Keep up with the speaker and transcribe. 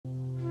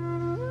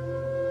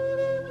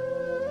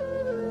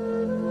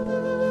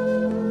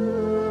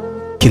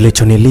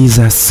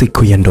Kilichoniliza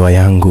siku ya ndoa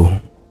yangu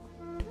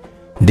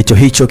ndicho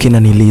hicho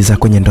kinaniliza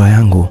kwenye ndoa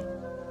yangu.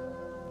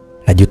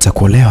 Najuta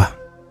kuolewa.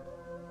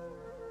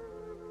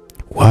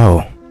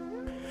 Wow.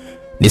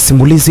 Ni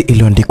simulizi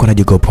iliyoandikwa na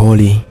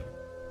Jogopoli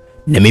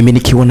na mimi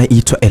nikiwa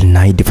naitwa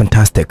El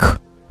Fantastic.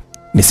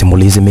 Ni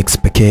simulizi mix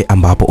pekee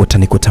ambapo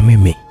utanikuta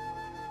mimi.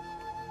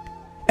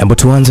 Hebu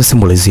tuanze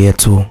simulizi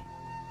yetu.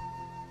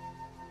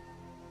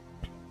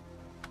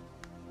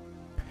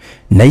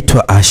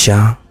 Naitwa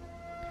Asha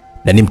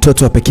na ni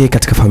mtoto wa pekee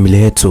katika familia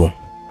yetu.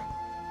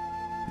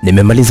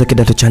 Nimemaliza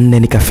kidato cha 4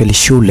 nikafeli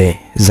shule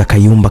za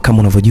Kayumba kama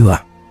unavyojua.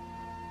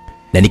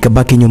 Na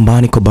nikabaki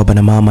nyumbani kwa baba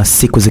na mama.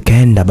 Siku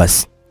zikaenda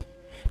basi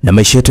na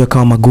maisha yetu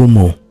yakawa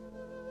magumu.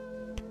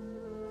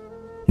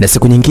 Na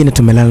siku nyingine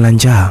tumelala na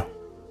njaa,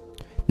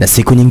 na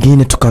siku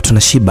nyingine tukawa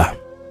tunashiba.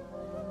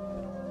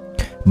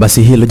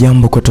 Basi hilo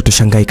jambo kwetu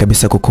tushangai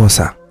kabisa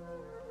kukosa.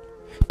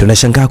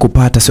 Tunashangaa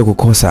kupata sio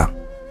kukosa,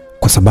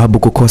 kwa sababu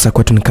kukosa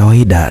kwetu ni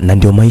kawaida na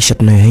ndio maisha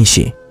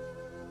tunayoishi.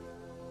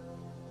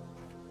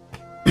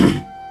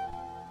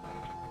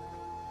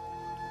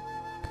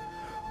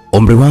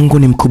 Umri wangu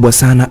ni mkubwa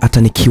sana,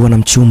 hata nikiwa na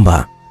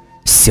mchumba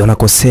sio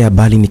nakosea,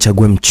 bali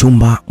nichague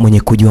mchumba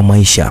mwenye kujua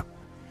maisha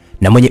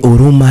na mwenye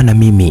huruma na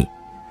mimi.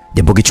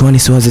 Japo kichwani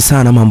siwazi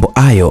sana mambo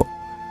hayo,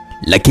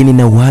 lakini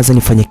nawaza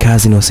nifanye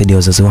kazi na wasaidia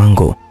wazazi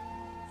wangu.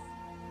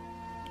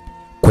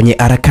 Kwenye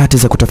harakati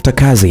za kutafuta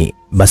kazi,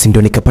 basi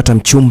ndio nikapata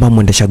mchumba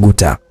mwendesha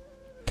guta.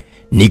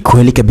 Ni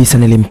kweli kabisa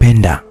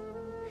nilimpenda.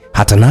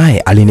 Hata naye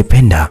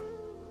alinipenda.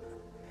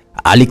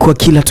 Alikuwa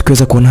kila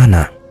tukiweza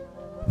kuonana,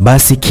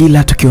 basi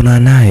kila tukionana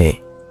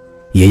naye,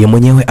 yeye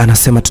mwenyewe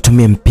anasema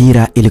tutumie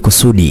mpira ili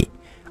kusudi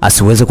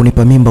asiweze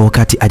kunipa mimba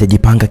wakati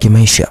hajajipanga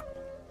kimaisha.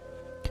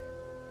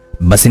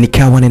 Basi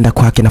nikawa nenda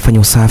kwake nafanya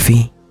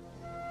usafi,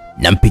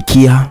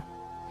 nampikia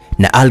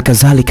na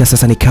alkazalika.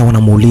 Sasa nikawa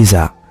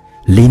namuuliza,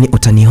 lini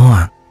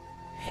utanioa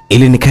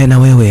ili nikae na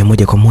wewe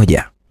moja kwa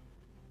moja,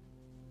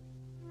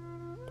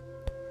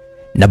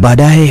 na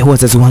baadaye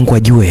wazazi wangu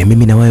wajue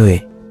mimi na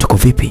wewe tuko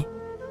vipi.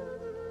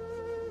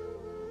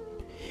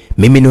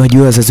 Mimi ni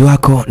wajua wazazi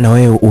wako na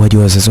wewe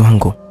uwajua wazazi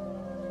wangu.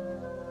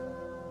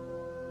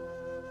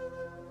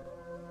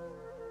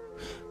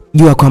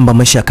 Jua kwamba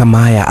maisha kama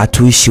haya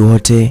atuishi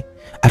wote,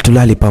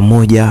 atulali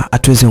pamoja,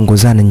 atuweze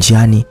ongozana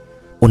njiani.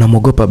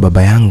 Unamogopa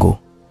baba yangu?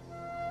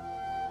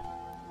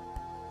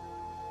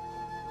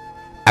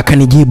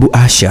 Akanijibu,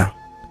 Asha,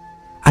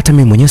 hata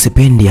mimi mwenyewe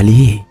sipendi hali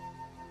hii,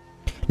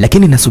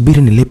 lakini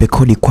nasubiri nilipe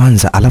kodi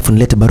kwanza, alafu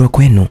nilete barua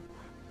kwenu.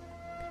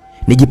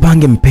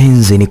 Nijipange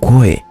mpenzi,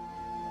 nikuoe.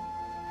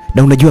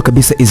 Na unajua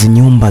kabisa hizi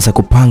nyumba za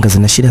kupanga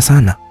zina shida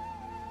sana.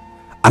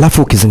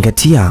 Alafu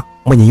ukizingatia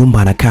mwenye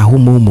nyumba anakaa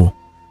humu,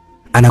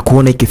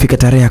 anakuona ikifika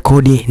tarehe ya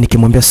kodi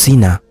nikimwambia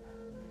sina,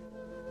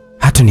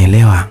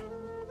 hatunielewa.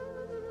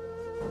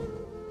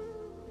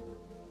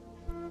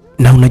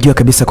 Na unajua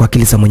kabisa kwa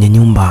akili za mwenye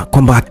nyumba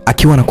kwamba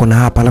akiwa anakuona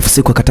hapa alafu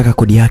siku akataka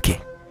kodi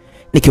yake,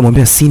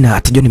 nikimwambia sina,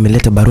 atajua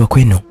nimeleta barua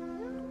kwenu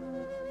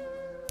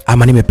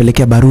ama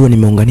nimepelekea barua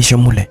nimeunganisha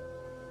mule.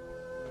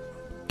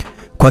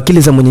 Kwa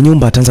akili za mwenye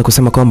nyumba ataanza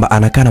kusema kwamba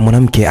anakaa na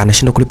mwanamke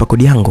anashindwa kulipa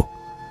kodi yangu,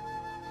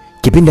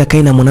 kipindi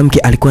akaina na mwanamke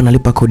alikuwa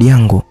analipa kodi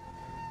yangu.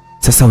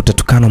 Sasa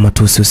utatukana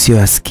matusi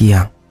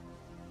usiyoyasikia.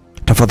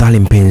 Tafadhali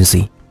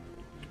mpenzi,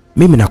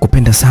 mimi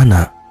nakupenda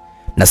sana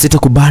na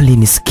sitakubali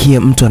nisikie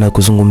mtu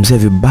anakuzungumzia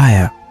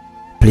vibaya.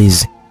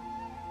 Please,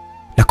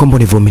 naomba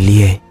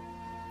univumilie,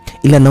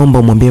 ila naomba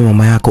umwambie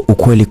mama yako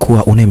ukweli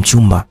kuwa une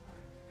mchumba,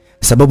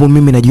 sababu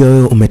mimi najua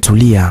wewe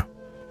umetulia.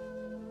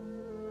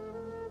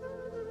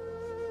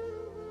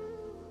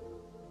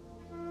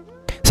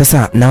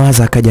 Sasa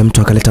nawaza akaja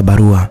mtu akaleta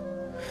barua,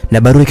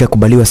 na barua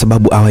ikakubaliwa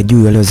sababu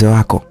hawajui wale wazee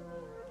wako.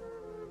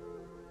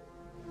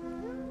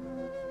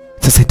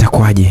 Sasa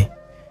itakuwaje?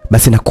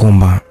 Basi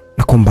nakuomba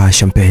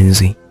Asha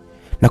mpenzi,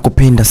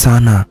 nakupenda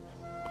sana,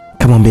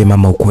 kama mwambie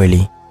mama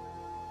ukweli,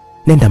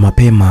 nenda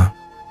mapema.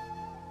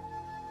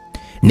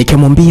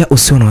 Nikamwambia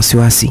usiwe na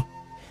wasiwasi,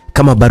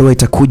 kama barua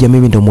itakuja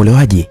mimi ndo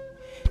muolewaji,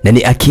 na ni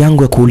haki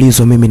yangu ya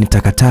kuulizwa, mimi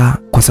nitakataa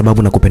kwa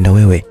sababu nakupenda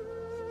wewe.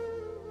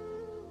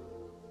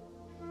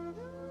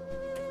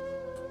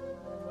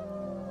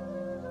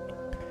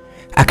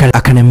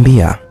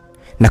 Akaniambia,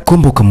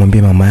 naomba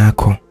ukamwambie mama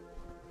yako,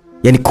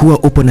 yani kuwa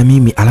upo na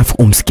mimi, alafu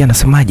umsikia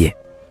nasemaje.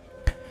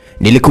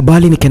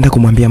 Nilikubali, nikaenda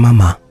kumwambia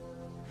mama.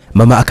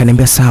 Mama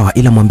akaniambia sawa,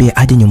 ila mwambie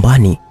aje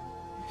nyumbani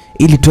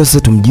ili tuweze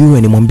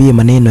tumjue, nimwambie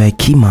maneno ya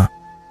hekima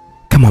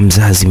kama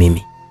mzazi.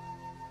 Mimi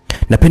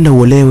napenda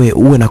uolewe,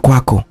 uwe na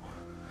kwako,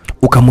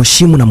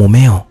 ukamheshimu na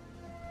mumeo,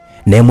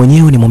 na yeye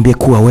mwenyewe nimwambie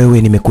kuwa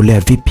wewe nimekulea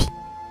vipi,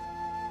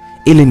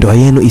 ili ndoa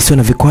yenu isiwe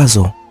na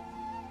vikwazo.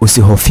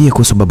 Usihofie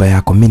kuhusu baba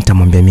yako, mimi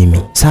nitamwambia mimi,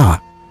 sawa?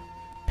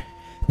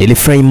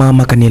 Nilifurahi,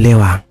 mama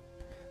kanielewa.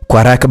 Kwa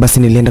haraka basi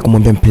nilienda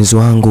kumwambia mpenzi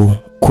wangu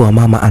kuwa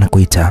mama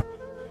anakuita.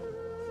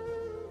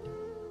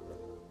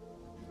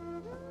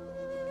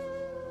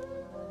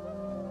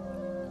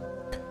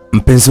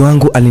 Mpenzi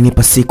wangu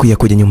alinipa siku ya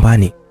kuja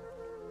nyumbani.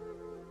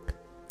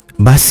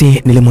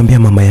 Basi nilimwambia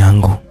mama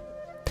yangu,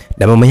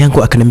 na mama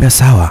yangu akaniambia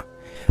sawa,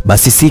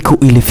 Basi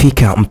siku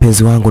ilifika,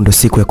 mpenzi wangu, ndo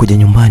siku ya kuja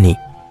nyumbani.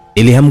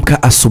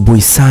 Niliamka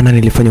asubuhi sana,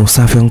 nilifanya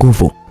usafi wa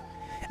nguvu.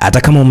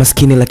 Hata kama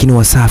umaskini lakini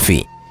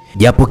wasafi.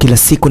 Japo kila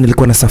siku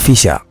nilikuwa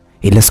nasafisha,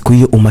 ila siku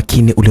hiyo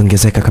umakini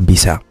uliongezeka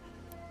kabisa.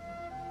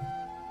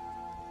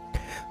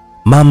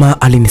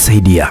 Mama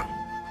alinisaidia.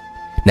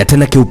 Na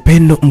tena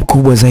kiupendo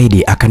mkubwa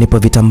zaidi akanipa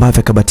vitambaa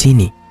vya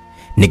kabatini.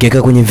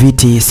 Nikeka kwenye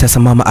viti. Sasa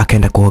mama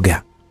akaenda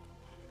kuoga.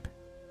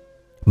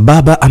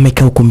 Baba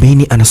amekaa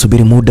ukumbini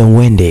anasubiri muda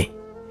uende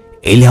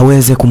ili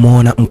aweze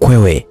kumuona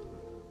mkwewe.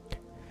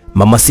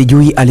 Mama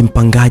sijui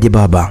alimpangaje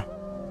baba.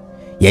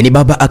 Yaani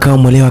baba akawa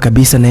mwelewa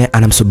kabisa naye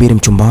anamsubiri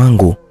mchumba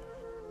wangu.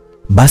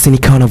 Basi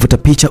nikawa navuta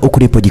picha huku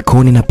nipo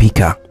jikoni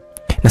napika.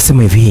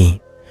 Nasema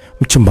hivi,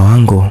 mchumba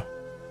wangu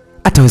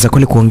ataweza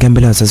kweli kuongea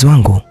mbele ya wazazi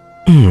wangu?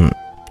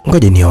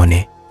 Ngoja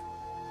nione.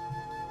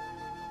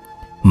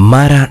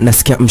 Mara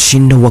nasikia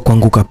mshindo wa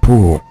kuanguka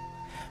puu.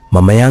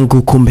 Mama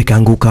yangu kumbe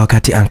kaanguka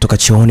wakati anatoka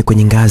chooni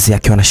kwenye ngazi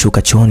akiwa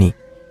anashuka chooni.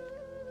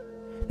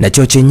 Na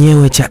choo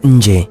chenyewe cha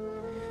nje.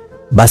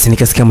 Basi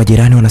nikasikia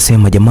majirani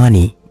wanasema,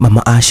 jamani,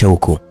 mama Asha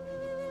huku.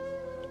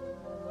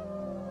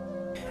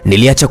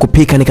 Niliacha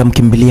kupika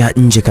nikamkimbilia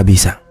nje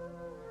kabisa.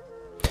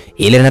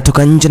 Ile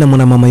natoka nje na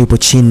mwana mama yupo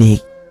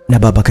chini na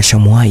baba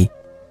kashamwai.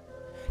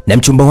 Na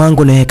mchumba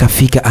wangu naye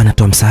kafika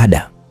anatoa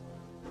msaada.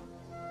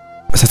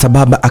 Sasa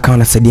baba akawa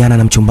anasaidiana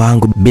na mchumba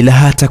wangu bila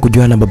hata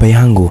kujua na baba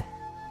yangu.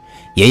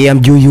 Yeye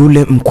amjui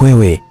yule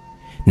mkwewe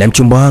na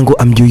mchumba wangu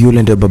amjui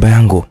yule ndio baba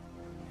yangu.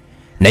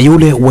 Na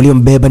yule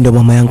waliombeba ndio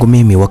mama yangu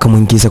mimi,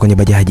 wakamuingiza kwenye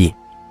bajaji.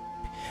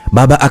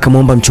 Baba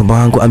akamwomba mchumba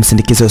wangu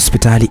amsindikize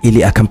hospitali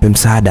ili akampe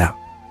msaada.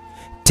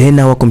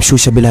 Tena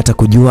wakumshusha bila hata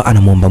kujua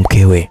anamwomba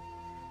mkewe.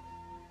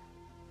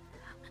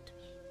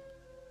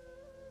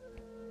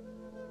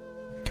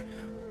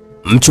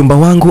 Mchumba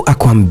wangu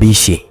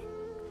akwambishi.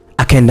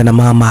 Akaenda na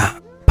mama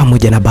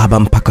pamoja na baba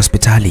mpaka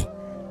hospitali.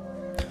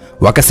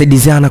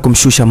 Wakasaidiana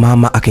kumshusha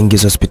mama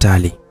akaingizwa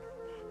hospitali.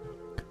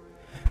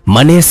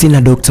 Manesi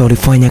na dokta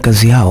walifanya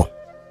kazi yao.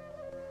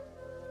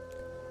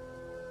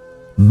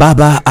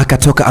 Baba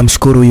akatoka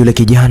amshukuru yule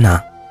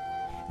kijana.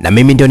 Na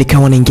mimi ndio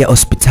nikawa naingia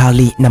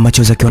hospitali na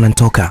machozi yakiwa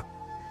yanatoka.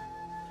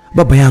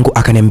 Baba yangu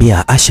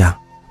akaniambia, Asha,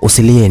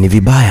 usilie, ni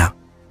vibaya.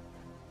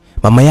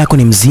 Mama yako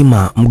ni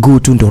mzima, mguu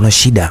tu ndio una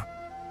shida.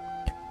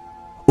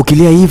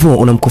 Ukilia hivyo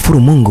unamkufuru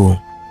Mungu.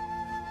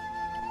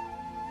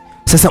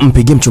 Sasa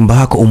mpigie mchumba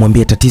wako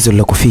umwambie tatizo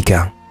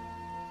lilokufika.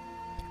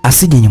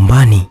 Asije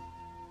nyumbani.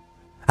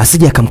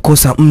 Asije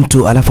akamkosa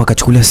mtu alafu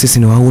akachukulia sisi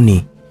ni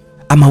wauni.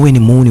 Ama we ni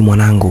muuni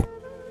mwanangu.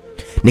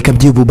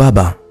 Nikamjibu,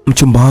 baba,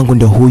 mchumba wangu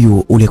ndio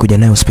huyu uliyekuja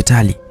naye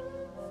hospitali.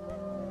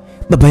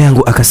 Baba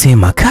yangu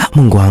akasema,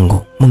 Mungu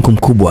wangu, Mungu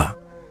mkubwa.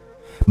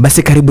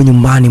 Basi karibu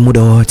nyumbani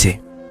muda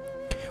wote.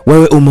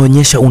 Wewe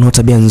umeonyesha una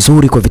tabia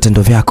nzuri kwa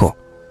vitendo vyako.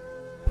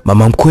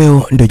 Mama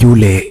mkweo ndio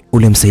yule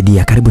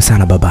ulimsaidia. Karibu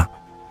sana baba.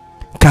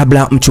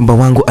 Kabla mchumba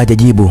wangu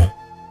ajajibu,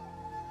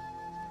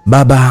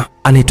 baba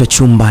anaitwa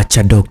chumba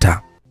cha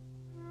dokta.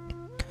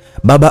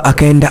 Baba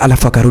akaenda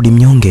alafu akarudi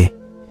mnyonge.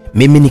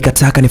 Mimi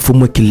nikataka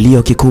nifumwe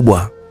kilio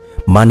kikubwa,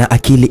 maana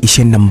akili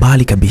ishenda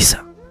mbali kabisa.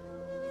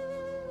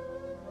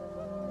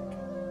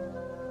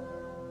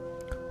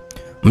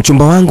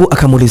 Mchumba wangu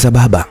akamuuliza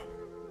baba,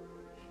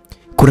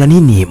 kuna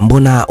nini,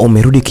 mbona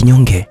umerudi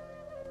kinyonge?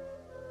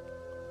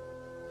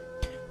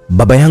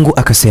 Baba yangu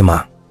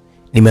akasema,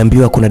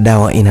 nimeambiwa kuna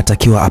dawa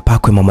inatakiwa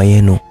apakwe mama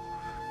yenu.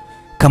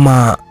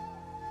 Kama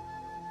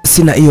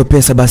sina hiyo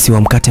pesa basi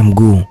wamkate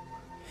mguu.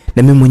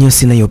 Na mimi mwenyewe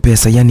sina hiyo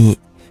pesa, yani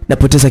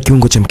napoteza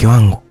kiungo cha mke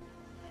wangu.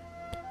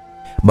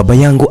 Baba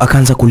yangu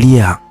akaanza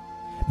kulia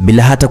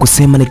bila hata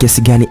kusema ni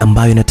kiasi gani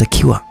ambayo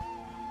inatakiwa.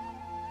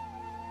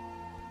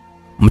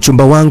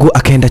 Mchumba wangu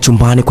akaenda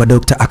chumbani kwa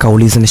dokta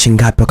akauliza ni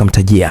shilingi ngapi,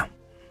 akamtajia.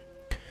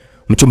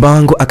 Mchumba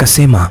wangu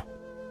akasema,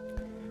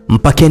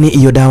 mpakeni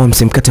hiyo dawa,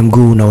 msimkate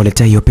mguu na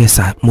waletea hiyo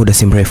pesa muda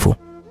si mrefu.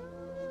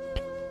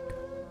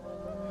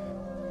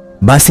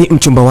 Basi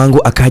mchumba wangu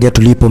akaja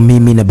tulipo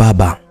mimi na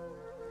baba.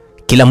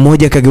 Kila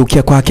mmoja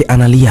akageukia kwake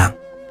analia.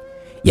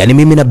 Yaani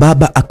mimi na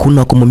baba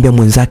hakuna kumwambia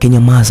mwenzake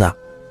nyamaza.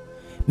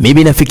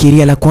 Mimi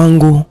nafikiria la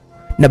kwangu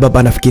na baba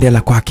anafikiria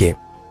la kwake.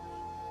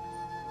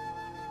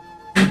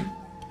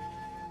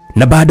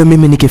 Na bado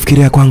mimi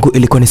nikifikiria kwangu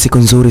ilikuwa ni siku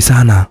nzuri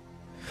sana.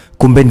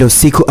 Kumbe ndio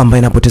siku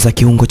ambayo napoteza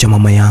kiungo cha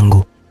mama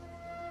yangu.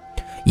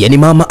 Yaani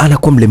mama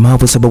anakuwa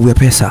mlemavu sababu ya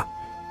pesa.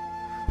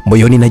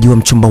 Moyoni najua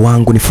mchumba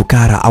wangu ni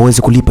fukara,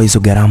 hawezi kulipa hizo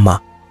gharama.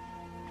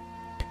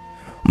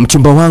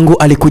 Mchumba wangu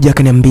alikuja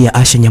akaniambia,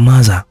 Asha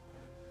nyamaza.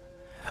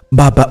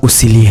 Baba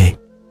usilie.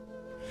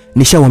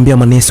 Nishawaambia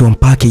manesi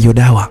wampake hiyo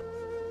dawa.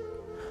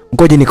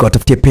 Ngoja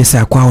nikawatafutie pesa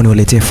ya kwao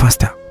niwaletee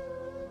faster.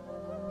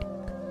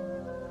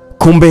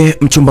 Kumbe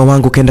mchumba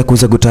wangu kaenda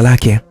kuuza guta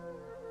lake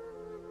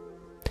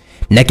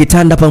na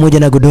kitanda pamoja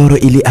na godoro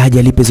ili aje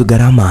alipe hizo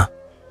gharama.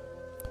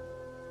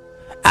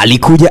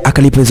 Alikuja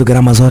akalipa hizo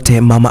gharama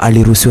zote. Mama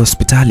aliruhusiwa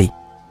hospitali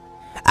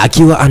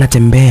akiwa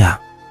anatembea.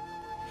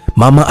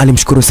 Mama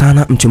alimshukuru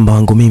sana mchumba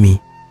wangu mimi.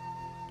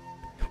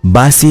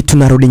 Basi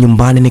tunarudi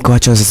nyumbani,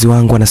 nikawaacha wazazi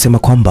wangu wanasema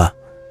kwamba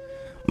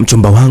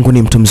mchumba wangu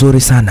ni mtu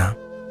mzuri sana.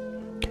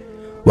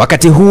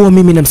 Wakati huo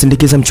mimi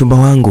namsindikiza mchumba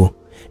wangu,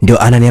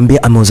 ndio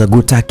ananiambia ameuza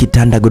guta,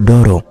 kitanda,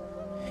 godoro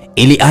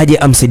ili aje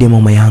amsaidie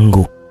mama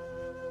yangu.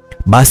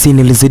 Basi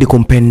nilizidi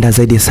kumpenda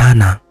zaidi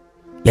sana,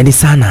 yani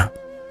sana.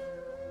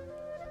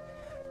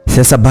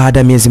 Sasa baada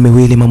ya miezi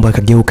miwili mambo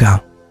yakageuka.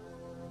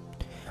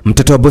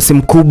 Mtoto wa bosi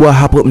mkubwa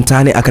hapo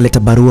mtaani akaleta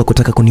barua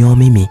kutaka kunioa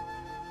mimi.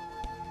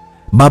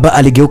 Baba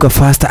aligeuka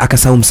fasta,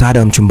 akasahau msaada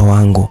wa mchumba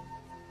wangu.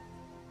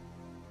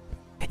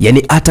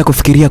 Yani hata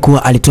kufikiria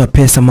kuwa alitoa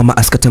pesa mama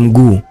askate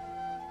mguu.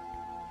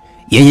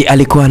 Yeye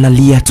alikuwa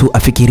analia tu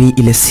afikiri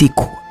ile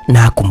siku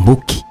na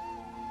akumbuki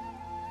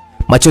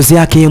machozi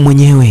yake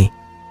mwenyewe.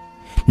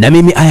 Na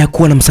mimi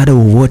hayakuwa na msaada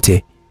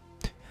wowote.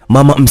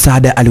 Mama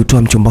msaada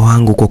aliutoa mchumba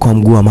wangu kwa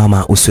mguu wa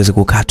mama usiweze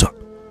kukatwa.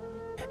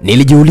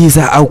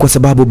 Nilijiuliza, au kwa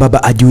sababu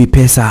baba ajui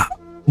pesa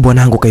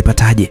bwanangu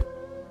kaipataje?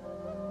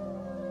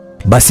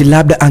 Basi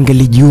labda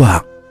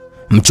angelijua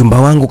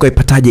mchumba wangu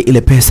kaipataje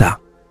ile pesa,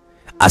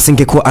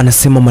 asingekuwa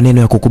anasema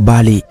maneno ya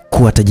kukubali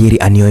kuwa tajiri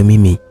anioe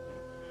mimi.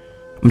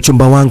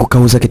 Mchumba wangu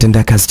kauza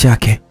kitenda kazi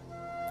chake,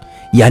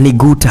 yani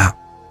guta,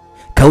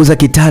 kauza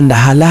kitanda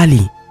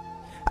halali,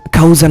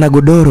 kauza na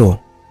godoro.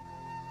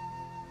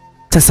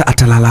 Sasa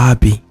atalala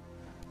wapi?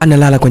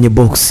 Analala kwenye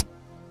box.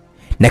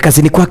 Na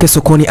kazini kwake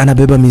sokoni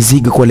anabeba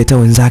mizigo kuwaletea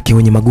wenzake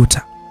wenye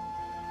maguta.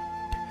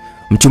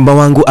 Mchumba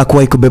wangu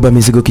hakuwahi kubeba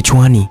mizigo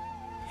kichwani.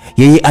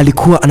 Yeye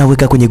alikuwa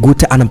anaweka kwenye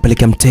guta,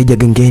 anampelekea mteja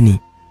gengeni.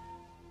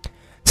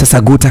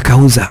 Sasa guta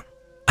kauza,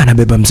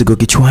 anabeba mzigo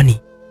kichwani,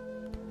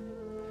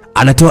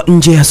 anatoa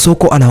nje ya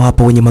soko,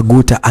 anawapa wenye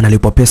maguta,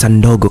 analipwa pesa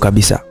ndogo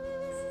kabisa.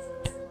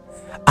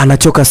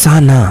 Anachoka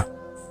sana,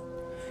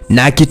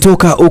 na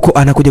akitoka huko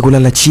anakuja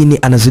kulala chini,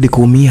 anazidi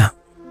kuumia.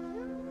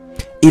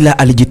 Ila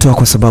alijitoa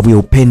kwa sababu ya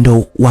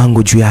upendo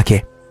wangu juu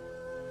yake,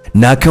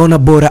 na akaona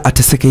bora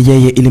ateseke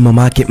yeye ili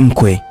mamake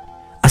mkwe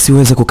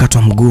asiweze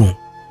kukatwa mguu.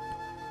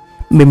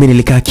 Mimi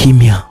nilikaa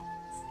kimya.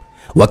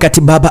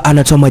 Wakati baba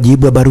anatoa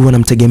majibu ya barua,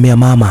 namtegemea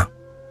mama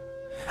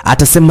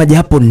atasema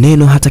japo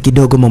neno hata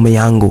kidogo mama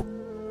yangu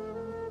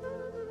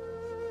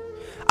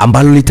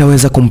ambalo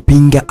litaweza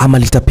kumpinga ama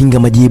litapinga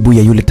majibu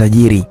ya yule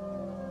tajiri.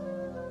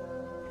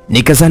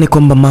 Nikazani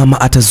kwamba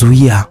mama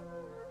atazuia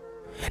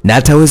na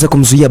ataweza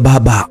kumzuia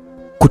baba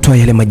kutoa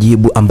yale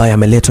majibu ambayo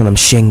ameletwa na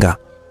mshenga.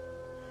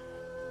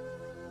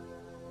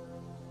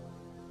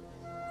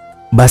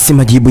 Basi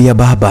majibu ya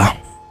baba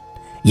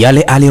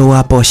yale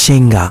aliyowapa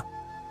washenga,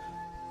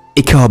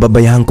 ikawa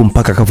baba yangu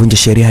mpaka kavunja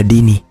sheria ya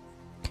dini.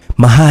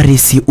 Mahari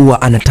si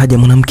huwa anataja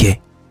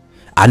mwanamke,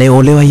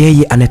 anayeolewa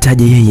yeye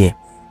anataja yeye.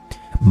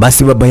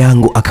 Basi baba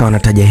yangu akawa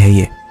anataja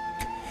yeye,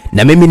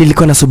 na mimi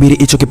nilikuwa nasubiri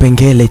hicho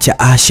kipengele cha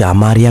Asha,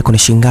 mahari yako ni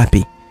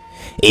shingapi,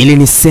 ili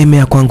niseme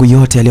ya kwangu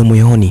yote yaliyo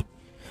moyoni,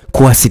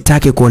 kuwa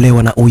sitaki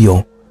kuolewa na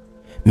huyo.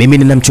 Mimi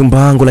nina mchumba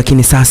wangu,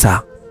 lakini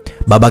sasa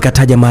baba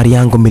akataja mahari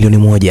yangu milioni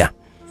 1.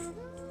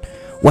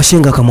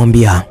 Washenga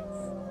akamwambia,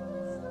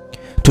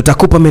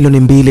 tutakupa milioni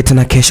 2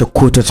 tena kesho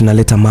kutwa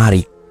tunaleta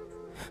mahari.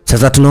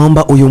 Sasa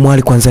tunaomba huyu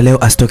mwali kwanza leo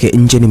asitoke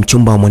nje, ni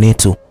mchumba wa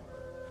mwanetu,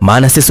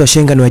 maana sisi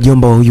washenga ni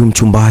wajomba wa huyu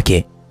mchumba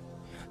wake.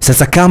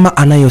 Sasa kama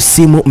anayo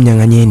simu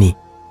mnyang'anyeni.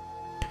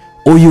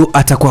 Huyu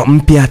atakuwa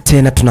mpya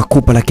tena,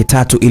 tunakupa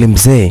 300,000 ili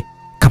mzee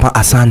kama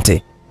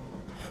asante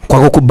kwa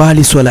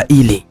kukubali swala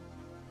hili.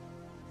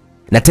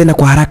 Na tena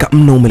kwa haraka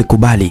mno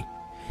umelikubali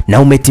na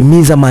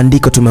umetimiza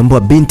maandiko. Tumeambiwa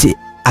binti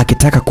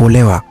akitaka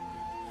kuolewa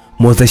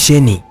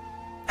muozesheni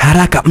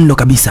haraka mno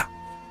kabisa,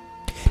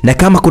 na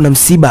kama kuna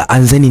msiba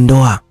anzeni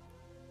ndoa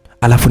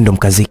alafu ndo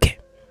mkazike.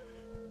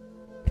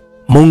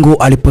 Mungu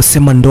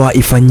aliposema ndoa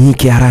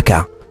ifanyike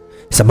haraka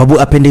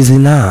sababu apende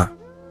zinaa,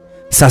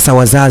 sasa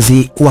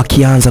wazazi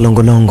wakianza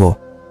longolongo,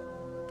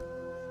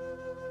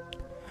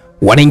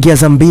 wanaingia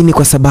zambini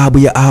kwa sababu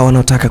ya hao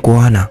wanaotaka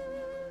kuoana.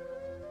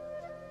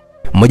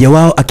 Mmoja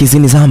wao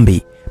akizini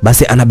zambi,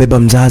 basi anabeba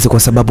mzazi kwa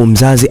sababu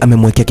mzazi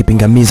amemwekea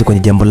kipingamizi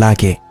kwenye jambo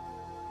lake.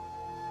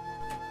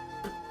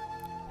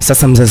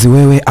 Sasa mzazi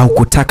wewe au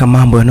kutaka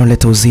mambo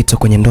yanayoleta uzito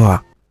kwenye ndoa,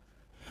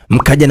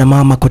 mkaja na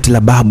mama koti la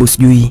babu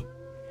sijui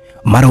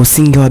mara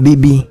usinge wa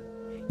bibi,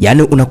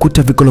 yani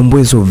unakuta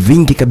vikolombwezo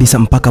vingi kabisa,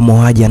 mpaka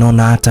moaji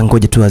anaona hata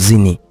ngoje tu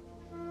azini.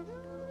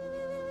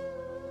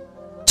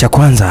 Cha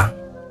kwanza,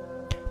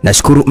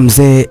 nashukuru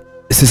mzee,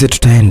 sisi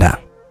tutaenda.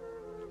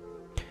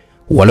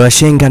 Wale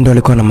washenga ndio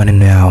walikuwa na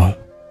maneno yao.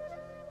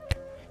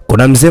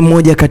 Kuna mzee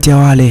mmoja kati ya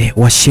wale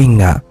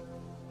washenga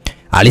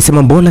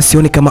alisema, mbona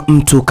sioni kama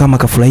mtu kama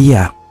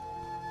kafurahia?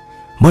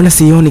 Mbona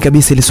sioni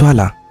kabisa ile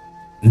swala?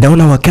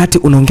 Ndaona wakati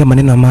unaongea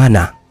maneno ya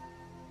maana,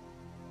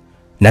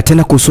 na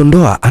tena kuhusu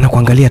ndoa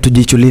anakuangalia tu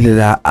jicho lile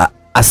la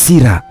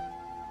asira.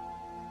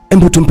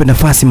 Embu tumpe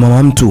nafasi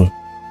mama mtu,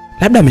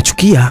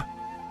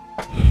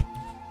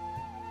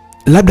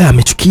 labda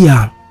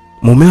amechukia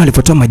mumeo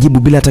alipotoa majibu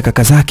bila hata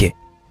kaka zake,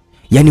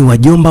 yani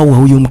wajomba wa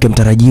huyu mke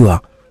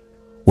mtarajiwa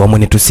wa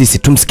mwenetu. Sisi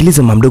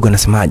tumsikilize mama mdogo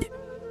anasemaje.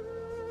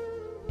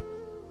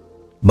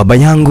 Baba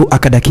yangu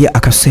akadakia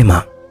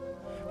akasema,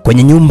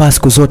 kwenye nyumba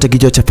siku zote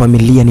kichwa cha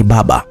familia ni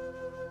baba.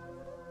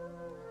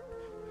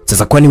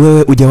 Sasa kwani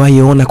wewe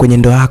hujawahi ona kwenye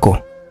ndoa yako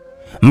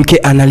Mke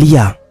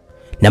analia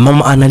na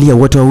mama analia,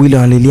 wote wawili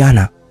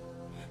wanaliliana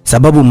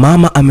sababu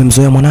mama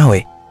amemzoea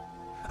mwanawe.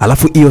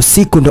 Alafu hiyo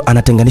siku ndo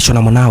anatenganishwa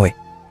na mwanawe.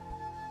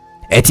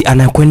 Eti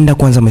anakwenda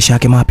kuanza maisha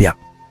yake mapya.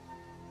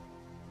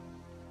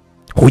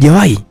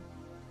 Hujawahi?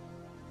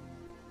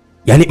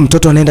 Yaani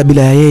mtoto anaenda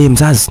bila ya yeye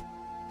mzazi.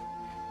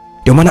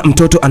 Ndio maana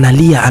mtoto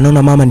analia,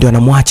 anaona mama ndio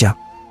anamwacha.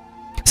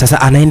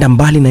 Sasa anaenda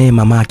mbali na yeye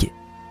mamake.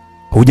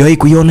 Hujawahi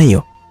kuiona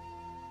hiyo?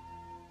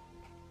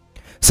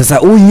 Sasa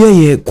huyu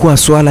yeye kwa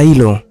swala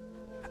hilo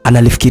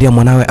analifikiria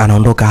mwanawe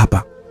anaondoka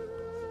hapa.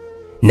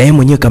 Na yeye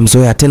mwenyewe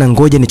kamzoea, tena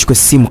ngoja nichukue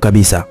simu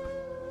kabisa.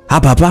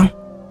 Hapa.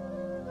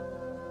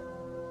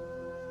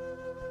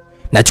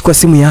 Nachukua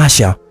simu ya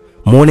Asha,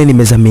 muone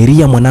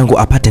nimezamiria mwanangu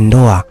apate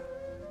ndoa.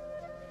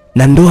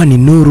 Na ndoa ni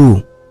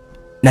nuru,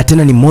 na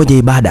tena ni moja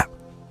ibada.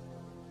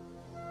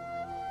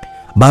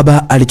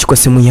 Baba alichukua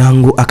simu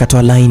yangu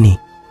akatoa laini.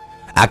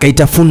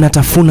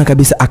 Akaitafuna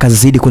kabisa,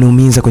 akazidi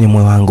kuniumiza kwenye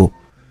moyo wangu.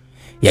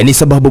 Yaani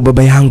sababu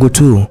baba yangu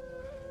tu,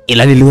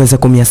 ila niliweza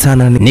kumia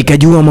sana.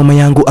 Nikajua mama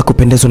yangu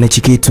akupendezwa na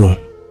hichi kitu.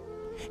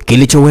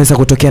 Kilichoweza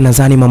kutokea,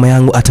 nadhani mama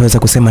yangu ataweza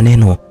kusema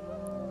neno.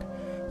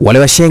 Wale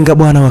washenga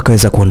bwana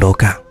wakaweza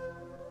kuondoka.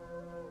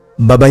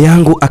 Baba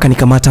yangu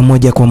akanikamata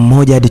moja kwa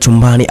moja hadi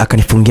chumbani,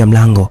 akanifungia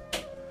mlango.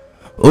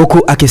 Huku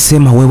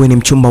akisema, wewe ni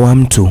mchumba wa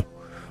mtu.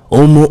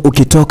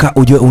 Ukitoka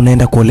ujue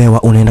unaenda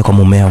kuolewa, unaenda kwa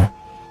mumeo.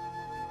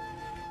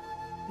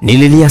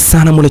 Nililia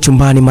sana mule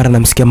chumbani, mara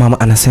namsikia mama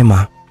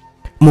anasema,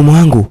 mume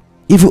wangu,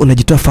 hivi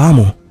unajitoa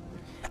fahamu?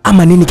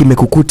 Ama nini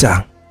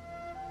kimekukuta?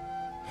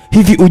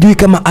 Hivi ujui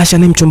kama Asha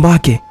ni mchumba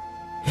wake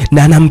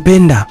na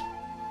anampenda?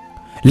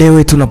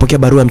 Leo tunapokea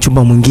barua ya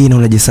mchumba mwingine,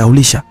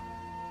 unajisaulisha.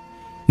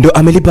 Ndio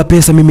amelipa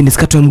pesa mimi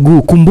nisikatwe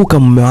mguu. Kumbuka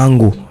mume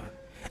wangu,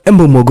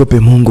 embe muogope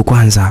Mungu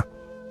kwanza.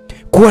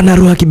 Kuwa na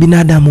roho ya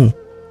kibinadamu.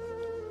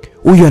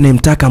 Huyu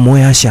anemtaka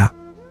moyo Asha.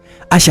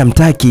 Asha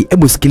mtaki,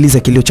 hebu sikiliza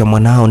kilio cha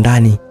mwanao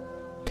ndani.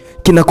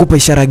 Kinakupa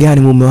ishara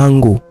gani mume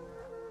wangu?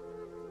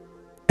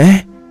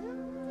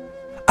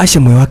 Asha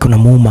moyo wake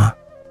unamuuma.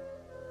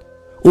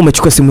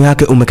 Umechukua simu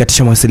yake,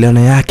 umekatisha mawasiliano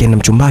yake na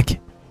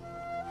mchumbake.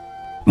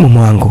 Mume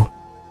wangu.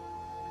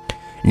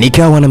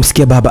 Nikawa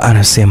namsikia baba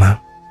anasema,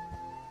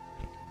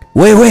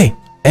 wewe,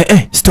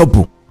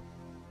 stop.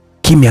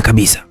 Kimya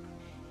kabisa.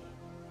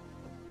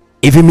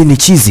 Hivi mimi ni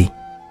chizi?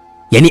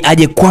 Yaani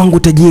aje kwangu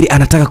tajiri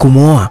anataka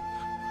kumuoa,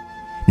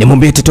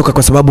 nimwambie tutoka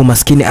kwa sababu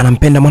maskini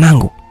anampenda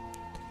mwanangu?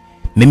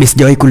 Mimi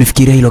sijawahi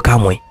kulifikiria hilo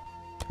kamwe.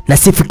 Na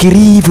sifikiri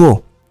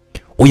hivyo.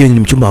 Huyo ni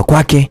mchumba wa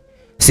kwake,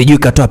 sijui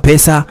katoa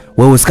pesa,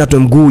 wewe usikatwe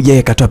mguu,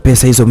 yeye katoa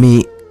pesa hizo,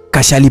 mimi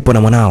kashalipo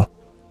na mwanao.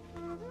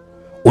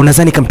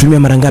 Unadhani kamtumia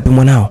mara ngapi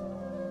mwanao?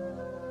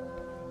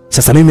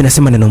 Sasa mimi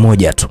nasema neno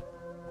moja tu.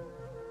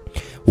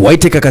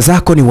 Waite kaka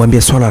zako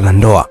niwaambie swala la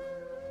ndoa.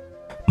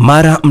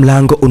 Mara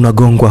mlango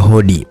unagongwa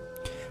hodi.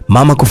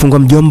 Mama kufungua,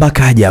 mjomba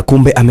kaja,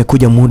 kumbe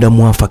amekuja muda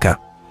mwafaka.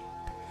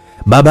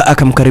 Baba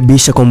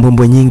akamkaribisha kwa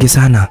mbwembwe nyingi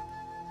sana.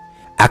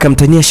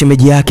 Akamtania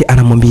shemeji yake,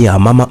 anamwambia,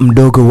 mama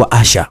mdogo wa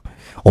Asha,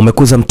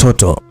 umekuza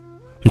mtoto.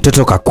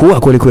 Mtoto kakua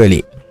kweli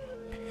kweli.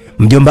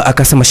 Mjomba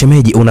akasema,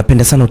 shemeji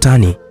unapenda sana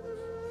utani.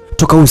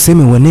 Toka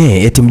useme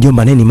uone eti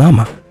mjomba neni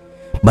mama.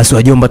 Basi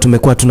wajomba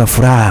tumekuwa tuna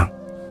furaha.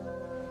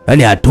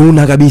 Yaani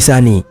hatuna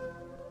kabisa ni.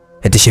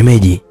 Eti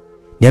shemeji,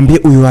 niambie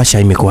huyu Asha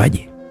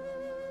imekuaje?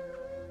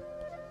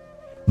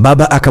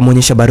 Baba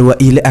akamwonyesha barua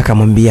ile,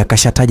 akamwambia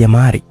kashataja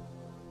mahari.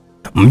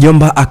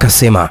 Mjomba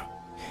akasema,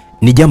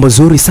 ni jambo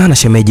zuri sana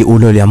shemeji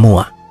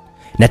uliloliamua.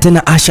 Na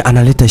tena Asha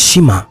analeta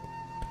heshima.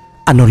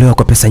 Anolewa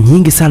kwa pesa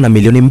nyingi sana,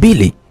 milioni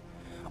 2.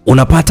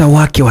 Unapata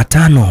wake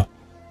 5.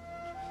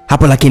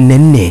 Hapo laki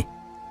 4.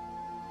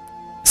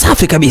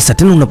 Safi kabisa,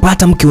 tena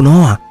unapata mke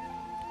unaoa.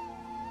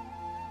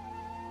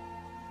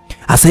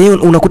 Asa yeye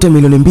unakuta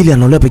milioni 2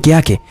 anolewa peke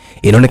yake.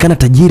 Inaonekana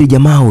tajiri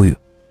jamaa huyu.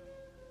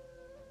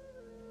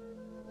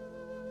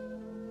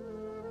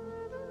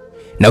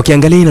 Na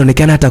ukiangalia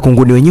inaonekana hata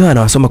kunguni wenyewe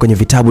anawasoma kwenye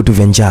vitabu tu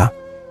vya njaa.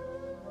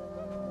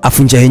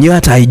 Afu njaa yenyewe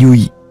hata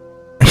haijui.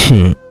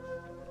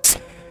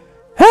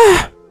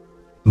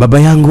 Baba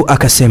yangu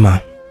akasema,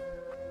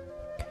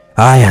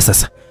 haya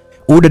sasa,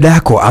 huyu dada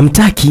yako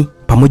amtaki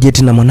pamoja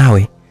eti na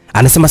mwanawe.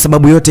 Anasema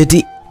sababu yote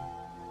eti,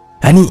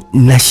 yaani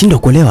nashindwa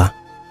kuelewa.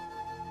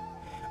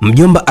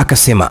 Mjomba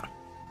akasema,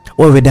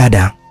 wewe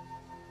dada,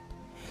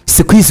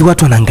 siku hizi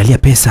watu wanaangalia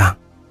pesa,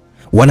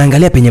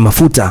 wanaangalia penye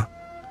mafuta.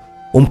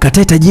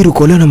 Umkatae tajiri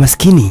kuolewa na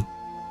maskini?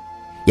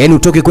 Yaani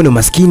utoke kwenda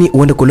maskini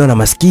uende kuolewa na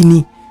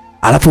maskini,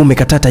 alafu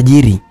umekataa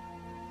tajiri?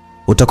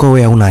 Utakuwa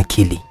wewe huna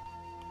akili.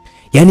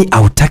 Yaani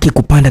hautaki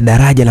kupanda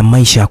daraja la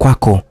maisha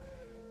kwako.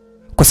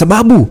 Kwa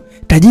sababu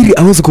tajiri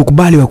hawezi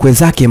kukubali wakwe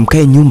zake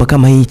mkae nyumba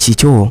kama hii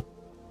chicho.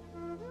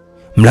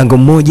 Mlango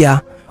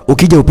mmoja,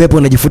 ukija upepo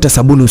unajifuta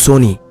sabuni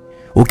usoni.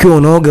 Ukiwa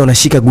unaoga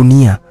unashika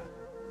gunia.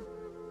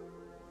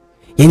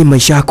 Yaani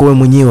maisha yako wewe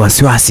mwenyewe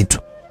wasiwasi tu.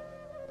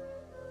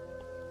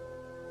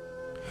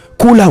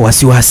 Kula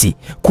wasiwasi,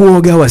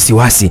 kuoga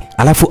wasiwasi,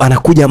 alafu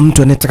anakuja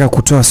mtu anataka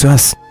kutoa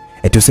wasiwasi.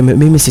 Eti useme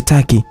mimi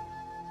sitaki.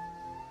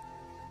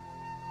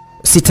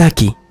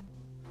 Sitaki.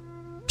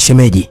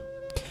 Shemeji,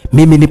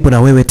 Mimi nipo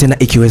na wewe tena,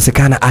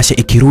 ikiwezekana Asha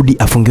ikirudi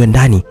afungiwe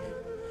ndani.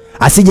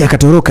 Asije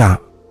akatoroka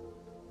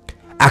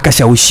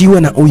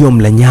akashawishiwa na huyo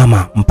mla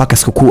nyama mpaka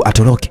Sikukuu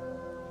atoroke.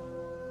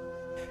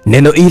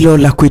 Neno hilo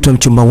la kuitwa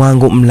mchumba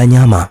wangu mla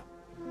nyama,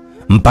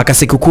 mpaka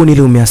Sikukuu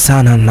niliumia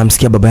sana.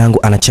 Namsikia baba yangu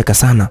anacheka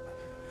sana.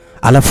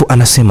 Alafu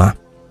anasema,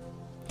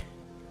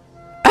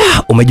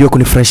 umejua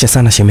kunifurahisha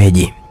sana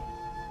shemeji.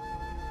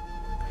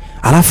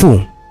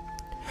 Alafu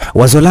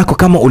wazo lako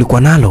kama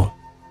ulikuwa nalo,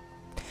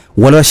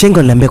 wale washenga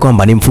waliniambia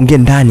kwamba nimfungie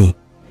ndani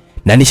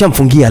na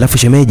nishamfungia. Alafu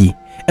shemeji,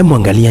 hebu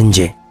angalia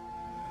nje,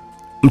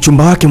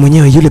 mchumba wake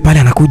mwenyewe yule pale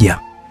anakuja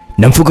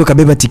na mfuko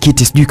kabeba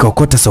tikiti, sijui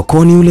kaokota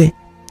sokoni yule.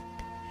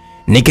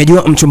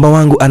 Nikajua mchumba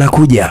wangu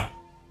anakuja,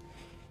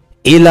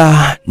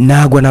 ila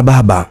nagwa na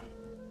baba.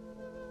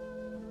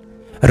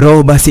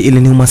 Roho basi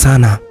iliniuma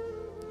sana.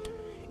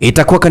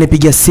 Itakuwa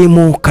kanipigia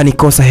simu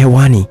kanikosa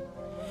hewani,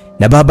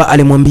 na baba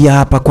alimwambia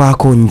hapa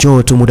kwako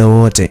njoo tu muda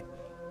wote.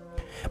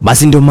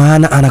 Basi ndio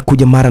maana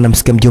anakuja. Mara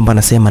namsikia mjomba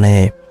anasema na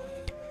yeye,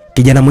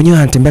 kijana mwenyewe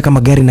anatembea kama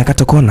gari na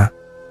kata kona,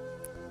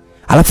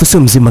 alafu sio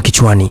mzima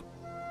kichwani.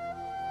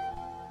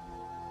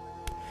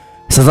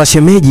 Sasa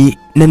shemeji,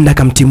 nenda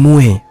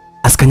kamtimue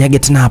asikanyage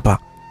tena hapa,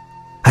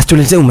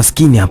 asituletee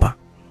umaskini hapa.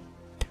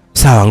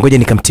 Sawa, ngoja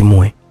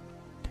nikamtimue.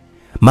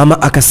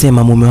 Mama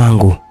akasema, mume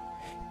wangu,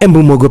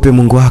 embu muogope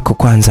Mungu wako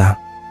kwanza.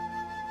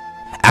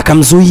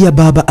 Akamzuia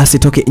baba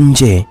asitoke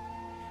nje.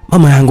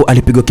 Mama yangu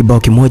alipigwa kibao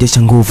kimoja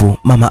cha nguvu,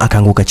 mama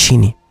akaanguka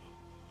chini.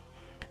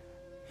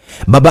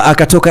 Baba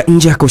akatoka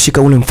nje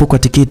akaushika ule mfuko wa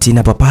tikiti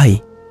na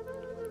papai.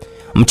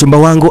 Mchumba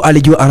wangu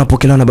alijua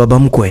anapokelewa na baba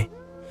mkwe,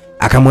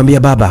 akamwambia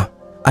baba,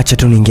 acha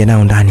tu niingie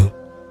nao ndani.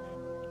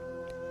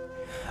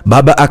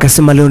 Baba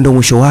akasema, leo ndo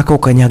mwisho wako,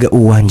 ukanyaga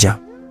uwanja.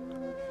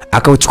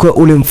 Akauchukua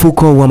ule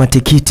mfuko wa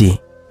matikiti,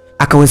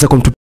 akaweza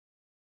kumtupa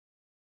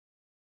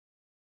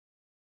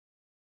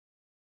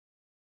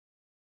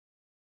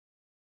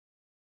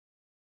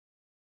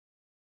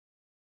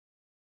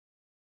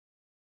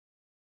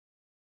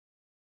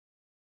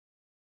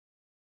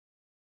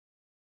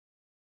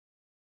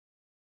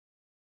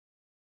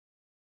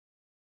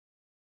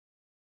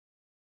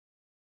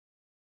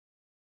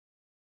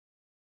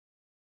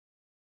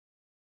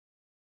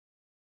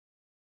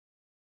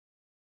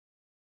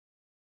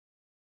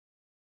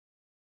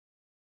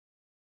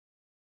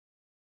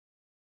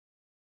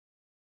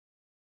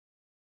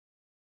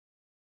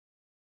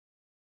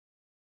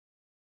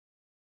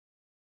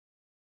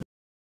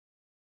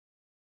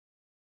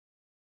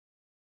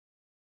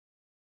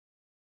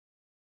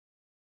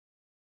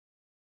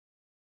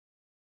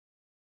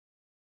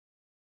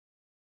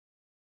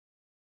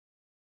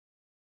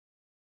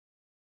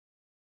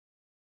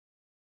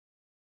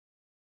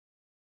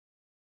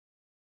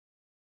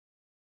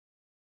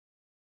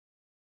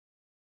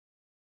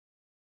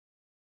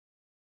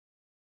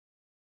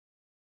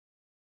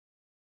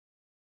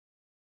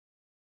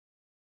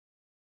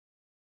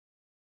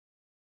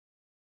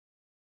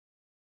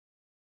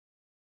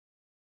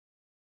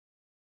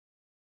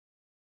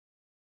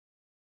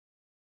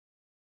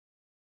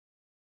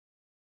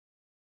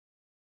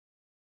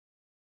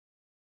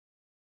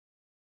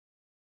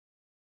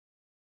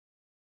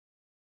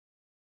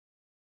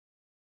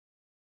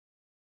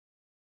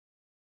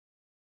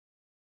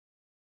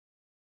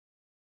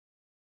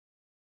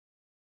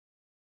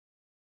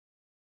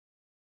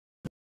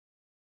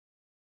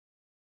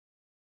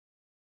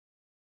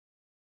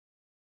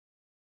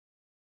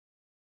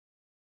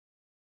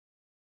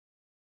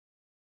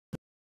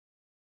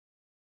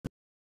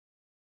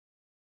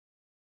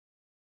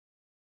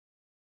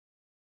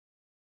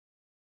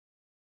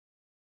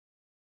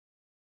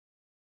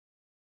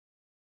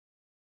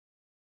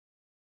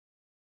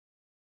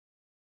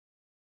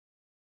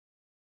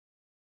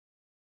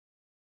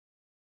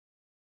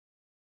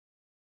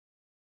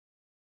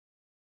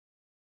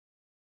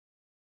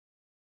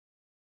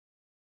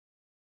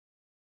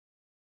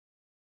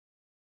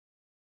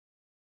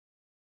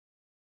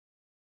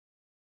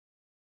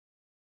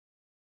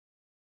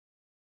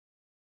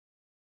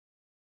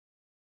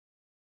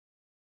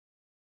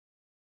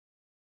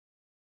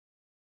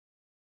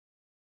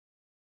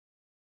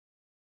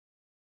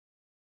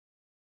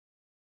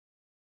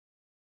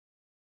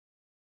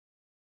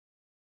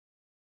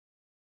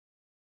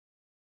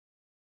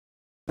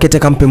kete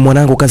kampe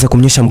mwanangu kaza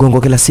kumnyosha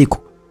mgongo kila siku.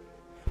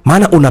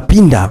 Maana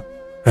unapinda,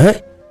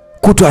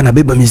 kutwa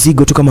anabeba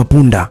mizigo tu kama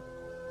punda.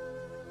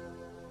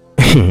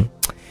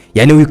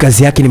 Yaani huyu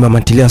kazi yake ni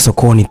mamantilia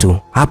sokoni tu.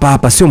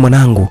 Hapa sio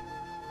mwanangu.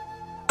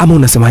 Ama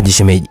unasemaje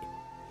shemeji?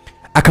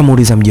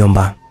 Akamuuliza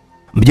mjomba.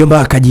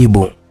 Mjomba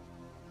akajibu,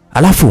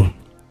 alafu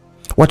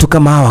watu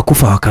kama hawa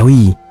kufa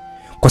wakawii,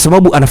 kwa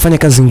sababu anafanya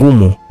kazi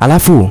ngumu.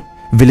 Alafu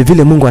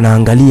vile Mungu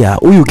anaangalia,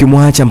 huyu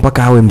ukimwacha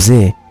mpaka awe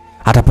mzee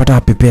atapata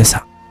wapi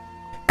pesa?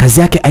 Kazi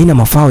yake haina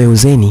mafao ya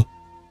uzeni.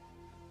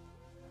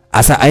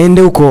 Asa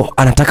aende huko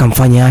anataka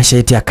mfanye Asha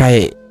eti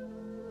akae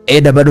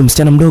eda bado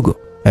msichana mdogo,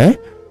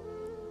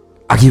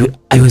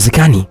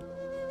 haiwezekani.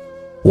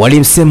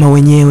 Walimsema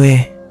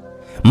wenyewe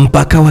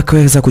mpaka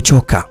wakaweza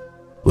kuchoka.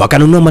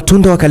 Wakanunua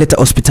matunda wakaleta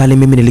hospitali.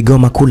 Mimi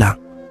niligoma kula.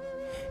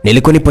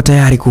 Nilikuwa nipo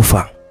tayari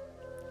kufa.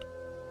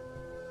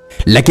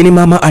 Lakini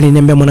mama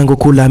aliniambia, mwanangu,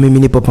 kula, mimi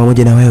nipo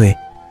pamoja na wewe.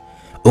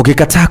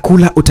 Ukikataa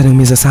kula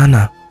utaniumiza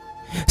sana.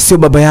 Sio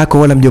baba yako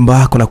wala mjomba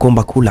wako na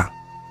kuomba kula.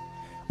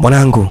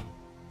 Mwanangu,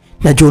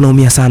 najua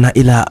unaumia sana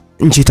ila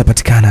njia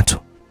itapatikana tu.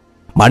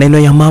 Maneno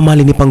ya mama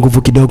alinipa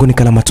nguvu kidogo,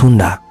 nikala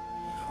matunda.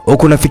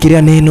 Huku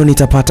nafikiria neno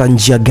nitapata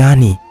njia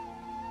gani.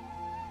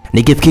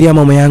 Nikifikiria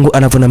mama yangu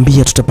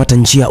anavyoniambia tutapata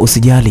njia,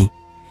 usijali.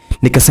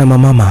 Nikasema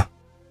mama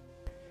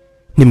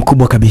ni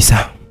mkubwa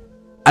kabisa.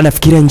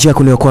 Anafikiria njia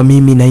kuniokoa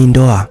mimi na hii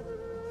ndoa.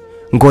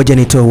 Ngoja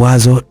nitoe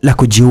wazo la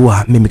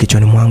kujiua mimi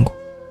kichwani mwangu.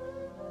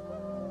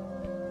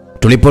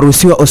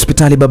 Tuliporuhusiwa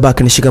hospitali, baba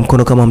akanishika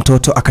mkono kama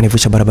mtoto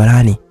akanivusha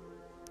barabarani.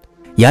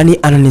 Yaani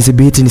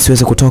ananidhibiti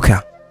nisiweze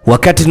kutoka.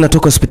 Wakati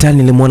tunatoka hospitali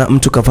nilimwona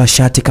mtu kavaa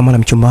shati kama la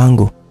mchumba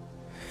wangu.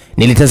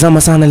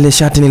 Nilitazama sana ile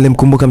shati,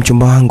 nilimkumbuka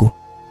mchumba wangu.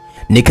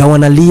 Nikawa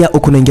nalia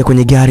huku naingia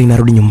kwenye gari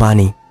narudi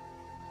nyumbani.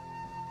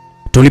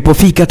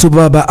 Tulipofika tu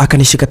baba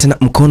akanishika tena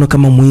mkono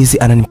kama mwizi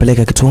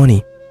ananipeleka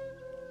kituoni.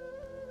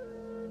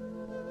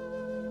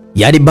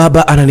 Yaani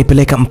baba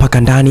ananipeleka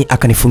mpaka ndani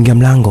akanifungia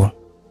mlango.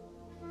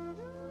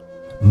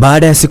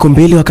 Baada ya siku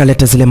 2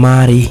 wakaleta zile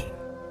mahari.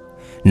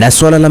 Na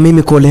swala la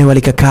mimi kuolewa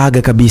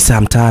likakaaga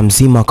kabisa, mtaa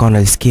mzima wakawa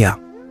nalisikia.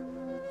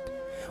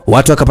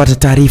 Watu wakapata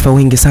taarifa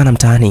wengi sana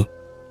mtaani.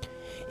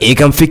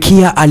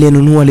 Ikamfikia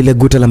aliyenunua lile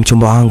guta la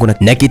mchumba wangu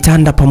na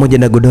kitanda pamoja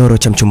na godoro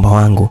cha mchumba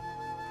wangu.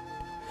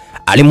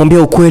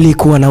 Alimwambia ukweli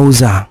kuwa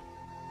nauza.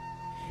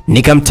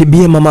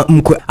 Nikamtibia mama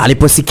mkwe.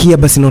 Aliposikia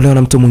basi naolewa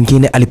na mtu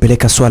mwingine,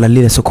 alipeleka swala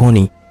lile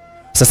sokoni.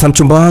 Sasa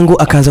mchumba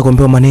wangu akaanza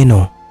kuambiwa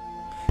maneno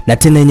na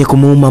tena yenye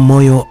kumuuma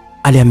moyo.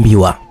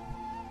 Aliambiwa,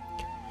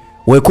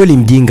 wewe kweli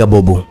mjinga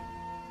Bobu.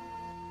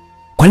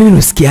 Kwa nini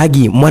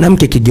unasikiagi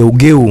mwanamke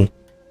kigeugeu?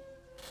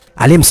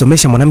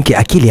 Aliyemsomesha mwanamke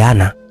akili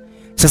hana.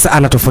 Sasa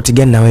ana tofauti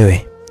gani na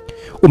wewe?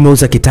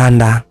 Umeuza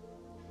kitanda,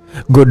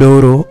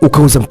 godoro,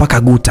 ukauza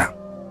mpaka guta.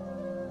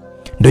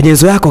 Ndio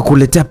nyenzo yako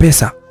kukuletea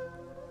pesa.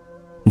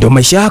 Ndio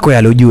maisha yako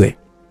yalojue.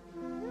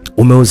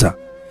 Umeuza.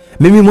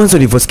 Mimi mwanzo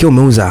nilivyosikia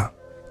umeuza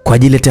kwa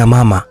ajili ya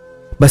mama,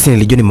 basi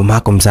nilijua ni mama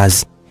yako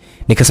mzazi.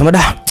 Nikasema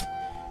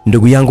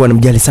ndugu yangu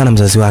anamjali sana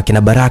mzazi wake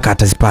na baraka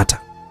atazipata.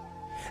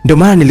 Ndio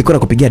maana nilikuwa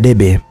nakupigia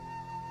debe.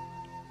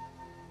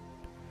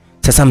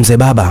 Sasa mzee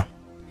baba,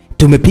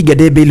 tumepiga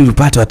debe ili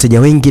upate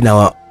wateja wengi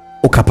na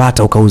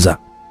ukapata ukauza.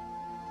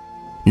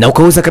 Na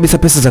ukauza kabisa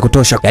pesa za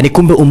kutosha. Yaani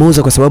kumbe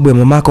umeuza kwa sababu ya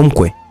mamako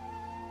mkwe.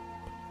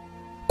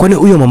 Kwani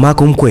huyo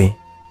mamako mkwe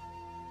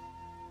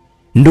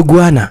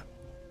ndugu ana?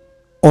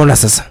 Ona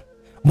sasa,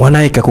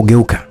 mwanae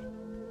kakugeuka.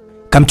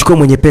 Kamchukua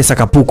mwenye pesa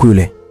kapuku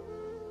yule.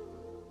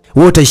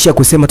 Wewe utaishia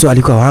kusema tu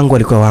alikuwa wangu,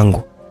 alikuwa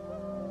wangu.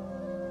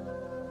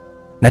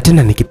 Na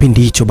tena ni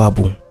kipindi hicho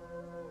babu.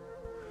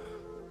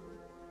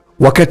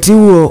 Wakati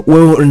huo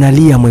wewe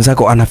unalia,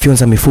 mwenzako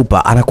anafyonza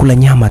mifupa, anakula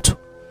nyama tu.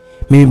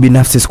 Mimi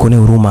binafsi sikuone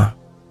huruma.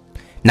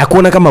 Na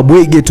kuona kama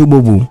bwege tu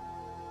babu.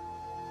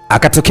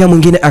 Akatokea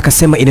mwingine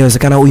akasema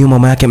inawezekana huyu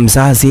mama yake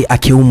mzazi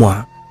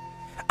akiumwa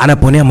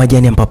anaponea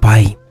majani ya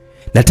mpapai.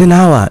 Na tena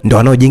hawa ndio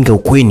wanaojenga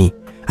ukweni.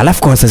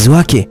 Alafu kwa wazazi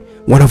wake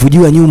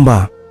wanavujua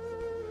nyumba.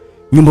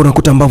 Nyumba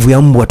unakuta mbavu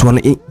ya mbwa tu,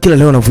 kila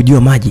leo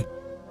wanavujua maji.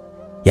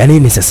 Ya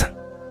nini sasa?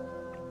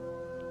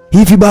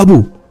 Hivi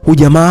babu, huyu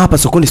jamaa hapa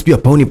sokoni sijui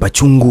paoni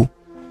pachungu.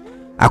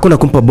 Hakuna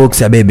kumpa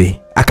box ya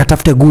bebe,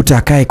 akatafuta guta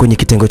akae kwenye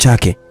kitengo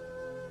chake.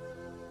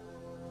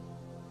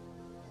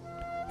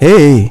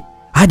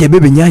 Haja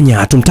bebe nyanya,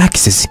 hatumtaki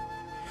sisi.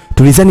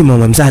 Tulizani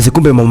mama mzazi,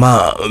 kumbe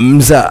mama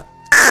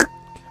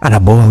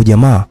anaboa huyu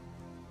jamaa.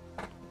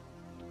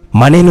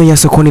 Maneno ya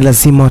sokoni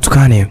lazima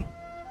watukane.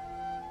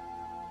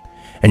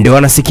 Ndio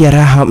anasikia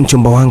raha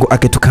mchumba wangu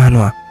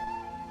akitukanwa.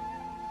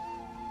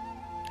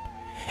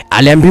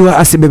 Aliambiwa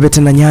asibebe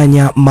tena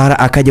nyanya, mara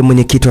akaja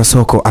mwenyekiti wa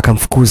soko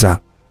akamfukuza.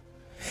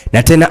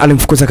 Na tena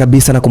alimfukuza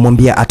kabisa na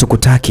kumwambia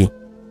atukutaki.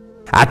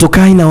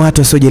 Atukai na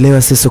watu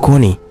wasiojelewa sisi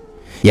sokoni.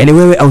 Yaani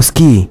wewe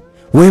ausikii,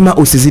 wema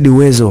usizidi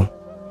uwezo.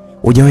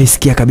 Hujawahi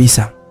sikia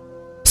kabisa.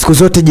 Siku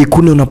zote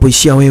jikuni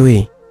unapoishia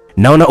wewe.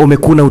 Naona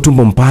umekuna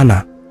utumbo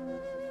mpana.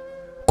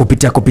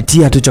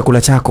 Kupitia tu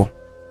chakula chako.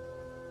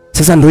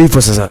 Sasa ndio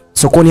hivyo sasa.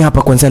 Sokoni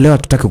hapa kwanza leo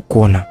tutaki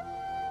kukuona.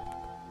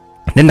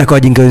 Nenda kwa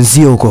wajinga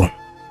wenzio huko.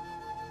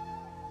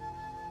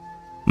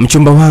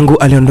 Mchumba wangu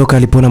aliondoka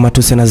alipona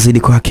matusi yanazidi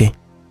kwake.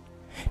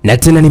 Na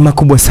tena ni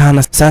makubwa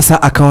sana.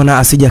 Sasa akaona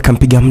asije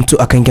akampiga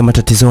mtu akaingia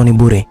matatizoni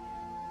bure.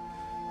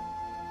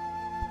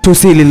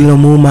 Tusi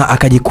lililomuuma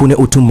akajikune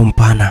utumbo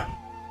mpana.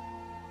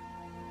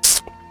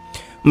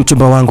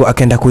 Mchumba wangu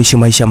akaenda kuishi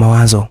maisha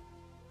mawazo.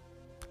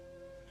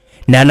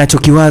 Na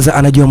anachokiwaza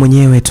anajua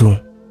mwenyewe tu.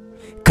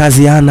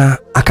 Kazi ana,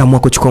 akaamua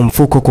kuchukua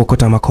mfuko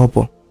kuokota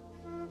makopo.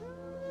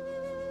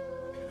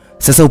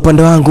 Sasa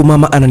upande wangu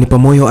mama ananipa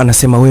moyo,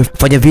 anasema wewe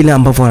fanya vile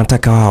ambavyo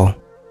wanataka wao.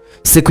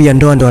 Siku ya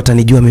ndoa ndo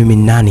watanijua mimi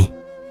ni nani.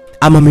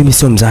 Ama mimi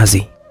sio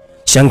mzazi.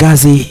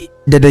 Shangazi,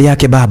 dada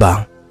yake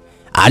baba,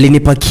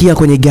 alinipakia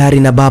kwenye gari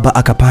na baba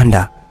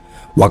akapanda.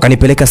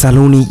 Wakanipeleka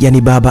saluni,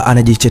 yani baba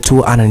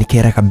anajichetua,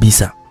 ananikera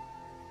kabisa.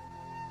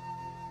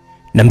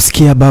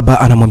 Namsikia baba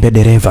anamwambia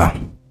dereva,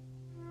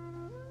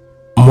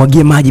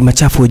 mwagie maji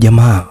machafu ya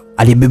jamaa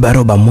aliyebeba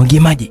roba, mwagie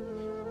maji.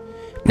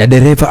 Na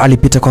dereva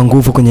alipita kwa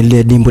nguvu kwenye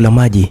lile dimbu la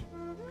maji.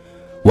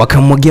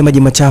 Wakamwagia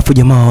maji machafu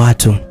jamaa wa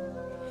watu.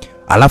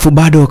 Alafu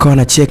bado wakawa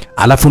na check.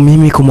 Alafu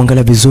mimi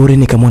kumwangalia vizuri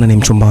nikamwona ni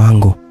mchumba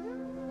wangu.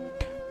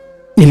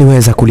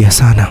 Niliweza kulia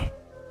sana.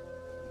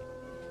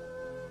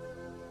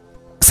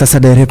 Sasa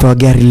dereva wa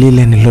gari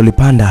lile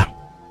nililolipanda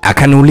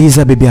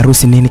akaniuliza, bibi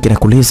harusi, nini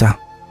kinakuliza?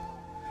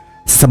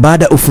 Sasa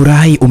baada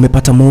ufurahi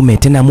umepata mume,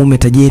 tena mume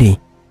tajiri,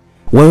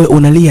 wewe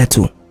unalia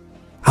tu.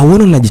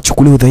 Hauoni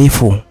unajichukulia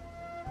udhaifu?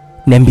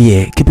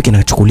 Niambie, kipi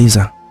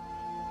kinachukuliza?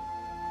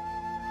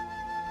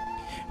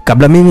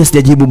 Kabla mimi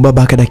sijajibu,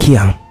 baba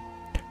akadakia,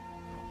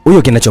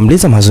 huyo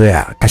kinachomliza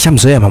mazoea,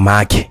 kashamzoea mama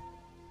yake.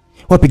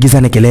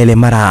 Wapigizane kelele,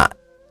 mara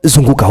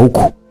zunguka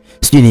huku,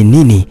 sijui ni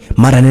nini,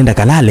 mara nenda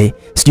kalale,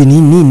 sijui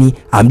ni nini,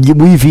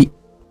 amjibu hivi.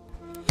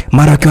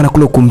 Mara akiwa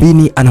anakula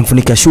ukumbini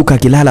anamfunika shuka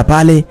akilala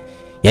pale,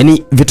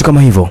 yani vitu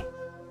kama hivyo.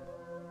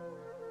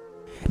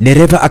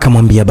 Dereva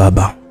akamwambia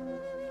baba,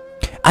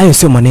 hayo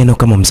sio maneno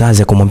kama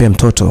mzazi akumwambia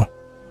mtoto.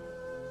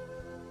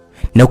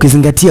 Na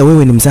ukizingatia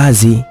wewe ni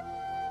mzazi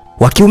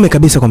wa kiume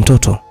kabisa kwa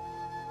mtoto.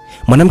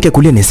 Mwanamke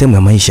kulia ni sehemu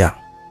ya maisha.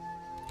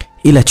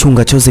 Ila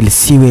chunga chozi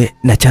lisiwe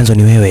na chanzo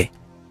ni wewe.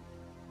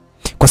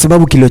 Kwa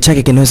sababu kilio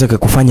chake kinaweza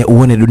kukufanya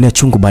uone dunia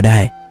chungu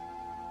baadaye.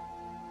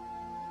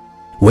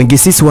 Wengi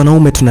sisi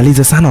wanaume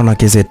tunaliza sana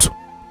wanawake zetu.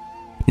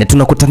 Na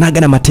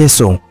tunakutanaga na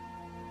mateso.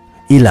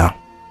 Ila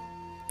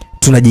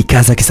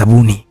tunajikaza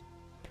kisabuni.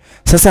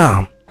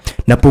 Sasa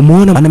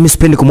napomwona, maana mimi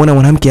sipendi kumwona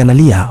mwanamke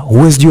analia,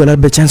 huwezi jua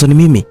labda chanzo ni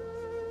mimi.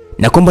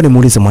 Na kwamba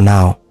nimuulize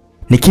mwanao,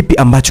 ni kipi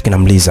ambacho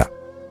kinamliza?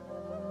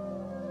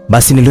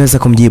 Basi niliweza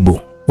kumjibu,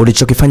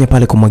 ulichokifanya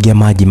pale kumwagia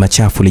maji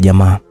machafu li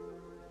jamaa.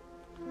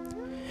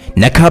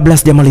 Na kabla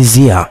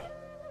sijamalizia,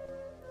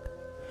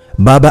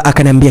 baba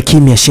akaniambia,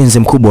 kimya shenzi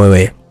mkubwa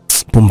wewe,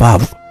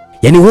 pumbavu.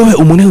 Yani wewe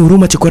umwonee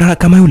huruma chokorara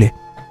kama yule?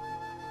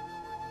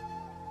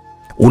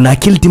 Una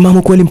akili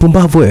timamu kweli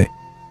mpumbavu wewe?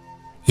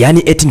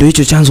 Yani eti ndio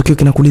hicho chanzo kio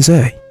kinakuliza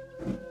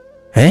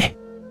wewe?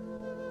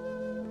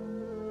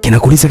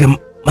 Kinakuliza kama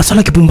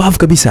masuala kipumbavu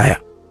kabisa haya.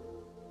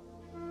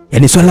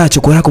 Yani swala la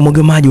chokorara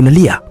kumwaga maji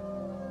unalia?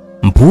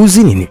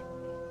 Mpuuzi nini?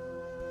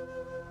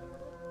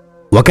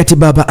 Wakati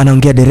baba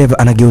anaongea, dereva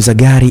anageuza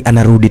gari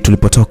anarudi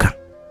tulipotoka.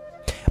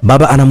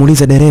 Baba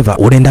anamuuliza dereva,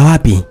 unaenda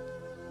wapi?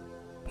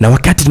 Na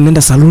wakati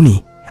tunaenda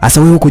saluni,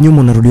 asa wewe huko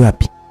nyuma unarudi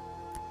wapi?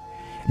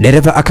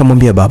 Dereva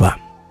akamwambia baba,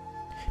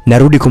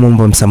 narudi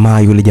kumwomba msamaha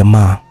yule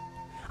jamaa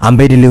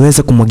ambaye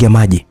niliweza kumwagia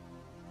maji.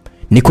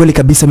 Ni kweli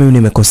kabisa mimi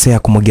nimekosea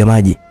kumwagia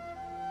maji.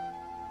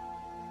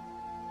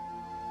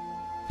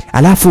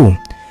 Alafu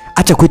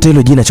acha kuita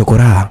hilo jina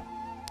chokoraa,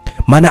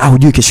 maana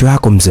hujui kesho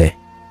yako mzee.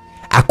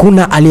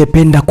 Hakuna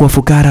aliyependa kuwa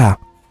fukara.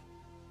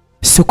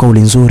 Sio kauli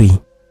nzuri.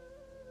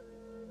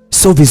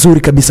 Sio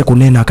vizuri kabisa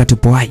kunena wakati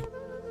upo hai.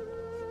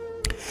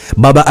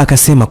 Baba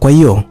akasema, kwa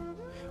hiyo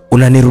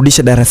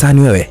unanirudisha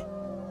darasani wewe?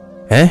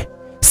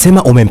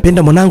 Sema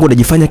umempenda mwanangu,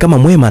 unajifanya kama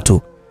mwema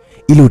tu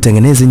ili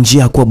utengeneze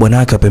njia kuwa bwana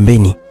wake wa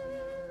pembeni.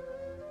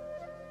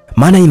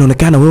 Maana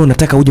inaonekana wewe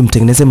unataka uje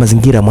mtengenezee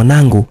mazingira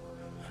mwanangu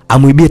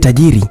amuibie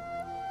tajiri.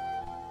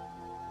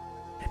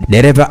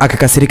 Dereva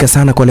akakasirika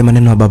sana kwa ile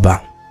maneno ya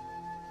baba.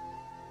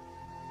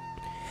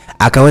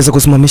 Akaweza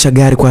kusimamisha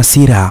gari kwa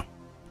hasira.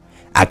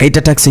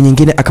 Akaita taksi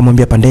nyingine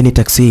akamwambia, pandeni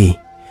taksi.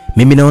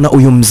 Mimi naona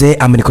huyu mzee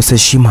amenikosea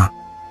heshima.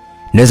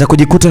 Naweza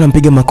kujikuta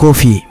nampiga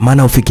makofi,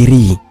 maana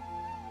ufikirii.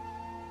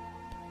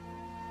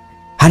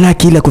 Hana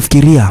akili ya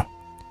kufikiria.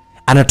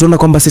 Anatuona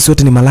kwamba sisi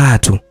wote ni malaya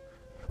tu.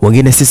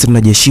 Wengine sisi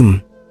tunajiheshimu.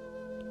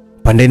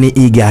 Pandeni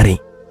hii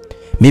gari.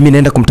 Mimi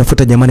naenda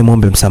kumtafuta jamani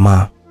muombe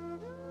msamaha.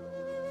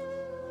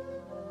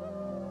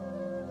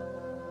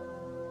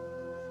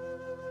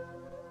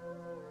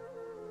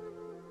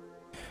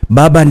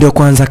 Baba ndio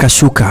kwanza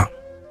akashuka.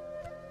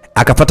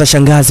 Akapata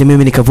shangazi,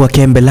 mimi nikavua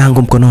kembe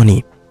langu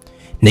mkononi.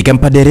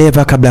 Nikampa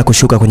dereva kabla ya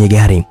kushuka kwenye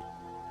gari.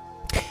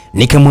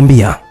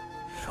 Nikamwambia,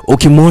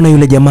 ukimwona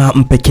yule jamaa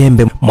mpe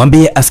kembe,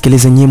 mwambie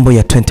asikilize nyimbo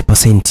ya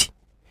 20%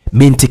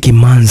 Binti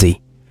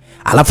Kimanzi.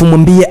 Alafu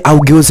mwambie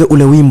augeuze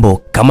ule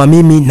wimbo kama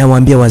mimi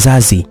nawaambia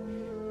wazazi.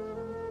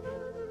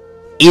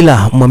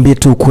 Ila mwambie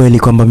tu kweli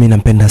kwamba mimi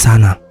nampenda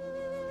sana.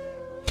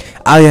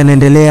 Hayo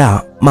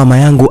yanaendelea, mama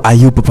yangu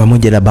hayupo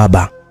pamoja na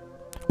baba.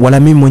 Wala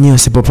mimi mwenyewe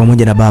sipo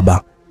pamoja na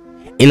baba.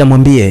 Ila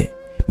mwambie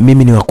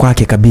mimi ni wa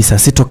kwake kabisa,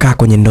 sitokaa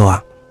kwenye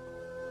ndoa.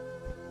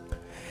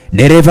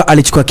 Dereva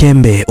alichukua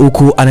kembe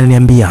huku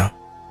ananiambia,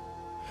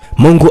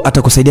 Mungu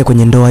atakusaidia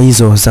kwenye ndoa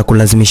hizo za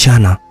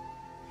kulazimishana.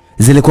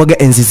 Zilikuwaga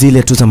enzi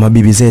zile tu za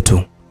mabibi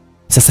zetu.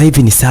 Sasa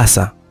hivi ni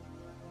sasa.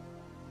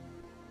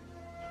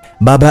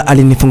 Baba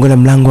alinifungulia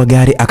mlango wa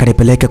gari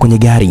akanipeleka kwenye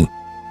gari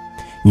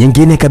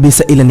nyingine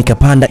kabisa, ila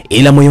nikapanda.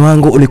 Ila moyo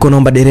wangu ulikuwa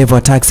naomba dereva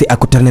wa taksi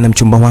akutane na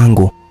mchumba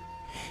wangu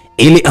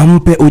ili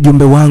ampe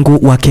ujumbe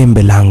wangu wa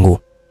kembe langu.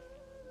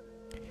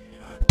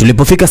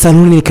 Tulipofika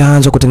saluni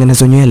nikaanza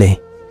kutengeneza nywele.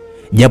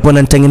 Japo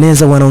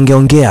ananitengeneza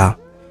wanaongea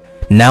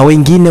na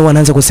wengine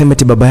wanaanza kusema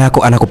eti baba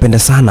yako anakupenda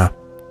sana.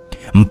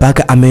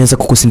 mpaka ameweza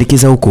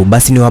kukusindikiza huku,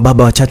 basi ni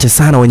wababa wachache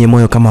sana wenye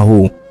moyo kama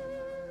huu.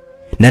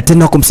 Na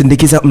tena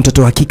kumsindikiza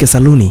mtoto wa kike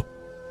saluni.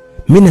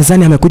 Mimi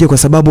nadhani amekuja kwa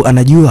sababu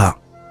anajua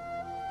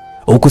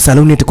huku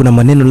saluni eti kuna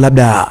maneno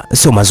labda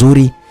sio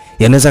mazuri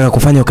yanaweza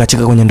kukufanya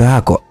ukacheka kwenye ndoa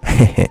yako.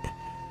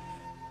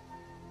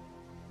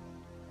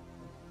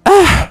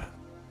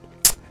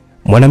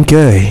 Mwanamke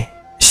wewe,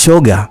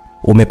 shoga,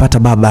 umepata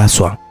baba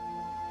aswa.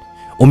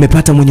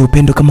 Umepata mwenye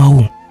upendo kama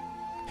huu.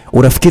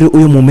 Unafikiri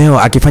huyu mumeo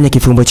akifanya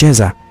kifumbo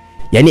cheza,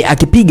 yani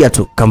akipiga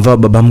tu kamvaa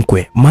baba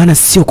mkwe, maana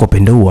sio kwa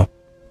upendo huo.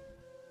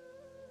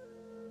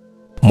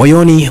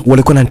 Moyoni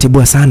walikuwa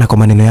wananitibua sana kwa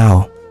maneno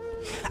yao.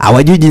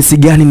 Hawajui jinsi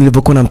gani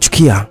nilivyokuwa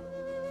namchukia.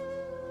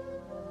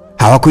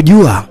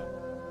 Hawakujua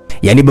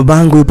yani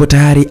babangu yupo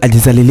tayari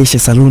ajizalilishe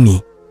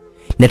saluni,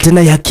 na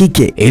tena ya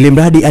kike, ili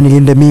mradi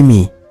anilinde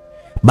mimi.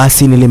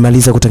 Basi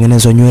nilimaliza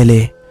kutengenezwa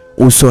nywele,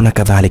 uso na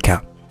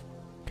kadhalika.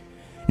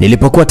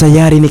 Nilipokuwa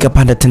tayari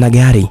nikapanda tena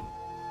gari.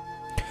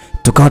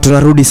 Tukawa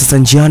tunarudi sasa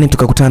njiani,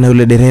 tukakutana na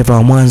yule dereva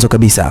wa mwanzo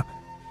kabisa.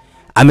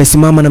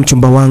 Amesimama na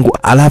mchumba wangu,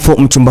 alafu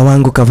mchumba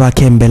wangu kavaa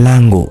kembe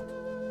langu.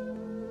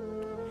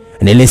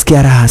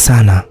 Nilisikia raha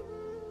sana.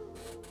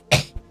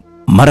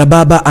 Mara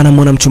baba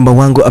anamuona mchumba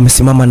wangu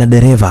amesimama na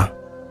dereva.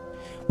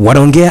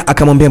 Wanaongea,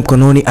 akamwambia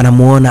mkononi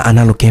anamuona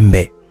analo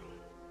kembe.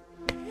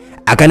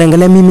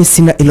 Akaniangalia mimi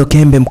sina ilo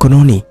kembe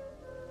mkononi.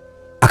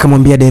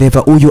 Akamwambia dereva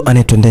huyu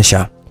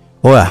anetondesha,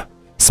 "Oya,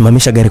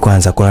 simamisha gari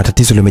kwanza, kuna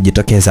tatizo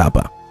limejitokeza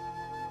hapa."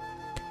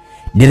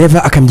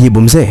 Dereva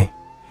akamjibu, "Mzee,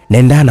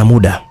 naenda na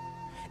muda.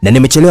 Na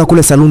nimechelewa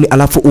kule saluni,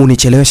 alafu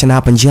unichelewesha na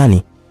hapa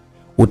njiani.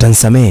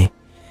 Utanisamee.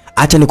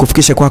 Acha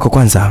nikufikishe kwako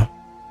kwanza."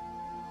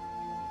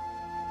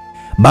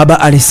 Baba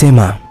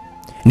alisema,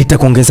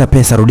 "Nitakuongeza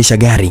pesa, rudisha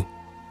gari.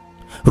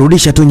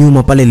 Rudisha tu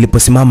nyuma pale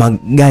liliposimama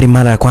gari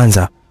mara ya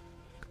kwanza,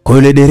 kwa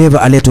yule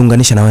dereva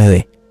aliyetuunganisha na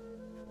wewe."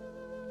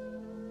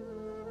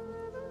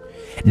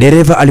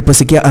 Dereva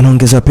aliposikia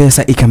anaongezwa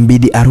pesa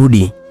ikambidi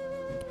arudi.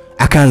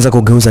 Akaanza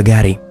kugeuza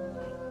gari.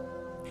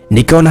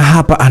 Nikaona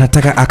hapa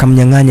anataka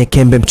akamnyang'anye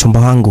kembe mchumba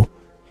wangu.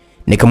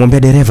 Nikamwambia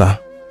dereva,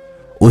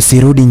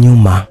 "Usirudi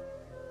nyuma.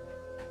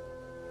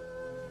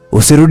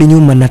 Usirudi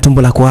nyuma, na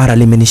tumbo la kuhara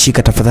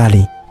limenishika,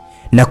 tafadhali.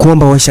 Na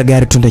kuomba waisha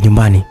gari tunde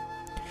nyumbani."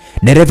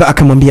 Dereva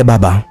akamwambia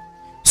baba,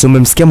 "Si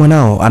umemsikia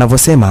mwanao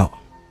anavyosema?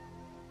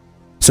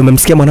 Si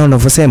umemsikia mwanao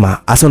anavyosema?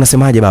 Asa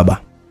unasemaje baba?"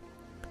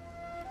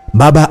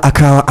 Baba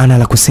akawa ana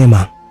la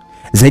kusema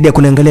zaidi ya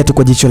kuniangalia tu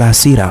kwa jicho la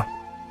hasira.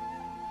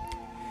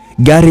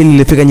 Gari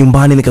lilifika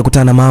nyumbani,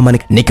 nikakutana na mama,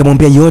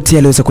 nikamwambia yote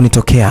yaliweza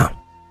kunitokea.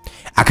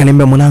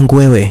 Akaniambia, "Mwanangu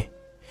wewe,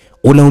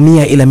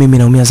 unaumia ila mimi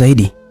naumia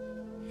zaidi.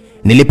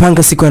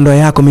 Nilipanga siku ya ndoa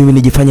yako mimi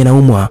nijifanye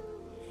naumwa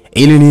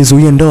ili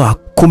nizuie ndoa,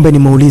 kumbe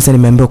nimeuliza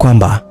nimeambiwa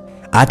kwamba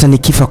hata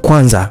nikifa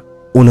kwanza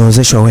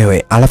unaozeshwa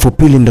wewe, alafu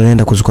pili ndo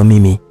naenda kuzukwa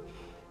mimi.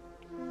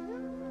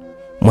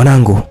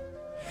 Mwanangu,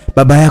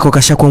 baba yako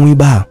kashakuwa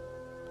mwiba.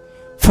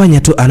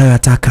 Fanya tu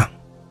anayotaka,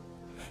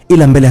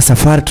 ila mbele ya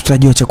safari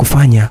tutajua cha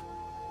kufanya.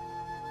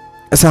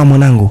 Sawa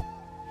mwanangu,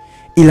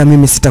 ila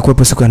mimi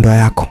sitakuwepo siku ya ndoa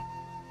yako.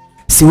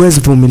 Siwezi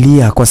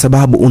vumilia kwa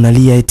sababu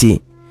unalia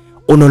eti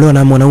unaolewa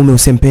na mwanaume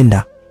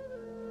usempenda."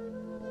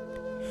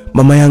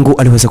 Mama yangu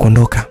aliweza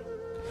kuondoka.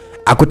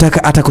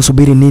 Hakutaka hata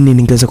kusubiri nini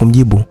ningeweza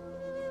kumjibu.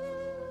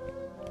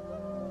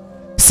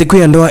 Siku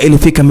ya ndoa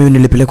ilifika, mimi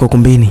nilipelekwa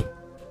kumbini.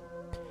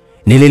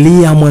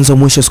 Nililia mwanzo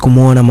mwisho,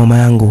 sikumuona mama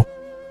yangu.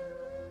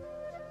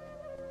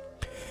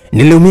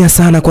 Niliumia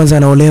sana, kwanza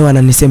anaolewa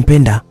na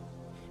nisempenda,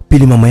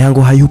 pili mama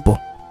yangu hayupo.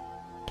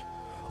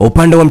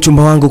 Upande wa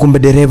mchumba wangu, kumbe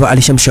dereva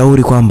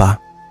alishamshauri kwamba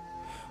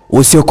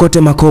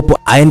usiokote makopo,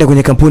 aende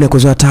kwenye kampuni ya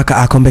kuzoa taka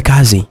akombe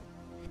kazi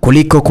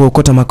kuliko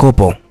kuokota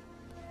makopo.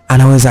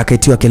 Anaweza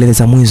akaitiwa kelele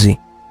za mwizi,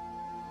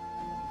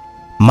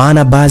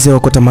 maana baadhi ya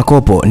wakota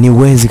makopo ni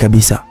wezi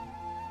kabisa.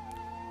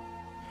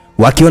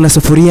 Wakiona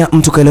sufuria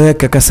mtu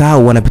kaeleweka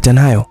kasahau, wanapita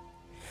nayo.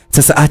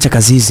 Sasa acha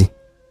kazi hizi.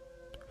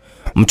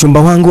 Mchumba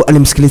wangu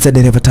alimsikiliza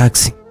dereva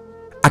taxi,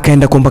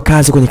 akaenda kuomba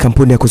kazi kwenye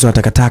kampuni ya kuzoa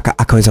takataka,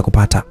 akaweza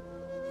kupata.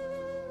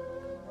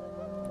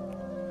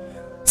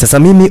 Sasa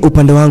mimi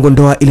upande wangu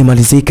ndoa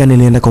ilimalizika,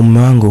 nilienda kwa mume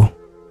wangu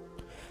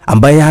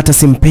ambaye hata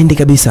simpendi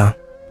kabisa,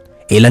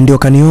 ila ndio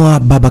kanioa.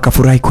 Baba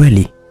kafurahi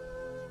kweli.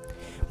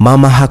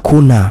 Mama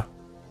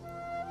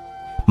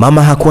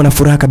hakuwa na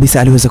furaha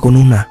kabisa, aliweza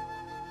kununa.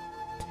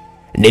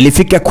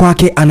 Nilifika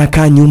kwake,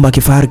 anakaa nyumba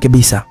kifahari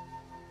kabisa.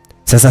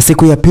 Sasa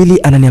siku ya pili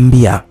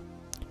ananiambia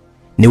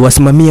ni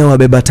wasimamia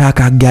wabeba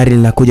taka, gari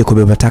linakuja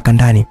kubeba taka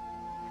ndani.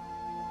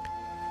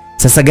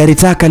 Sasa gari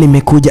taka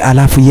limekuja,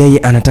 alafu yeye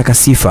anataka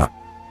sifa.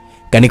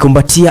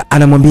 Kanikumbatia,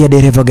 anamwambia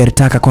dereva gari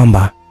taka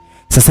kwamba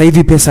sasa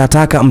hivi pesa ya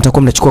taka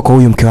mtakuwa mnachukua kwa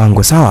huyu mke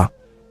wangu, sawa?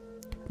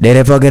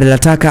 Dereva gari la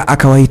taka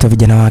akawaita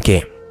vijana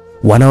wake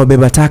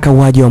wanaobeba taka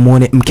waje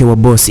wamuone mke wa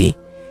bosi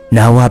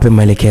na awape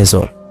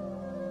maelekezo.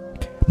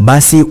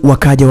 Basi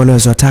wakaja wale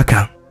wazoa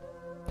taka,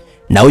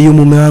 na huyu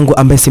mume wangu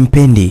ambaye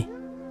simpendi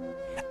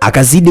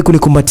akazidi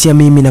kunikumbatia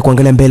mimi na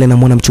kuangalia mbele, na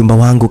muona mchumba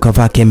wangu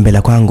kavaa kembe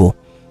la kwangu.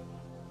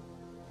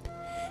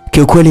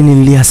 Kiukweli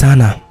nililia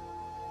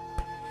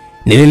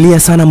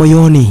sana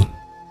moyoni.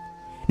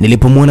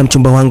 nilipomwona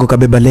mchumba wangu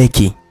kabeba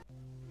leki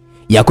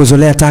ya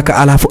kuzolea taka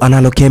alafu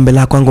analo kembe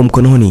la kwangu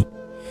mkononi.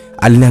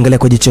 Aliniangalia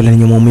kwa jicho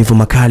lenye maumivu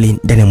makali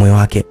ndani ya moyo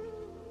wake.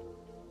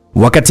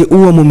 Wakati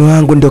huo mume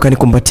wangu ndio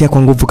kanikumbatia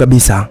kwa nguvu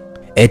kabisa.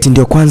 Eti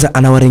ndio kwanza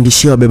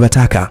anawaringishia wabeba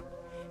taka.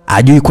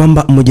 Ajui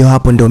kwamba mmoja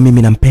wapo ndio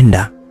mimi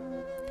nampenda.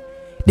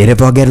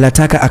 Dereva wa gari la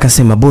taka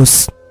akasema,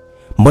 "Boss,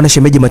 mbona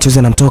shemeji machozi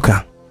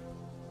yanamtoka?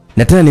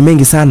 Na tena ni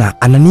mengi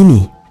sana, ana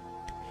nini?"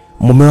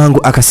 Mume wangu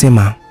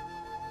akasema,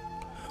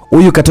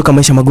 "Huyu katoka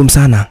maisha magumu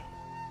sana.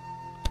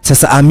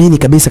 Sasa amini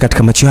kabisa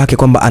katika macho yake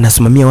kwamba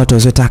anasimamia watu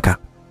wazotaka.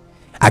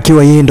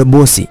 Akiwa yeye ndo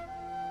bosi.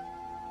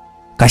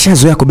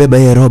 Kashazoea kubeba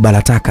yeye roba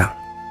la taka.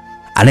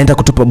 Anaenda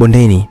kutupa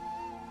bondeni.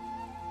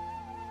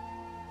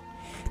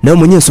 Na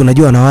mwenyewe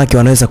unajua wanawake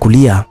wanaweza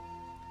kulia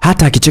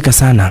hata akicheka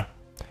sana.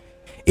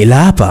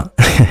 Ila hapa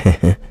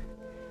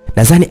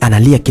nadhani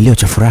analia kilio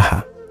cha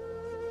furaha."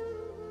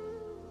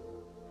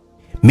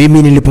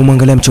 Mimi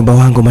nilipomwangalia mchumba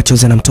wangu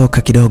machozi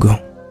yanamtoka kidogo.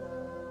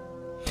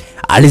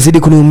 Alizidi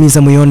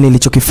kuniumiza moyoni.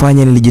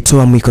 Nilichokifanya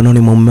nilijitoa mikononi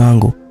mwa mume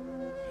wangu.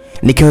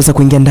 Nikaweza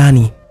kuingia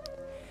ndani.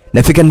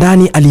 Nafika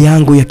ndani hali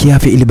yangu ya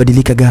kiafya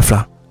ilibadilika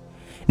ghafla.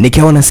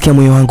 Nikawa nasikia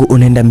moyo wangu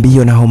unaenda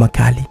mbio na homa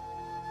kali.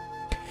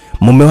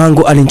 Mume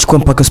wangu alinichukua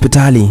mpaka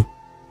hospitali.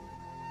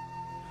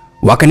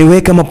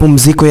 Wakaniweka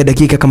mapumziko ya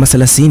dakika kama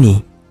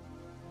 30.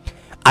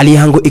 Hali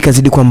yangu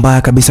ikazidi kuwa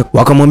mbaya kabisa.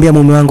 Wakamwambia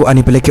mume wangu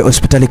anipeleke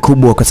hospitali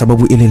kubwa kwa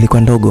sababu ile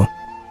ilikuwa ndogo.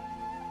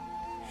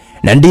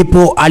 Na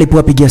ndipo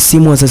alipowapigia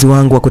simu wazazi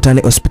wangu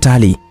wakutane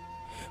hospitali.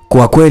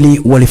 Kwa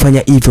kweli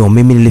walifanya hivyo.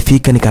 Mimi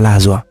nilifika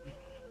nikalazwa.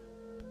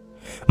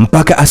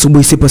 Mpaka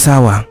asubuhi sipo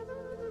sawa.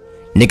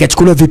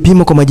 Nikachukuliwa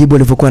vipimo kwa majibu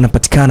yalivyokuwa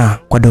yanapatikana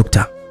kwa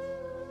dokta.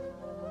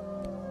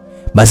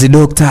 Basi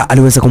dokta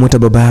aliweza kumuita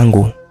baba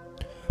yangu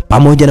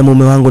pamoja na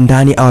mume wangu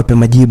ndani awape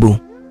majibu,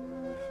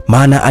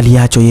 maana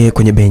aliachwa yeye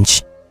kwenye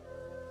benchi.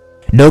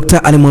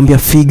 Dokta alimwambia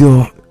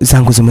figo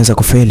zangu zimeweza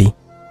kufeli.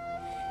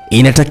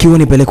 Inatakiwa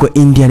nipelekwe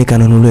India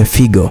nikanunuliwe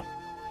figo.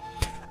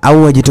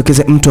 Au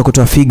ajitokeze mtu wa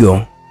kutoa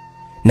figo.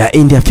 Na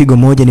India figo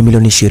moja ni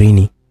milioni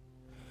 20.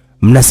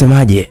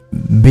 Mnasemaje?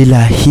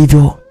 Bila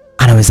hivyo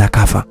anaweza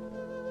kafa.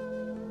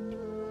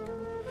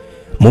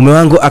 Mume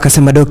wangu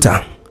akasema,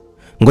 "Dokta,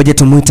 ngoje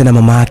tumuite na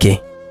mama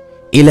yake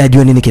ili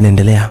ajue nini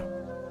kinaendelea."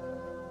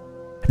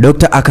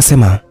 Dokta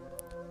akasema,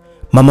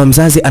 "Mama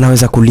mzazi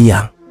anaweza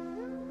kulia.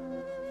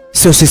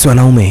 Sio sisi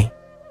wanaume.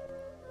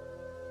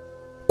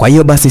 Kwa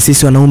hiyo basi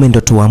sisi wanaume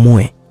ndo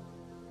tuamue.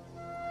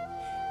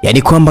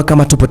 Yaani kwamba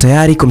kama tupo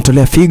tayari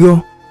kumtolea figo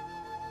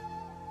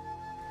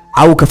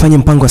au kafanye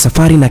mpango wa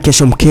safari na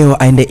kesho mkeo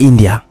aende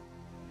India.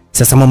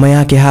 Sasa mama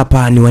yake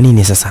hapa ni wa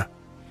nini sasa?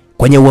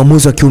 Kwenye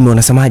uamuzi wa kiume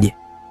unasemaje?"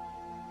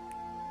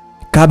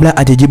 Kabla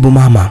ajijibu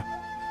mama,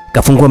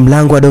 kafungua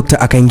mlango wa dokta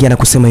akaingia na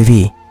kusema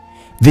hivi,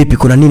 "Vipi,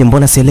 kuna nini?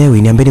 Mbona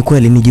sielewi? Niambieni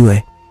kweli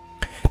nijue."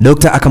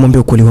 Dokta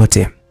akamwambia ukweli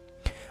wote.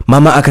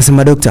 Mama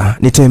akasema, "Dokta,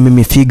 nitoe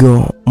mimi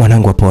figo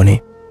mwanangu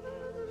apone."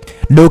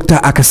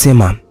 Dokta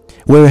akasema,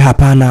 "Wewe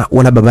hapana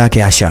wala baba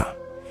yake Asha.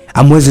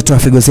 Amwezi toa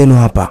figo zenu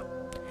hapa.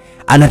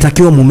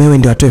 Anatakiwa mumewe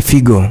ndio atoe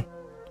figo.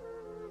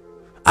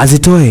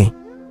 Azitoe.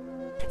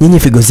 Nyinyi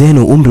figo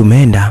zenu umri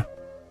umeenda."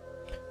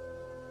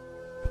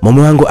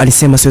 Mume wangu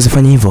alisema, "Siwezi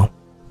fanya hivyo.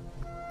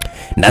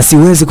 Na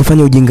siwezi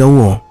kufanya ujinga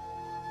huo.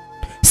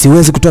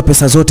 Siwezi kutoa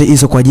pesa zote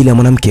hizo kwa ajili ya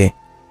mwanamke.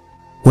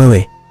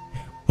 Wewe,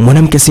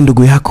 mwanamke si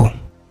ndugu yako.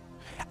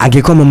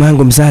 Angekuwa mama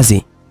yangu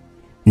mzazi,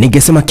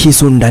 ningesema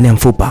kisu ndani ya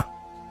mfupa.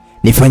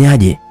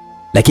 Nifanyaje?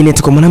 Lakini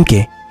eti kwa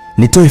mwanamke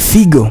nitoe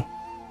figo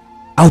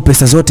au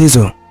pesa zote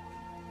hizo?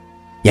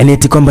 Yaani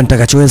eti kwamba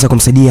nitakachoweza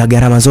kumsaidia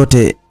gharama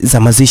zote za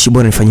mazishi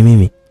bora nifanye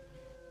mimi?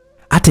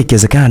 Hata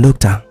ikiwezekana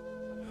dokta,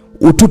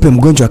 utupe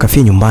mgonjwa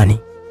akafie nyumbani.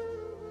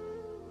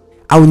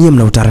 Au nyinyi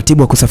mna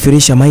utaratibu wa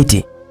kusafirisha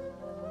maiti?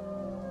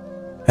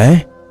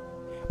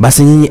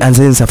 Basi nyinyi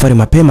anzeni safari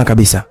mapema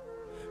kabisa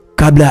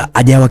kabla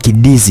hajawa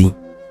kidizi.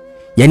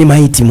 Yaani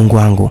maiti, Mungu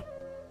wangu.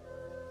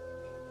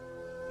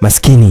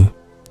 Maskini.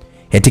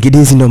 Eti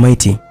kidizi ndio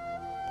maiti.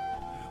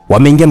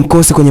 Wameingia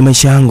mkosi kwenye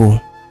maisha yangu.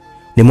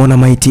 Nimeona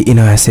maiti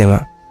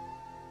inayosema."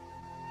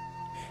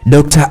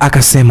 Dokta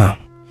akasema,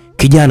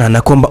 "Kijana,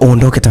 nakuomba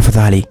uondoke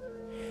tafadhali."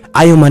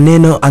 Hayo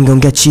maneno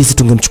angeongea chizi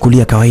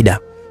tungemchukulia kawaida.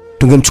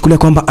 Tungemchukulia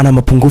kwamba ana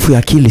mapungufu ya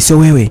akili, sio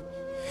wewe.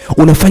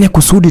 Unafanya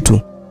kusudi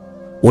tu.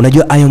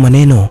 Unajua hayo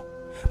maneno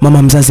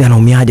mama mzazi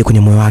anaumiaje kwenye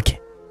moyo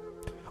wake.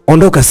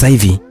 Ondoka sasa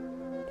hivi."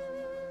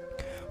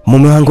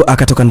 Mume wangu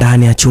akatoka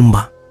ndani ya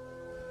chumba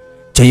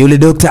cha yule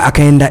dokta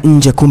akaenda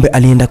nje, kumbe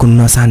alienda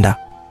kununua sanda.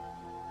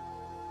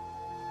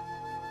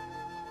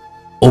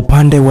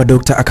 Upande wa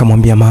dokta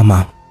akamwambia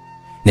mama,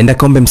 "Nenda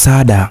kaombe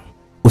msaada,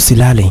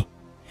 usilale.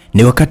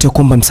 Ni wakati wa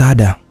kuomba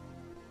msaada.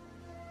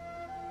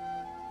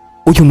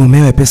 Huyu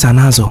mumewe pesa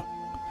anazo.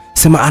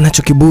 Sema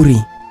anacho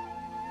kiburi.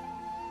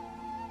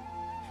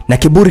 Na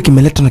kiburi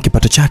kimeletwa na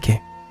kipato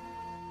chake."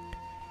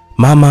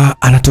 Mama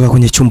anatoka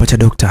kwenye chumba cha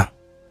dokta.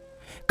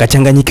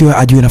 Kachanganyikiwa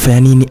ajue anafanya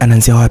nini,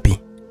 anaanzia wapi.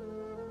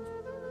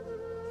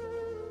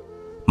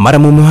 Mara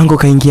mume wangu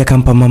kaingia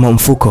kampa mama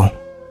mfuko.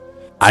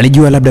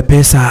 Alijua labda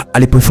pesa,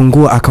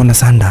 alipoifungua akaona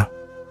sanda.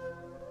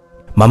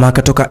 Mama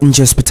akatoka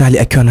nje hospitali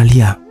akiwa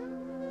analia.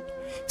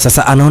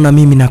 Sasa anaona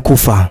mimi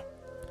nakufa.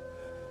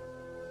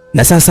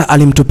 Na sasa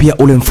alimtupia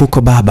ule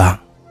mfuko baba.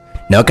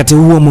 Na wakati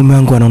huo mume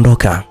wangu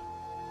anaondoka.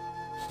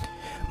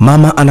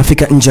 Mama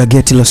anafika nje ya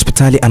geti la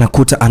hospitali,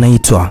 anakuta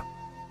anaitwa.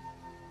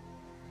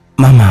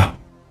 Mama.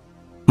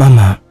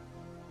 Mama.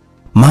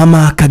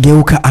 Mama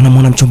akageuka,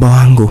 anamwona mchumba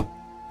wangu.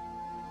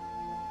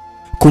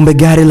 Kumbe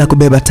gari la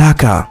kubeba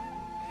taka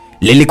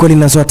lilikuwa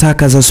linazoa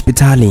taka za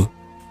hospitali.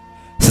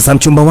 Sasa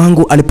mchumba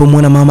wangu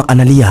alipomwona mama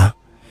analia,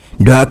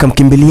 ndio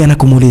akamkimbilia na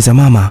kumuuliza,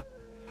 mama,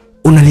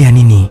 unalia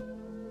nini?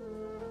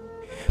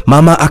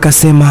 Mama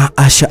akasema,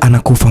 Asha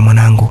anakufa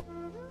mwanangu.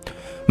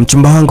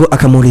 Mchumba wangu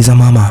akamuuliza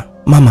mama,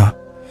 mama,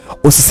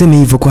 usiseme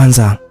hivyo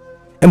kwanza.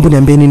 Hebu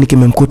niambie nini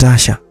kimemkuta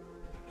Asha?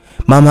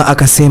 Mama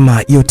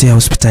akasema, yote ya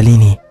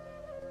hospitalini.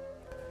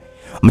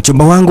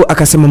 Mchumba wangu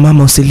akasema,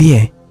 mama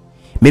usilie.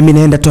 Mimi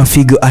naenda toa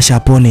figo Asha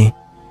apone.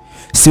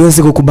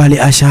 Siwezi kukubali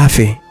Asha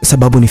afe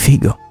sababu ni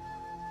figo.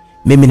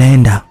 Mimi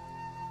naenda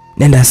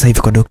sasa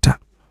hivi kwa dokta.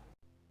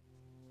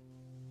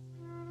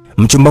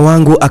 Mchumba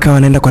wangu akawa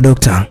anaenda kwa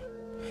dokta.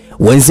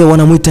 Wenzao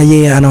wanamuita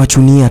yeye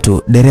anawachunia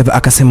tu. Dereva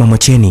akasema,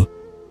 mwacheni.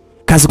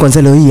 Kazi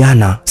kwanza leo hii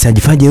hana,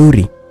 sijafanya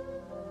jeuri.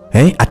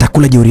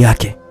 Atakula jeuri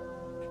yake.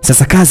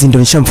 Sasa kazi ndio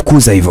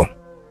nishamfukuza hivyo.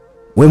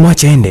 Wewe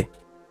mwache aende.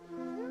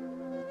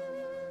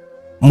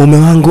 Mume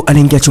wangu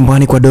aliingia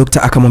chumbani kwa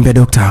dokta, akamwambia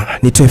dokta,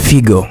 nitoe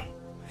figo.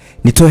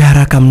 Nitoe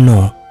haraka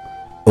mno.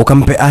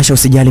 Ukampe Asha,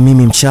 usijali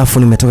mimi mchafu,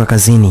 nimetoka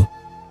kazini.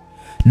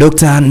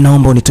 Dokta,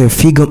 naomba unitoe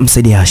figo,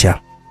 msaidie Asha.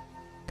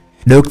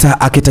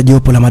 Dokta akita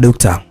jopo la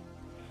madokta.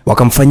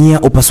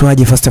 Wakamfanyia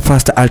upasuaji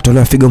fast.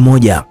 Alitolewa figo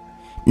moja,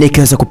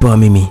 nikaweza kupewa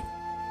mimi.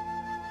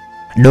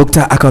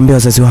 Dokta akamwambia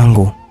wazazi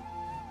wangu.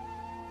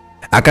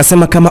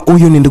 Akasema, kama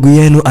huyu ni ndugu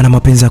yenu ana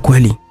mapenzi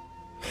kweli,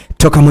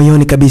 toka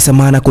moyoni kabisa,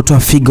 maana kutoa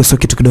figo sio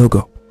kitu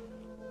kidogo.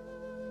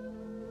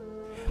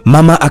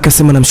 Mama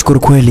akasema, namshukuru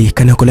kweli,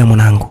 kaniokolea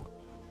mwanangu.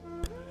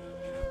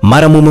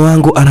 Mara mume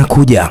wangu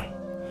anakuja.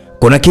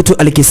 Kuna kitu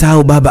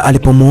alikisahau baba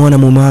alipomuona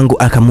mume wangu,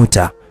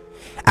 akamuta.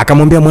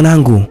 Akamwambia,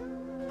 mwanangu,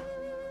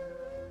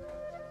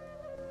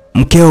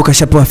 mkeo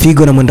kashapewa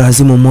figo na mwenda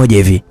wazimu mmoja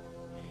hivi.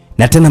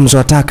 Na tena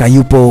mzoa taka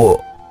yupo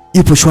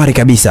shwari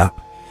kabisa.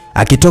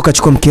 Akitoka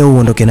chukua mkeo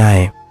uondoke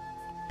naye.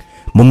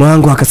 Mume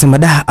wangu akasema,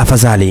 da,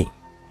 afadhali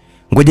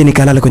ngoja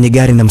nikalale kwenye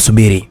gari na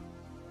msubiri.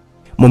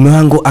 Mume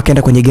wangu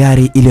akaenda kwenye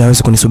gari ili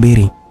aweze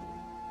kunisubiri.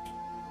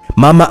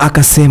 Mama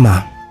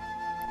akasema,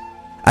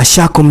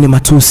 Ashako mni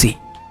matusi.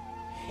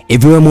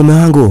 Hivi wewe mume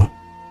wangu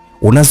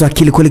unazo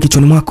akili kweli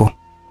kichwani mwako?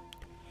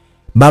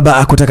 Baba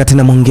akutaka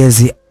tena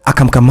muongezi,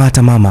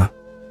 akamkamata mama.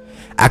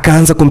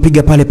 Akaanza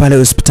kumpiga pale pale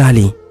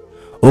hospitali.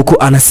 Huku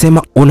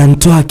anasema,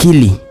 unanitoa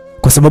akili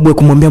kwa sababu ya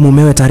kumwambia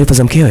mumewe taarifa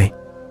za mkewe.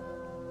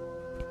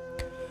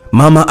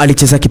 Mama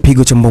alicheza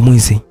kipigo cha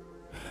mbomwizi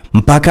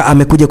mpaka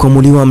amekuja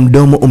kuamuliwa,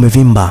 mdomo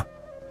umevimba.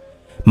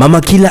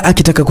 Mama kila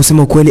akitaka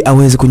kusema ukweli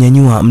aweze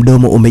kunyanyua,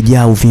 mdomo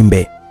umejaa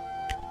uvimbe.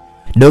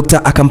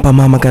 Dokta akampa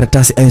mama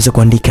karatasi aweze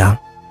kuandika.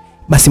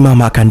 Basi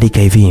mama akaandika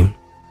hivi,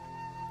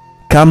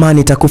 kama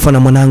nitakufa na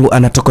mwanangu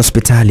anatoka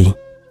hospitali,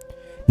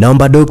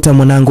 naomba dokta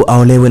mwanangu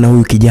aolewe na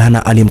huyu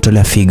kijana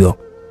aliyemtolea figo,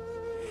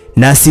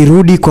 na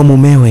asirudi kwa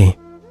mumewe.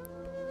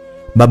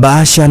 Baba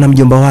Asha na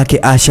mjomba wake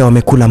Asha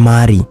wamekula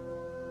mahari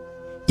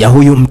ya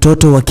huyu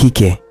mtoto wa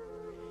kike.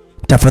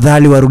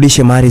 Tafadhali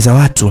warudishe mahari za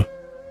watu.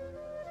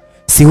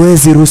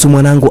 Siwezi ruhusu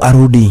mwanangu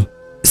arudi.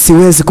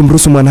 Siwezi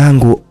kumruhusu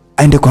mwanangu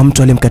aende kwa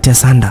mtu aliyemkatia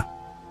sanda.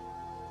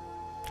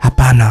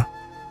 Hapana.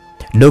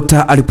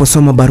 Dokta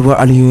aliposoma barua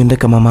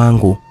aliyoandika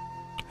mamangu,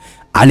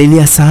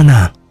 alilia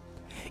sana.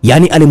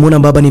 Yaani alimuona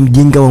baba ni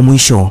mjinga wa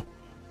mwisho.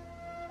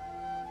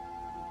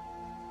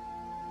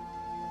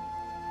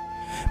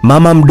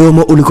 Mama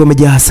mdomo ulikuwa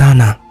umejaa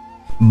sana.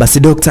 Basi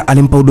dokta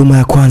alimpa huduma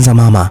ya kwanza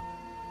mama.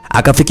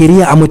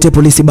 Akafikiria amwite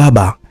polisi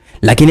baba,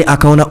 lakini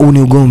akaona huu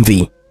ni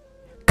ugomvi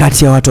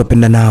kati ya watu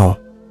wapenda nao.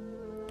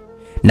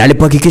 Na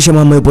alipohakikisha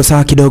mama yupo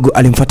sawa kidogo,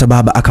 alimfuata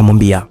baba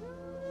akamwambia,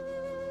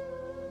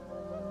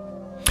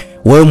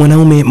 wewe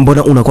mwanaume,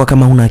 mbona unakuwa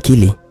kama huna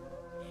akili?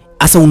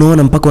 Asa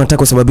unaona mpaka unataka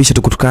kusababisha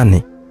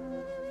tukutukane?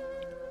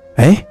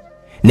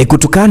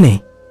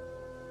 Nikutukane?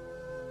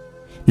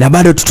 Na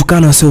bado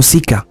tutukana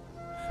wasiohusika.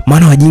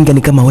 Maana wajinga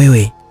ni kama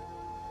wewe.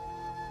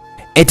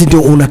 Eti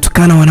ndio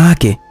unatukana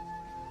wanawake?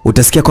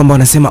 Utasikia kwamba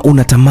wanasema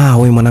una tamaa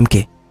wewe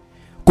mwanamke.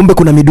 Kumbe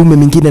kuna midume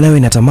mingine nayo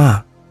ina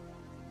tamaa.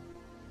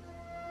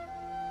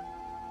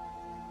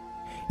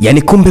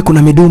 Yaani kumbe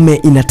kuna midume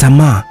ina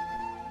tamaa,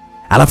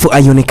 alafu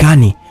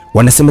haionekani.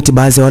 Wanasema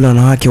baadhi ya wale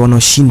wanawake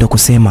wanaoshindwa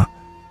kusema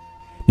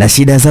na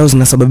shida zao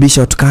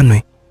zinasababisha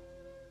watukanwe.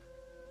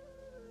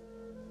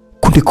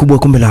 Kundi kubwa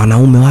kumbe la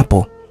wanaume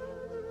wapo.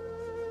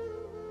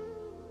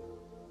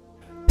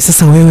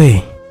 Sasa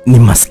wewe ni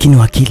maskini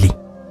wa akili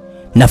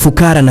na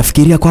fukara.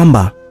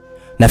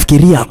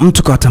 Nafikiria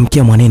mtu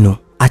kawatamkia mwaneno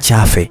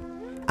acha afe,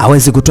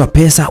 hawezi kutoa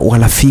pesa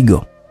wala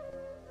figo.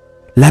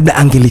 Labda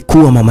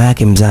angelikuwa mama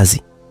yake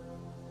mzazi.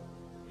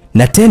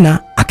 Na tena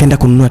akaenda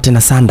kununua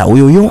tena sanda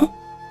huyo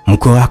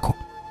mkwe wako,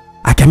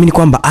 akiamini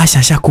kwamba Asha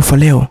ashakufa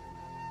leo.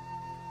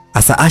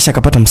 Asa Asha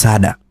akapata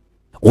msaada.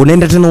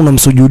 Unaenda tena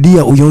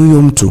unamsujudia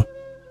huyo mtu.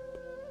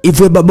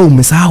 Hivyo baba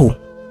umesahau?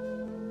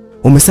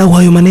 Umesahau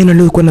hayo maneno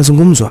leo kwa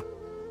nazungumzwa?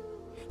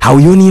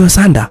 Hauioni hiyo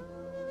sanda?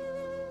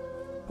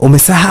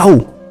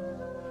 Umesahau?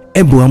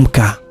 Ebu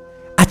amka.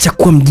 Acha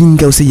kuwa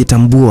mjinga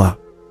usijitambua.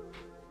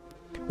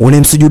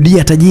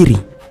 Unamsujudia tajiri.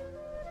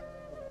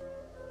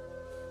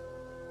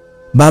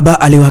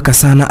 Baba aliwaka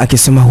sana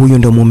akisema huyo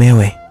ndo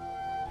mumewe.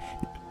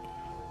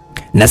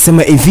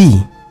 Nasema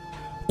hivi,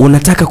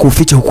 unataka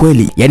kuficha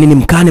ukweli? Yaani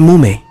nimkane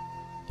mume?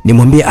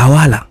 Nimwambie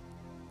awala?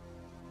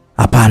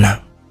 Hapana.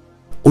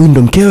 Huyu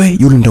ndo mkewe,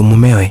 yule ndo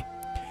mumewe.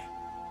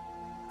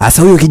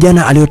 Asa huyo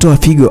kijana aliyotoa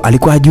figo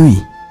alikuwa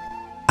ajui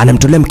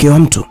anamtolea mke wa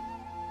mtu.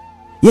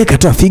 Yeye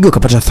katoa figo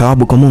kapata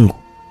thawabu kwa Mungu.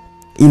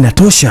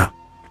 Inatosha.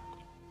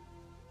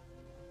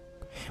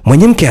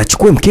 Mwenye mke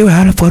achukue mkewe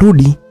halafu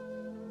arudi.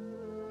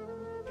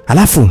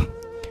 Halafu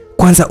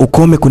kwanza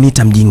ukome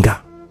kuniita mjinga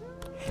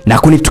na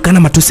kunitukana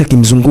matusi ya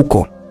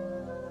kimzunguko.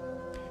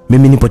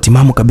 Mimi nipo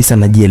timamu kabisa,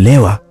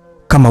 najielewa.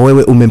 Kama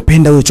wewe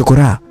umempenda huyo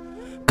chokora,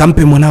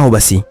 kampe mwanao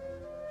basi,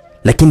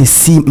 lakini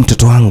si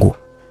mtoto wangu.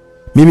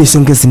 Mimi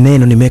siongezi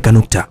neno, nimeweka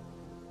nukta.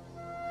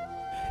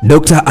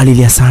 Dokta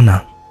alilia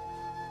sana.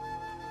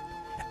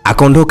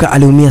 Akaondoka,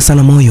 aliumia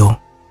sana moyo.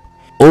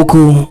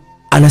 Huku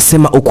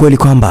anasema ukweli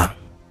kwamba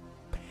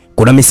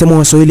kuna misemo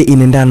wa Swahili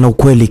inaendana na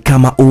ukweli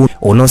kama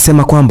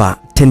unaosema kwamba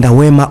tenda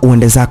wema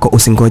uende zako,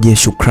 usingoje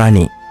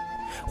shukrani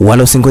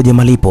wala usingoje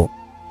malipo.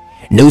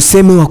 Ni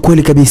usemi wa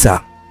kweli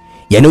kabisa.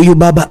 Yaani huyu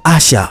baba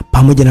Asha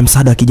pamoja na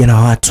msaada wa kijana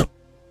wa watu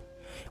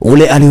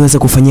ule aliweza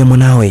kufanyia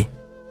mwanawe,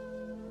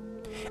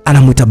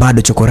 anamuita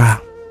bado chokora.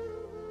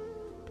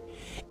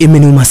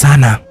 Imeniuma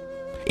sana,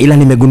 ila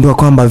nimegundua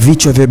kwamba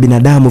vichwa vya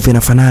binadamu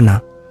vinafanana,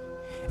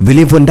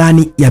 vilivyo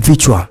ndani ya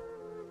vichwa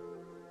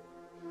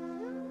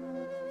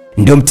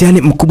ndio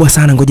mtihani mkubwa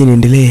sana. Ngoja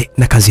niendelee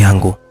na kazi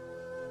yangu.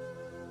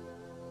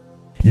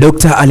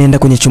 Dokta alienda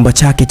kwenye chumba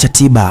chake cha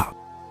tiba,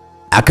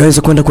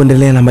 akaweza kwenda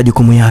kuendelea na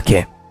majukumu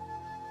yake.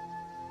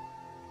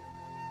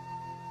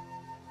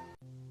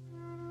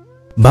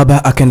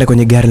 Baba akaenda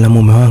kwenye gari la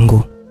mume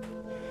wangu.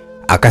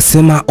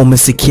 Akasema,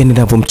 umesikia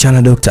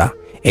ninavyomchana dokta?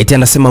 Eti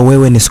anasema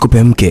wewe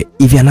nisikupe mke.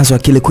 Hivi anazo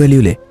akili kweli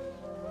yule?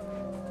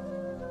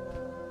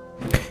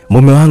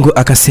 Mume wangu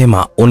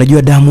akasema,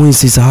 unajua damu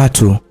hizi za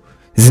watu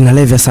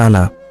zinalevya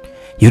sana.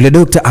 Yule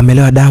dokta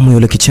amelewa damu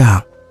yule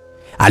kichaa.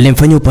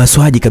 Alimfanyia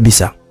upasuaji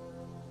kabisa.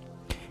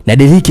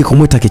 Nadiriki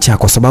kumuita kichaa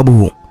kwa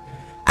sababu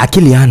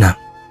akili hana.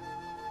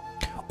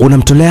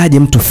 Unamtoleaje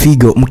mtu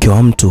figo mke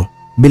wa mtu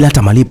bila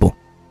hata malipo?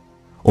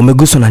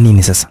 Umeguswa na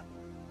nini sasa?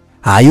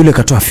 Yule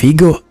katoa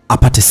figo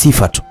apate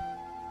sifa tu.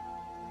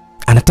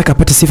 Anataka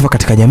apate sifa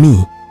katika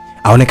jamii,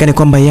 aonekane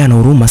kwamba yeye ana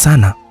huruma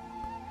sana.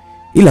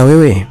 Ila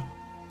wewe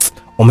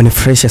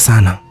umenifresha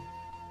sana.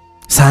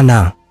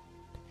 Sana.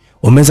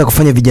 Umeweza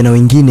kufanya vijana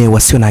wengine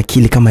wasio na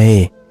akili kama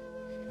yeye.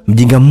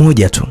 Mjinga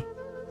mmoja tu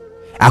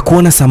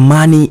akuona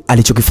samani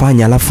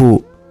alichokifanya,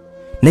 alafu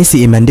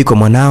naisi imeandikwa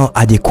mwanao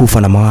aje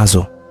kufa na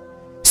mawazo,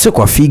 sio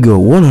kwa figo.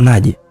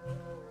 Uonaje?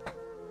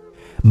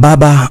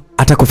 Baba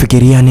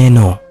atakufikiria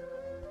neno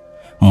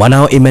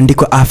mwanao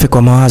imeandikwa afe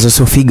kwa mawazo,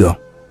 sio figo.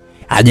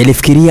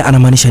 Hajalifikiria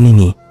anamaanisha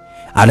nini.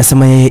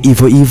 Anasema yeye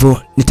hivyo hivyo,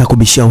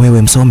 nitakubishia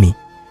wewe msomi.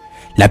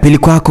 La pili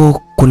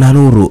kwako kuna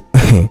nuru.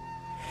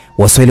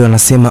 Waswahili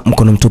wanasema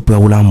mkono mtupu wa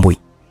ulambwi.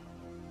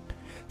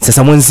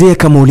 Sasa mwenzie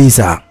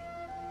kamuuliza,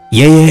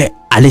 yeye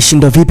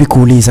alishindwa vipi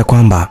kuuliza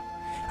kwamba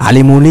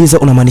alimuuliza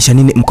unamaanisha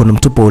nini mkono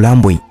mtupu wa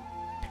ulambwi?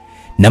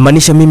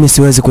 Namaanisha mimi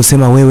siwezi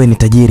kusema wewe ni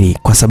tajiri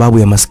kwa sababu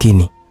ya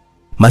maskini.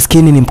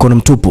 Maskini ni mkono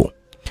mtupu.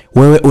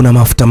 Wewe una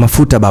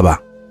mafuta baba,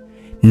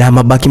 na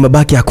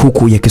mabaki ya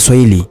kuku ya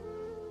Kiswahili.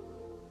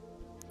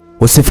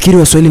 Usifikiri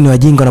Waswahili ni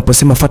wajinga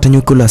wanaposema fata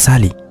nyuki ula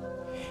asali.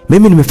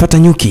 Mimi nimefuata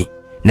nyuki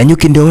na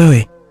nyuki ndio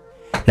wewe.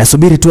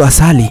 Nasubiri tu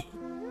asali.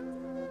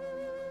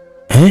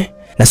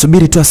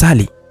 Nasubiri tu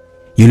asali.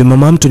 Yule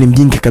mama mtu ni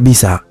mjinga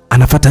kabisa,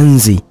 anafuata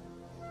nzi.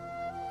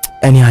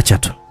 Yaani acha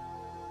tu.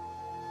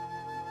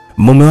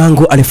 Mume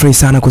wangu alifurahi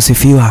sana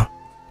kusifiwa.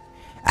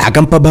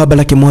 Akampa baba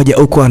laki moja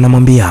huko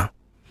anamwambia,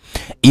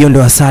 hiyo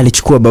ndio asali,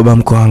 chukua baba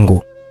mko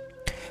wangu.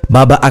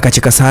 Baba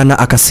akacheka sana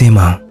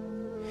akasema,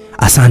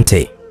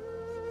 asante.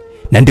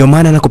 Na ndio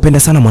maana nakupenda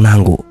sana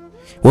mwanangu.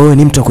 Wewe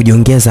ni mtu wa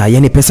kujiongeza,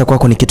 yani pesa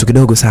kwako ni kitu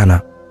kidogo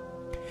sana.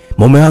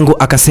 Mume wangu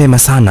akasema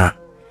sana.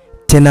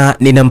 Tena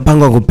nina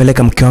mpango wa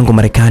kumpeleka mke wangu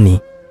Marekani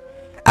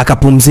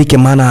akapumzike,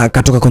 maana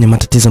akatoka kwenye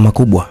matatizo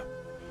makubwa.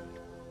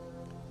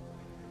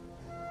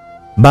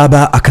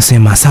 Baba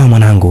akasema, sawa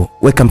mwanangu,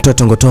 weka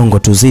mtoto ngotongo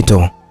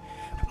tuzito.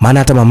 Maana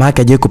hata mama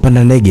yake hajawahi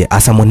kupanda ndege,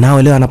 asa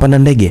mwanao leo anapanda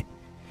ndege.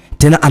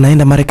 Tena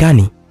anaenda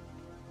Marekani.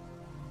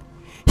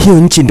 Hiyo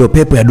nchi ndio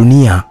pepo ya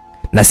dunia.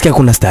 Nasikia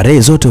kuna starehe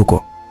zote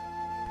huko.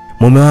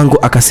 Mume wangu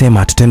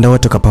akasema, tutaenda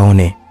wote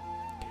kapaone.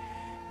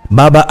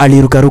 Baba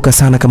alirukaruka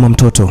sana kama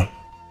mtoto.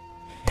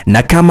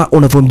 Na kama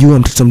unavyomjua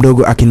mtoto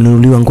mdogo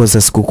akinunuliwa nguo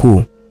za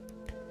sikukuu,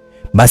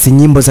 basi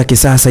nyimbo za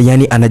kisasa,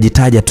 yani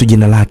anajitaja tu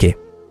jina lake.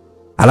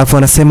 Alafu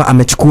anasema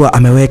amechukua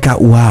ameweka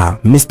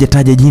mimi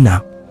sijataja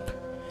jina.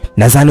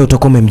 Nadhani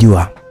utakuwa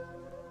umemjua.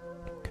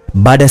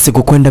 Baada ya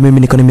siku kwenda mimi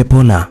niko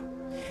nimepona.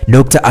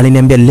 Daktari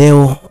aliniambia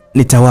leo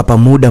nitawapa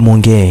muda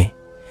muongee.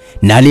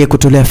 Na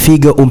aliyekutolea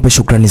figo umpe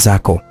shukrani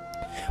zako.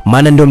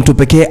 Maana ndio mtu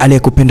pekee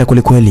aliyekupenda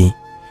kweli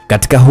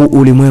katika huu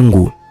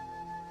ulimwengu.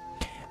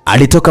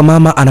 Alitoka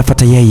mama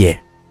anafuata yeye.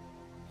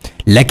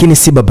 Lakini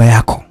si baba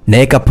yako.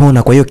 Naye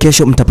kapona, kwa hiyo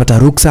kesho mtapata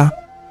ruksa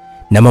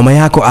na mama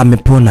yako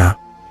amepona.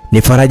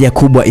 Ni faraja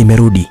kubwa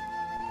imerudi.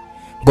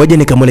 Ngoja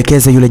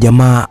nikamwelekeze yule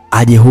jamaa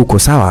aje huko,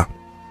 sawa?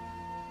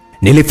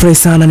 Nilifurahi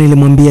sana,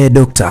 nilimwambia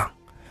daktari.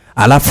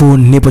 Alafu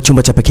nipo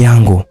chumba cha peke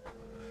yangu.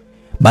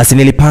 Basi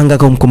nilipanga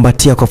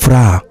kumkumbatia kwa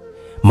furaha,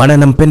 maana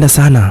nampenda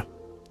sana.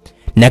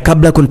 Na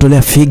kabla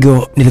kunitolea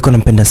figo nilikuwa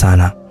nampenda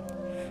sana.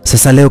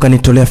 Sasa leo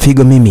kanitolea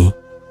figo mimi,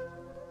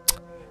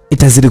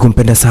 itazidi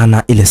kumpenda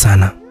sana ile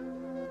sana.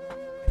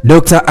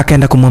 Daktari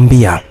akaenda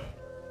kumwambia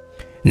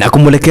na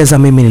kumwelekeza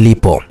mimi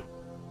nilipo.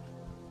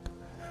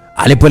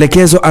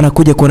 Alipoelekezwa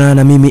anakuja kuonana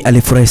na mimi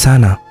alifurahi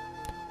sana.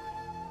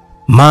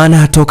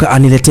 Maana toka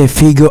aniletee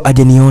figo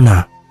aje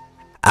niona.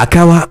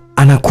 Akawa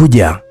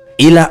anakuja,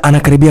 ila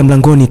anakaribia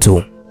mlangoni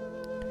tu.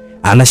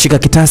 Anashika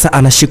kitasa,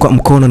 anashikwa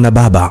mkono na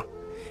baba.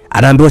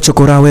 Anaambiwa,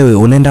 chokora wewe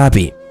unaenda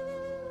wapi?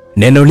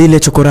 Neno lile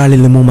chokora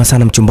lilimuuma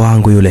sana mchumba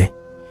wangu yule.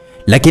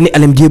 Lakini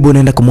alimjibu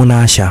naenda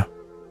kumuona Asha.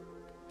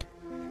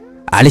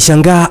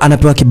 Alishangaa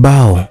anapewa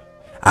kibao.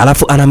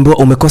 Alafu anaambiwa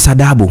umekosa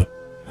adabu.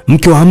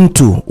 Mke wa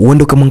mtu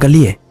uende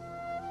kumwangalie.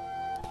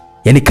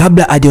 Yaani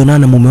kabla ajonana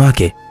na mume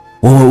wake,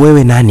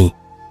 wewe nani?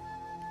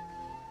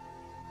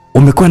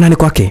 Umekuwa nani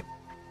kwake?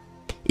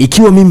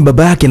 Ikiwa mimi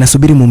baba yake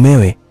nasubiri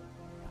mumewe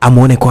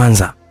amuone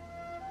kwanza,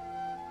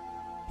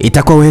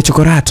 itakuwa wewe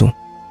chokora tu.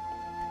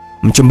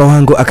 Mchumba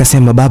wangu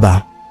akasema,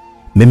 baba,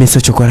 mimi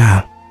sio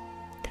chokora.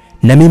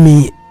 Na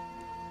mimi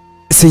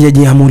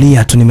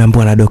sijajiamulia tu,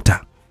 nimeambiwa na daktari.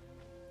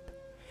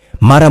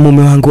 Mara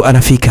mume wangu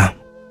anafika.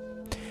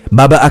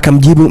 Baba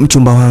akamjibu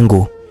mchumba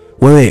wangu,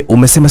 wewe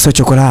umesema sio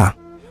chokora.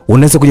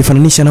 Unaweza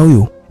kujifananisha na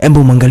huyu? Embe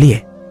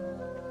muangalie.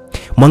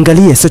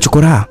 Muangalie, sio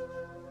chokora.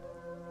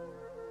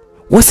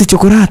 Wasi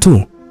chokora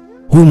tu.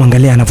 Huyu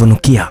muangalie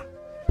anavonukia.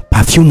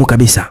 Perfume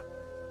kabisa.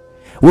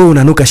 Wewe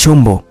unanuka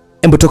shombo.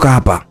 Embe toka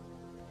hapa.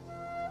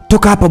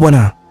 Toka hapa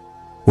bwana.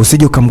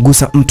 Usije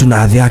ukamgusa mtu na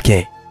hadhi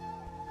yake.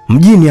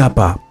 Mjini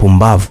hapa,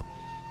 pumbavu.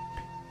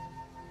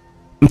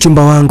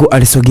 Mchumba wangu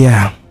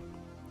alisogea.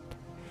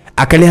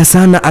 Akalia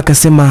sana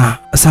akasema,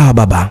 sawa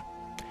baba.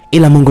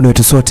 Ila Mungu ni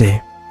wetu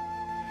sote.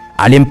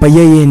 Alimpa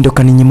yeye ndo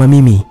kaninyima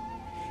mimi.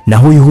 Na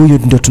huyu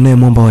ndio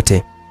tunayemwomba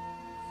wote.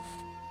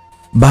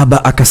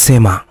 Baba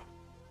akasema,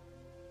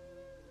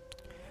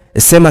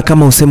 sema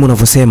kama useme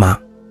unavyosema.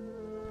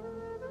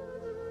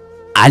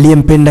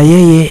 Aliyempenda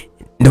yeye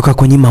ndo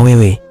kakunyima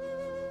wewe.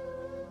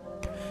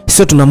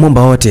 Sio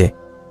tunamwomba wote.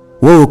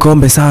 Wewe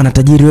ukaombe sawa na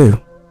tajiri wewe.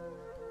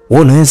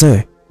 Wewe unaweza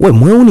wewe? Wewe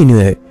mweuni ni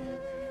wewe.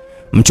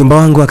 Mchumba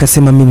wangu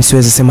akasema, mimi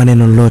siwezi sema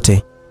neno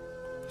lolote.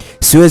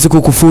 Siwezi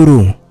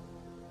kukufuru.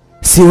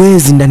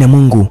 Siwezi ndani ya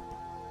Mungu.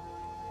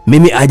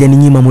 Mimi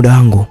hajaninyima muda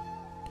wangu.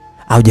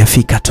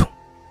 Haujafika tu.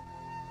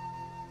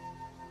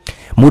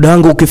 Muda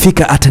wangu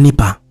ukifika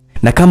atanipa.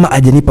 Na kama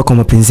hajanipa kwa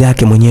mapenzi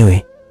yake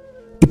mwenyewe,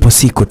 ipo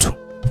siku tu.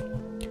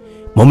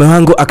 Mume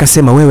wangu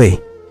akasema, wewe,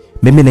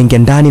 mimi naingia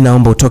ndani,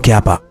 naomba utoke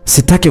hapa.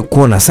 Sitaki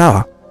kukuona,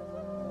 sawa?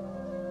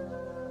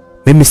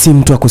 Mimi si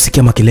mtu wa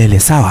kusikia makelele,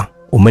 sawa?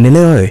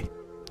 Umenielewa wewe?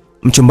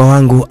 Mchumba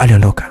wangu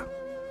aliondoka.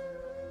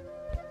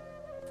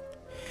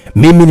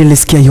 Mimi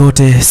nilisikia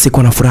yote,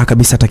 sikuwa na furaha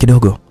kabisa hata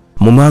kidogo.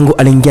 Mume wangu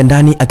aliingia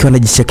ndani akiwa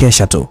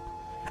anajichekesha tu.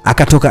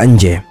 Akatoka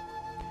nje.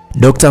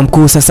 Daktari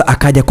mkuu sasa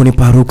akaja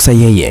kunipa ruksa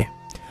yeye.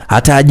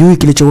 Hata ajui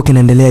kilichokuwa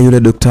kinaendelea yule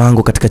daktari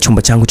wangu katika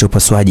chumba changu cha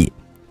upasuaji.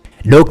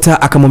 Daktari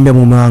akamwambia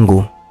mume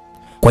wangu,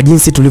 kwa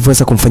jinsi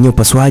tulivyoweza kumfanyia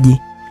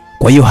upasuaji,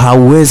 kwa hiyo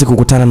hauwezi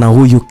kukutana na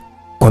huyu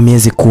kwa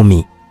miezi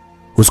 10.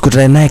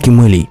 Usikutane naye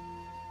kimwili.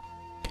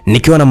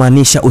 Nikiwa na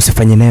maanisha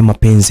usifanye naye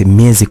mapenzi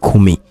miezi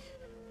 10.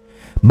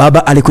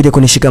 Baba alikuja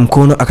kunishika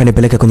mkono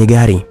akanipeleka kwenye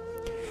gari.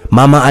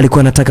 Mama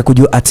alikuwa anataka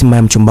kujua hatima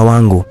ya mchumba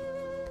wangu.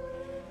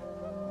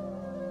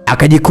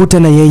 Akajikuta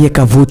na yeye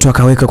kavutwa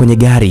akaweka kwenye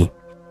gari.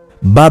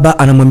 Baba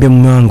anamwambia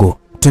mume wangu,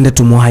 twende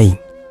tumwai.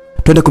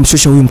 Twende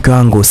kumshusha huyu mke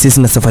wangu,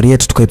 sisi na safari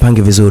yetu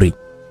tukaipange vizuri.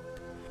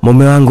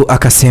 Mume wangu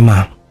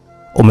akasema,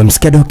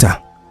 umemsikia daktari?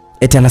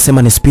 Eti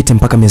anasema nisipite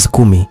mpaka miezi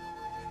 10.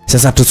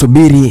 Sasa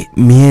tusubiri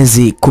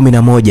miezi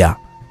 11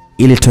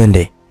 ili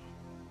twende.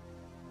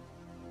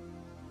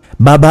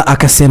 Baba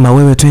akasema,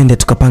 wewe twende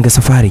tukapange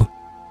safari.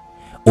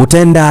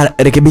 Utaenda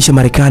rekebisha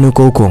Marekani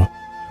huko.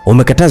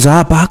 Umekatazwa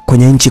hapa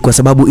kwenye nchi kwa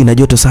sababu ina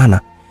joto sana.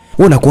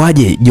 Wewe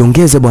unakuaje?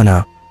 Jiongeze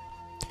bwana.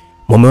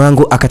 Mume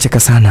wangu akacheka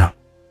sana.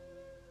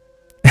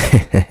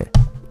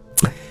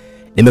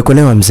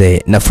 Nimekuelewa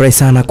mzee, nafurahi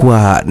sana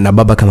kuwa na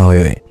baba kama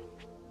wewe.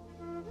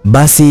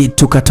 Basi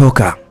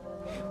tukatoka.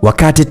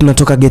 Wakati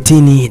tunatoka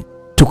getini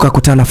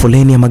tukakutana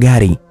foleni ya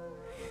magari.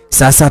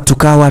 Sasa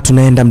tukawa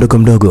tunaenda mdogo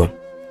mdogo.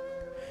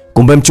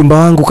 Kumbe mchumba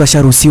wangu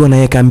kasharuhusiwa na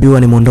yeye kaambiwa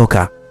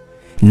nimeondoka.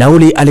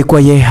 Nauli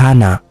alikuwa yeye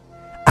hana.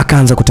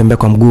 Akaanza kutembea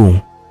kwa mguu.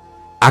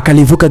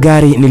 akalivuka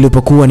gari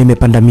nilipokuwa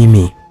nimepanda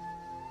mimi.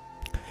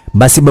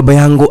 Basi baba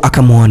yangu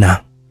akamwona.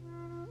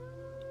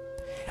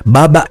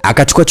 Baba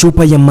akachukua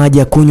chupa ya maji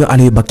ya kunywa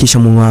aliyobakisha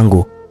mume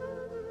wangu,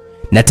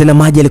 na tena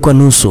maji yalikuwa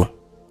nusu.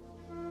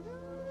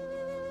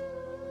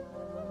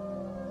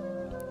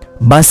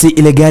 Basi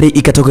ile gari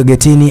ikatoka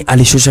getini,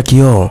 alishusha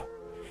kioo,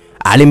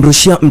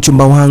 alimrushia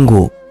mchumba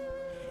wangu,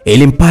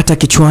 ilimpata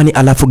kichwani,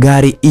 alafu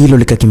gari hilo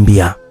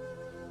likakimbia.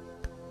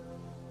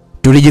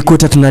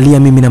 Tulijikuta tunalia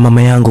mimi na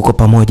mama yangu kwa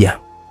pamoja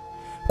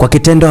kwa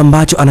kitendo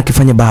ambacho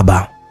anakifanya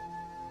baba.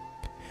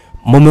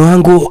 Mume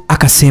wangu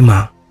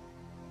akasema,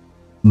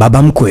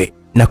 baba mkwe,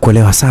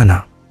 nakuelewa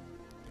sana.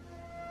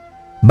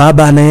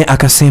 Baba naye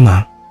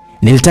akasema,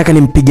 nilitaka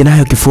nimpige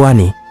nayo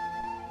kifuani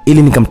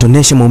ili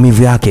nikamtoneshe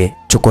maumivu yake,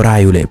 chokora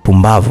yule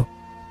pumbavu.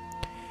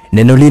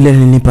 Neno lile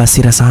lilinipa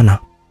hasira sana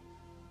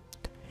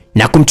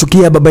na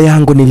kumchukia baba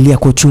yangu. Nililia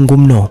kwa uchungu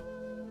mno.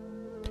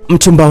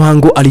 Mchumba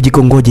wangu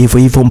alijikongoja hivyo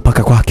hivyo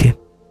mpaka kwake.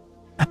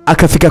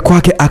 Akafika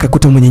kwake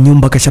akakuta mwenye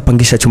nyumba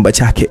kashapangisha chumba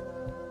chake,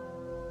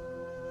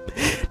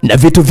 na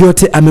vitu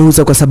vyote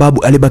ameuza kwa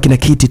sababu alibaki na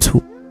kiti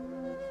tu.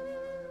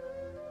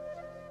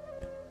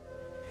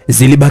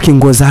 Zilibaki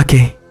nguo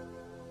zake,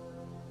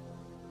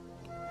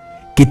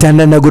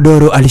 kitanda na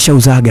godoro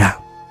alishauzaga.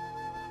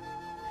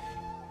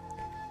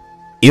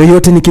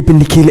 Yoyote ni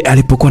kipindi kile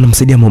alipokuwa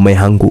anamsaidia mama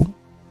yangu.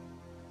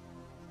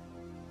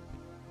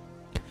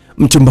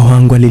 Mchumba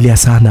wangu alilia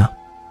sana,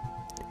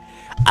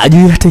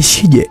 ajui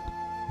ataishije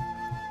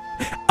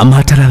ama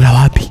atalala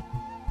wapi.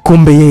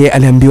 Kumbe yeye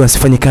aliambiwa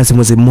asifanye kazi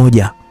mwezi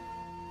mmoja.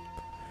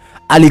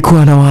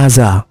 Alikuwa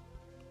anawaza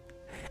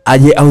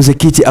aje auze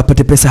kiti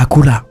apate pesa ya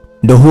kula,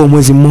 ndo huo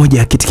mwezi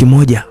mmoja kiti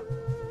kimoja.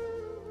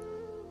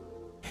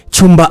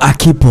 Chumba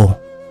akipo,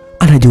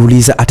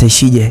 anajiuliza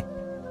ataishije.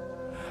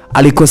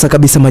 Alikosa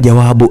kabisa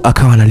majawabu,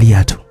 akawa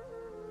analia tu.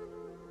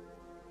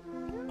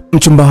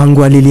 Mchumba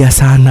wangu alilia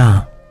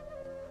sana.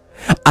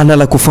 Ana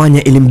la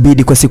kufanya,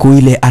 ilimbidi kwa siku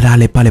ile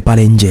alale pale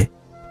pale nje,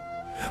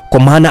 kwa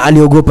maana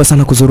aliogopa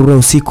sana kuzurura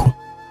usiku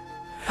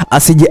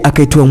asije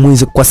akaitwa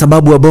mwizi, kwa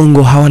sababu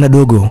wabongo hawana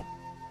dogo,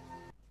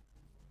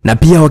 na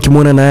pia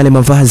wakimwona na yale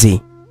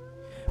mavazi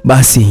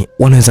basi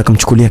wanaweza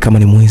kumchukulia kama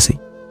ni mwizi.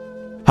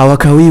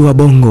 Hawakawii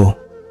wabongo,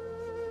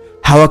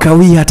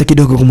 hawakawii hata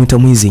kidogo kumuita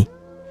mwizi,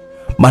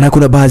 maana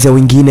kuna baadhi ya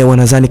wengine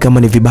wanazani kama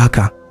ni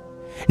vibaka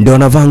ndio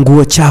wanavaa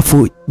nguo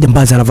chafu,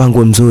 jambazi anavaa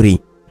nguo nzuri.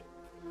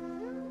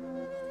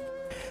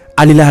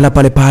 Alilala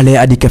pale pale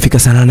hadi kafika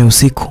saa 8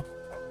 usiku.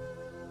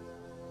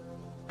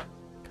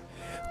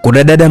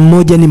 Kuna dada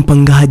mmoja ni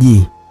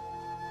mpangaji,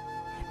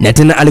 na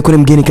tena alikuwa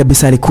ni mgeni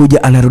kabisa.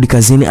 Alikuja anarudi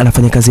kazini,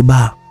 anafanya kazi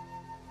baa.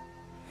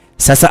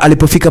 Sasa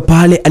alipofika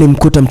pale,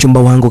 alimkuta mchumba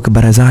wangu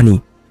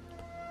kibarazani.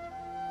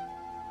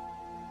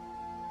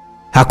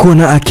 Hakuwa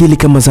na akili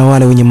kama za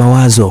wale wenye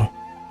mawazo,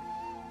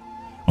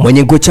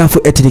 mwenye nguo chafu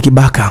eti ni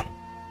kibaka.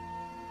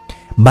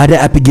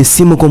 Baada apige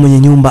simu kwa mwenye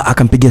nyumba,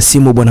 akampigia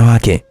simu bwana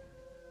wake,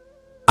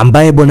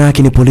 ambaye bwana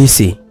wake ni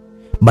polisi.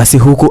 Basi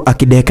huku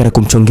akideka na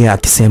kumchongea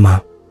akisema,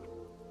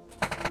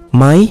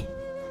 Mai,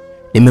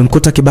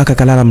 nimemkuta kibaka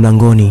kalala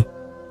mlangoni,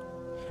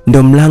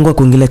 ndio mlango wa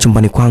kuingilia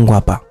chumbani kwangu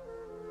hapa.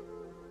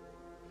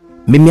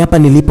 Mimi hapa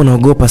nilipo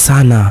naogopa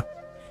sana,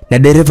 na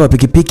dereva wa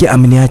pikipiki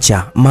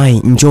ameniacha. Mai,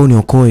 njoo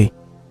niokoe,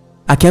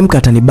 akiamka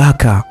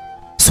atanibaka.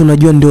 Si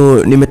unajua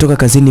ndio nimetoka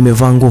kazini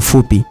nimevaa nguo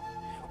fupi,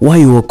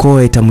 wahi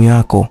uokoe tamu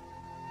yako.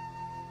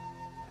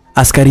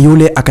 Askari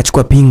yule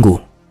akachukua pingu,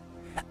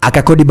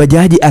 akakodi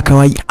bajaji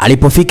akawai.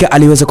 Alipofika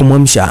aliweza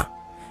kumwamsha,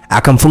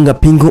 akamfunga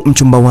pingu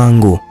mchumba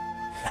wangu.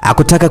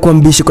 Hakutaka kuwa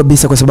mbishi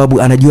kabisa, kwa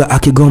sababu anajua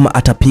akigoma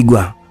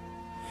atapigwa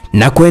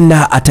na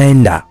kwenda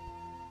ataenda.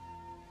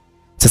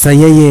 Sasa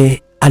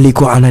yeye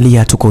alikuwa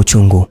analia tu kwa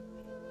uchungu.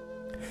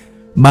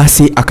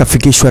 Basi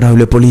akafikishwa na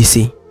yule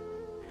polisi.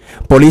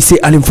 Polisi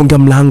alimfungia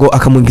mlango,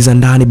 akamuingiza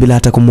ndani bila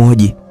hata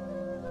kumhoji,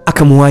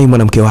 akamuwai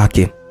mwanamke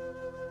wake.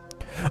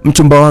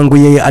 Mchumba wangu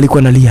yeye alikuwa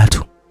analia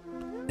tu,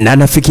 na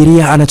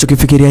anafikiria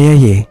anachokifikiria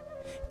yeye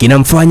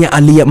kinamfanya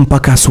alia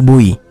mpaka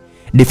asubuhi.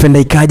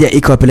 Defender ikaja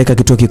ikawapeleka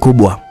kituo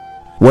kikubwa.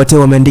 Wote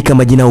wameandika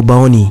majina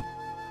ubaoni,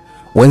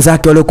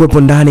 wenzake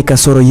waliokuwepo ndani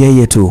kasoro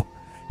yeye tu.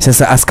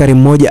 Sasa askari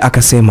mmoja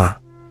akasema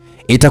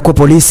itakuwa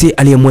polisi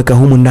aliyemweka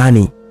humu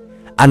ndani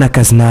ana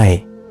kazi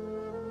naye.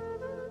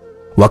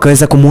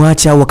 Wakaweza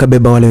kumwacha,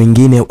 wakabeba wale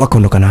wengine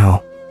wakaondoka nao.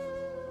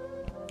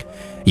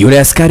 Yule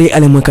askari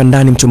alimweka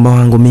ndani mchumba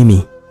wangu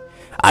mimi.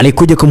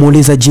 Alikuja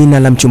kumuuliza jina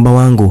la mchumba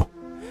wangu,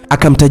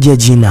 akamtajia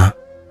jina.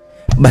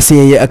 Basi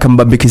yeye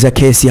akambambikiza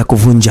kesi ya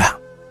kuvunja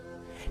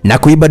na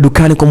kuiba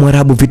dukani kwa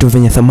Mwarabu vitu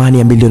vyenye thamani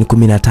ya milioni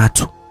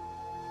 13.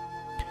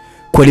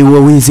 Kweli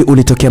wizi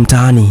ulitokea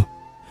mtaani.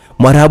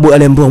 Mwarabu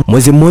aliambiwa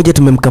mwezi mmoja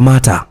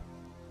tumemkamata,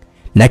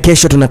 na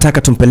kesho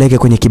tunataka tumpeleke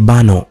kwenye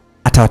kibano,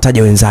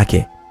 atawataja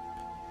wenzake.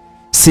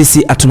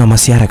 Sisi hatuna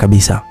masiara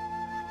kabisa.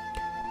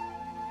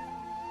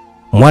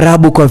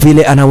 Mwarabu kwa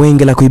vile ana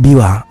wenge la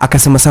kuibiwa,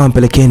 akasema sawa,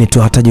 mpelekeni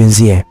tu hataje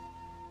wenzie,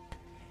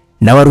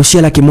 na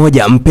warushia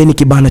 100,000, mpeni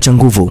kibano cha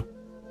nguvu.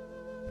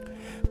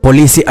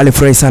 Polisi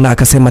alifurahi sana,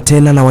 akasema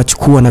tena na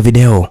wachukua na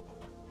video.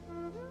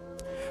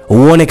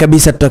 uone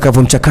kabisa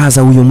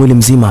tutakavyomchakaza huyu mwili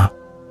mzima.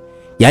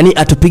 Yaani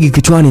atupigi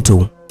kichwani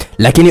tu,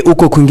 lakini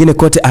uko kwingine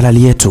kote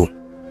alali yetu.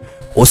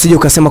 Usije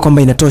ukasema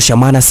kwamba inatosha,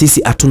 maana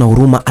sisi hatuna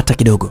huruma hata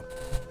kidogo.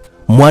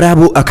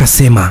 Mwarabu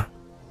akasema,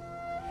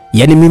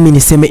 yaani mimi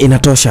niseme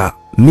inatosha?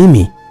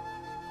 Mimi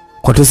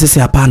kwa sisi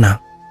hapana.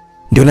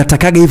 Ndio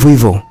natakaga hivyo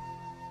hivyo.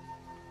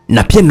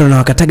 Na pia ndio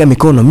nawakataga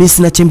mikono. Mimi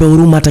sina chembe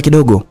huruma hata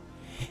kidogo.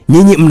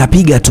 Nyinyi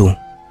mnapiga tu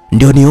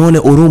ndio nione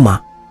huruma.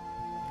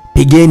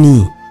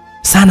 Pigeni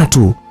sana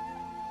tu,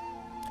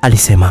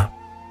 alisema.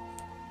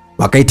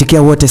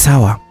 Wakaitikia wote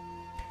sawa.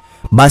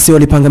 Basi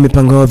walipanga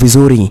mipango yao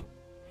vizuri.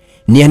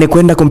 Ni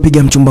anakwenda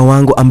kumpiga mchumba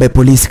wangu ambaye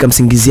polisi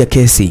kamsingizia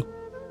kesi.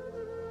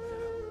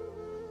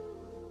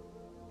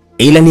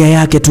 Ila nia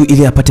yake tu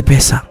ili apate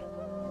pesa.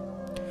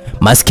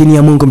 Maskini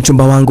ya Mungu,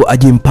 mchumba wangu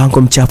ajui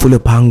mpango mchafu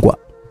uliopangwa.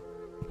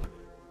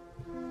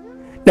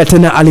 Na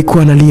tena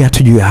alikuwa analia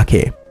tu juu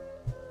yake.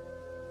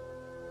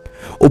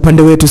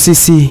 Upande wetu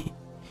sisi,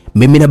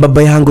 mimi na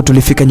baba yangu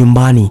tulifika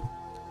nyumbani.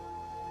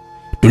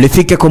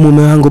 Tulifika kwa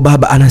mume wangu.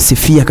 Baba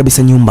anasifia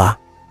kabisa nyumba.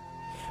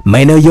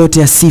 Maeneo yote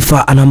ya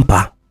sifa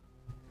anampa.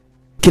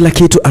 Kila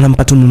kitu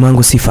anampa tu mume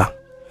wangu sifa,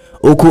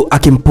 huku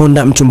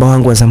akimponda mchumba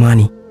wangu wa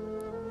zamani.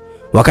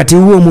 Wakati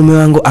huo mume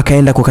wangu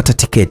akaenda kukata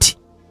tiketi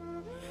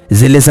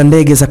zile za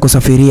ndege za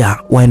kusafiria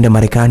waende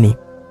Marekani,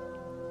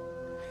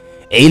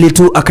 ili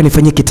tu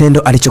akanifanyia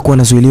kitendo alichokuwa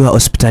nazuiliwa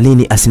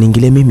hospitalini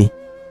asiniingilie mimi.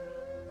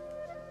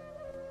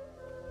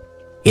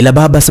 Ila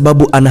baba,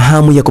 sababu ana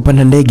hamu ya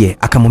kupanda ndege,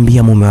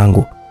 akamwambia mume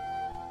wangu,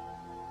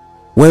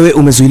 wewe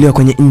umezuiliwa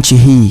kwenye nchi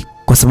hii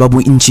kwa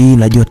sababu nchi hii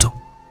ina joto.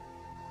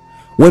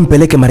 Wewe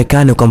mpeleke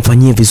Marekani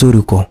ukamfanyie vizuri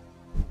huko.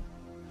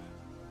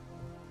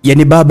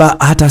 Yaani baba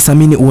hata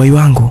asamini uhai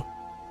wangu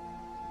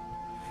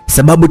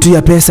sababu tu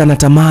ya pesa na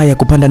tamaa ya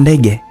kupanda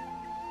ndege.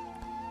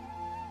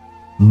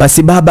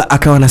 Basi baba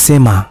akawa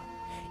anasema,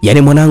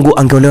 yaani mwanangu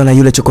angeolewa na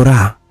yule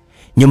chokora,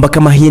 nyumba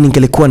kama hii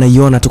ningelikuwa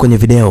naiona tu kwenye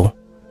video.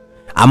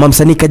 Ama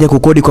msanii kaja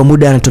kukodi kwa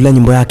muda anatolea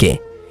nyimbo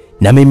yake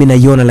na mimi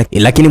naiona,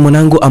 lakini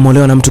mwanangu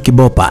ameolewa na mtu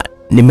kibopa,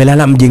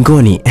 nimelala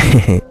mjengoni.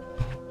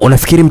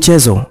 Unafikiri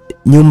mchezo?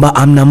 Nyumba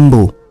amna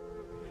mbu.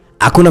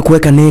 Hakuna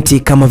kuweka neti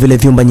kama vile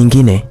vyumba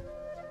nyingine.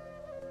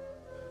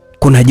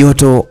 Kuna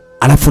joto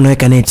alafu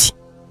unaweka neti.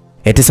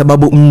 Eti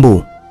sababu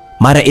mbu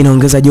mara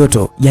inaongeza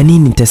joto. Ya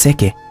nini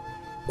niteseke?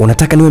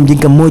 Unataka niwe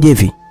mjinga mmoja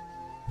hivi?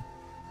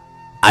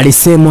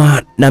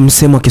 Alisemwa na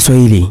msemo wa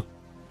Kiswahili,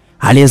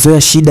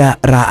 aliyezoea shida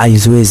raha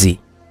haizoezi.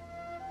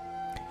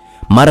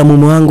 Mara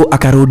mume wangu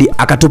akarudi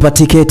akatupa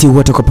tiketi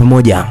wote kwa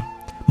pamoja.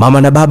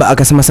 Mama na baba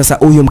akasema, sasa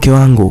huyu mke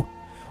wangu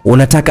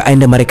unataka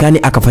aende Marekani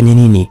akafanye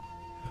nini?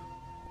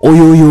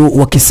 Huyu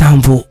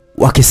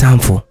wa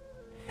kisamvu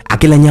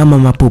akila nyama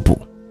mapupu.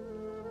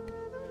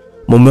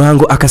 Mume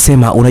wangu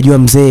akasema, unajua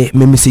mzee,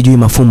 mimi sijui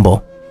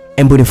mafumbo,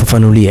 embu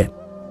nifafanulie.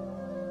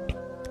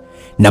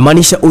 Na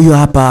maanisha huyu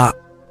hapa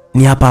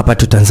ni hapa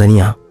tu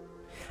Tanzania.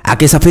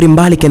 Akisafiri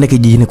mbali kenda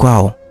kijijini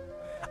kwao,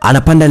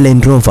 anapanda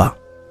Land Rover.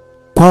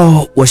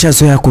 Kwao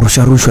washazoea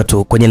kurusharushwa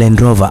tu kwenye Land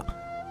Rover.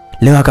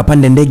 Leo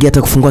akapanda ndege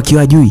hata kufungua kioo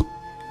ajui.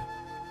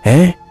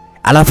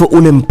 Alafu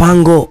ule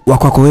mpango wa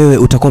kwako wewe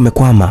utakuwa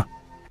umekwama.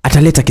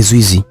 Ataleta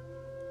kizuizi.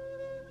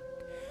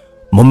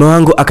 Mume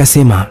wangu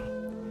akasema,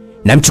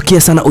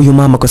 namchukia sana huyu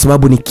mama kwa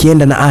sababu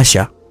nikienda na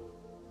Asha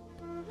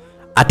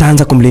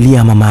ataanza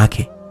kumlilia mama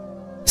yake.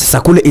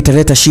 Sasa kule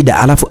italeta shida,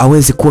 alafu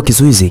awezi kuwa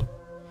kizuizi.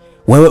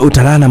 Wewe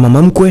utalala na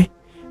mama mkwe,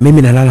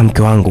 mimi nalala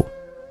mke wangu.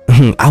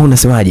 Au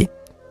unasemaje?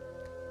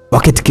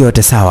 Wakati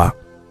yote sawa.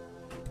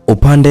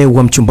 Upande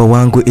wa mchumba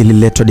wangu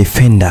ililetwa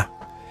defender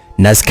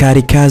na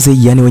askari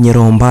kazi, yani wenye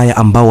roho mbaya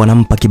ambao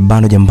wanampa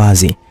kibano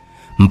jambazi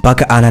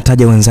mpaka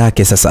anataja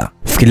wenzake. Sasa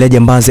fikiria,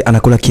 jambazi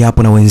anakula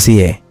kiapo na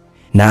wenzie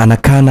na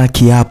anakana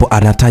kiapo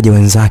anataja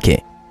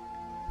wenzake.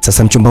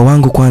 Sasa mchumba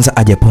wangu kwanza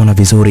ajapona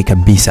vizuri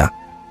kabisa,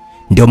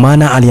 ndio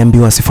maana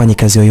aliambiwa asifanye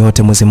kazi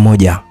yoyote mwezi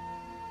mmoja.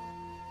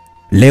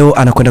 Leo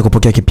anakwenda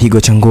kupokea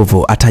kipigo cha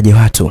nguvu, ataje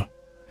watu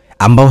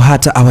ambao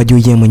hata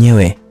hawajui yeye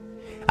mwenyewe.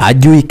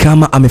 Ajui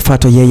kama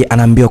amefuatwa yeye,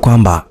 anaambiwa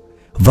kwamba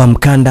vaa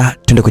mkanda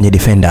twende kwenye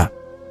defender.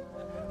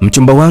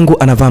 Mchumba wangu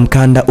anavaa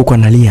mkanda huko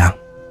analia.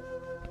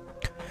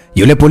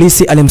 Yule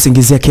polisi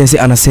alimsingizia kesi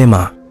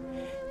anasema,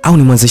 au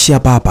nimwanzishia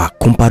hapa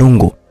kumpa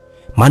rungu,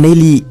 maana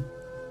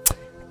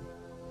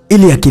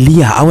ili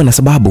akilia awe na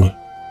sababu,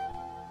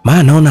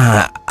 maana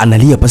naona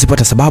analia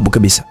pasipota sababu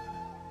kabisa.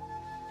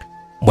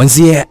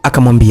 Mwenzie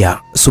akamwambia,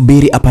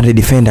 subiri apande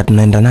defender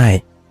tunaenda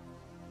naye.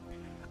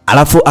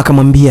 Alafu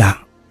akamwambia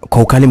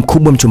kwa ukali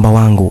mkubwa mchumba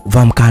wangu,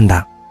 vaa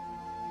mkanda.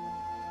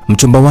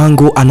 Mchumba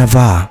wangu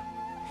anavaa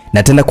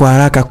na tena kwa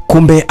haraka,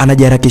 kumbe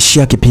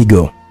anajiharakishia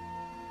kipigo.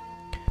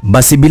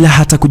 Basi bila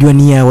hata kujua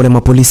nia ya wale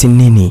mapolisi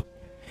nini,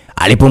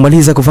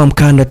 alipomaliza kuvaa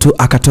mkanda tu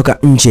akatoka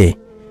nje.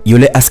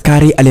 Yule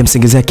askari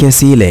aliyemsingizia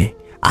kesi ile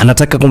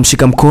anataka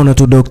kumshika mkono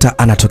tu, dokta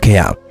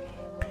anatokea.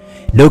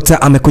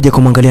 Dokta amekuja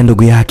kumwangalia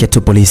ndugu yake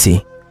tu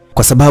polisi,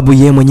 kwa sababu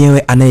ye mwenyewe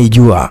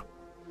anayejua.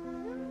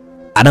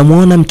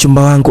 Anamuona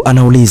mchumba wangu,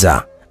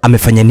 anauliza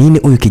amefanya nini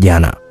huyu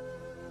kijana.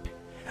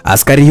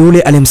 Askari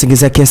yule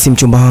aliyemsingizia kesi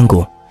mchumba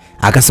wangu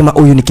Akasema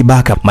huyu ni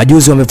kibaka,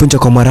 majuzi wamevunja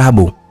kwa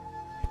Mwarabu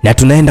na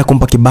tunaenda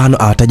kumpa kibano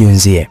awataje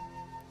wenzie.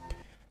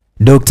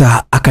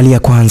 Dokta akalia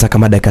kwanza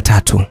kama dakika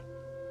 3.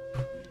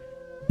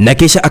 Na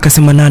kisha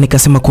akasema nani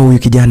kasema kwa huyu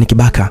kijana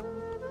kibaka?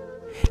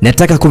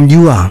 Nataka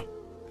kumjua.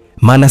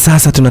 Maana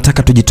sasa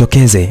tunataka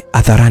tujitokeze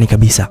hadharani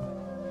kabisa.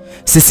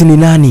 Sisi ni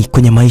nani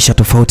kwenye maisha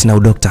tofauti na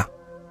udokta.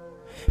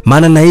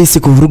 Maana nahisi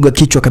kuvuruga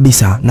kichwa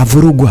kabisa, na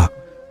vurugwa.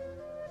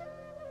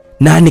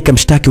 Nani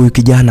kamshtaki huyu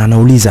kijana?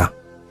 Anauliza.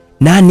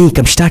 Nani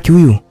kamshtaki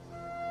huyu?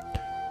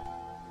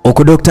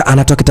 Uko dokta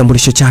anatoa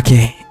kitambulisho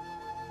chake.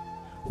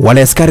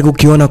 Wale askari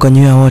kukiona kwa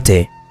nyoya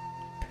wote.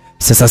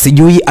 Sasa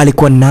sijui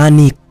alikuwa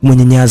nani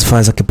mwenye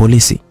nyadhifa za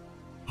kipolisi.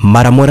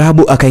 Mara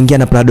Mwarabu akaingia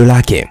na prado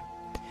lake.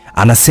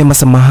 Anasema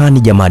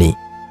samahani jamani,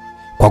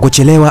 kwa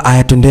kuchelewa,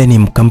 ayatendeni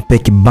mkampe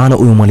kibano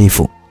huyu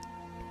mwalifu.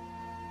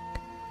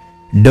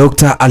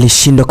 Dokta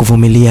alishindwa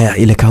kuvumilia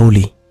ile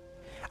kauli.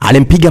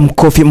 Alimpiga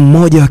mkofi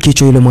mmoja wa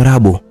kichwa yule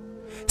Mwarabu.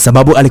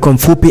 Sababu alikuwa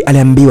mfupi,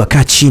 aliambiwa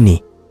kaa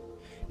chini.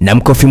 Na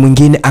mkofi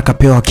mwingine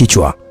akapewa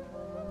kichwa.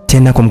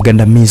 Tena kwa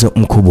mgandamizo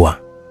mkubwa.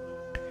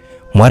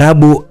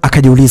 Mwarabu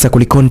akajiuliza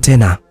kulikoni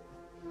tena.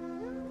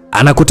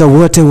 Anakuta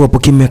wote wapo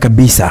kimya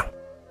kabisa.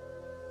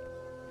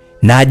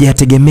 Na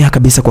hajategemea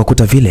kabisa kwa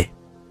kuta vile.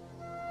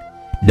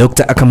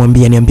 Dokta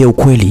akamwambia niambie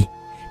ukweli.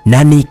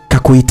 Nani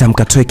kakuita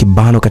mkatoe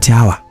kibano kati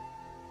hawa?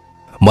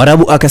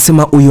 Mwarabu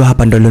akasema huyu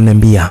hapa ndo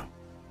aliniambia.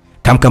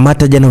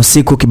 Kamkamata jana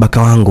usiku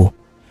kibaka wangu.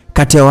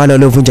 Kati ya wale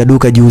waliovunja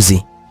duka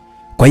juzi.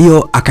 Kwa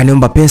hiyo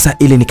akaniomba pesa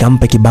ili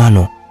nikampe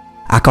kibano.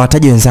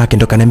 Akawataja wenzake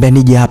ndo kaniambia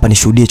nije hapa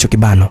nishuhudie hicho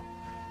kibano.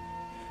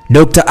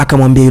 Dokta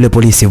akamwambia yule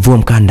polisi vua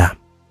mkanda.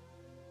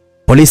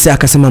 Polisi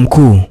akasema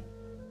mkuu,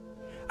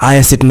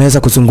 haya si tunaweza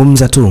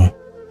kuzungumza tu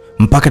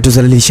mpaka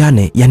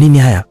tuzalilishane, ya nini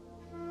haya?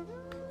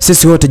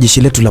 Sisi wote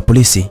jeshi letu la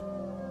polisi.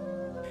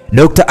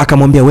 Dokta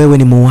akamwambia wewe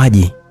ni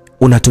muuaji,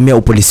 unatumia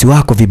upolisi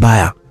wako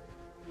vibaya.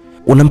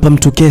 Unampa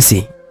mtu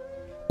kesi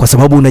kwa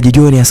sababu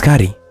unajijua ni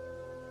askari.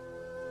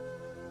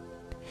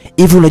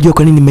 Hivi unajua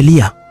kwa nini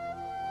nimelia?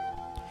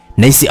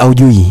 Naisi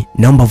aujui,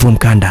 naomba vua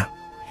mkanda.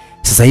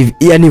 Sasa hivi,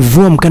 yani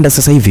vua mkanda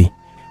sasa hivi.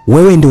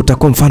 Wewe ndio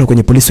utakuwa mfano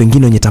kwenye polisi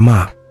wengine wenye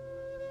tamaa.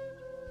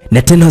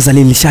 Na tena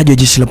wazalilishaji wa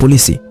jeshi la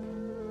polisi.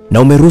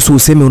 Na umeruhusu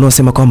useme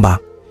unaosema kwamba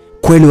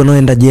kweli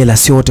wanaoenda jela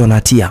sio wote wana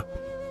hatia.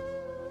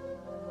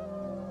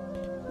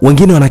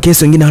 Wengine wana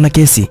kesi, wengine hawana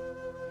kesi.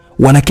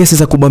 Wana kesi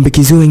za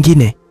kubambikizia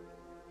wengine.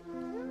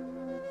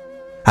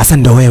 Hasa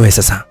ndo wewe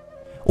sasa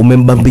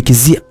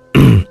umembambikizia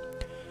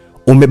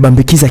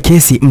umebambikiza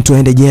kesi mtu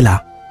aende jela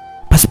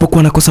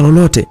pasipokuwa na kosa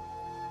lolote.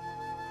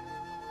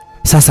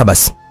 Sasa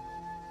basi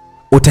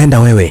utaenda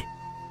wewe.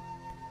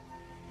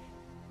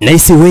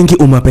 Naisi wengi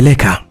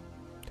umewapeleka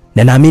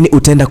na naamini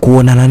utaenda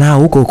kuonana nao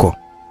huko huko.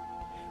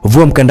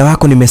 Vua mkanda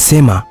wako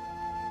nimesema.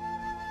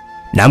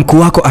 Na mkuu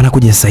wako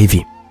anakuja sasa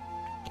hivi.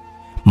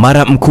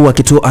 Mara mkuu wa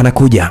kituo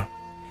anakuja.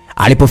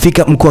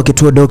 Alipofika mkuu wa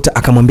kituo dokta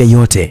akamwambia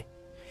yote.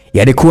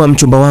 Yalikuwa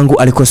mchumba wangu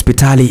alikuwa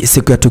hospitali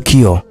siku ya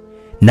tukio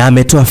na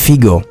ametoa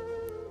figo.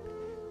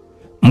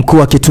 Mkuu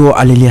wa kituo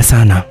alilia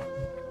sana.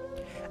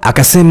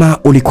 Akasema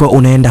ulikuwa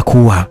unaenda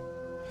kuua.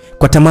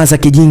 Kwa tamaa za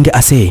kijinga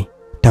ase,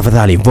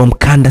 tafadhali vua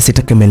mkanda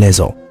sitaki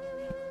maelezo.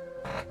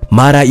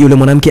 Mara yule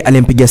mwanamke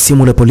alimpigia simu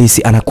yule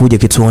polisi anakuja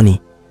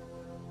kituoni.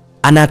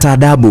 Ana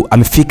adabu,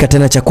 amefika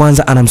tena cha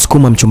kwanza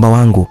anamsukuma mchumba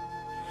wangu.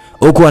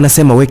 Huko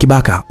anasema we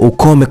kibaka,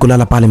 ukome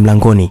kulala pale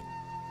mlangoni.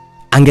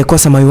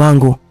 Angekosa moyo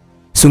wangu,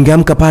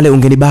 sungeamka pale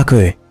ungenibaka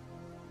wewe.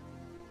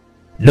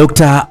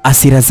 Dokta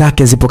asira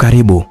zake zipo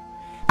karibu.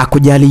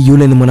 Akujali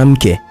yule ni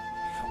mwanamke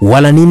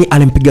wala nini,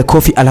 alimpiga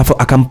kofi alafu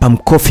akampa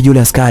mkofi yule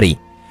askari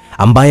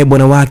ambaye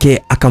bwana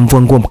wake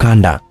akamvua nguo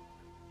mkanda.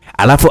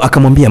 Alafu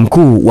akamwambia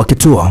mkuu wa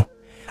kituo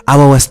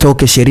awa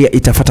wastoke, sheria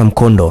itafuata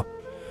mkondo.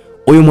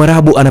 Huyu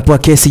Mwarabu anapewa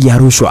kesi ya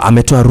rushwa,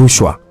 ametoa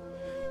rushwa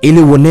ili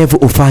uonevu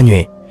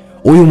ufanywe.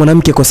 Huyu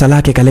mwanamke kosa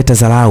lake kaleta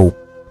dharau.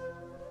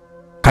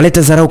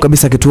 Kaleta dharau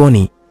kabisa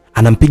kituoni,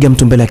 anampiga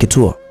mtu mbele ya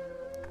kituo.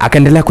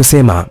 Akaendelea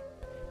kusema,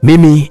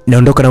 mimi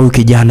naondoka na huyu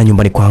kijana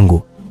nyumbani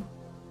kwangu.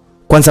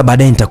 Kwanza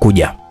baadaye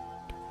nitakuja.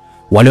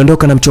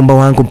 Waliondoka na mchumba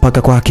wangu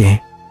mpaka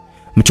kwake.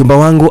 Mchumba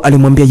wangu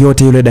alimwambia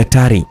yote yule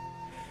daktari.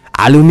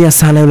 Aliumia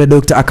sana yule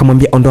dokta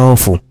akamwambia ondoa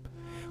hofu.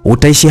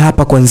 Utaishi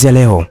hapa kuanzia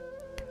leo.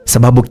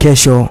 Sababu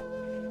kesho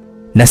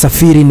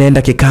nasafiri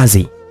naenda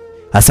kikazi.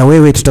 Hasa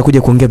wewe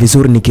tutakuja kuongea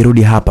vizuri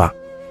nikirudi hapa.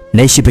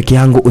 Naishi peke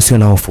yangu usio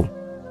na hofu.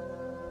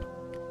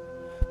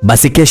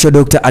 Basi kesho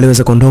dokta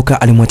aliweza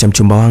kuondoka, alimwacha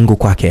mchumba wangu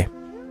kwake.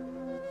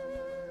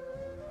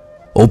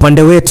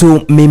 Upande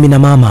wetu mimi na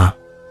mama,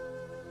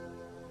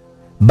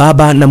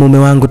 baba na mume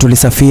wangu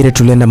tulisafiri,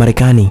 tulienda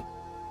Marekani.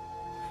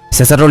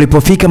 Sasa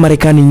tulipofika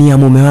Marekani, nia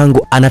mume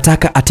wangu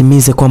anataka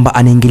atimize kwamba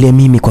aniingilie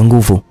mimi kwa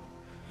nguvu.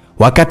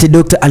 Wakati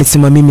dokta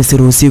alisema mimi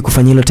siruhusiwi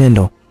kufanya hilo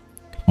tendo.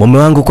 Mume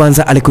wangu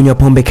kwanza alikunywa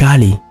pombe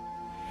kali.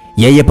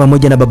 Yeye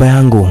pamoja na baba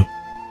yangu.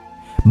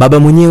 Baba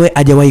mwenyewe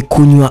hajawahi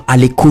kunywa,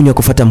 alikunywa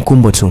kufuata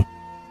mkumbo tu.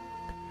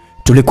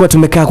 Tulikuwa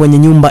tumekaa kwenye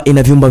nyumba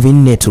ina vyumba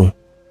 4 tu.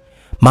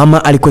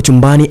 Mama alikuwa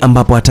chumbani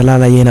ambapo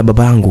atalala yeye na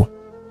baba yangu.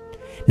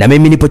 na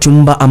mimi nipo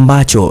chumba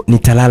ambacho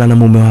nitalala na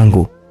mume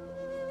wangu.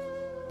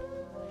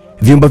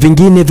 Vyumba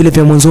vingine vile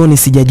vya mwanzoni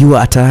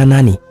sijajua atalala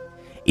nani,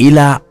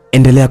 ila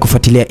endelea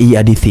kufuatilia hii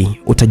hadithi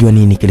utajua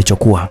nini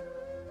kilichokuwa.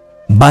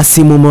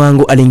 Basi mume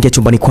wangu aliingia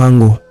chumbani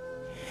kwangu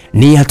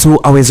nia tu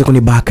aweze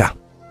kunibaka.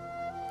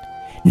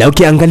 Na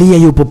ukiangalia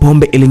yupo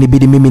pombe,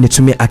 ilinibidi mimi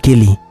nitumie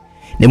akili.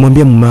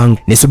 Nimwambie mume wangu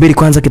nisubiri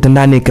kwanza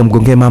kitandani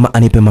nikamgongee mama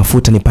anipe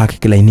mafuta nipake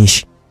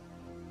kilainishi.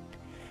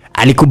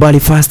 Alikubali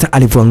fasta,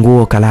 alivua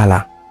nguo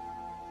kalala.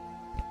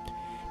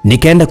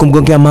 Nikaenda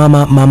kumgongea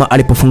mama. Mama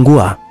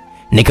alipofungua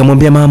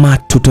nikamwambia mama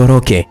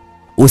tutoroke,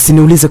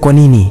 usiniulize kwa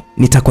nini,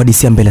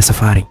 nitakuhadisia mbele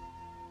safari.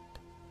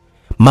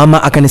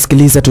 Mama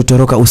akanisikiliza.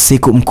 Tutoroka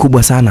usiku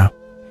mkubwa sana.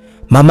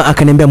 Mama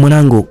akaniambia,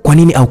 mwanangu, kwa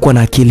nini haukuwa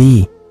na akili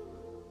hii?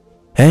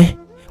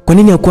 Kwa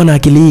nini haukuwa na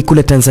akili hii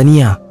kule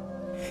Tanzania?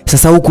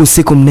 Sasa huku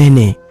usiku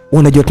mnene,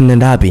 unajua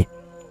tunaenda wapi?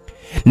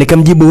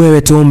 Nikamjibu,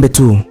 wewe tuombe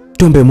tu,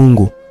 tuombe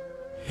Mungu.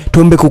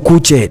 Tuombe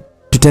kukuche,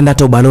 tutaenda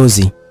hata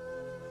ubalozi.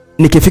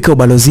 Nikifika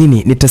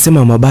ubalozini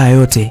nitasema mabaya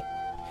yote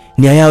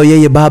ni yao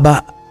yeye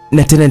baba,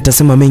 na tena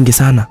nitasema mengi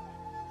sana.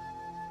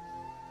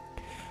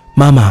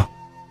 Mama,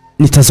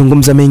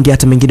 nitazungumza mengi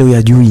hata mengine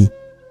uyajui.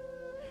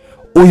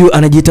 Huyu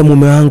anajiita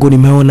mume wangu,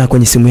 nimeona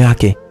kwenye simu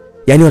yake.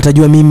 Yaani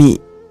watajua mimi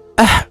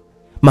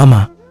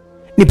mama,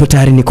 nipo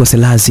tayari nikose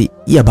lazi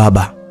ya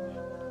baba.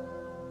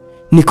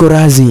 Niko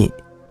razi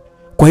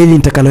kwa hili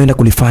nitakaloenda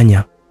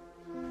kulifanya.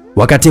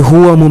 Wakati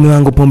huo mume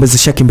wangu pombe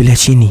zishakimbilia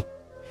chini.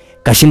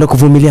 Kashindwa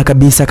kuvumilia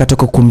kabisa,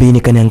 akatoka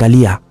kumbini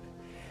kaniangalia.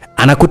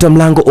 Anakuta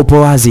mlango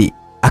upo wazi,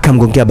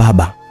 akamgongea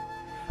baba.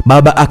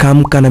 Baba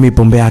akaamka na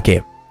mipombe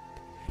yake.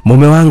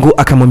 Mume wangu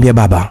akamwambia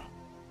baba,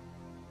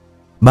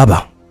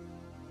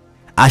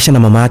 Asha na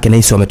mama yake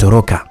naisi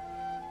wametoroka.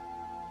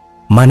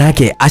 Maana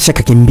yake Asha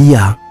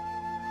kakimbia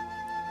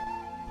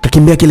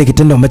kile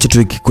kitendo ambacho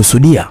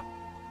tulikikusudia.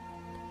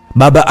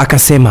 Baba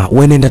akasema,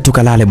 wewe nenda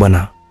tukalale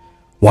bwana,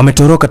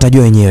 wametoroka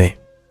tajua wenyewe.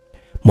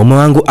 Mume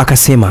wangu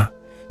akasema,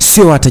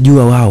 sio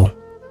watajua wao.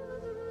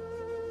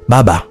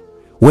 Baba,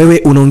 wewe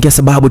unaongea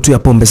sababu tu ya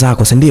pombe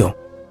zako, si ndio?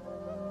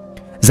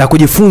 Za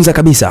kujifunza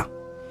kabisa.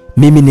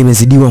 Mimi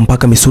nimezidiwa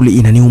mpaka misuli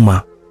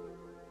inaniuma.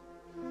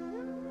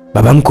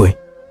 Baba mkwe.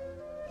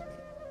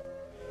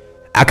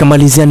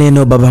 Akamalizia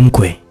neno baba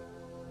mkwe.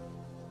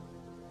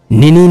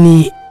 Ni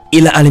nini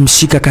ila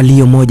alimshika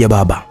kalio moja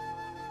baba.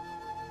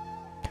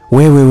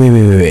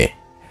 Wewe.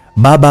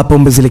 Baba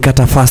pombe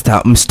zilikata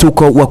fasta,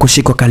 mstuko wa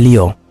kushikwa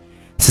kalio.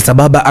 Sasa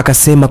baba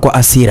akasema kwa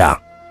asira,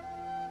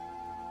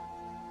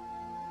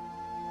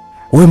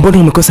 wewe mbona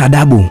umekosa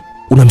adabu?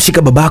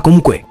 Unamshika babako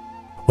mkwe?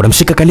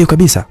 Unamshika kalio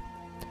kabisa.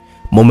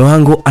 Mume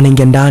wangu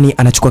anaingia ndani,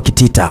 anachukua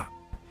kitita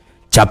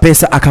cha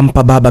pesa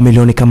akampa baba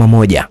milioni kama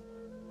 1.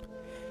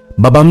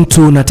 Baba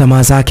mtu na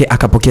tamaa zake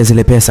akapokea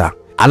zile pesa.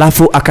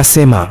 Alafu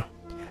akasema,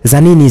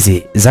 za nini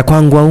hizi? Za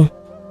kwangu au?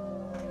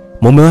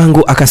 Mume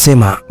wangu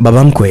akasema,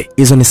 baba mkwe,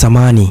 hizo ni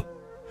samani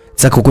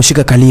za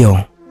kukushika kalio.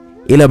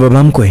 Ila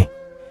baba mkwe,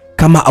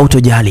 kama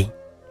hautojali,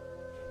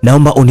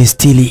 naomba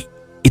unistili,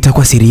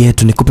 itakuwa siri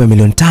yetu, nikupe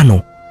milioni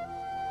 5.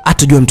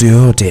 Hatujue mtu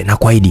yoyote na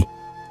kuahidi.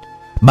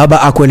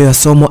 Baba akuelewa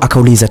somo,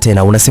 akauliza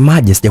tena,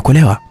 unasemaje?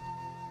 Sijakuelewa.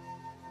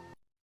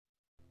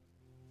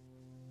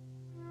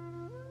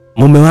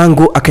 Mume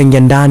wangu akaingia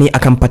ndani,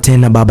 akampa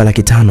tena baba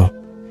 500.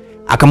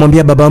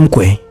 Akamwambia baba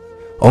mkwe,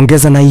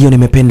 ongeza na hiyo,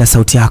 nimependa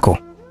sauti yako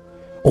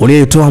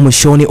uliyotoa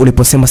mwishoni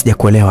uliposema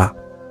sijakuelewa.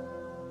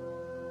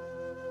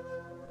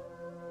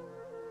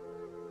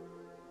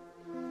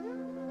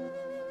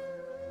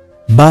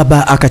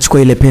 Baba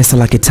akachukua ile pesa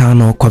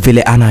 500 kwa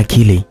vile ana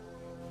akili.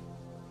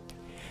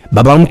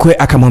 Baba mkwe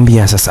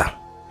akamwambia, sasa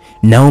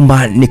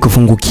naomba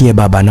nikufungukie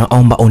baba,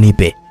 naomba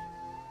unipe.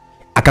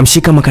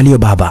 Akamshika makalio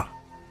baba.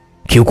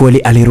 Kiukweli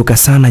aliruka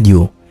sana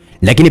juu,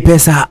 lakini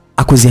pesa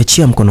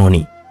akuziachia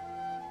mkononi.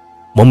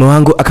 Mume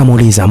wangu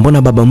akamuuliza,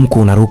 mbona baba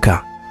mkwe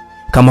unaruka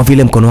kama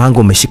vile mkono wangu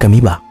umeshika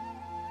miba?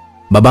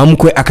 Baba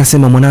mkwe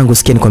akasema, mwanangu,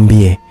 sikia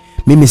nikwambie,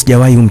 mimi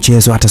sijawahi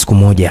mchezo hata siku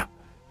moja.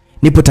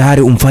 Nipo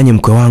tayari umfanye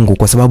mkwe wangu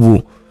kwa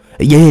sababu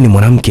yeye ni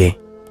mwanamke.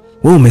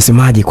 Wewe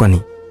umesemaje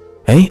kwani?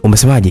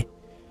 Umesemaje?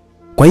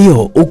 Kwa hiyo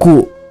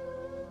huku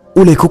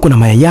ule kuku na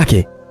mayai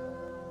yake?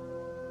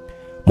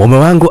 Mume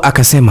wangu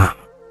akasema,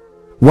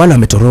 wala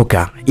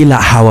wametoroka ila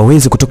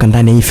hawawezi kutoka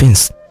ndani ya hii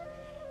fence.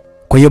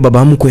 Kwa hiyo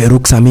baba mkwe,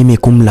 ruksa mimi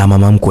kumla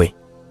mama mkwe.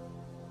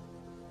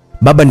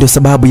 Baba ndio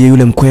sababu ya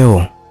yule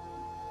mkweo.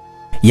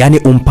 Yaani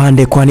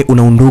umpande kwani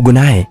una undugu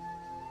naye?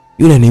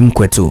 Yule ni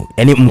mkwe tu,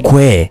 yani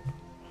mkwe.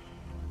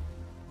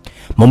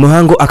 Mume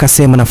wangu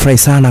akasema, nafurahi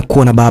sana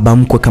kuwa na baba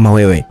mkwe kama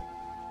wewe.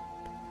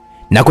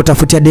 Na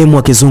kutafutia demu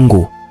wa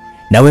kizungu,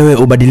 na wewe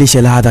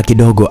ubadilishe ladha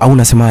kidogo, au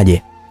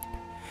unasemaje?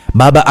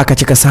 Baba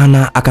akacheka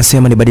sana,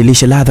 akasema,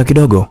 nibadilishe ladha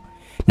kidogo?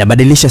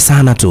 Nabadilisha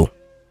sana tu.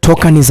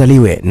 Toka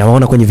nizaliwe na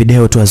waona kwenye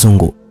video tu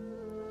wazungu.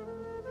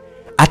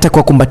 Hata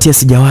kwa kumbatia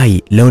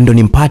sijawahi, leo ndo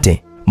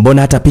nimpate.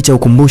 Mbona hata picha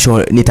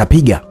ukumbusho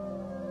nitapiga?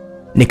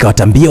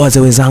 Nikawatambia wazee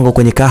wenzangu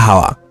kwenye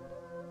kahawa,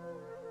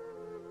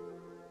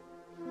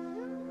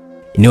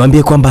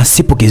 niwaambie kwamba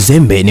sipo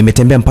kizembe,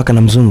 nimetembea mpaka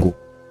na mzungu.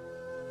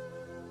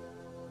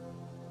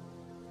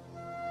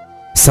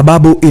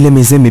 sababu ile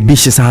mizee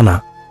mibishi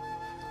sana.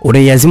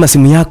 Unaiazima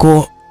simu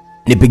yako,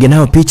 nipige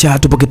nayo picha,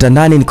 tupo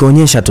kitandani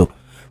nikaonyesha tu.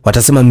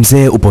 Watasema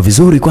mzee upo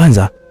vizuri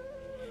kwanza.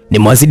 Ni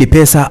mwazidi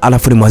pesa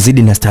alafu ni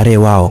mwazidi na starehe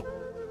wao.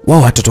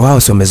 Wao watoto wao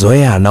sio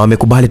wamezoea na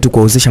wamekubali tu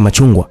kuwauzisha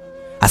machungwa.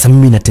 Asa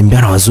mimi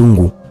natembea na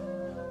wazungu.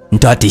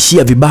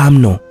 Nitawatishia vibaya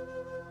mno.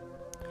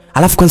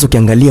 Alafu kwanza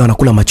ukiangalia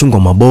wanakula machungwa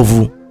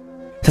mabovu.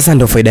 Sasa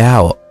ndio faida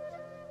yao.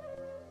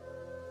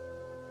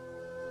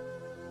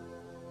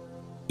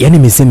 Yaani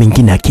mizee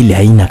mingine akili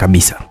haina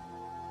kabisa.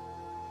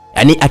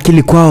 Yaani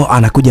akili kwao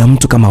anakuja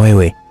mtu kama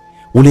wewe.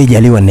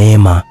 Uliyejaliwa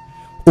neema,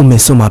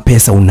 umesoma,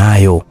 pesa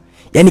unayo.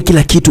 Yaani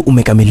kila kitu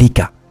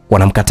umekamilika.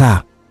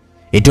 Wanamkataa.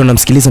 Eti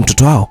wanamsikiliza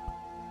mtoto wao.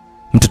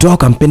 Mtoto wao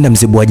kampenda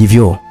mzibuaji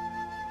vyoo.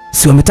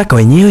 Si wametaka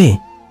wenyewe?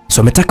 Si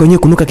wametaka wenyewe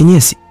kunuka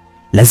kinyesi?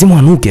 Lazima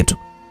wanuke tu.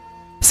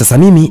 Sasa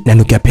mimi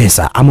nanukia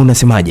pesa, ama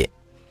unasemaje?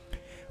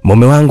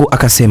 Mume wangu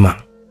akasema,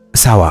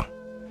 sawa.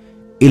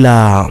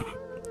 Ila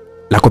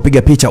la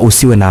kupiga picha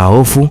usiwe na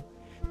hofu.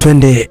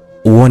 Twende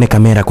uone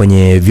kamera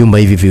kwenye vyumba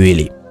hivi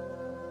viwili.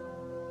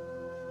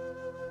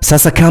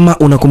 Sasa kama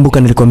unakumbuka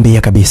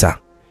nilikwambia kabisa,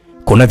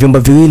 kuna vyumba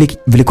viwili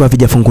vilikuwa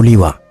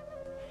vijafunguliwa.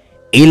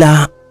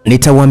 Ila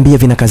nitawaambia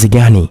vina kazi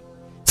gani.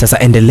 Sasa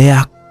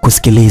endelea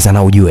kusikiliza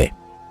na ujue.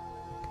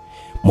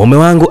 Mume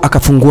wangu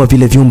akafungua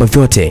vile vyumba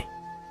vyote.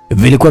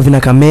 Vilikuwa vina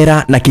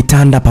kamera na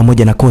kitanda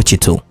pamoja na kochi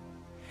tu.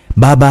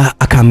 Baba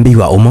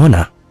akaambiwa,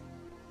 umeona?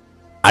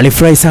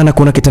 Alifurahi sana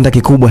kuona kitanda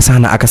kikubwa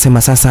sana,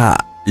 akasema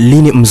sasa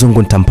lini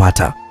mzungu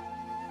nitampata?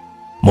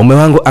 Mume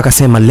wangu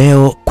akasema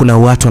leo kuna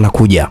watu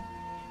wanakuja.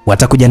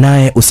 Watakuja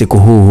naye usiku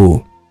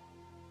huu.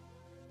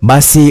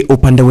 Basi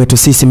upande wetu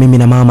sisi mimi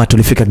na mama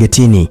tulifika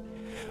getini.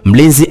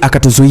 Mlinzi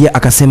akatuzuia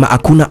akasema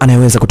hakuna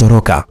anayeweza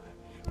kutoroka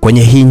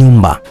kwenye hii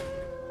nyumba.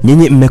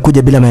 Nyinyi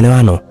mmekuja bila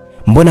maelewano.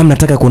 Mbona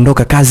mnataka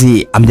kuondoka,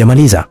 kazi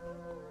amjamaliza?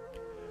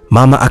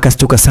 Mama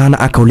akastuka sana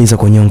akauliza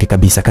kwa nyonge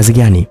kabisa, kazi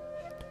gani?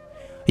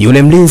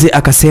 Yule mlinzi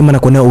akasema na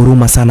kuonea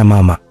huruma sana,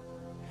 mama,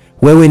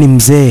 wewe ni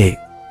mzee,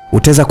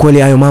 utaweza kweli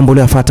hayo mambo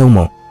uliyofuata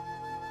humo?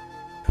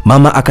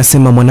 Mama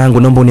akasema, mwanangu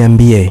naomba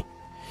uniambie,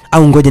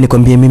 au ngoje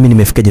nikwambie mimi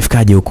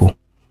nimefikaje huku.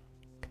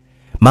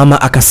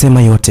 Mama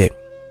akasema yote.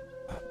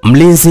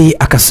 Mlinzi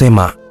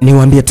akasema,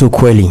 niwaambie tu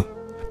kweli,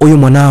 huyu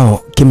mwanao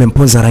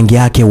kimemponza rangi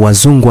yake.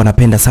 Wazungu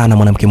wanapenda sana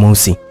mwanamke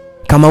mweusi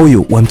kama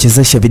huyu,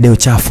 wamchezeshe video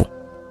chafu.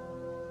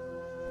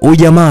 Huyu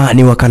jamaa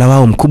ni wakala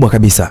wao mkubwa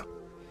kabisa.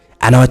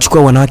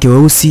 Anawachukua wanawake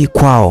weusi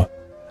kwao,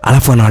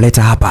 alafu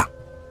anawaleta hapa.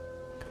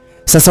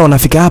 Sasa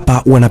wanafika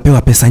hapa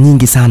wanapewa pesa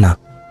nyingi sana,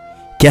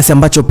 kiasi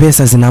ambacho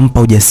pesa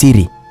zinampa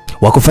ujasiri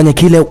wa kufanya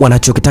kile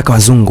wanachokitaka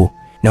wazungu,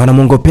 na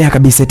wanamwongopea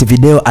kabisa eti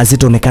video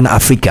azitaonekana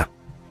Afrika.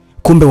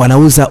 Kumbe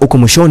wanauza huko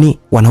mwishoni,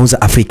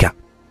 wanauza Afrika.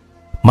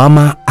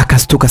 Mama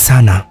akastuka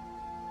sana.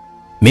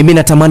 Mimi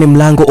natamani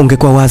mlango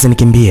ungekuwa wazi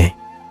nikimbie.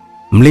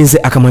 Mlinzi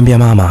akamwambia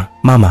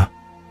mama,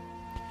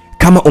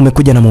 kama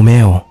umekuja na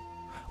mumeo,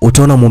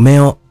 utaona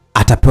mumeo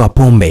atapewa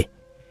pombe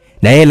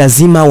na yeye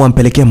lazima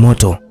wampelekee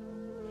moto,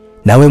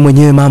 na we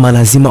mwenyewe mama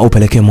lazima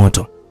upelekee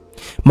moto.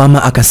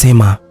 Mama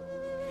akasema,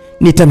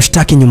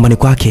 nitamshtaki nyumbani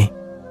kwake.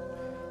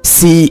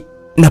 Si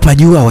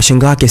napajua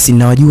washenga wake, si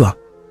nawajua.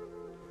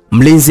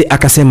 Mlinzi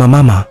akasema,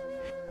 mama,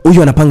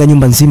 huyu anapanga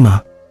nyumba nzima.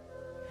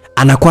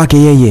 Ana kwake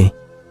yeye,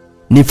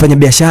 ni mfanya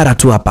biashara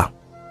tu hapa.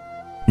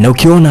 Na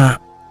ukiona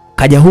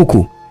kaja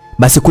huku,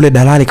 basi kule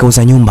dalali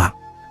kauza nyumba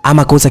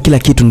ama kauza kila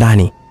kitu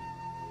ndani.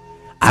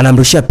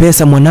 Anamrushia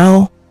pesa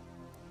mwanao,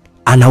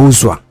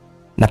 anauzwa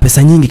na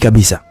pesa nyingi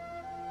kabisa.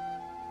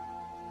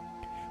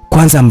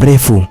 Kwanza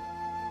mrefu,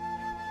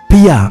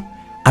 pia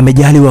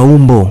amejaliwa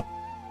umbo,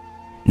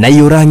 na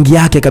hiyo rangi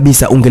yake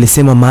kabisa.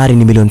 Ungelisema mahari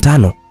ni milioni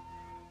 5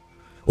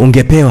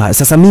 ungepewa.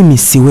 Sasa mimi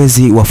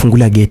siwezi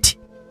wafungulia geti.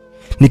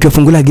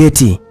 Nikifungulia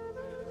geti,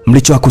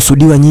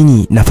 mlichokusudiwa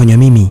nyinyi nafanya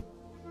mimi,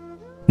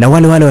 na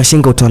wale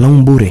washenga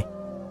utawalaumu bure.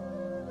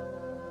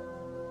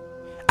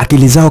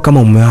 Akili zao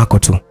kama mume wako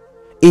tu.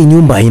 Hii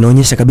nyumba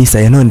inaonyesha kabisa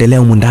yanayoendelea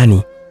humu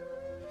ndani.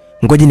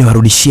 Ngoja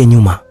niwarudishie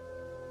nyuma.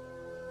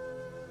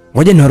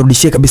 Ngoja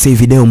niwarudishie kabisa hii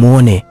video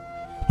muone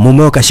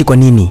mumeo kashikwa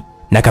nini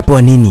na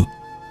kapewa nini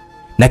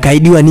na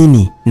kaidiwa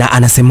nini na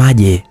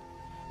anasemaje.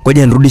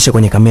 Ngoja nirudishe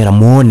kwenye kamera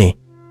muone.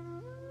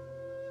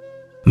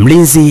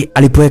 Mlinzi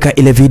alipoweka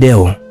ile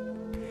video,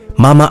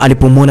 mama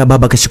alipomwona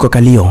baba kashikwa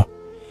kalio,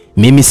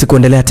 mimi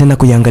sikuendelea tena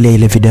kuiangalia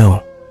ile video,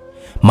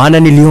 maana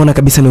niliona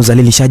kabisa ni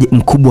uzalilishaji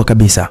mkubwa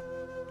kabisa.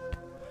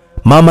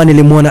 Mama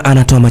nilimwona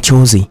anatoa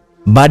machozi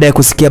baada ya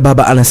kusikia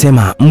baba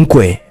anasema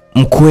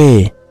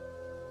mkwe.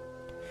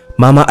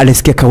 Mama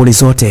alisikia kauli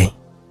zote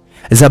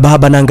za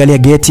baba. Naangalia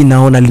geti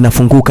naona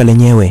linafunguka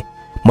lenyewe.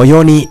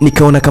 Moyoni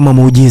nikaona kama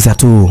muujiza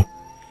tu.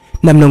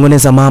 Na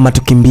mnongoneza mama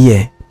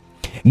tukimbie.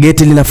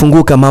 Geti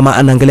linafunguka, mama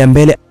anaangalia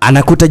mbele,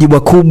 anakuta jibwa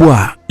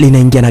kubwa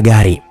linaingia na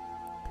gari.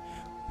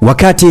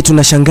 Wakati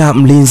tunashangaa,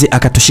 mlinzi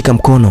akatushika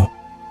mkono,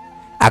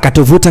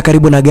 akatuvuta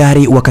karibu na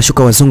gari.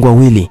 Wakashuka wazungu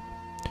wawili,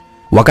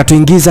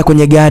 wakatuingiza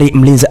kwenye gari.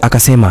 Mlinzi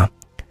akasema,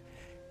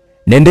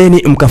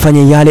 nendeni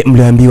mkafanye yale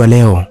mlioambiwa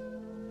leo.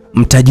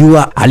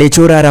 Mtajua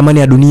aliyechora ramani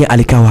ya dunia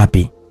alikaa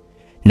wapi.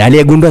 Na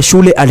aliyegundua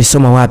shule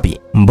alisoma wapi?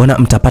 Mbona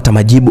mtapata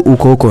majibu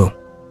huko huko.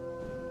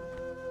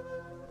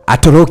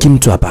 Atoroki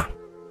mtu hapa.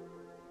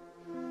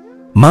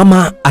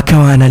 Mama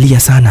akawa analia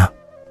sana.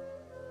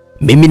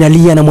 Mimi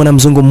nalia na mwana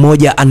mzungu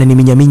mmoja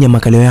ananiminyaminya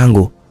makalio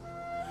yangu.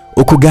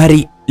 Huku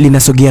gari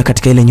linasogea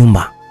katika ile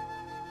nyumba.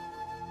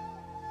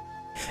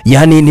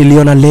 Yaani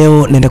niliona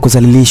leo naenda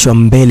kuzalilishwa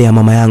mbele ya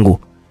mama yangu.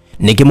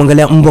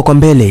 Nikimwangalia mbwa kwa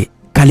mbele,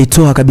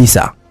 kalitoa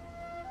kabisa.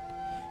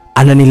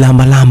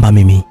 Ananilamba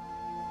mimi.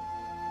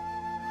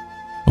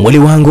 Mwili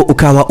wangu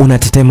ukawa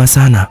unatetema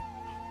sana.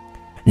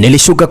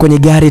 Nilishuka kwenye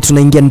gari,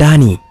 tunaingia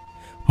ndani.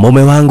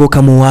 Mume wangu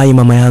kamuwai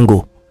mama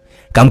yangu,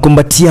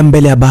 kamkumbatia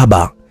mbele ya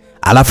baba.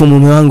 Alafu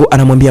mume wangu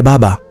anamwambia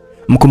baba,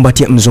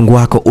 mkumbatie mzungu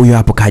wako, huyo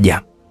hapo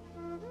kaja.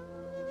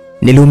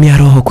 Niliumia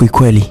roho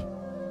kweli.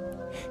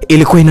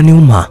 Ilikuwa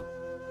inaniuma.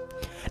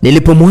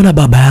 Nilipomwona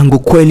baba yangu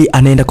kweli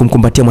anaenda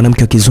kumkumbatia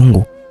mwanamke wa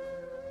kizungu.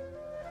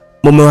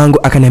 Mume wangu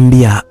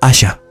akaniambia,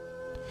 Asha,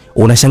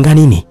 unashangaa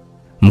nini?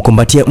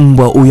 Mkumbatie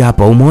mbwa huyu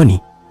hapa, umoni.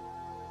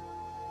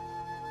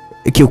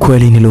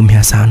 Kiukweli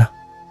niliumia sana.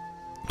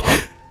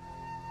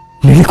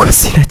 Nilikuwa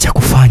sina cha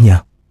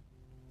kufanya.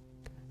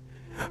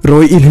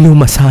 Roho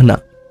iliniuma sana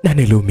na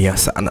niliumia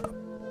sana.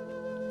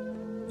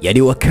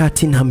 Yaani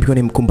wakati naambiwa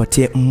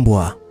nimkumbatie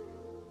mbwa,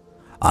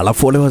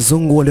 alafu wale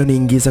wazungu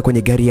walioniingiza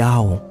kwenye gari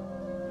yao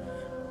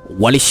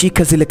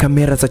walishika zile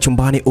kamera za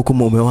chumbani, huku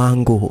mume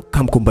wangu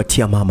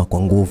kamkumbatia mama kwa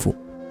nguvu.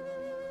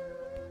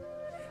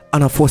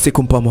 Anafosi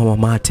kumpa mama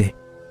mate.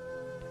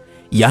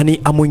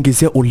 Yaani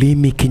amuingizia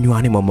ulimi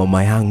kinywani mwa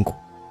mama yangu.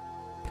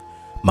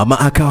 Mama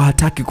akawa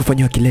hataki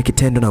kufanywa kile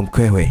kitendo na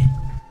mkwewe.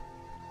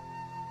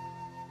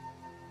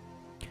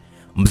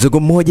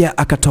 Mzungu mmoja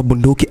akatoa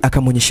bunduki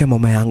akamwonyesha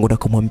mama yangu na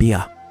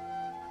kumwambia,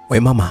 we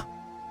mama,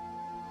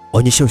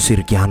 onyesha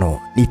ushirikiano,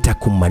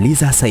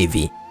 nitakumaliza sasa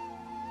hivi.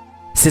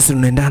 Sisi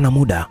tunaendana na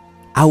muda,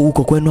 au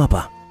uko kwenu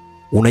hapa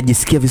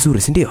unajisikia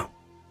vizuri, si ndio?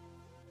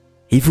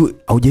 Hivi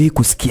haujawahi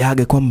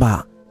kusikiaga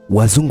kwamba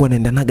wazungu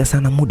wanaendanaga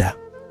sana muda?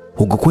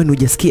 Huko kwenu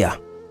hujasikia?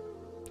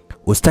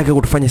 Usitake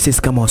kutufanya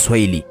sisi kama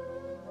Waswahili.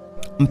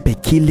 Mpe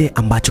kile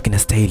ambacho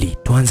kinastahili,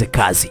 tuanze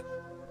kazi.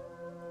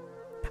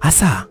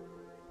 Hasa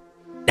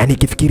na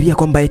nikifikiria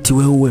kwamba eti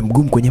wewe uwe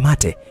mgumu kwenye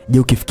mate, je,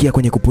 ukifikia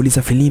kwenye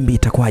kupuliza filimbi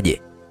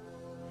itakwaje?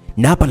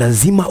 Na hapa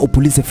lazima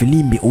upulize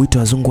filimbi uite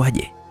wazungu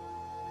aje.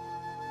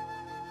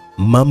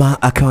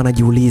 Mama akawa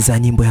anajiuliza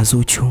nyimbo ya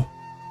Zuchu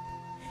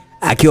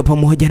akiwa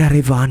pamoja na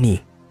Revani,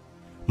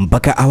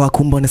 mpaka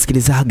awakumba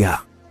wanasikilizaga.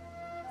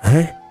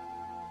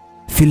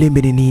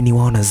 Filimbi ni nini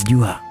wao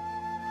wanazijua?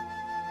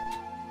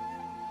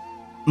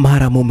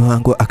 Mara mume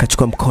wangu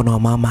akachukua mkono wa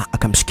mama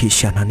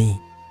akamshikisha nani,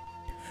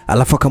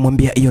 alafu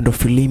akamwambia, hiyo ndo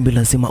filimbi,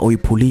 lazima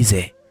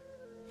uipulize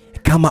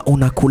kama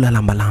unakula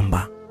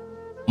lamba.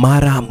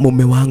 Mara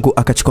mume wangu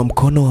akachukua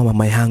mkono wa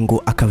mama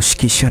yangu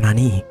akaushikisha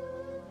nani,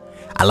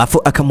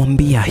 alafu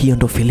akamwambia, hiyo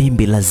ndo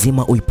filimbi,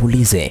 lazima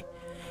uipulize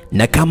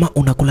na kama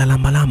unakula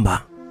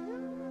lamba.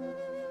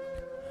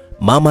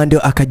 Mama ndio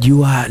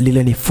akajua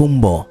lile ni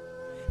fumbo.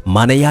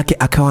 Maana yake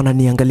akawa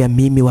ananiangalia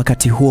mimi.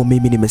 Wakati huo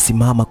mimi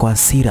nimesimama kwa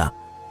hasira,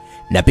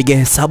 napiga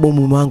hesabu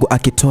mume wangu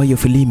akitoa hiyo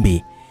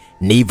filimbi,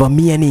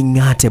 niivamia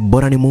niingate,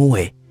 bora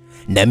nimuue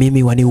na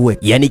mimi waniue.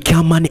 Yani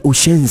kama ni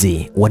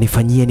ushenzi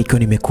wanifanyie nikiwa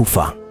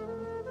nimekufa.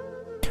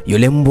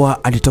 Yule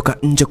mbwa alitoka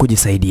nje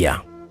kujisaidia.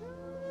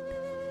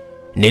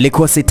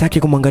 Nilikuwa sitaki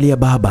kumwangalia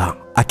baba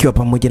akiwa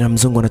pamoja na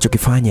mzungu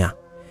anachokifanya,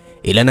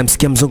 ila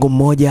namsikia mzungu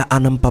mmoja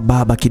anampa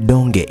baba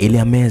kidonge ili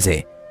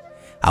ameze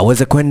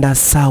aweze kwenda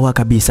sawa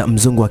kabisa.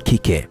 Mzungu wa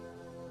kike.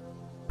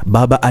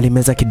 Baba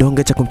alimeza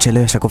kidonge cha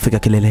kumchelewesha kufika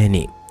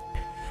kileleni.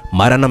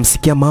 Mara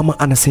namsikia mama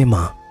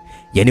anasema,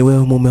 yani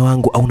wewe mume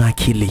wangu hauna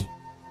akili.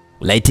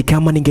 Laiti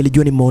kama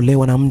ningelijua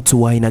nimeolewa na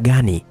mtu wa aina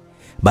gani,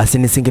 basi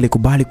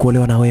nisingelikubali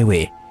kuolewa na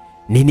wewe.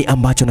 Nini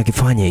ambacho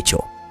nakifanya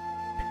hicho?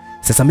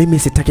 Sasa mimi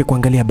sitaki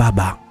kuangalia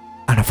baba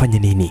anafanya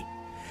nini.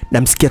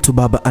 Namsikia tu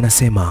baba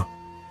anasema,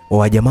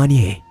 wa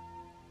jamani,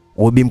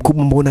 wewe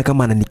mkubwa mbona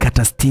kama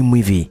ananikata stimu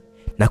hivi?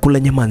 Nakula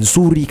nyama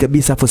nzuri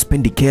kabisa afu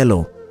spendi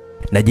kelo.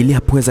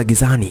 Najilia pweza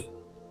gizani.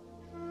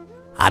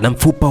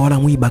 Anamfupa wala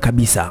mwiba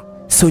kabisa.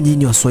 Sio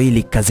nyinyi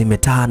Waswahili kazi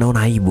metaa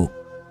naona aibu.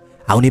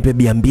 Au nipe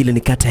bia mbili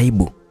nikate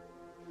aibu.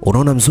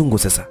 Unaona mzungu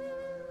sasa?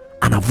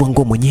 Anavua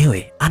nguo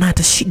mwenyewe, ana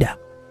hata shida.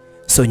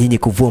 Sio nyinyi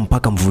kuvua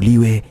mpaka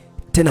mvuliwe,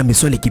 tena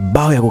miswali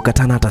kibao ya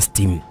kukatana hata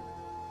steam.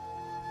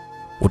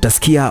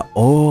 Utasikia,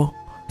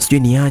 sijui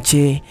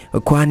niache,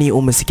 kwani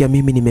umesikia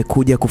mimi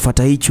nimekuja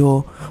kufuata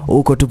hicho,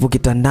 uko tupo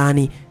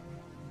kitandani.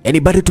 Yani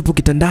bado tupo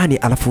kitandani,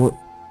 alafu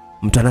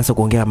mtu anaanza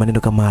kuongea maneno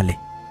kama yale.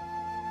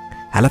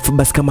 Alafu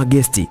basi kama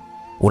guesti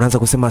unaanza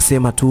kusema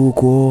sema tu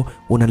huko,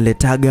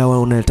 unaletaga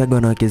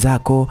wanawake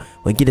zako,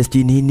 wengine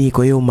sijui nini,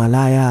 kwa hiyo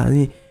malaya,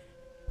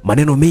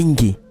 maneno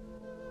mengi.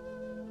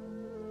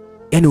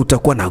 Yani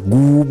utakuwa na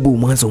gubu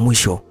mwanzo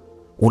mwisho.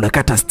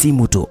 Unakata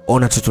stimu tu.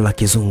 Ona toto la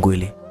kizungu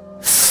ile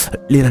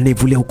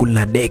linanivulia huku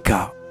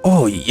linadeka.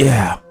 Oh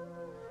yeah,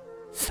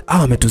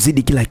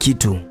 ametuzidi kila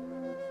kitu.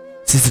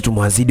 Sisi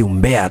tumwazidi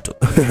umbea tu.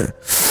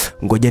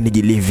 Ngoja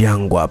nijilive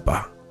yangu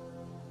hapa.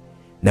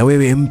 Na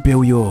wewe mpe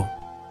huyo,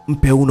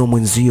 mpe uno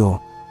mwenzio.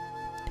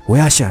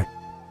 We Asha,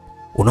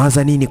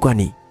 unawaza nini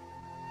kwani?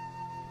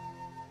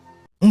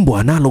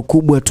 Mbwa nalo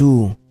kubwa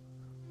tu.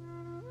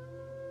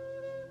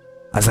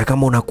 Asa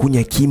kama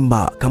unakunya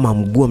kimba kama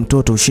mguu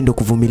mtoto ushinde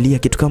kuvumilia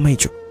kitu kama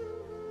hicho.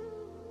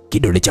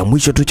 Kidole cha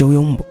mwisho tu cha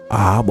huyo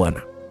mbwa.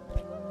 Bwana.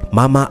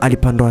 Mama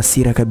alipandwa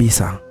hasira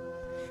kabisa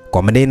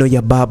kwa maneno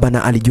ya baba,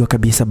 na alijua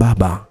kabisa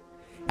baba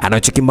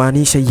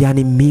anachokimaanisha,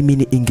 yani mimi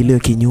ni ingilio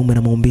kinyume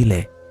na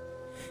maumbile.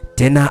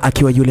 Tena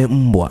akiwa yule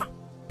mbwa.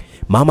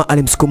 Mama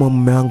alimsukuma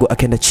mume wangu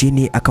akaenda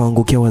chini,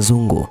 akawaangukia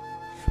wazungu.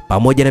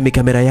 Pamoja na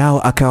mikamera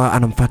yao akawa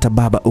anamfuata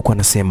baba huko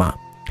anasema,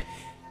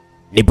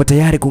 nipo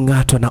tayari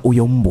kungatwa na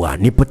huyo mbwa,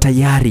 nipo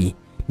tayari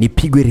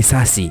nipigwe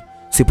risasi,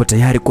 sipo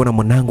tayari kuona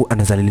mwanangu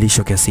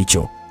anazalilishwa kiasi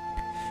hicho.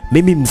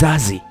 Mimi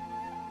mzazi.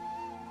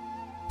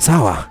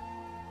 Sawa,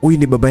 huyu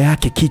ni baba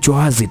yake kichwa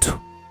wazi tu.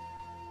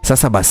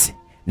 Sasa basi,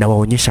 na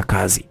waonyesha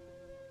kazi.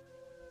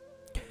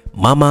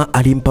 Mama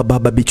alimpa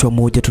baba bichwa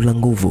moja tu la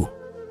nguvu.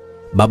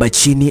 Baba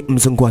chini,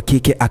 mzungu wa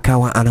kike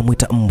akawa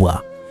anamuita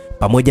mbwa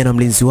pamoja na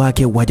mlinzi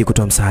wake waje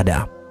kutoa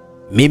msaada.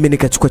 Mimi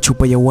nikachukua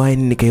chupa ya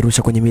wine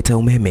nikairusha kwenye mita ya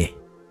umeme.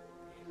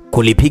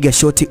 Kulipiga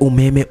shoti,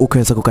 umeme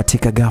ukaweza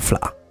kukatika ghafla.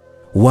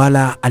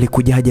 Wala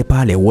alikujaje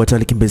pale, wote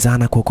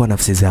walikimbizana kuokoa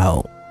nafsi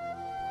zao.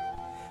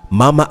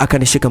 Mama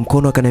akanishika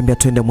mkono akaniambia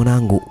twende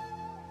mwanangu.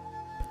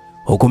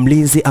 Huko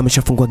mlinzi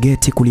ameshafungua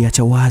geti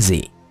kuliacha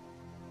wazi.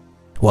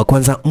 Wa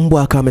kwanza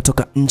mbwa akawa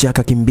ametoka nje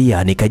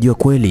akakimbia, nikajua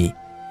kweli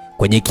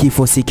kwenye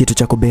kifo si kitu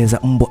cha kubeza,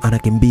 mbwa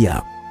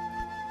anakimbia.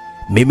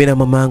 Mimi na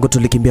mamangu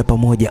tulikimbia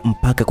pamoja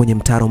mpaka kwenye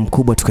mtaro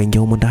mkubwa,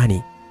 tukaingia humo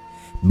ndani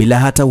bila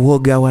hata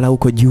uoga wala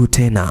huko juu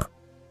tena.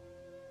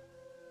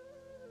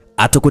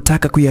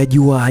 Hatukutaka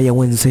kuyajua haya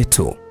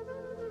wenzetu,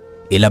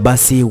 ila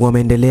basi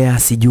wameendelea,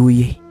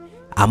 sijui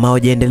ama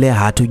wajaendelea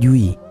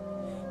hatujui.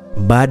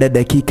 Baada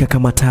dakika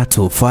kama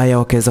 3 fire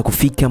wakaweza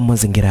kufika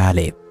mazingira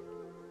yale.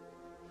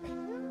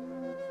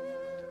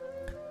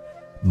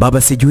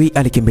 Baba sijui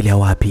alikimbilia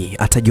wapi,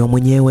 atajua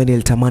mwenyewe.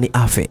 Nilitamani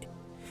afe,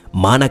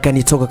 maana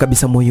kanitoka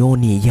kabisa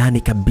moyoni,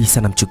 yani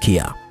kabisa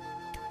namchukia.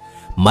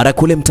 Mara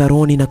kule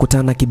mtaroni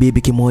nakutana na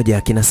kibibi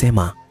kimoja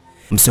kinasema,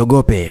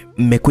 msiogope,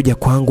 mmekuja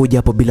kwangu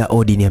japo bila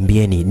odi,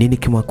 niambieni nini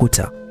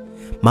kimwakuta.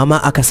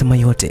 Mama akasema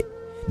yote,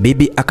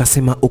 bibi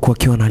akasema uko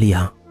akiwa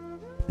analia.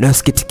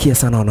 Nasikitikia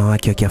sana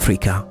wanawake wa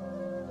Kiafrika,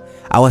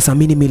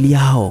 hawasamini mili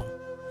yao.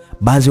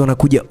 Baadhi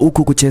wanakuja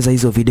huku kucheza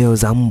hizo video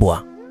za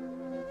mbwa,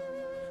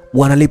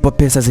 wanalipa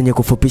pesa zenye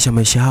kufupisha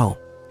maisha yao.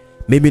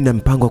 Mimi na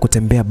mpango wa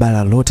kutembea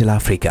bara lote la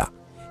Afrika,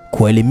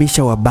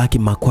 kuelimisha wabaki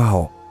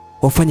makwao,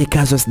 wafanye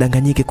kazi,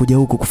 wasidanganyike kuja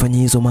huku kufanya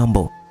hizo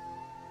mambo.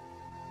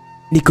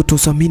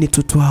 Nikutusamini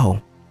tutu wao.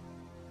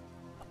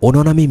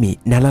 Unaona mimi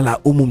nalala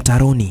umu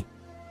mtaroni,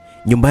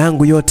 nyumba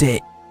yangu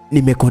yote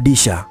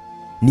nimekodisha,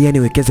 nia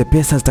niwekeze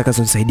pesa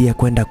zitakazonisaidia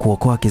kwenda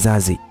kuokoa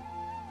kizazi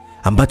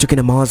ambacho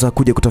kina mawazo ya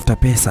kuja kutafuta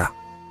pesa,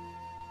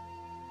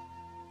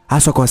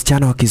 hasa kwa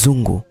wasichana wa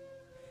kizungu.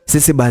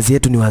 Sisi baadhi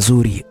yetu ni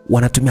wazuri,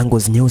 wanatumia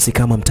ngozi nyeusi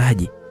kama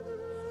mtaji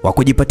wa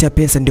kujipatia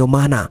pesa, ndio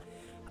maana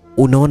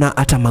unaona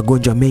hata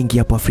magonjwa mengi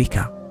hapo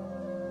Afrika.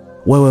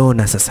 Wewe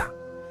ona sasa,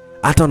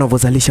 hata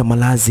wanavozalisha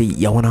malazi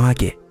ya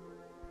wanawake,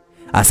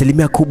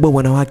 asilimia kubwa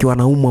wanawake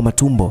wanaumwa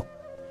matumbo.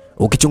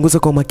 Ukichunguza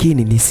kwa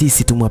makini ni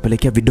sisi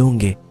tumewapelekea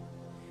vidonge,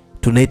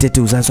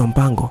 tunaita uzazi wa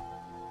mpango.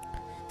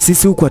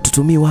 Sisi huku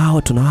hatutumii,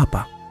 wao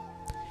tunawapa.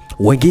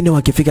 Wengine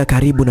wakifika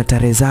karibu na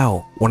tarehe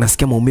zao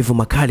wanasikia maumivu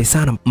makali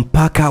sana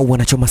mpaka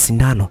wanachoma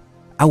sindano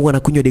au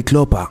wanakunywa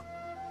diklopa.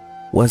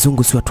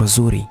 Wazungu si watu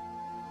wazuri,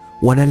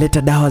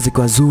 wanaleta dawa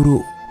zikiwa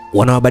zuru,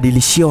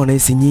 wanawabadilishia,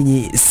 wanahisi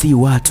nyinyi si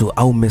watu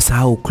au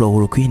mmesahau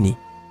chloroquine,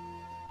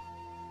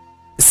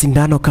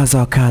 sindano kaza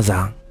wa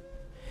kaza.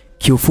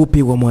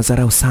 Kiufupi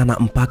wamwadharau sana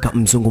mpaka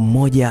mzungu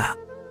mmoja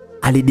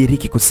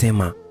alidiriki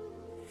kusema,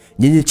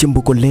 nyinyi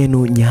chimbuko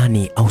lenu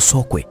nyani au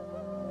sokwe,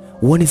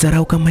 uone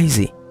dharau kama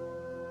hizi.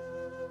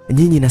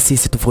 Nyinyi na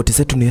sisi tofauti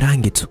zetu ni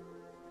rangi tu.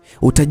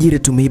 Utajiri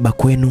tumeiba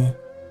kwenu,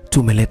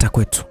 tumeleta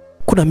kwetu.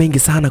 Kuna mengi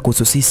sana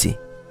kuhusu sisi.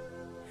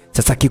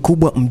 Sasa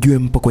kikubwa mjue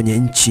mpo kwenye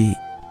nchi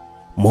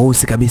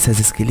mweusi kabisa,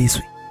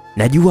 zisikilizwe.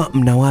 Najua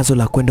mna wazo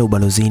la kwenda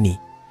ubalozini,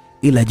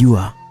 ila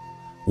jua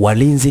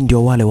walinzi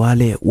ndio wale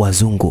wale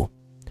wazungu.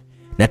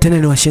 Na tena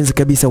ni washenzi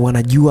kabisa,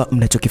 wanajua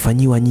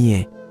mnachokifanyiwa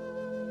nyie.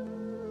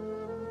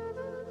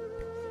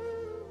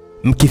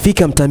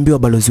 Mkifika mtaambiwa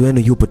balozi wenu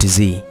yupo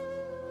TZ.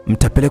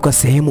 Mtapelekwa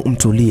sehemu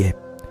mtulie,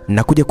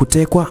 na kuja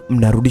kutekwa,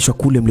 mnarudishwa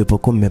kule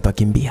mlipokuwa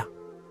mmepakimbia.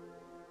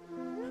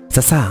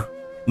 Sasa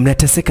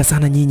mnateseka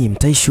sana nyinyi,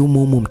 mtaishi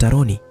humu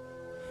mtaroni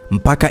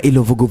mpaka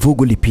ilo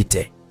vuguvugu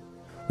lipite.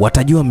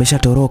 Watajua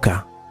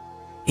mmeshatoroka,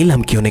 ila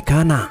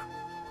mkionekana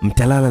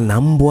mtalala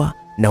na mbwa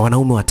na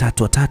wanaume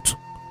watatu.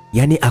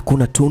 Yani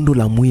hakuna tundu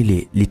la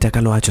mwili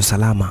litakaloachwa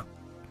salama.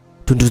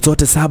 Tundu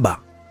zote 7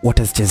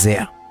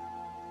 watazichezea.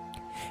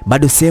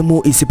 Bado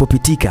sehemu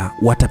isipopitika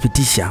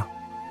watapitisha.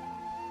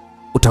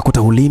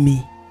 Utakuta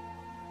ulimi.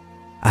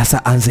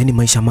 Asa anzeni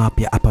maisha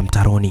mapya hapa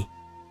mtaroni.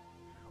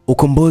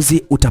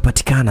 Ukombozi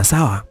utapatikana,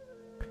 sawa?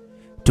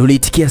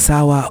 Tuliitikia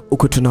sawa,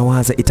 huko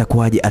tunawaza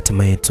itakuwaje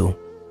hatima yetu.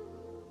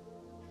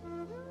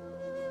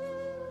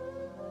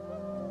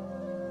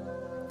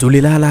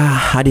 Tulilala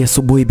hadi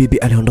asubuhi. Bibi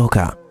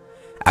aliondoka.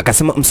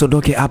 Akasema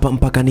msondoke hapa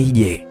mpaka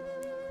nije.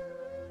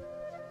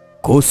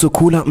 Kuhusu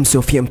kula,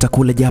 msiofie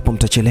mtakula japo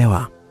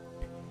mtachelewa.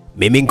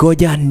 Mimi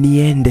ngoja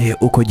niende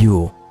huko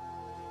juu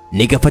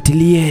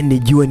nikafuatilie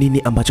nijue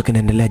nini ambacho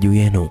kinaendelea juu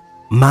yenu,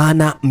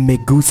 maana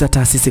mmegusa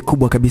taasisi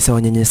kubwa kabisa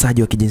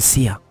wanyanyasaji wa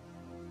kijinsia,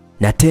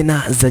 na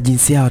tena za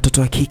jinsia ya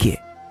watoto wa kike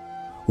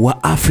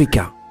wa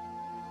Afrika,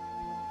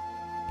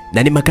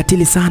 na ni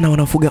makatili sana.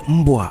 Wanafuga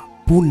mbwa,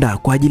 punda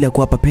kwa ajili ya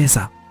kuwapa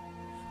pesa,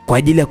 kwa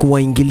ajili ya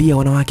kuwaingilia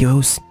wanawake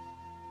weusi.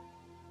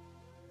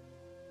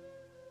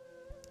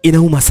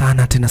 Inauma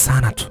sana, tena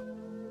sana tu.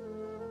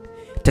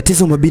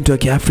 Tatizo mabinti wa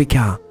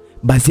Kiafrika,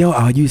 baadhi yao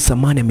hawajui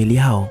thamani ya mili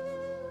yao.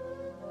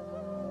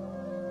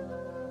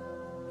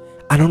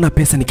 Anaona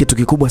pesa ni kitu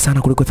kikubwa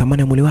sana kuliko thamani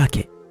ya mwili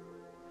wake.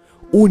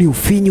 Huu ni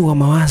ufinyu wa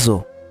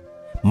mawazo,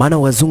 maana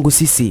wazungu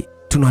sisi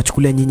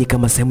tunawachukulia nyinyi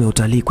kama sehemu ya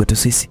utalii kwetu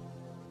sisi.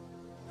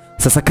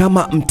 Sasa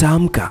kama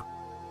mtaamka,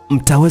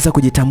 mtaweza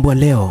kujitambua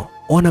leo.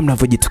 Ona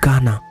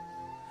mnavyojitukana,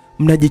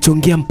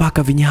 mnajichongia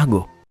mpaka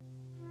vinyago.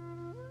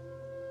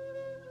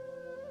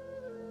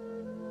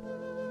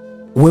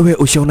 Wewe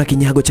ushaona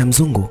kinyago cha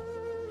mzungu,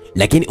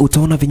 lakini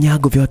utaona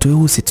vinyago vya watu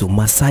weusi tu.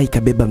 Masai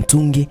kabeba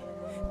mtungi,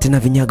 tena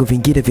vinyago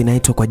vingine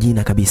vinaitwa kwa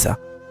jina kabisa.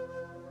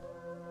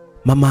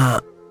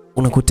 Mama,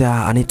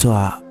 unakuta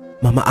anaitwa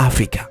Mama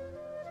Afrika.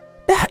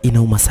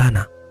 Inauma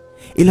sana,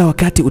 ila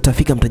wakati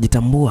utafika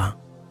mtajitambua.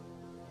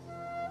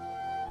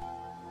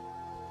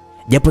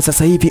 Japo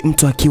sasa hivi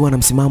mtu akiwa na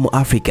msimamo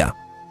Afrika,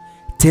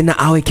 tena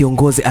awe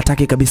kiongozi,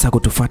 atake kabisa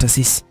kutufuata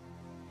sisi,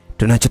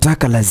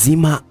 tunachotaka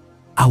lazima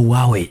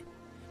auawe.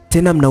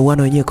 Tena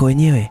mnauana wenyewe kwa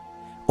wenyewe.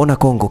 Ona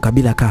Kongo,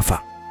 Kabila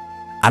kafa.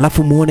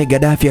 Alafu muone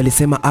Gaddafi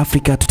alisema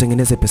Afrika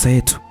tutengeneze pesa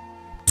yetu,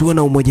 tuwe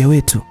na umoja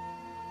wetu.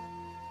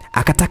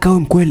 Akataka awe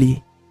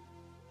mkweli,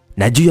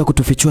 na juu ya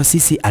kutufichua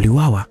sisi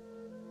aliuawa.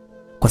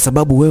 Kwa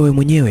sababu wewe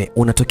mwenyewe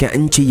unatokea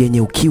nchi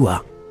yenye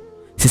ukiwa.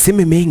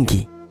 Sisemi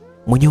mengi,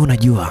 mwenyewe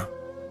unajua.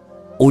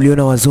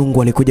 Uliona wazungu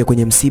walikuja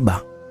kwenye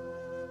msiba,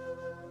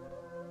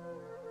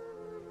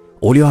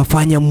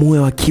 uliowafanya muwe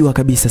wakiwa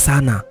kabisa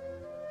sana.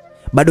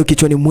 Bado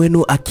kichwani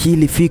mwenu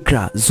akili,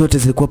 fikra zote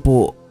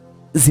zilikuwapo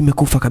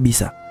zimekufa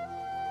kabisa.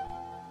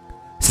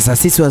 Sasa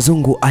sisi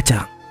wazungu,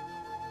 acha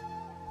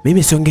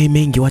mimi siongei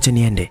mengi, wacha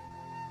niende.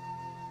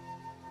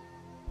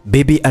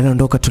 Bibi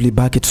anaondoka,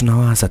 tulibaki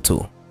tunawaza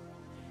tu.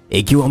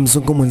 Ikiwa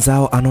mzungu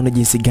mwenzao anaona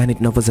jinsi gani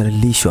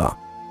tunavyozalilishwa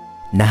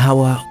na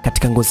hawa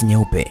katika ngozi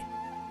nyeupe.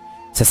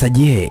 Sasa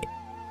je,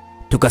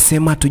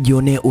 tukasema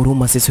tujionee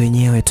huruma sisi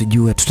wenyewe,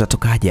 tujue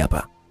tutatokaje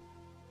hapa.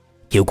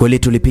 Kiukweli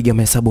tulipiga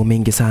mahesabu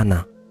mengi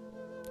sana.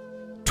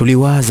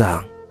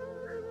 Tuliwaza.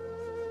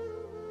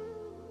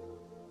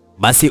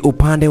 Basi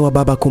upande wa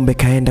baba kumbe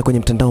kaenda kwenye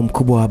mtandao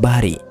mkubwa wa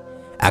habari.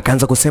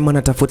 Akaanza kusema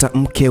natafuta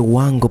mke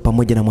wangu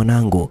pamoja na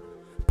mwanangu.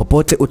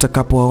 Popote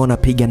utakapowaona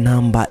piga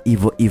namba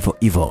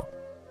hivyo.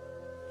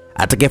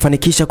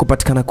 Atakayefanikisha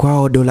kupatikana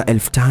kwao dola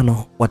 5,000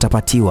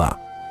 watapatiwa,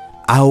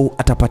 au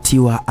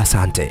atapatiwa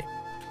asante.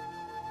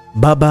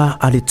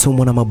 Baba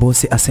alitumwa na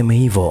mabosi aseme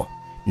hivyo,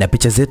 na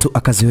picha zetu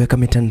akaziweka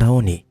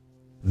mitandaoni.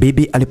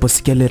 Bibi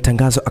aliposikia lile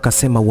tangazo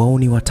akasema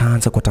wauni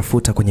wataanza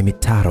kutafuta kwenye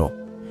mitaro.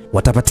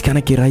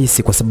 Watapatikana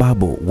kirahisi kwa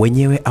sababu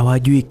wenyewe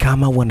hawajui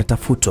kama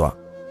wanatafutwa.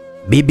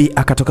 Bibi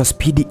akatoka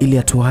spidi ili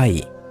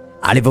atuai.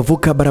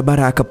 Alivovuka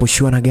barabara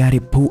akapushiwa na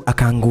gari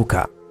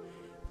akaanguka.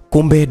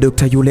 Kumbe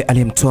dokta yule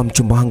aliyemtoa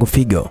mchumba wangu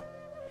figo,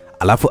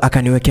 alafu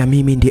akaniwekea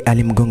mimi, ndiye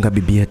alimgonga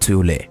bibi yetu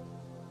yule.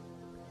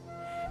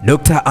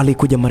 Dokta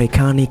alikuja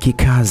Marekani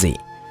kikazi.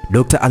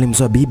 Dokta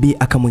alimzoa bibi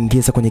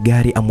akamuingiza kwenye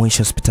gari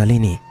amwesha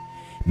hospitalini.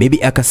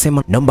 Bibi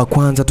akasema naomba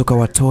kwanza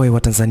tukawatoe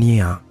wa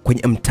Tanzania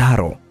kwenye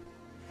mtaro.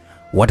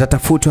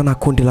 Watatafutwa na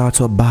kundi la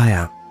watu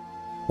wabaya.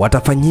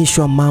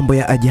 Watafanyishwa mambo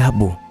ya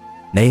ajabu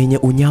na yenye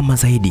unyama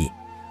zaidi.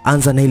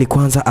 Anza na ili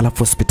kwanza, alafu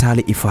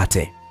hospitali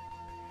ifate.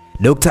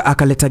 Dokta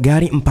akaleta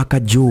gari mpaka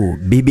juu.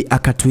 Bibi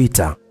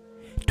akatuita.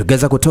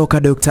 Tukaweza kutoka.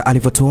 Dokta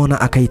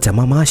alivyotuona akaita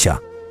mama Asha.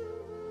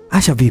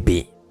 Asha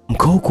vipi?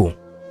 Mko huku?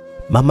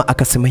 Mama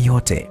akasema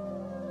yote.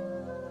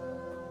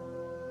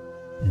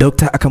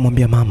 Dokta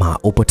akamwambia mama,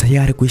 upo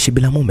tayari kuishi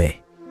bila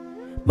mume?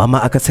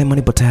 Mama akasema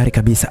nipo tayari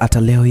kabisa,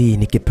 hata leo hii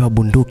nikipewa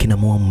bunduki na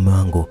mume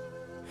wangu.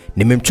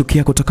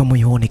 Nimemchukia kutoka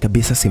moyoni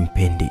kabisa,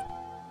 simpendi.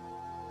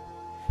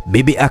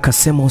 Bibi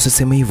akasema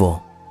usiseme hivyo.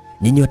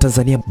 Nyinyi wa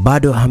Tanzania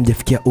bado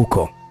hamjafikia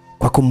huko.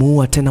 Kwa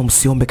kumuua tena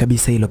msiombe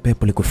kabisa hilo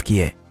pepo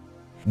likufikie.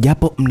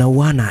 Japo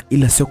mnauana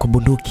ila sio kwa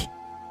bunduki.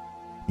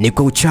 Ni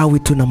kwa uchawi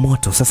tu na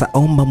moto. Sasa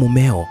omba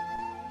mumeo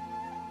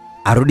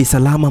arudi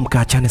salama,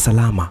 mkaachane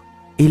salama,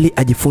 ili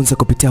ajifunze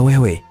kupitia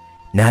wewe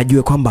na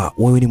ajue kwamba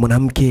wewe ni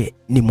mwanamke,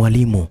 ni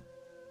mwalimu.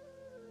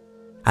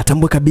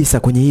 Atambue kabisa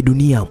kwenye hii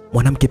dunia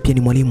mwanamke pia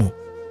ni mwalimu.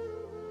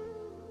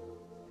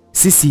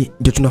 Sisi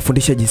ndio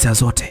tunafundisha jinsia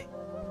zote.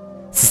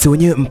 Sisi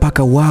wenyewe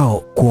mpaka wao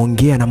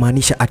kuongea, na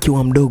maanisha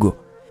akiwa mdogo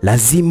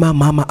lazima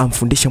mama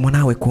amfundishe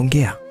mwanawe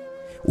kuongea.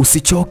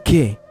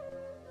 Usichoke.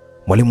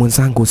 Mwalimu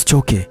mwenzangu,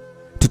 usichoke.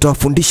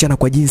 Tutawafundisha na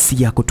kwa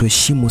jinsi ya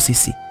kutuheshimu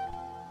sisi.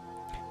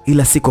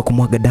 Ila si kwa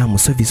kumwaga damu,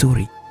 sio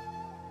vizuri.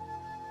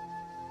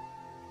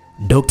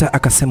 Dokta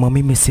akasema,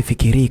 mimi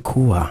sifikiri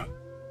kuwa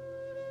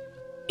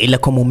ila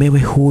kwa mumewe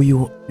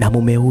huyu na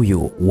mume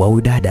huyu wa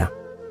udada.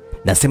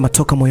 Nasema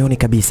toka moyoni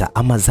kabisa,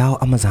 ama zao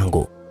ama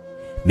zangu.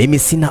 Mimi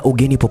sina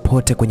ugeni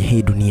popote kwenye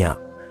hii dunia.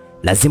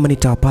 Lazima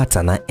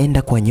nitawapata na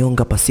enda kwa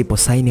nyonga pasipo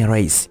saini ya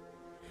rais.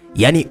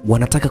 Yaani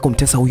wanataka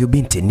kumtesa huyu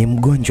binti, ni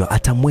mgonjwa,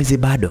 hata mwezi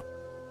bado.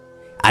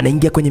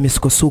 Anaingia kwenye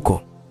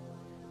misukosuko.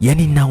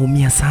 Yaani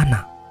naumia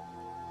sana.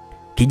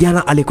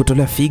 Kijana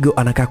aliyekutolea figo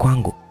anakaa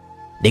kwangu.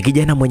 Ni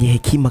kijana mwenye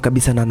hekima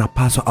kabisa na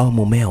anapaswa au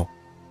mumeo.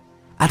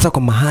 Hata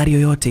kwa mahari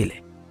yoyote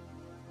ile.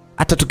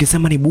 Hata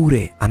tukisema ni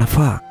bure,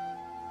 anafaa.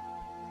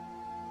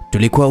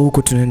 Tulikuwa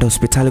huko tunaenda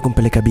hospitali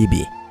kumpeleka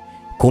bibi.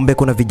 Kumbe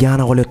kuna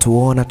vijana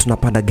waliotuona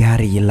tunapanda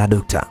gari la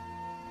dokta.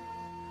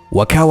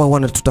 Wakawa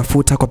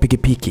wanatutafuta kwa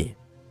pikipiki.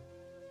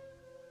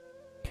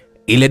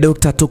 Ile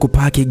dokta tu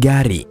kupaki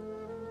gari,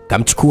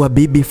 kamchukua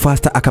bibi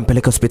faster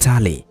akampeleka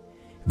hospitali.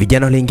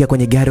 Vijana waliingia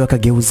kwenye gari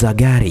wakageuza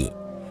gari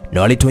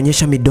na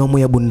walituonyesha midomo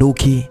ya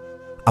bunduki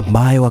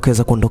ambayo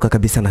wakaweza kuondoka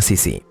kabisa na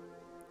sisi.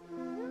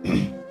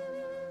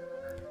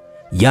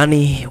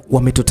 Yani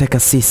wametuteka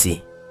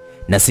sisi.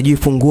 Na sijui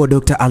funguo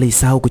dokta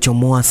alisahau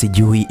kuchomoa,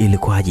 sijui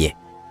ilikuwaje.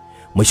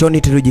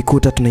 Mwishoni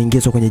tulijikuta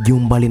tunaingizwa kwenye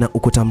jumba lina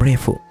ukuta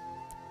mrefu.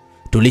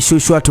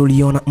 Tulishushwa,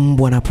 tuliona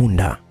mbwa na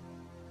punda.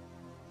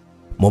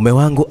 Mume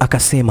wangu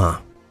akasema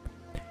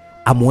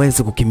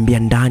amwezi kukimbia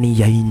ndani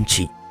ya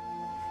nchi.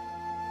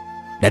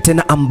 Na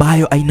tena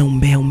ambayo haina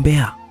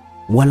umbea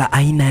wala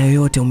aina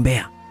yoyote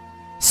umbea.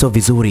 So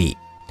vizuri.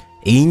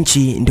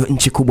 Nchi ndio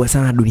nchi kubwa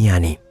sana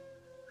duniani.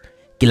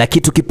 Kila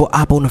kitu kipo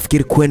hapa,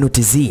 unafikiri kwenu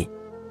TZ.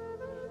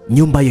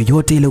 Nyumba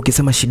yoyote ile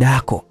ukisema shida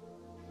yako,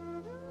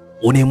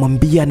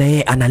 unayemwambia na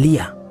yeye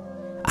analia.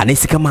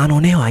 Anahisi kama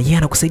anaonewa, yeye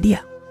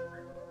anakusaidia.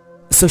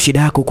 So shida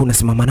yako huku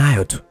unasimama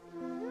nayo tu.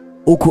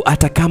 Huku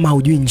hata kama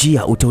hujui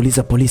njia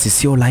utauliza polisi,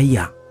 sio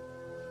raia.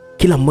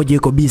 Kila mmoja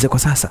yuko bize kwa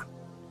sasa.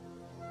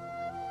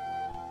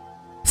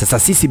 Sasa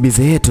sisi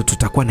bize yetu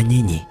tutakuwa na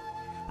nyinyi.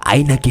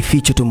 Aina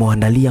kificho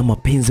tumewaandalia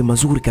mapenzi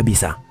mazuri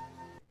kabisa.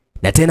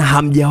 Na tena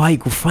hamjawahi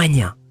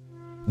kufanya.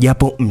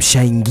 Japo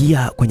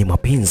mshaingia kwenye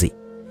mapenzi.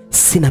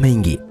 Sina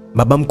mengi.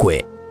 Baba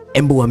mkwe,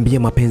 embu waambie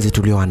mapenzi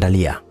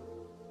tulioandalia.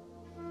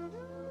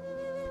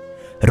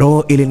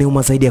 Roho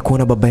iliniuma zaidi ya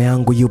kuona baba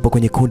yangu yupo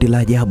kwenye kundi la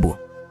ajabu.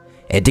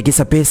 Eti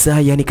kisa pesa,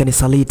 yani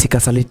kanisaliti,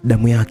 kasaliti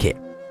damu yake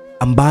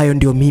ambayo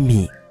ndio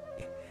mimi.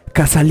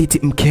 Kasaliti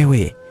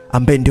mkewe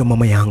ambaye ndio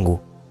mama yangu.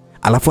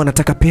 Alafu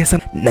anataka pesa.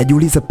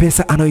 Najiuliza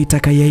pesa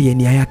anayoitaka yeye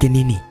ni yake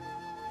nini?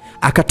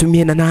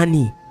 Akatumia na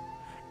nani?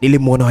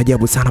 Nilimuona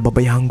ajabu sana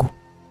baba yangu.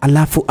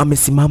 Alafu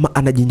amesimama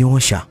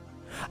anajinyoosha.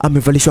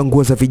 Amevalishwa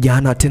nguo za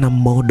vijana tena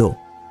modo.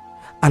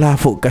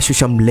 Alafu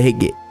kashusha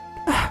mlege.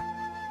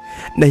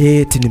 Na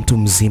yeye ni mtu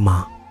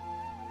mzima.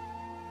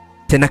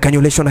 Tena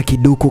kanyoleshwa na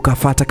kiduku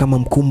kafata kama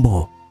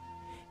mkumbo.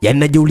 Yaani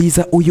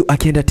najiuliza huyu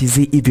akienda TZ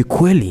hivi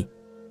kweli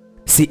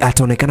si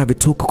ataonekana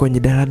vituko kwenye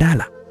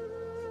daladala?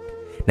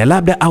 Na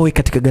labda awe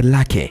katika gari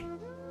lake.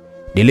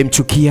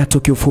 Nilimchukia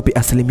tu kiufupi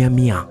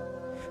 100%.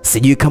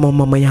 Sijui kama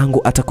mama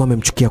yangu atakuwa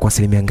amemchukia kwa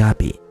 100%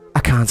 ngapi.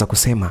 Akaanza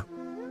kusema,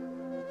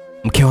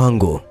 mke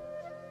wangu,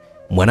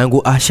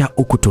 mwanangu Asha,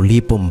 huku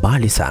tulipo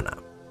mbali sana.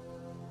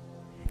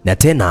 Na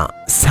tena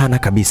sana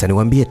kabisa,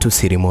 niwaambie tu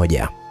siri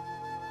moja.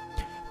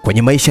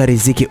 Kwenye maisha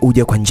riziki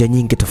huja kwa njia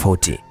nyingi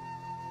tofauti.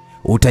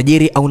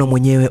 Utajiri au na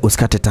mwenyewe,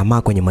 usikate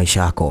tamaa kwenye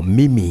maisha yako.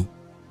 Mimi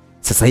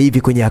sasa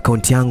hivi kwenye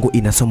akaunti yangu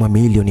inasoma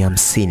milioni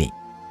 50.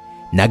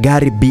 Na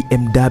gari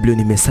BMW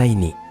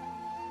nimesaini.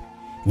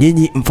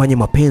 Nyinyi mfanye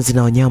mapenzi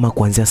na wanyama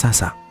kuanzia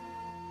sasa.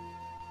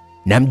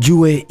 Na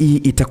mjue hii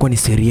itakuwa ni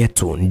siri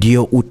yetu.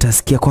 Ndio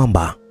utasikia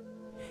kwamba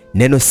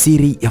neno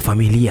siri ya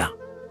familia.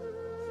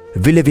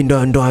 Vile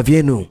ndoa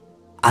vyenu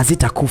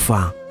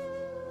hazitakufa.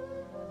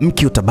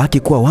 Mke utabaki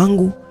kuwa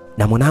wangu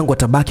na mwanangu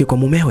atabaki kwa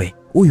mumewe.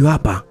 Huyu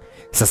hapa.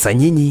 Sasa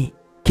nyinyi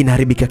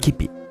kinaharibika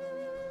kipi?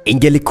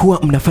 Ingelikuwa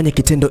mnafanya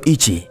kitendo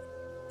hichi,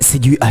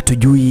 sijui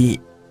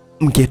atujui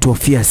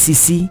mngetuofia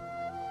sisi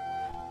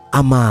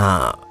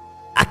ama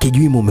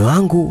akijui mume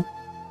wangu.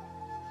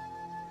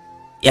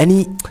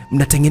 Yaani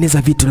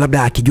mnatengeneza vitu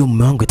labda akijua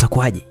mume wangu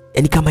itakuwaje.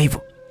 Yaani kama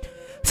hivyo.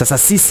 Sasa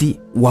sisi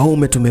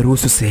waume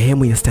tumeruhusu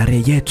sehemu ya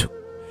starehe yetu.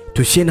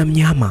 Tushie na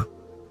mnyama.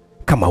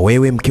 Kama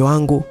wewe mke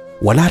wangu,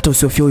 wala hata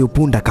usiofia huyu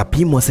punda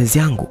kapimwa size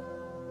yangu.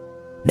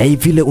 Na hivi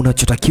vile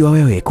unachotakiwa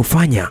wewe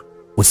kufanya,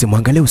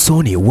 usimwangalie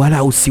usoni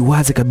wala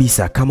usiwaze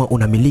kabisa kama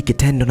unamiliki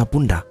tendo na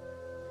punda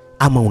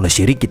ama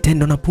unashiriki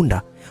tendo na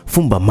punda.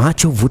 Fumba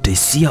macho, vuta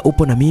hisia,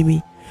 upo na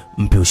mimi,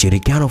 mpe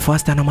ushirikiano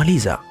faster na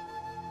maliza.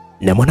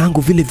 Na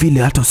mwanangu vile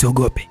vile hata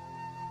usiogope.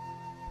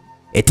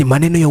 Eti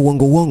maneno ya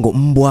uongo,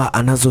 mbwa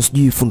anazo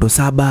sijui fundo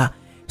 7,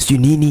 sijui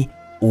nini,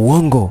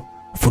 uongo.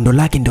 Fundo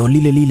lake ndio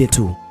lile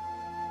tu.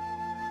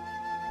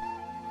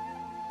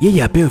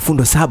 Yeye apewe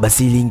fundo 7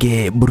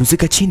 silinge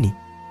buruzika chini.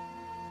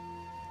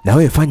 Na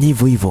wewe fanya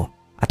hivyo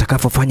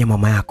atakafanya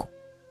mama yako.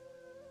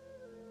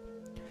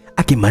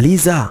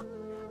 Akimaliza,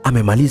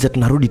 amemaliza,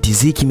 tunarudi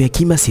TZ kimya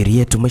kimya, siri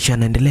yetu, maisha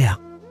yanaendelea.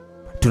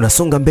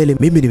 Tunasonga mbele,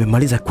 mimi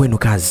nimemaliza kwenu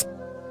kazi.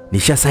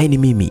 Nishasaini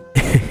mimi.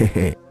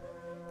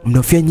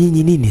 Mnafia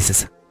nyinyi nini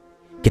sasa?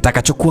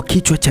 Kitakachokuwa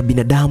kichwa cha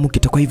binadamu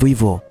kitakuwa hivyo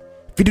hivyo.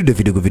 Vidude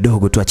vidogo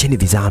vidogo tuacheni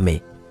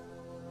vizame.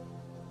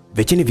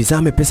 Vecheni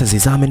vizame, pesa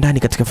zizame ndani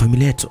katika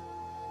familia yetu.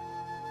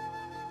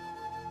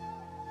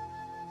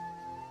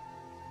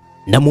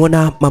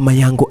 Namuona mama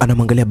yangu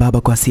anamwangalia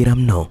baba kwa hasira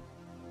mno.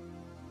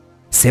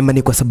 Sema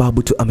ni kwa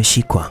sababu tu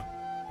ameshikwa.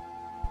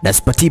 Na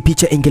sipati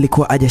picha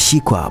ingelikuwa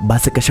hajashikwa,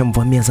 basi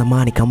kashamvamia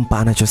zamani kampa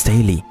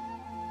anachostahili.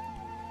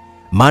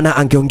 Maana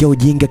angeongea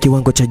ujinga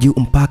kiwango cha juu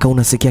mpaka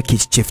unasikia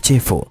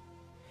kichefuchefu.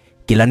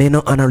 Kila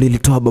neno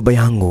analolitoa baba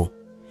yangu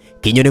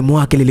kinywani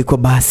mwake lilikuwa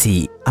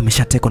basi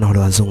ameshatekwa na wale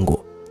wazungu.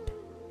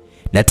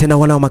 Na tena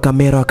wala wa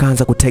makamera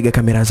wakaanza kutega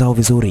kamera zao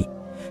vizuri,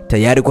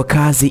 tayari kwa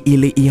kazi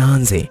ili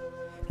ianze.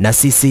 Na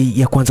sisi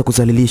ya kwanza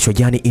kuzalilishwa,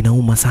 yani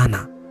inauma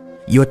sana.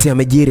 Yote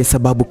yamejiri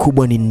sababu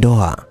kubwa ni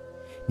ndoa.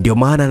 Ndio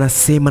maana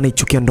nasema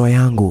naichukia ndoa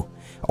yangu.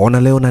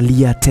 Ona leo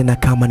nalia tena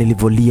kama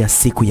nilivyolia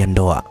siku ya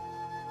ndoa.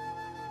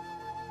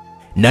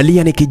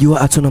 Nalia nikijua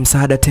hatuna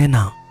msaada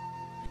tena.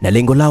 Na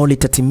lengo lao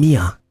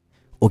litatimia.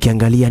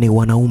 Ukiangalia ni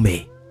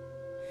wanaume,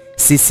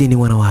 sisi ni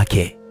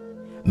wanawake.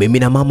 Mimi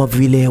na mama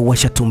vile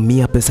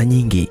washatumia pesa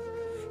nyingi.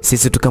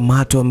 Sisi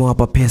tukamatwa,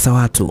 wamewapa pesa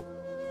watu.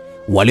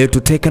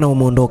 Waliotuteka na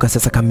wameondoka,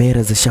 sasa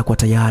kamera zishakuwa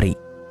tayari.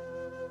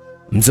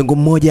 Mzungu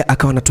mmoja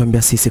akawa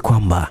anatuambia sisi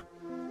kwamba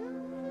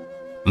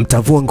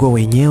mtavua nguo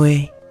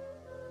wenyewe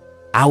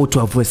au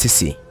tuavue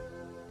sisi.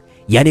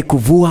 Yani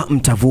kuvua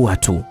mtavua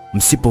tu,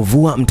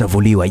 msipovua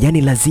mtavuliwa.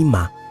 Yani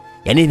lazima,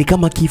 yani ni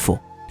kama kifo.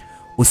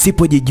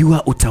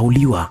 Usipojijua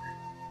utauliwa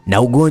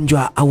na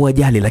ugonjwa au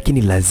ajali,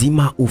 lakini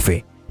lazima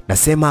ufe.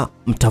 Nasema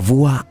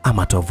mtavua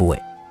ama tuavue.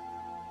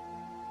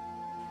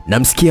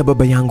 Namsikia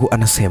baba yangu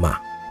anasema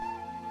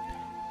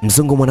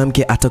mzungu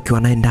mwanamke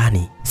atakiwa naye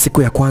ndani,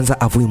 siku ya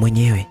kwanza avui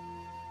mwenyewe,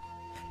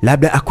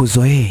 labda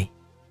akuzoee.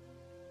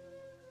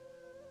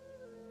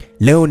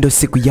 Leo ndio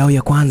siku yao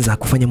ya kwanza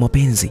kufanya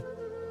mapenzi,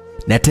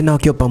 na tena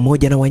wakiwa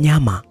pamoja na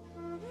wanyama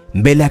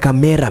mbele ya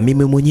kamera.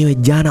 Mimi mwenyewe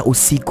jana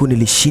usiku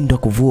nilishindwa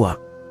kuvua,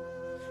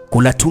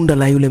 kula tunda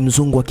la yule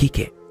mzungu wa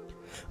kike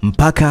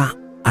mpaka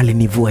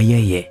alinivua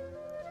yeye.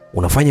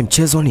 Unafanya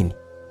mchezo nini?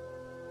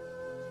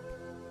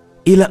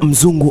 Ila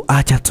mzungu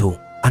acha tu,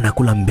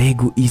 anakula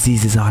mbegu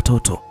hizi za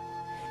watoto.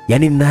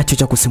 Yani ninacho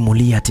cha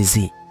kusimulia TZ.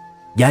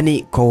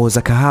 Yani kwa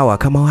za kahawa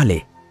kama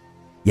wale.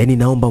 Yani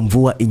naomba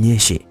mvua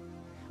inyeshe,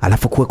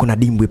 alafu kuwe kuna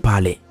dimbwi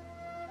pale,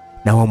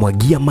 na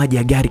wamwagia maji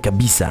ya gari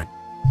kabisa.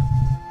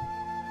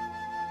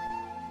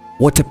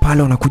 Wote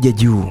pale wanakuja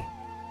juu,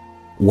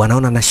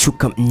 wanaona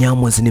nashuka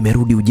mnyamwezi,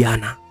 nimerudi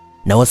ujana.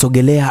 Na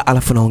wasogelea,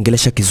 alafu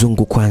naongelesha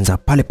kizungu kwanza.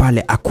 Pale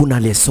pale hakuna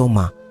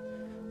aliyesoma,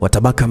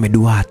 watabaka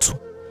meduatu.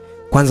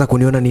 Kwanza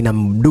kuniona nina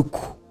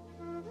mduku,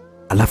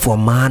 alafu wa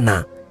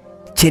maana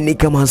cheni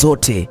kama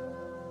zote.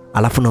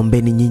 Alafu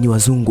naombeni nyinyi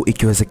wazungu,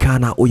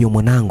 ikiwezekana huyo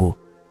mwanangu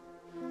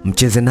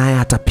mcheze naye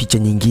hata picha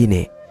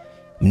nyingine,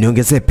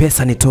 mniongezee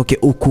pesa nitoke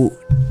huku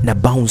na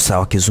bouncer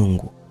wa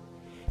kizungu.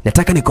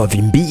 Nataka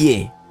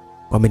nikawavimbie,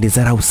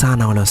 wamenidharau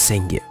sana wala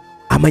wasenge.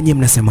 Ama nyinyi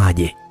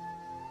mnasemaje?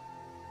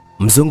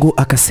 Mzungu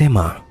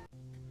akasema,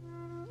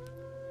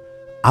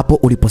 hapo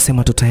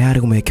uliposema tu tayari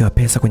umewekewa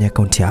pesa kwenye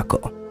akaunti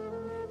yako,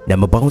 na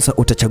mabouncer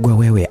utachagua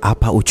wewe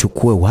hapa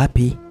uchukue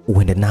wapi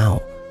uende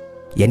nao.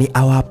 Yani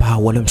au hapa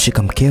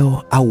walomshika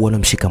mkeo au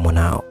walomshika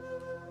mwanao.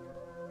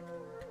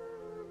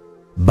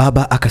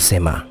 Baba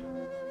akasema,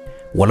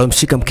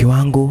 walomshika mke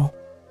wangu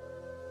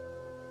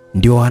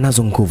ndio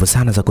wanazo nguvu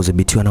sana za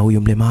kudhibitiwa na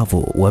huyu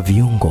mlemavu wa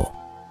viungo,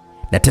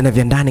 na tena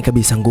vya ndani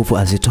kabisa. Nguvu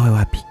azitoe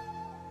wapi?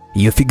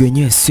 Hiyo figo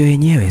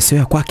yenyewe sio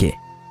ya kwake.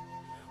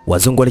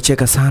 Wazungu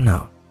walicheka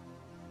sana.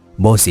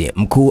 Bosi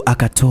mkuu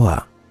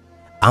akatoa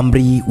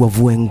amri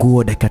wavue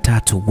nguo dakika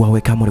 3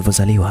 wawe kama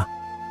walivyozaliwa.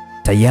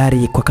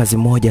 Tayari kwa kazi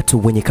moja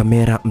tu, wenye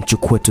kamera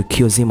mchukue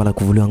tukio zima la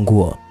kuvuliwa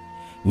nguo.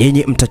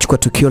 Nyinyi mtachukua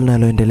tukio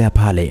linaloendelea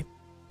pale.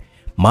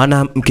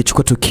 Maana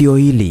mkichukua tukio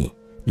hili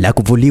la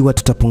kuvuliwa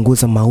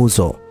tutapunguza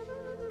mauzo.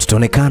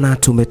 Tutaonekana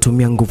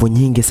tumetumia nguvu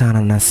nyingi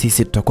sana, na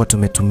sisi tutakuwa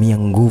tumetumia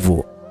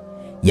nguvu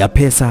ya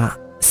pesa,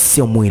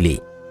 sio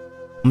mwili.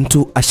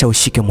 Mtu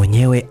ashaushike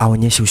mwenyewe,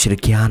 aonyeshe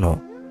ushirikiano.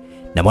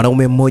 Na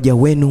mwanaume mmoja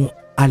wenu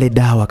ale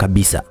dawa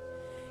kabisa.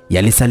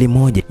 Yalisali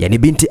moja, yani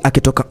binti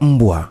akitoka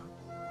mbwa,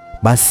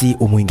 basi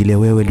umuingilie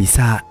wewe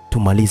lisaa,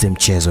 tumalize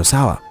mchezo,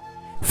 sawa?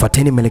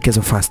 Fuateni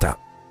maelekezo faster.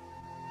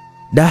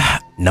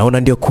 Naona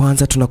ndio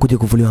kwanza tunakuja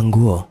kuvuliwa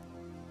nguo.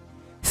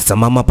 Sasa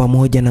mama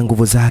pamoja na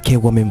nguvu zake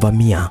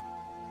wamemvamia.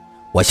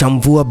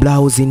 Washamvua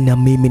blouse na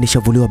mimi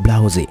nishavuliwa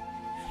blouse.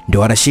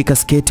 Ndio wanashika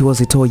sketi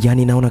wazitoa,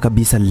 yani naona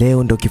kabisa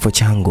leo ndio kifo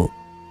changu.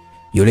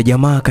 Yule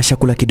jamaa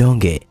kashakula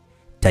kidonge.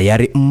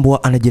 Tayari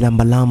mbwa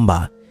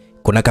anajilambalamba.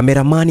 Kuna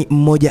kameramani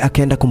mmoja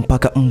akaenda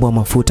kumpaka mbwa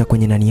mafuta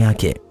kwenye nani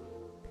yake.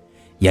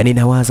 Yani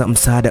nawaza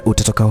msaada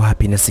utatoka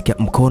wapi, nasikia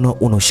mkono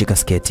unaoshika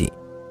sketi.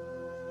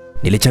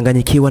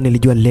 Nilichanganyikiwa,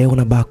 nilijua leo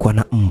nabakwa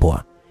na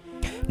mbwa.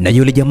 Na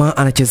yule jamaa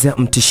anachezea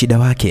mtishida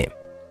wake.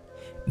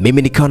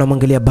 Mimi nikawa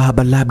namwangalia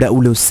baba, labda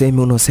ule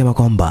usemi unaosema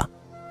kwamba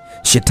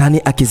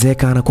shetani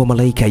akizeeka anakuwa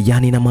malaika,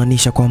 yani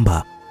inamaanisha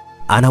kwamba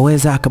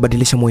anaweza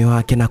akabadilisha moyo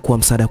wake na kuwa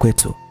msaada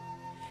kwetu.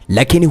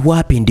 Lakini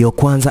wapi, ndio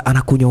kwanza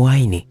anakunywa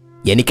waini.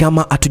 Yani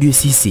kama atujui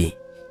sisi,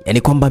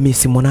 yani kwamba mimi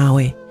si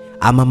mwanawe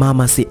ama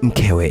mama si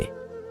mkewe.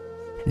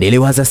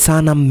 Niliwaza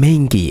sana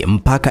mengi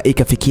mpaka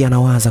ikafikia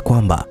nawaza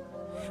kwamba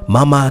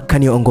mama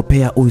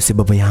kaniongopea, huyu si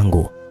baba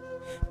yangu.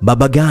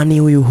 Baba gani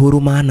huyu?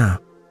 Hurumana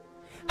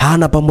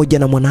hana pamoja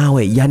na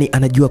mwanawe, yani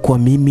anajua kuwa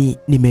mimi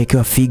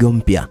nimewekewa figo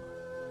mpya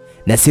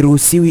na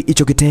siruhusiwi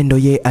hicho kitendo,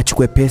 ye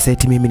achukue pesa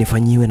eti mimi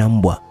nifanyiwe na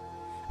mbwa.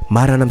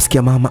 Mara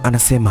namsikia mama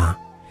anasema,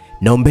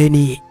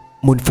 naombeni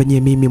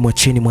munifanyie mimi,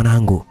 mwacheni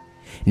mwanangu,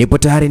 nipo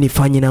tayari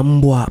nifanye na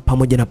mbwa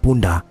pamoja na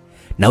punda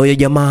na huyo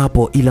jamaa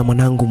hapo, ila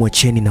mwanangu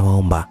mwacheni na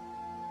waomba.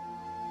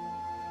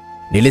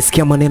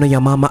 Nilisikia maneno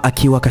ya mama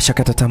akiwa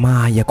kashakata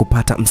tamaa ya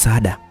kupata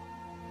msaada.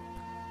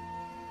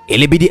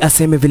 Ilibidi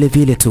aseme vile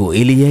vile tu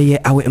ili yeye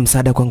awe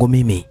msaada kwangu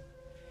mimi.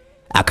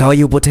 Akawa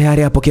yupo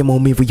tayari apokee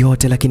maumivu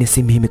yote, lakini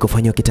si mimi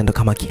kufanywa kitendo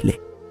kama kile.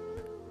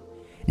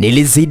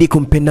 Nilizidi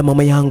kumpenda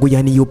mama yangu,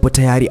 yani yupo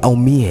tayari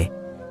aumie,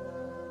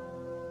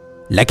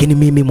 lakini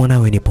mimi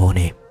mwanawe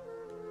nipone.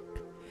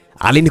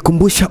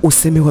 Alinikumbusha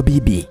usemi wa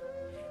bibi,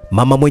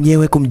 mama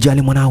mwenyewe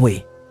kumjali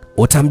mwanawe.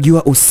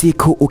 Utamjua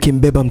usiku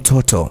ukimbeba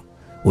mtoto,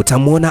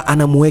 utamwona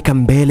anamuweka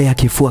mbele ya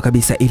kifua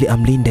kabisa ili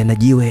amlinde na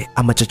jiwe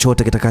ama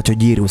chochote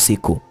kitakachojiri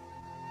usiku.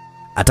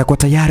 Atakuwa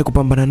tayari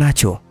kupambana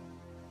nacho.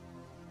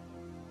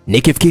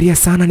 Nikifikiria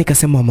sana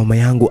nikasema mama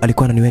yangu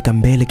alikuwa ananiweka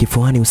mbele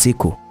kifuani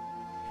usiku.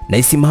 Na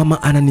isi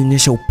mama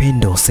ananionyesha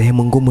upendo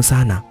sehemu ngumu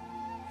sana.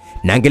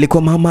 Na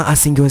angelikuwa mama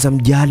asingeweza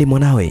mjali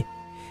mwanawe,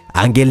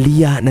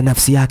 angelia na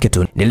nafsi yake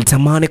tu.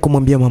 Nilitamani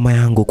kumwambia mama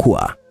yangu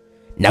kuwa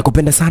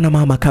nakupenda sana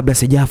mama kabla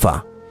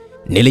sijafa.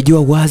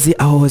 Nilijua wazi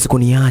hawezi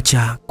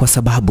kuniacha kwa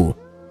sababu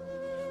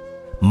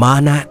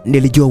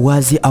nilijua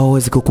wazi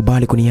hawezi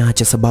kukubali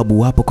kuniacha sababu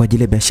wapo kwa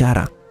ajili ya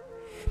biashara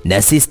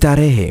na si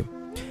starehe.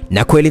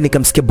 Na kweli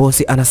nikamsikia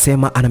bosi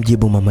anasema,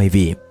 anamjibu mama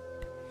hivi,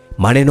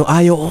 maneno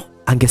hayo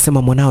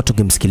angesema mwanao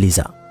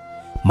tungemsikiliza,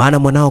 maana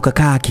mwanao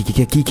kakaa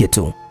kike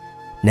tu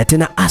na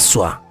tena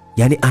aswa,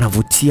 yani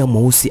anavutia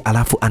mweusi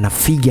alafu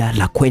anafiga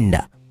la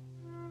kwenda.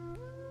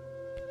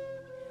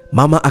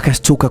 Mama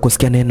akashtuka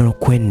kusikia neno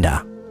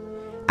kwenda.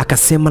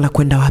 Akasema la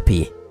kwenda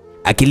wapi?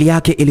 Akili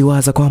yake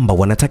iliwaza kwamba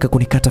wanataka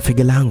kunikata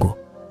figa langu.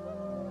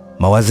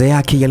 Mawazo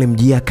yake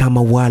yalimjia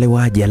kama wale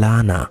waja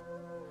laana.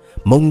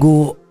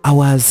 Mungu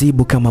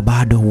awaadhibu kama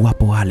bado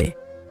wapo wale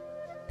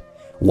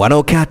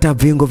wanaokata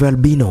viungo vya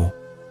albino.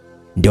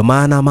 Ndio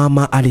maana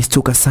mama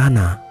alistuka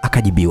sana,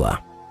 akajibiwa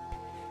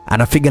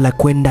ana figa la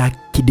kwenda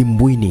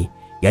kidimbwini,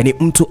 yani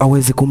mtu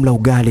awezi kumla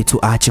ugali tu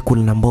aache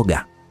kula na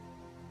mboga.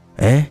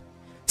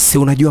 Si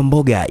unajua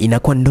mboga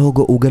inakuwa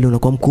ndogo, ugali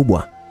unakuwa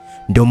mkubwa.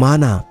 Ndio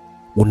maana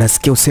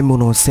unasikia usemi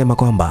unaosema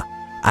kwamba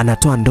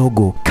anatoa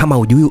ndogo, kama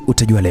ujui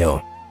utajua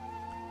leo.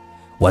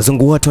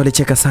 Wazungu wote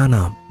walicheka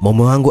sana.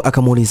 Mume wangu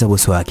akamuuliza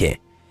bosi wake,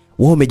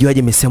 wewe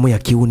umejuaje misemo ya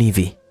kiuni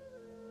hivi?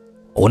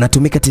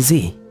 Unatumika TZ?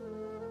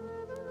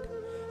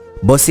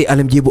 Bosi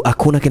alimjibu,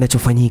 hakuna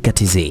kinachofanyika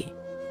TZ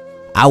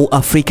au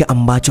Afrika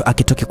ambacho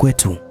akitoki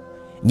kwetu.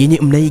 Nyinyi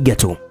mnaiga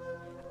tu.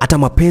 Hata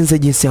mapenzi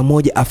jinsia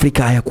moja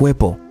Afrika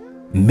hayakuwepo,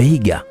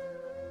 mmeiga.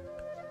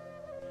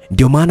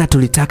 Ndio maana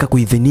tulitaka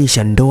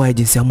kuidhinisha ndoa ya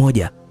jinsia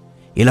moja,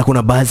 ila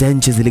kuna baadhi ya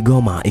nchi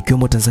ziligoma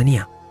ikiwemo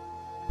Tanzania.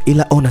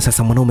 Ila ona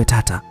sasa mwanaume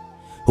tata,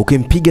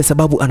 ukimpiga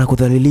sababu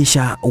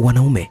anakudhalilisha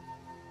wanaume,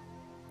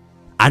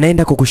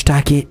 anaenda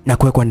kukushtaki na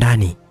kuwekwa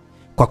ndani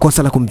kwa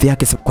kosa la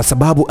kumdhihaki kwa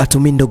sababu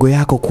atumii ndogo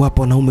yako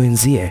kuwapa wanaume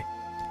wenzie.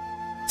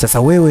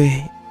 Sasa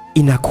wewe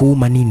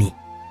inakuuma nini?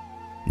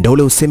 Ndio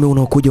ule usemi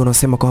unaokuja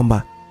unasema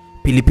kwamba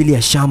pilipili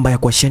ya shamba ya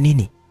kuasha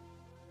nini?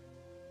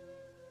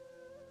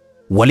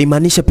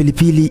 Walimaanisha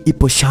pilipili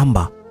ipo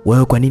shamba,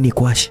 wewe kwa nini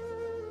kuasha?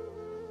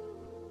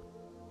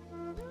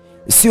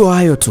 Sio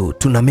hayo tu,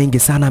 tuna mengi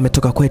sana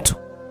ametoka kwetu.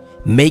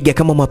 Meiga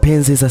kama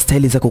mapenzi za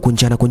staili za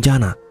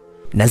kukunjana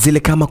na zile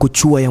kama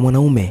kuchua ya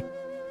mwanaume,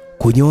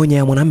 kunyonya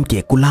ya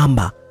mwanamke,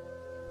 kulamba.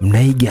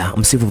 Mnaiga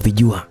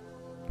msivyovijua,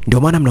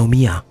 ndio maana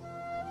mnaumia.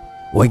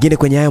 Wengine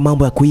kwenye hayo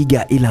mambo ya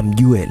kuiga, ila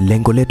mjue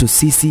lengo letu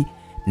sisi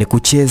ni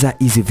kucheza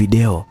hizi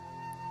video,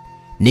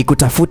 ni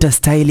kutafuta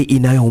staili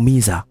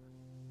inayoumiza,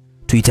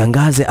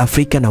 tuitangaze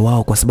Afrika na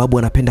wao kwa sababu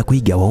wanapenda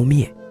kuiga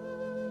waumie.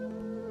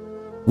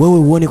 Wewe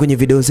uone kwenye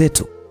video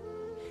zetu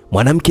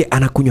mwanamke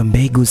anakunywa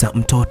mbegu za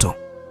mtoto,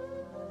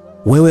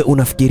 wewe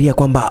unafikiria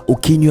kwamba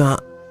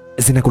ukinywa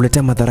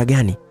zinakuletea madhara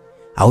gani?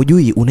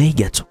 Haujui,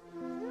 unaiga tu.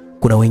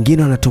 Kuna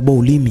wengine wanatoboa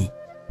ulimi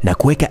na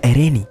kuweka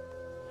ereni,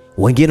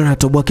 wengine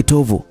wanatoboa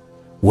kitovu,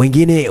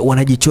 wengine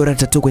wanajichora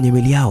tattoo kwenye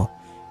miili yao.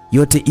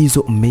 Yote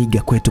hizo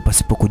mmeiga kwetu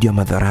pasipo kujua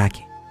madhara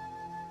yake.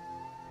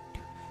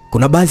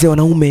 Kuna baadhi ya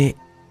wanaume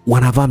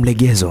wanavaa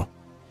mlegezo,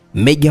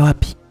 mmeiga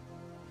wapi?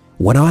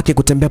 Wanawake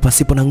kutembea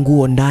pasipo na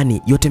nguo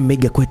ndani, yote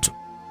mmeiga kwetu.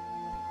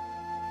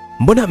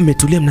 Mbona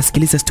mmetulia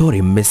mnasikiliza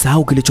story,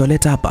 mmesahau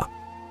kilicholeta hapa?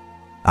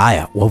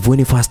 Haya,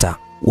 wavueni faster.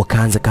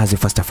 Wakaanza kazi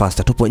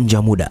faster, tupo nje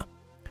ya muda.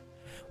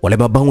 Wale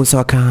mabouncer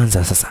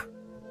wakaanza sasa.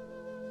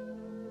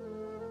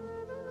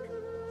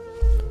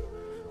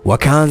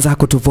 Wakaanza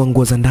kutuvua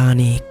nguo za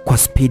ndani kwa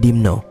spidi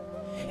mno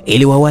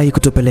ili wawahi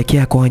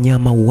kutupelekea kwa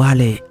wanyama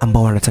wale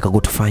ambao wanataka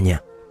kutufanya.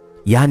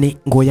 Yaani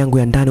nguo yangu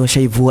ya ndani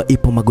washaivua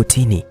ipo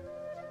magotini.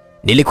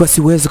 Nilikuwa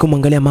siwezi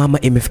kumwangalia mama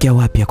imefikia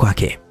wapi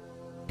kwake.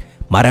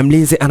 Mara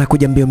mlinzi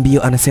anakuja mbio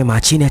mbio anasema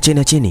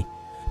achini.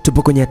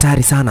 Tupo kwenye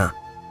hatari sana.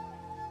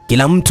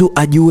 Kila mtu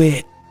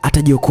ajue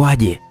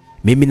atajiokoaje.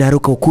 Mimi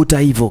naruka ukuta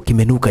hivyo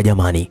kimenuka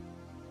jamani.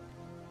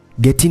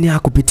 Getini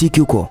hakupitiki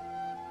huko.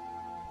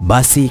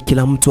 Basi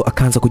kila mtu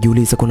akaanza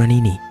kujiuliza kuna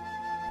nini.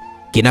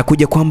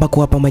 Kinakuja kwamba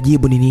kuwapa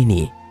majibu ni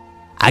nini.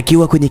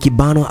 Akiwa kwenye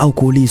kibano au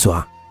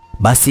kuulizwa,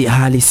 basi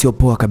hali sio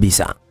poa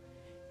kabisa.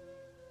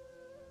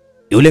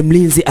 Yule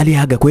mlinzi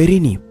aliaga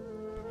kwerini.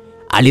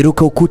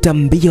 Aliruka ukuta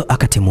mbio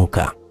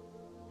akatimuka.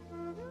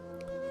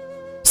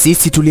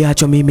 Sisi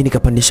tuliachwa, mimi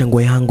nikapandisha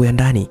nguo yangu ya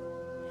ndani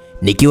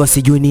nikiwa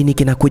sijui nini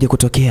kinakuja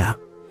kutokea.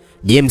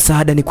 Je,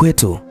 msaada ni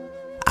kwetu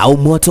au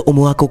moto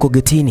umewaka uko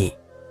getini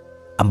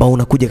ambao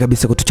unakuja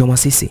kabisa kutuchoma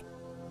sisi?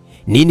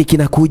 Nini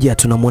kinakuja?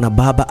 Tunamwona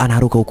baba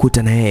anaruka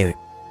ukuta na yeye.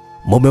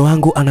 Mume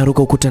wangu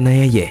anaruka ukuta na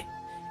yeye.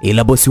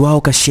 Ila bosi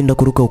wao kashinda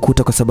kuruka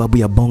ukuta kwa sababu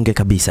ya bonge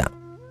kabisa.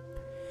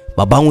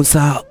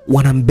 Mabouncer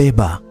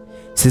wanambeba.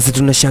 Sisi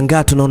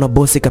tunashangaa tunaona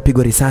bosi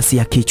kapigwa risasi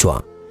ya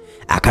kichwa.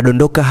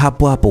 Akadondoka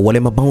hapo hapo. Wale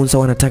mabouncer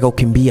wanataka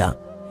kukimbia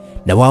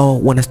na wao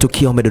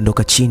wanastukia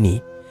wamedondoka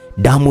chini.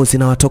 Damu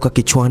zinawatoka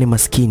kichwani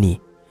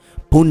maskini.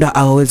 Punda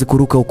hawezi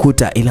kuruka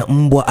ukuta ila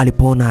mbwa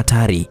alipoona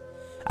hatari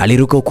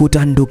aliruka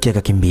ukuta nduki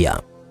akakimbia.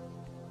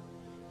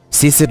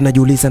 Sisi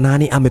tunajiuliza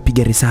nani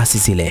amepiga risasi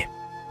zile.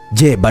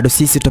 Je, bado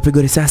sisi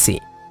tutapigwa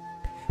risasi?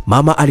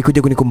 Mama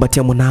alikuja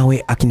kunikumbatia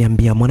mwanawe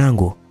akiniambia,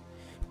 mwanangu,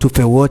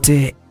 tufe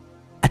wote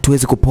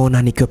hatuwezi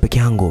kupona nikiwa peke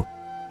yangu.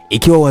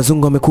 Ikiwa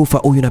wazungu wamekufa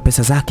huyu na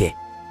pesa zake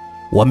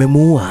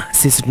wamemuua,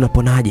 sisi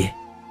tunaponaje?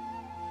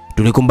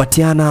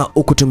 Tulikumbatiana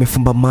huku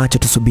tumefumba macho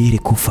tusubiri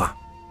kufa.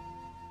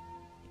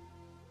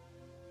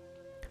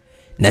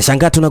 Na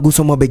shangaa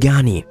tunaguswa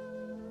mabegani.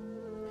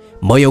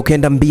 Moyo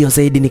ukenda mbio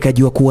zaidi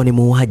nikajua kuwa ni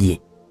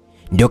muuaji.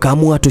 Ndio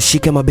kaamua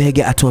tushike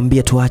mabega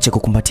atuambie tuache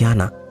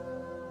kukumbatiana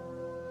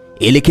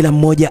ili kila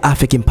mmoja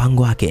afe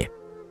kimpango wake.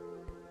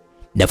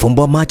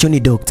 Nafumbua macho ni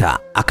dokta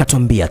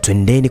akatuambia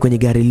twendeni kwenye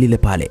gari lile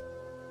pale.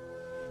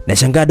 Na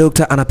shangaa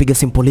dokta anapiga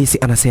simu polisi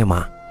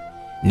anasema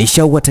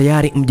nishaua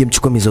tayari, mje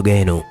mchukue mizoga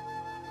yenu.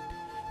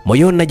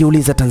 Moyoni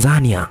najiuliza,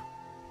 Tanzania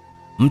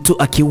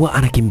mtu akiwa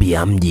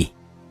anakimbia mji,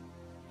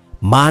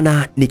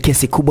 maana ni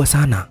kesi kubwa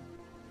sana.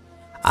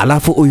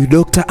 Alafu huyu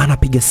dokta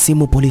anapiga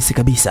simu polisi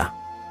kabisa,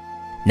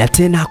 na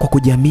tena kwa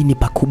kujiamini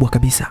pakubwa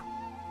kabisa.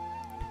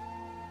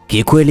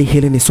 Kikweli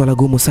hili ni swala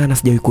gumu sana,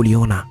 sijawahi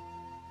kuliona.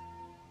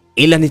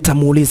 Ila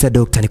nitamuuliza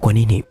dokta ni kwa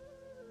nini.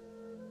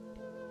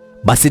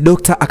 Basi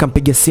dokta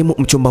akampiga simu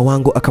mchumba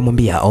wangu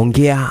akamwambia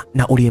ongea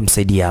na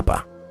uliyemsaidia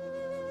hapa.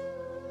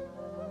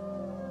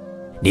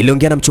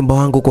 Niliongea na mchumba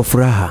wangu kwa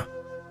furaha.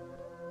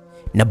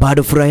 Na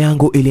bado furaha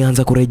yangu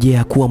ilianza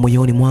kurejea kuwa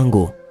moyoni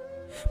mwangu.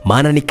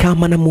 Maana ni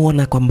kama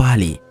namuona kwa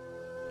mbali.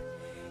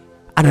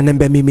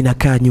 Ananiambia mimi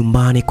nakaa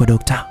nyumbani kwa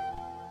dokta.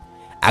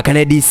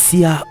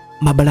 Akanadisia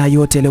mabalaa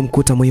yote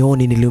yaliyomkuta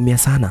moyoni. Niliumia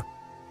sana.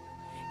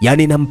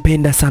 Yaani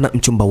nampenda sana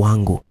mchumba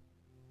wangu.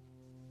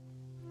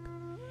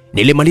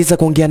 Nilimaliza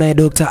kuongea naye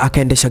dokta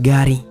akaendesha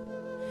gari.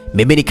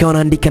 Mimi nikawa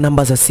naandika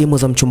namba za simu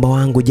za mchumba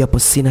wangu japo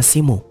sina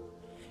simu.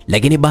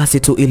 Lakini basi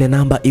tu ile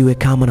namba iwe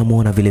kama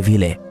namuona vile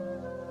vile.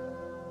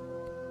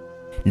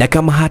 Na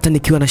kama hata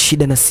nikiwa na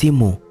shida na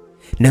simu,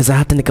 naweza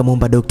hata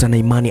nikamwomba dokta na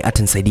imani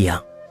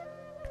atanisaidia.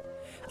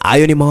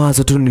 Hayo ni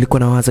mawazo tu nilikuwa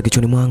nawaza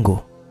kichwani mwangu.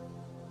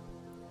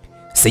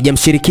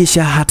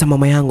 Sijamshirikisha hata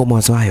mama yangu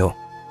mawazo hayo.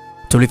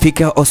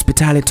 Tulifika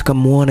hospitali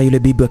tukamuona yule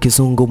bibi wa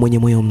kizungu mwenye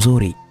moyo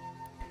mzuri.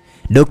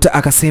 Dokta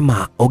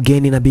akasema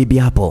ogeni na bibi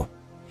hapo.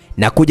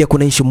 Na kuja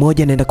kuna issue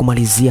moja naenda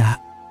kumalizia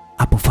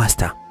hapo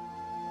faster.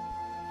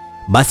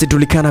 Basi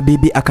tulikaa na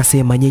bibi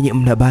akasema nyinyi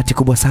mna bahati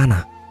kubwa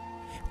sana.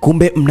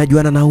 Kumbe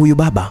mnajuana na huyu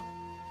baba.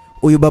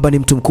 Huyu baba ni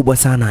mtu mkubwa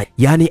sana,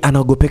 yani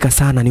anaogopeka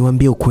sana,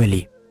 niwaambie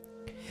ukweli.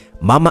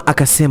 Mama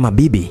akasema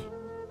bibi,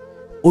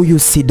 huyu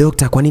si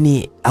dokta, kwa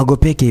nini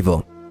agopeke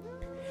hivyo?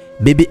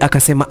 Bibi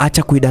akasema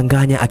acha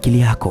kuidanganya akili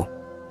yako.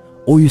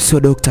 Huyu sio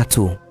dokta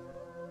tu.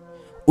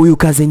 Huyu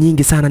kazi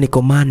nyingi sana, ni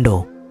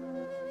komando.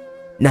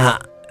 Na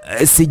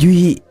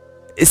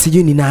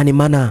sijui ni nani,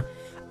 maana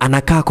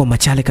anakaa kwa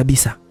machale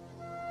kabisa.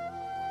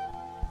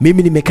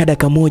 Mimi nimekaa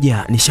dakika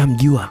moja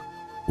nishamjua.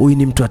 Huyu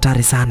ni mtu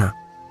hatari sana.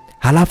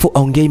 Halafu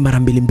aongei mara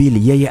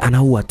mbili, yeye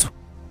anaua tu.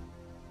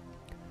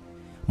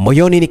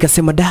 Moyoni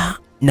nikasema da,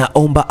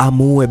 naomba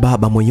amuue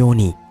baba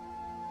moyoni.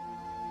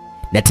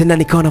 Na tena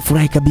nikawa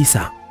nafurahi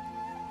kabisa.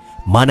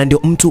 Maana ndio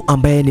mtu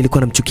ambaye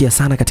nilikuwa namchukia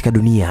sana katika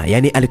dunia.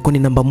 Yani alikuwa ni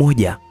namba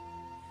 1.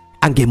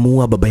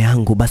 Angemuua baba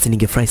yangu basi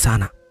ningefurahi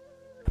sana.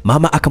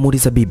 Mama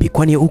akamuuliza bibi,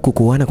 kwani huku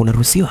kuoana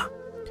kunaruhusiwa?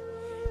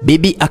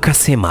 Bibi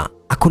akasema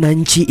hakuna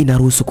nchi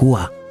inaruhusu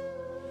kuua.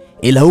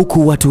 Ila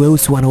huku watu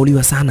weusi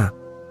wanauliwa sana.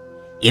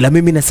 Ila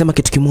mimi nasema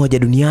kitu kimoja,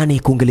 duniani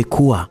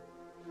kungelikuwa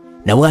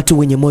na watu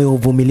wenye moyo wa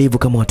uvumilivu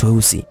kama watu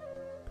weusi,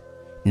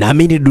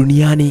 naamini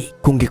duniani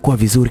kungekuwa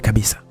vizuri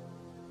kabisa.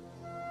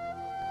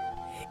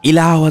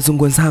 Ila hawa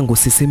wazungu wenzangu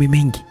sisemi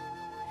mengi.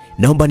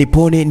 Naomba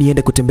nipone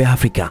niende kutembea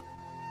Afrika.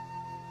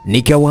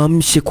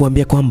 Nikawaamshe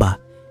kuambia kwamba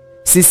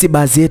sisi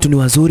baadhi yetu ni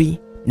wazuri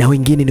na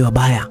wengine ni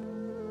wabaya.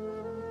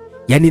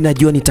 Yaani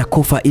najua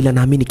nitakufa, ila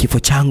naamini kifo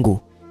changu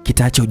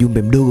kitaacha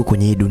ujumbe mdogo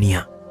kwenye hii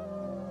dunia.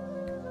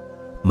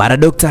 Mara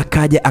dokta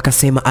akaja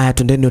akasema, aya,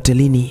 twendeni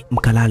hotelini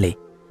mkalale.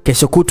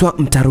 Kesho kutwa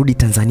mtarudi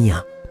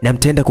Tanzania na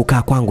mtaenda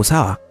kukaa kwangu,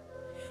 sawa?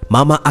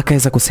 Mama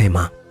akaweza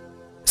kusema,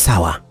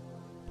 sawa.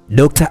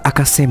 Dokta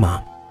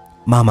akasema,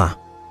 mama,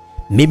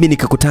 mimi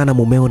nikikutana na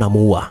mumeo na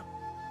muua.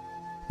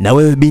 Na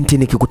wewe binti,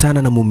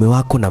 nikikutana na mume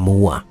wako na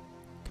muua.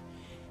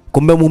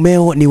 Kumbe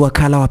mumeo ni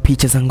wakala wa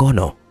picha za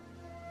ngono.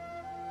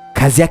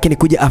 Kazi yake ni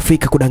kuja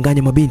Afrika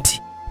kudanganya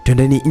mabinti,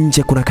 twendeni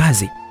nje kuna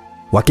kazi.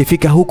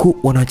 Wakifika huku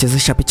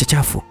wanachezesha picha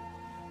chafu.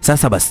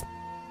 Sasa basi,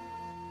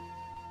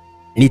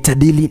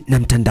 nitadili na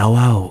mtandao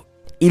wao,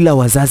 ila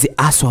wazazi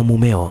aswa wa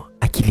mumeo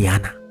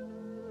akiliana.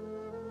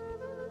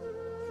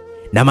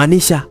 Na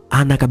maanisha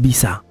ana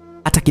kabisa,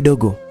 hata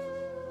kidogo.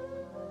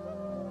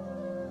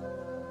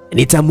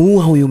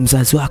 Nitamuua huyu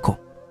mzazi wako.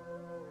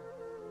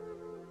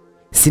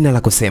 Sina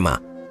la kusema.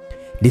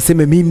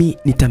 Niseme mimi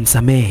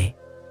nitamsamehe?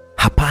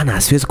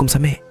 Hapana, siwezi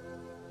kumsamehe.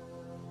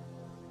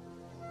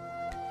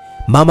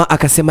 Mama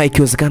akasema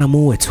ikiwezekana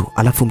muue tu,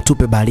 alafu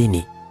mtupe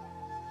baharini.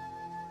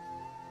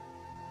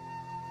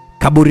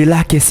 Kaburi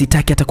lake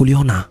sitaki hata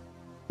kuliona.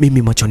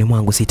 Mimi machoni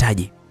mwangu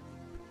sitaji.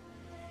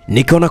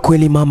 Nikaona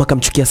kweli mama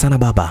kamchukia sana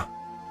baba,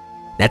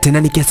 na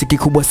tena ni kiasi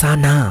kikubwa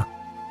sana.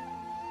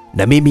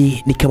 Na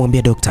mimi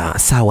nikamwambia dokta,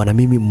 sawa, na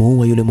mimi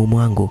muue yule mume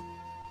wangu.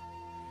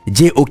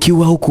 Je,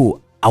 ukiwa huku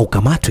au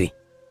kamatwi?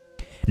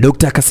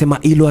 Dokta akasema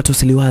hilo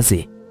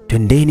hatusiliwaze,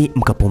 twendeni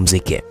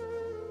mkapumzike.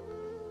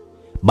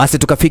 Basi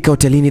tukafika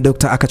hotelini,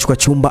 dokta akachukua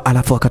chumba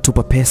alafu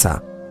akatupa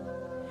pesa.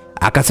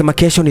 Akasema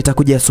kesho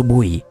nitakuja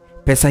asubuhi.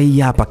 Pesa hii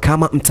hapa,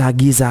 kama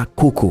mtaagiza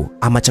kuku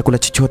ama chakula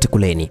chochote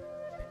kuleni.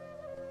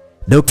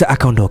 Dokta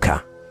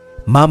akaondoka.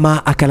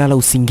 Mama akalala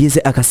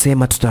usingizi,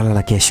 akasema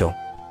tutalala kesho.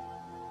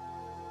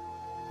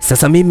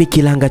 Sasa mimi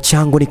kilanga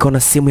changu nikaona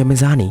simu ya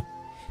mezani.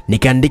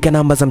 Nikaandika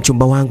namba za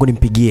mchumba wangu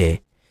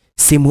nimpigie.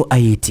 Simu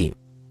aiti.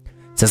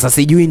 Sasa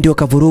sijui ndio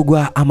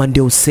kavurugwa ama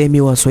ndio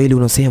usemi wa Waswahili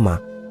unosema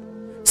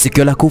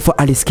sikio la kufa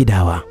alisiki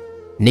dawa.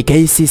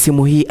 Nikahisi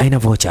simu hii haina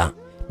vocha.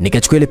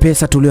 Nikachukua ile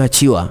pesa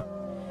tulioachiwa.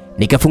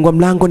 Nikafungua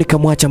mlango,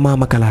 nikamwacha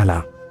mama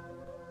kalala.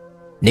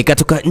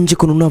 Nikatoka nje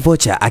kununua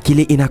vocha.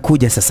 Akili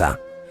inakuja sasa,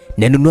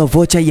 ninunua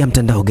vocha ya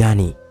mtandao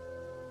gani?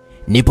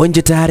 Nipo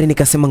nje tayari,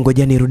 nikasema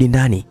ngoja nirudi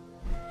ndani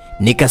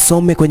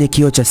nikasome kwenye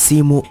kioo cha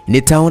simu,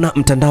 nitaona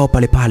mtandao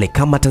pale pale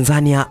kama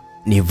Tanzania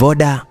ni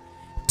Voda,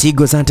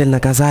 Tigo, Zantel na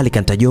kadhalika,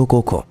 nitajua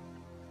huko.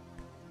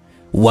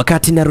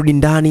 Wakati narudi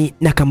ndani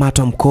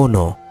nakamatwa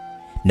mkono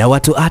na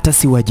watu hata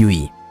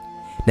siwajui.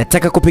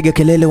 Nataka kupiga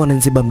kelele,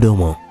 wananziba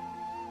mdomo.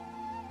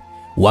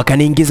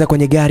 Wakaniingiza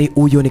kwenye gari,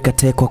 huyo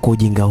nikatekwa kwa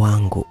ujinga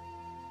wangu.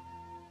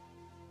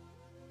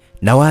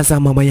 Nawaza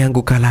mama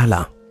yangu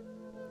kalala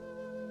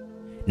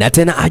na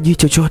tena ajui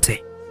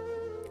chochote.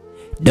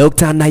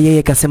 Dokta na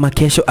yeye kasema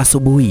kesho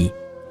asubuhi.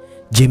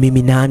 Je,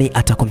 mimi nani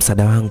atakuwa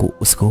msaada wangu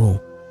usiku huu?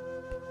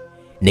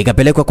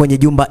 Nikapelekwa kwenye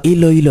jumba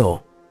hilo hilo.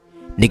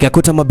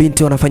 Nikakuta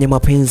mabinti wanafanya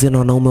mapenzi na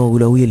wanaume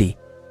wawili,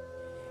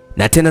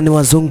 na tena ni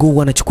wazungu,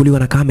 wanachukuliwa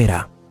na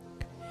kamera.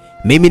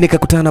 Mimi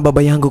nikakutana na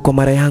baba yangu kwa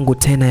mara yangu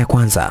tena ya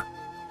kwanza.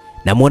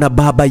 Namuona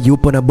baba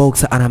yupo na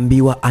boxer,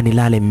 anaambiwa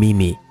anilale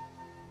mimi.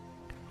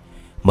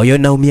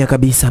 Moyoni naumia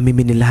kabisa,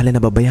 mimi nilale na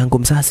baba yangu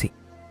mzazi.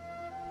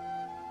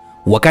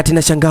 Wakati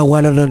nashangaa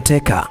wale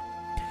walioniteka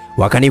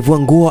wakanivua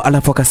nguo,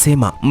 alafu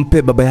akasema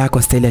mpe baba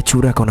yako staili ya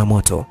chura kaona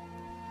moto.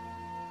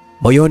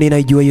 Moyoni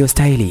naijua hiyo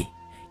staili,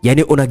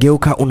 yani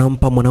unageuka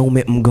unampa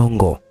mwanaume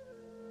mgongo,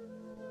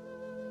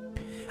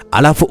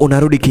 alafu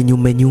unarudi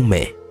kinyume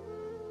nyume,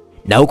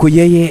 na huko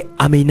yeye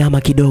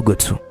ameinama kidogo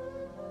tu.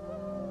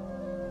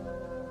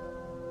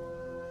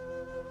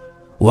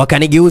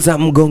 Wakanigeuza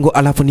mgongo,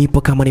 alafu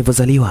nipo kama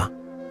nilivyozaliwa.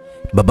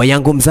 Baba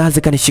yangu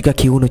mzazi kanishika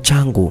kiuno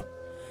changu.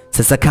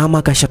 Sasa kama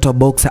akashatoa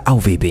boxer au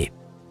vipi?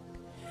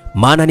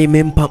 Maana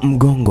nimempa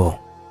mgongo.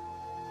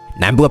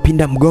 Naambiwa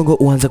pinda mgongo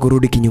uanze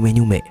kurudi kinyume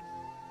nyume.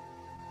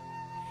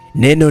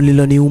 Neno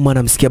liloniuma,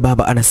 namsikia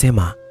baba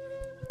anasema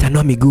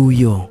tanua miguu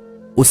hiyo,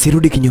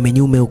 usirudi kinyume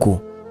nyume huku.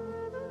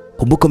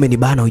 Kumbuka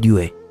umenibana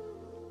ujue.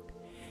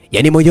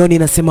 Yani moyoni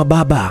nasema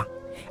baba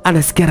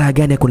anasikia raha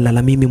gani ya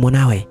kunilala mimi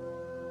mwanawe?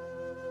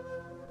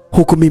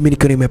 Huku mimi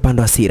nikiwa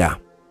nimepandwa hasira.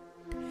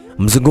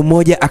 Mzungu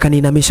mmoja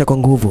akaninamisha kwa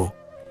nguvu.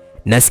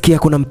 Nasikia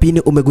kuna mpini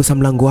umegusa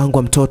mlango wangu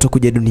wa mtoto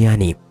kuja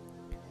duniani.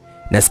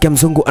 Nasikia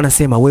mzungu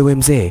anasema, wewe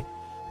mzee,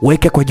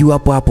 weka kwa juu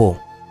hapo hapo.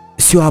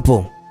 Sio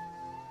hapo.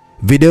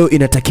 Video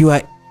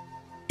inatakiwa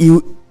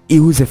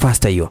iuze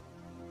faster hiyo.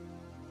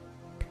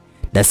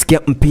 Nasikia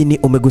mpini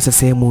umegusa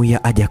sehemu ya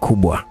haja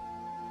kubwa.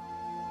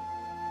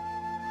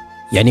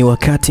 Yani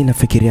wakati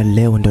nafikiria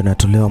leo ndo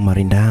natolewa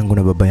marinda yangu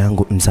na baba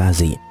yangu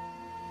mzazi,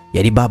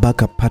 Yaani baba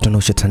akapatwa na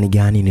ushetani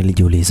gani,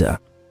 nilijiuliza.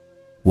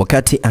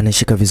 Wakati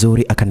anashika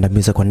vizuri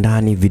akandamiza kwa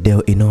ndani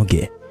video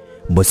inoge,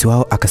 bosi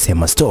wao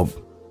akasema stop.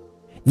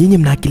 Nyinyi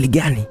mna akili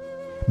gani?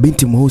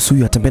 Binti mweusi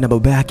huyu atembea na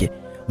baba yake,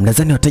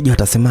 mnadhani wateja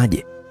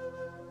watasemaje?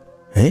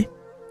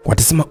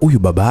 Watasema huyu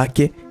baba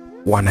yake,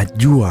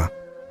 wanajua.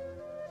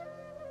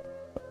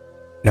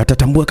 Na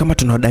watatambua kama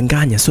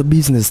tunawadanganya, so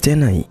business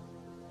tena hii.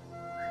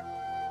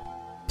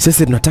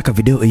 Sisi tunataka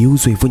video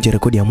iuzwe ivunje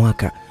rekodi ya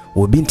mwaka.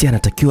 Huyo binti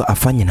anatakiwa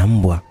afanye na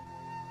mbwa.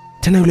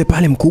 Tena yule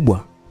pale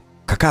mkubwa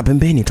kakaa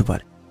pembeni tu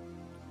pale.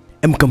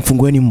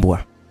 Kamfungueni mbwa.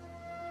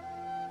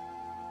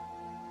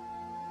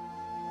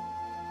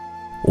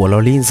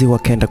 Walolinzi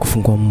wakaenda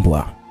kufungua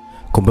mbwa.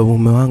 Kumbe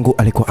mume wangu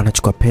alikuwa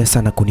anachukua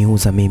pesa na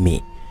kuniuza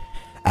mimi.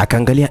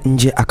 Akaangalia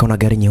nje akaona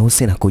gari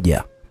nyeusi na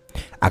kuja.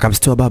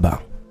 Akamstua baba,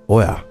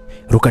 "Oya,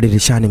 ruka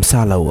dirishani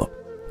msala huo."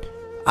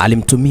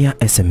 Alimtumia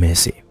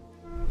SMS.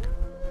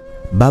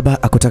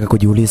 Baba akutaka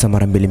kujiuliza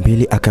mara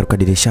mbili, akaruka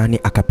dirishani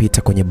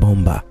akapita kwenye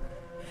bomba.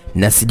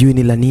 Na sijui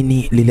ni la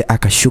nini lile,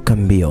 akashuka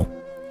mbio.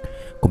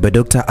 Kumbe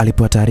dokta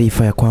alipewa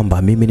taarifa ya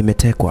kwamba mimi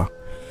nimetekwa.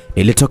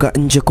 Nilitoka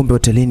nje, kumbe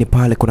hotelini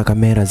pale kuna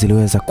kamera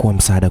ziliweza kuwa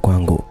msaada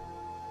kwangu.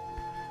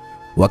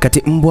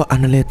 Wakati mbwa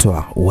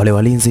analetwa, wale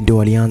walinzi ndio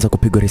walianza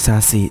kupigwa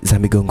risasi za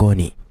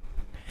migongoni.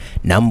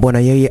 Na mbwa na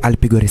yeye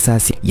alipigwa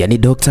risasi, yani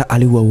dokta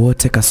aliua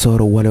wote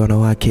kasoro wale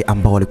wanawake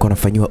ambao walikuwa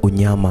wanafanywa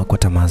unyama kwa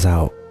tamaa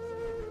zao.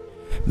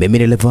 Mimi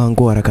nilivaa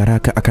nguo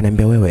haraka,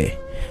 akaniambia, "Wewe,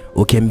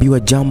 ukiambiwa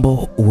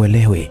jambo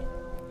uelewe.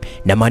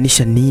 Na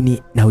maanisha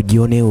nini na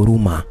ujione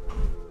huruma?"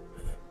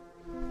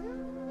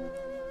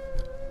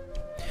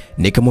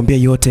 Nikamwambia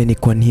yote ni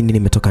kwa nini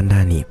nimetoka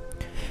ndani.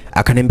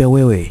 Akaniambia,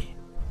 "Wewe,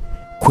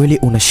 kweli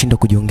unashinda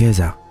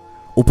kujiongeza?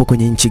 Upo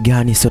kwenye nchi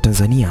gani sio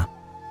Tanzania?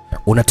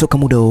 Unatoka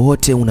muda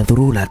wowote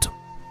unadhurula tu.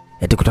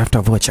 Eti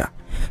kutafuta vocha.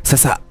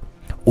 Sasa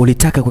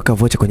ulitaka kuweka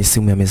vocha kwenye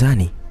simu ya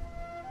mezani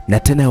na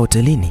tena ya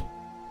hotelini.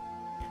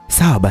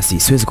 Sawa basi,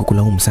 siwezi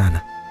kukulaumu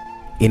sana.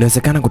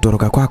 Inawezekana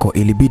kutoroka kwako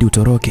ilibidi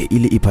utoroke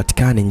ili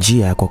ipatikane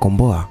njia ya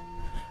kukomboa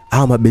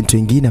au mabinti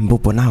wengine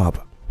ambao nao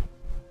hapa.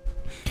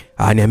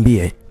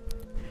 Niambie,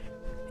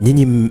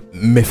 nyinyi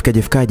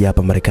mmefikaje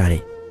hapa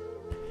Marekani?"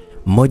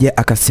 Mmoja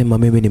akasema,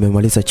 "Mimi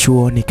nimemaliza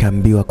chuo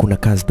nikaambiwa kuna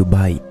kazi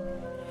Dubai."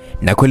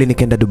 Na kweli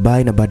nikaenda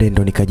Dubai na baadaye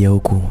ndo nikaja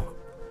huku.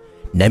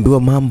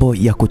 Naambiwa mambo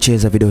ya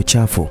kucheza video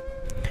chafu.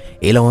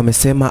 Ila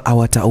wamesema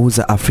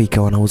hawatauza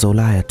Afrika, wanauza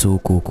Ulaya tu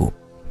huku.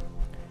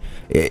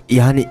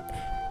 Yani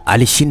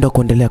alishindwa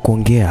kuendelea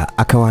kuongea,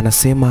 akawa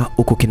anasema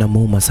huku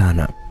kinamuuma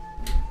sana.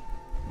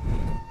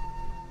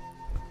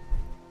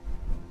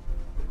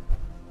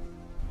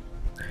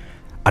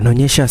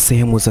 Anaonyesha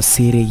sehemu za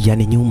siri,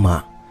 yani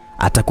nyuma.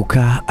 Hata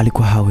kukaa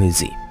alikuwa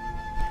hawezi.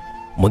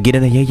 Mwingine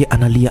na yeye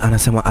analia,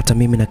 anasema hata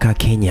mimi nakaa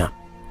Kenya.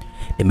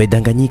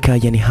 Nimedanganyika,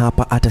 yani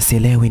hapa hata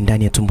sielewi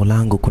ndani ya tumbo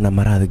langu kuna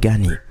maradhi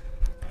gani.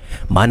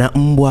 Maana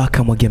mbwa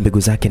akamwagia mbegu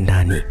zake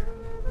ndani.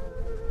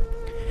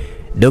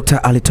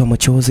 Dokta alitoa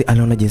machozi,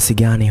 aliona jinsi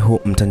gani huu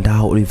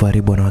mtandao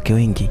ulivyoharibu wanawake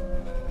wengi.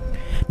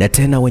 Na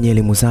tena wenye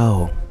elimu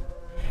zao.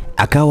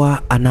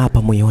 Akawa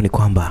anapa moyoni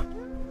kwamba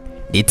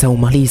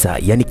nitaumaliza,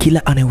 yani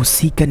kila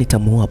anayehusika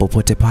nitamuua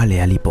popote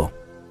pale alipo.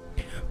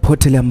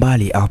 Potelea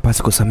mbali,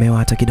 hawapasi kusamewa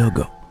hata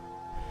kidogo.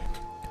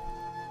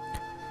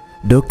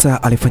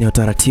 Dokta alifanya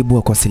utaratibu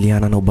wa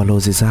kuwasiliana na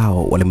ubalozi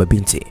zao wale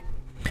mabinti.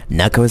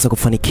 Na akaweza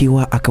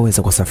kufanikiwa,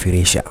 akaweza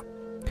kusafirisha.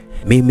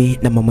 Mimi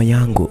na mama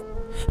yangu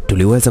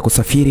tuliweza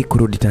kusafiri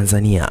kurudi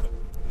Tanzania.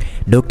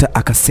 Dokta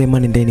akasema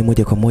nendeni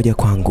moja kwa moja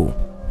kwangu.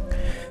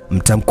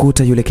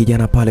 Mtamkuta yule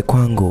kijana pale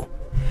kwangu.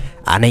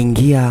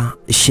 Anaingia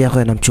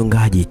shehe na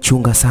mchungaji,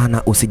 chunga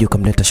sana usije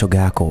kumleta shoga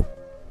yako.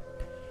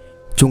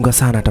 Chunga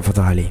sana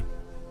tafadhali.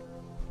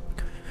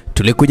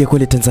 Tulikuja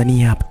kule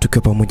Tanzania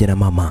tukiwa pamoja na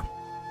mama.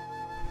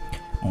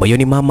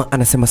 Moyoni mama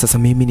anasema, sasa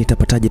mimi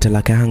nitapataje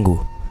talaka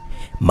yangu?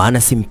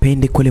 Maana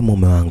simpendi kule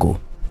mume wangu.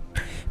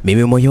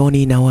 Mimi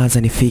moyoni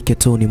nawaza nifike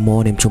tu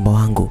nimuone mchumba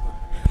wangu.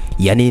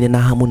 Yani nina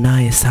hamu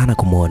naye sana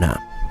kumuona.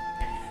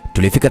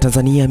 Tulifika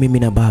Tanzania mimi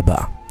na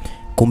baba.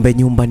 Kumbe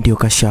nyumba ndio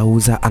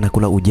kashauza,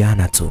 anakula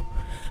ujana tu.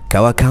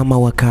 Kawa kama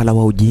wakala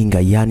wa ujinga,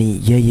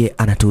 yani yeye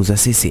anatuuza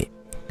sisi.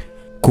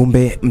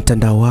 Kumbe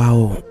mtandao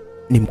wao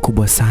ni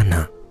mkubwa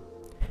sana.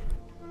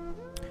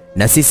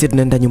 Na sisi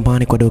tunaenda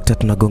nyumbani kwa dokta,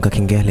 tunagonga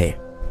kengele.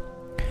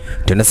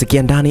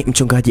 Tunasikia ndani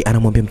mchungaji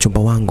anamwambia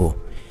mchumba wangu,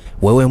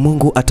 "Wewe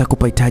Mungu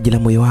atakupa hitaji la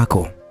moyo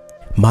wako.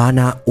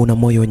 Maana una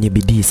moyo wenye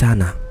bidii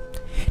sana.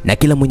 Na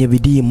kila mwenye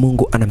bidii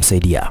Mungu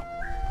anamsaidia.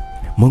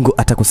 Mungu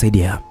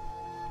atakusaidia."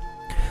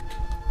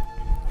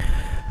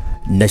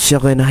 Na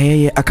shehe na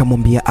yeye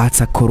akamwambia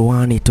hata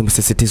Qur'ani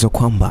tumesisitizwa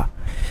kwamba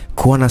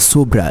kuwa na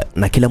subra,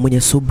 na kila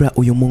mwenye subra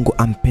huyu Mungu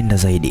ampenda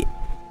zaidi.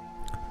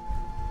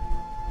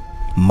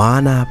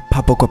 Maana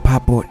papo kwa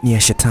papo ni ya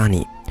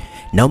shetani.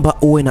 Naomba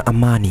uwe na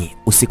amani,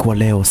 usiku wa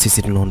leo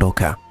sisi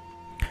tunaondoka.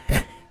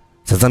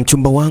 Sasa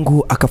mchumba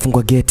wangu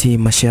akafungua geti,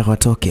 mashehe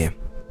watoke.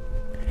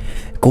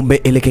 Kumbe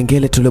ile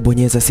kengele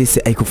tuliobonyeza sisi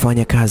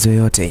haikufanya kazi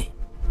yoyote.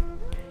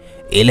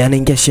 Ile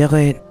anaingia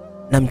shehe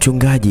na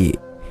mchungaji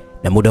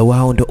na muda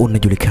wao ndo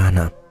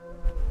unajulikana.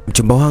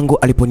 Mchumba wangu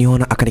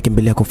aliponiona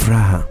akanikimbilia kwa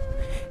furaha,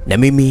 na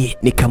mimi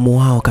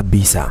nikamuao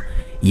kabisa.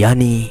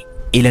 Yaani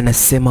ile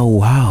nasema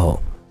wow.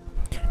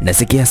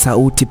 Nasikia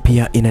sauti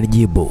pia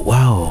inanijibu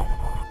wow,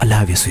 I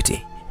love you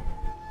sweetie.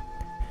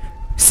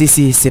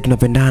 Sisi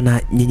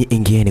tunapendana, nyinyi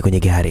ingieni kwenye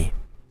gari.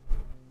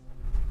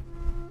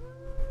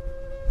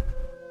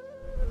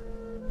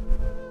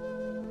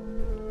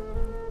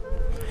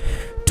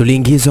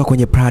 Tuliingizwa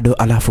kwenye Prado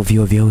alafu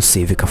vioo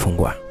vyeusi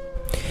vikafungwa.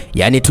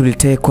 Yaani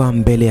tulitekwa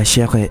mbele ya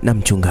shekhe na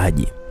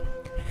mchungaji.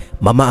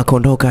 Mama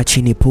akaondoka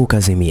chini puka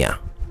zimia.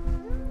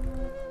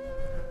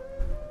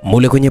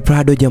 Mule kwenye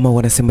Prado jamaa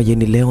wanasema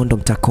yeni leo ndo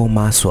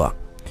mtakoma aswa.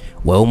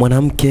 Wewe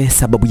mwanamke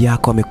sababu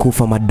yako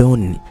amekufa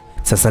madoni.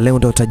 Sasa leo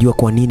ndo utajua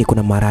kwa nini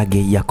kuna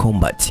marage ya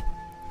combat.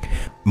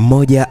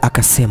 Mmoja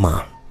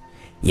akasema,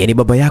 yani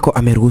baba yako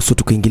ameruhusu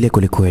tukuingilie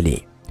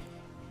kweli.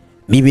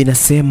 Mimi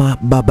nasema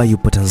baba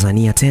yupo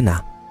Tanzania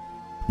tena.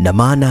 Na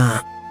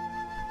maana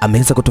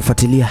ameanza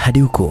kutufuatilia hadi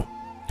huko.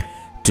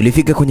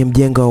 Tulifika kwenye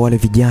mjengo wa wale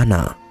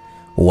vijana.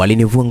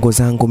 Walinivua nguo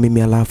zangu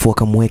mimi alafu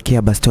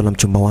wakamwekea bastola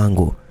mchumba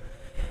wangu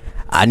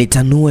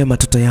anitanue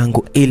matoto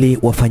yangu ili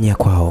wafanyia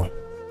kwao.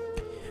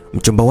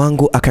 Mchumba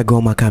wangu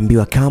akagoma,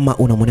 akaambiwa kama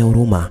unamwonea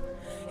huruma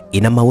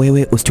inama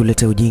wewe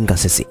usitulete ujinga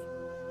sisi.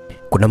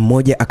 Kuna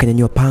mmoja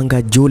akanyanyua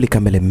panga juu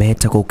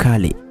likamelemeta kwa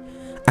ukali.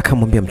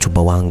 Akamwambia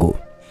mchumba wangu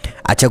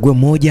achague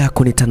moja,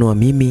 kunitanua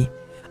mimi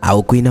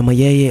au kuinama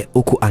yeye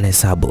huku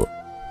anahesabu.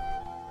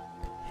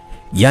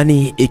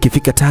 Yani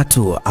ikifika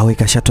 3 awe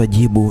kashatwa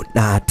jibu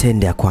na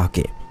atende ya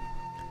kwake.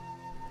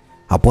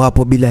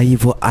 Hapo bila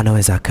hivyo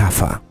anaweza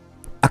akafa.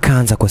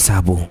 Akaanza kwa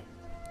sabu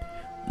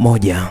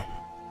 1,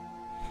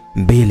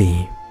 2.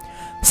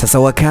 Sasa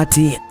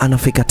wakati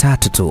anafika 3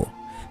 tu,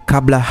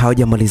 kabla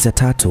hawajamaliza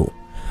 3,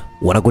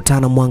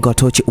 wanakutana mwanga wa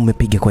tochi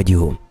umepiga kwa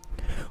juu.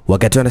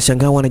 Wakati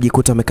wanashangaa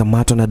wanajikuta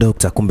wamekamatwa na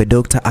dokta. Kumbe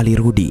dokta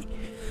alirudi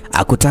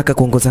akutaka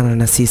kuongozana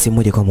na sisi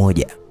moja kwa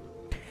moja.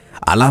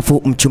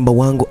 Alafu mchumba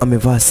wangu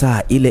amevaa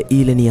saa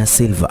ile ni ya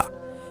silver.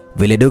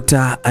 Vile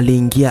dokta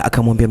aliingia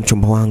akamwambia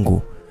mchumba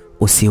wangu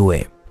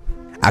usiwe.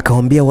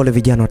 Akawaambia wale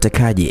vijana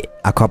watekaje,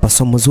 akawapa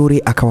somo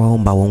zuri,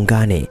 akawaomba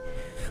waungane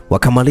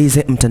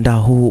wakamalize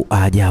mtandao huu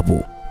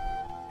ajabu.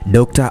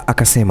 Dokta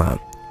akasema,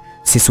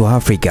 sisi wa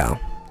Afrika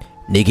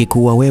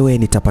nikikuwa wewe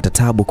nitapata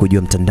tabu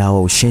kujua mtandao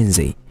wa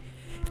ushenzi.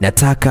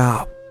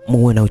 Nataka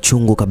muwe na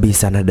uchungu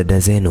kabisa na dada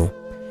zenu.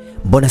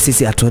 Mbona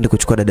sisi hatuende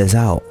kuchukua dada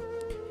zao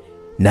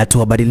na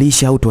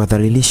tuwabadilisha au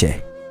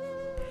tuwadhalilishe?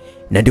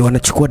 Na ndio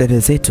wanachukua dada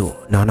zetu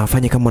na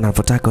wanafanya kama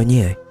wanavyotaka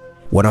wenyewe.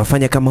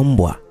 Wanafanya kama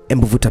mbwa.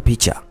 Embu vuta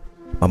picha.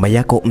 Mama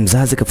yako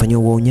mzazi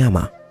kafanywa huo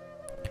unyama.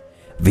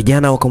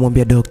 Vijana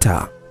wakamwambia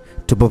dokta,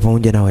 tupo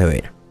pamoja na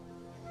wewe.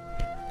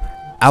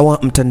 Awa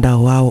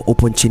mtandao wao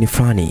upo nchini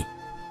fulani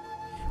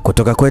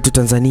kutoka kwetu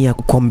Tanzania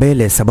kwa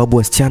mbele, sababu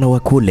wasichana wa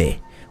kule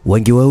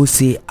wengi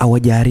weusi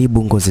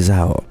hawajaribu ngozi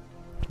zao,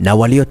 na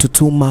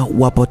waliotutuma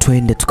wapo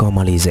twende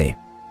tukawamalize.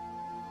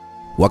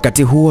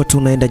 Wakati huo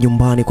tunaenda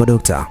nyumbani kwa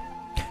dokta.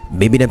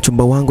 Mimi na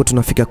mchumba wangu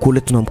tunafika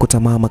kule, tunamkuta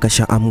mama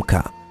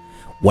kashaamka.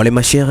 Wale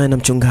mashehe na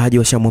mchungaji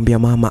washamwambia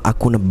mama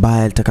hakuna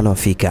baya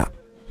litakalofika.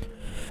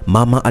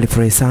 Mama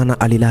alifurahi sana,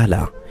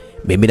 alilala.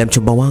 Mimi na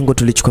mchumba wangu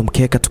tulichukua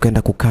mkeka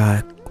tukaenda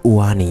kukaa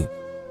uani.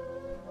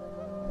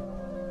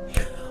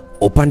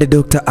 Upande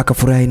dokta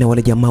akafurahi na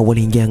wale jamaa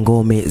waliingia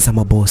ngome za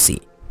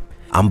mabosi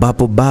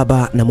ambapo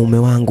baba na mume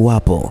wangu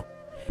wapo.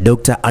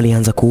 Dokta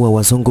alianza kuua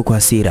wazungu kwa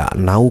hasira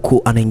na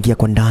huku anaingia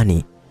kwa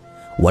ndani.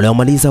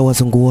 Waliomaliza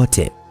wazungu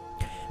wote,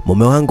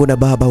 mume wangu na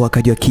baba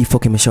wakajua kifo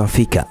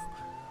kimeshawafika.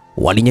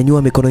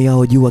 Walinyanyua mikono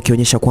yao juu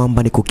wakionyesha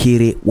kwamba ni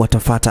kukiri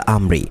watafata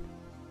amri.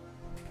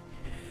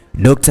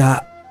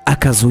 Dokta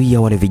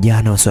akazuia wale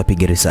vijana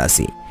wasiwapige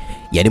risasi,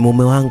 yani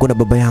mume wangu na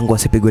baba yangu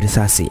wasipigwe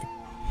risasi,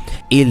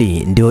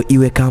 ili ndio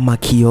iwe kama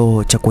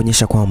kioo cha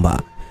kuonyesha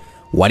kwamba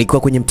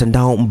walikuwa kwenye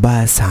mtandao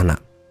mbaya sana.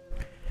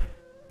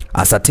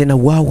 Asa tena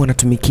wao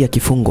wanatumikia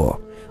kifungo,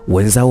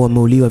 wenzao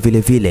wameuliwa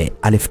vile.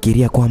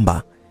 Alifikiria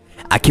kwamba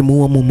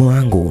akimuua mume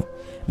wangu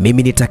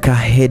mimi nitakaa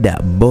heda,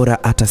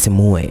 bora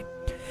atasimuue.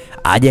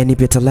 Aje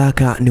nipe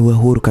talaka niwe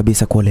huru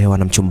kabisa kuolewa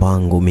na mchumba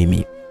wangu.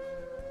 Mimi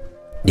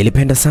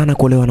nilipenda sana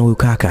kuolewa na huyu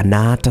kaka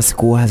na hata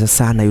sikuwaza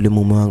sana yule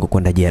mume wangu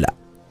kwenda jela.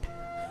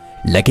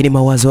 Lakini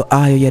mawazo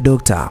hayo ya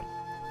dokta,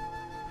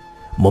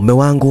 mume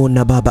wangu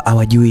na baba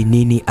hawajui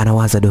nini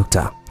anawaza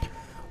dokta.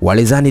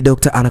 Walizani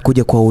dokta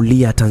anakuja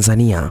kuwaulia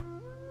Tanzania,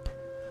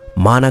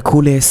 maana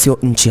kule sio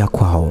nchi ya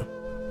kwao.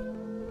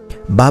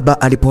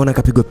 Baba alipoona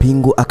kapigwa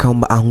pingu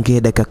akaomba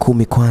aongee dakika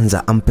 10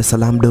 kwanza ampe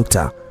salamu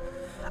dokta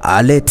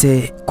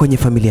alete kwenye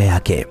familia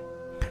yake.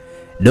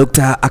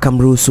 Dokta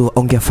akamruhusu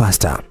ongea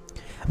faster.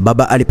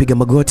 Baba alipiga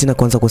magoti na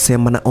kuanza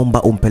kusema,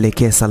 naomba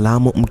umpelekee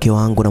salamu mke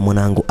wangu na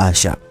mwanangu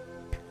Asha.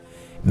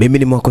 Mimi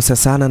nimewakosea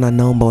sana na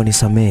naomba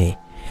unisamehe,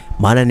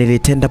 maana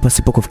nilitenda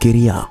pasipo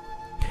kufikiria.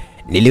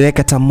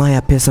 Niliweka tamaa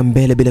ya pesa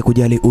mbele bila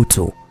kujali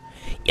utu.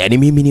 Yani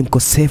mimi ni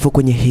mkosefu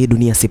kwenye hii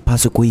dunia,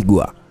 sipaswi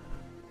kuigwa.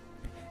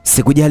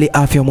 Sikujali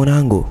afya ya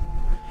mwanangu.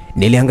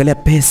 Niliangalia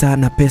pesa,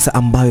 na pesa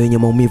ambayo yenye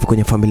maumivu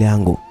kwenye familia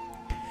yangu.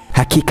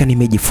 Hakika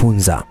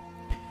nimejifunza.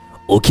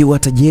 Ukiwa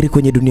tajiri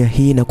kwenye dunia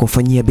hii na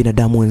kufanyia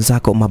binadamu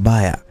wenzako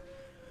mabaya,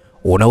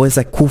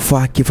 unaweza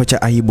kufa kifo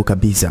cha aibu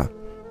kabisa.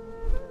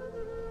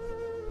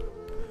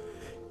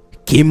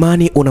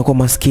 Kiimani unakuwa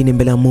maskini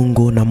mbele ya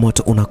Mungu na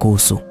moto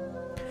unakuhusu.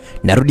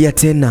 Narudia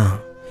tena,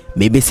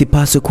 mimi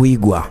sipaswi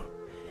kuigwa.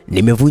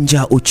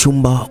 Nimevunja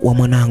uchumba wa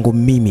mwanangu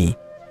mimi.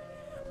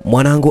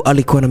 Mwanangu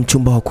alikuwa na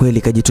mchumba wa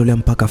kweli, kajitolea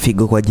mpaka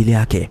figo kwa ajili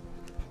yake.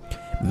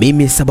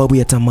 Mimi sababu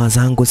ya tamaa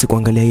zangu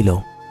sikuangalia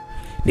hilo.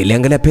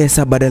 Niliangalia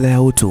pesa badala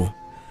ya utu.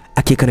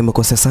 Hakika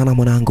nimekosa sana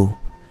mwanangu.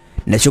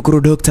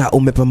 Nashukuru dokta,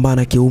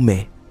 umepambana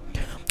kiume.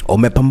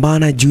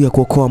 Umepambana juu ya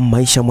kuokoa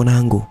maisha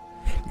mwanangu.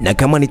 Na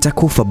kama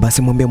nitakufa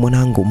basi mwambie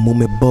mwanangu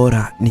mume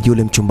bora ni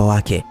yule mchumba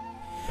wake.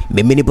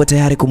 Mimi nipo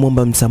tayari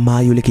kumwomba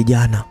msamaha yule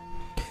kijana.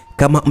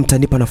 Kama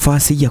mtanipa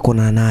nafasi ya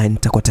kuonana naye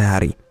nitakuwa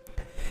tayari.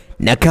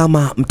 Na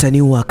kama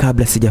mtaniua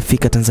kabla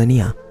sijafika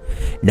Tanzania,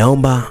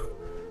 naomba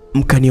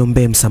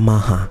mkaniombee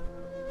msamaha.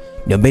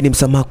 Niombeni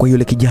msamaha kwa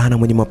yule kijana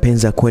mwenye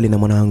mapenzi ya kweli na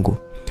mwanangu.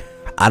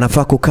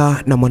 Anafaa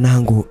kukaa na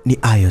mwanangu, ni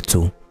ayo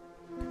tu.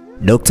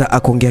 Dokta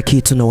akaongea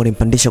kitu na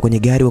walimpandisha kwenye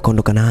gari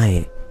wakaondoka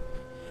naye.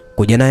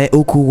 Kuja naye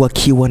huku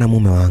wakiwa na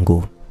mume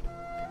wangu.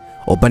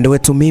 Upande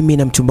wetu mimi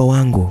na mchumba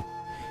wangu,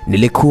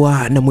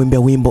 nilikuwa na mwimbia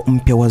wimbo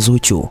mpya wa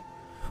Zuchu.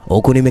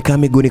 Huku nimekaa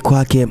miguuni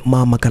kwake,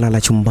 mama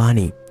kalala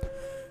chumbani.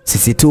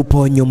 Sisi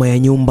tupo nyuma ya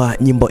nyumba,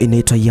 nyimbo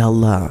inaitwa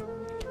Yalla.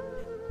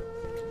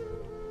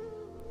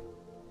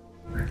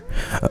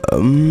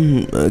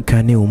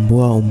 Kani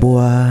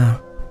umbua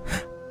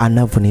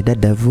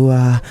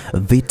anavonidadavua,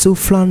 vitu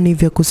fulani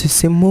vya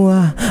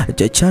kusisimua,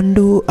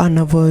 chachandu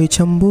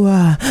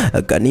anavoichambua,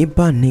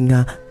 kanipa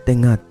ninga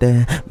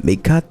tengate,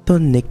 mikato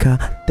nika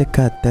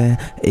tekate,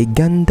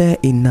 igande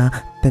ina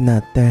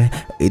tenate,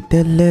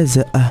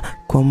 iteleze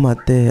kwa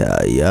mate.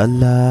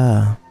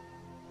 Yalla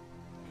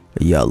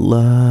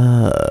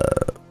Yalla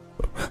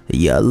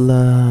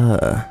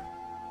Yalla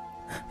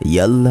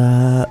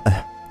Yalla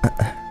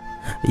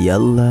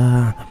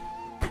Yalla.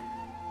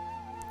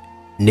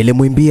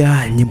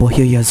 Nilimwimbia nyimbo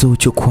hiyo ya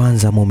Zuchu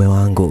kwanza mume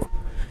wangu.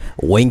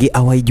 Wengi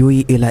hawaijui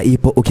ila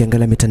ipo,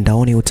 ukiangalia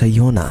mitandaoni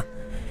utaiona.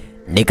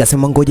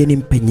 Nikasema ngoja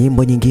nimpe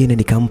nyimbo nyingine,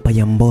 nikampa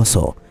ya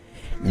Mbosso.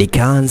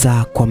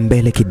 Nikaanza kwa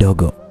mbele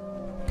kidogo.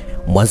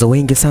 Mwanzo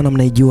wengi sana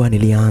mnaijua,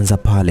 nilianza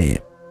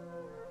pale.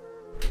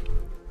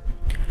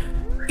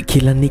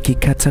 Kila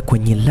nikikata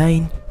kwenye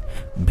line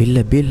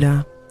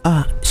bila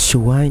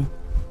shuwain,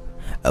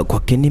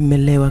 kwake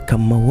nimelewa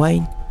kama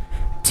wine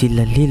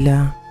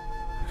tilalila.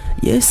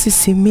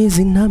 Yes,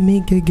 simizi na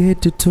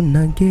migegedu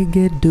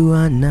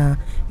tunagegeduana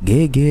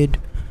gegedu.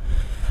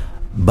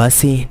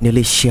 Basi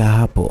nilishia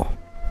hapo.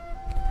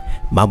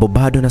 Mambo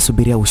bado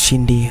nasubiria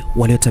ushindi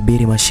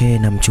waliotabiri mashehe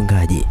na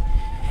mchungaji.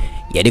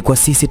 Yaani kwa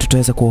sisi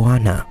tutaweza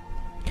kuoana.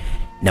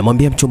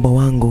 Namwambia mchumba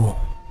wangu,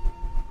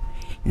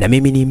 na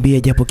mimi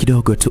niimbie japo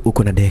kidogo tu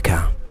uko na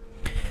deka.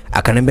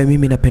 Akaniambia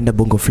mimi napenda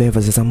bongo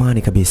flavor za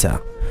zamani kabisa.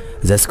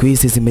 Za siku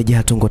hizi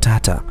zimejaa tungo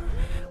tata.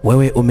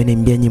 Wewe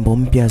umeniimbia nyimbo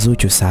mpya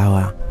Zuchu,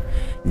 sawa.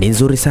 Ni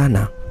nzuri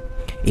sana.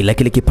 Ila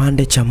kile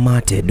kipande cha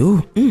mate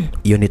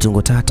hiyo ni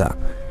tungo tata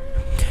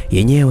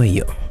yenyewe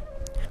hiyo.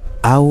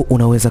 Au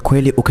unaweza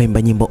kweli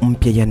ukaimba nyimbo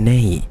mpya ya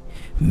Nei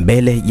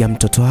mbele ya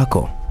mtoto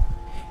wako?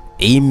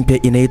 Hii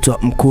mpya inaitwa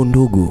Mkuu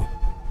Ndugu.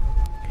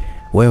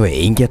 Wewe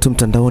ingia tu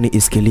mtandaoni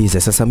isikilize.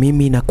 Sasa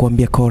mimi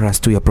nakuambia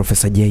chorus tu ya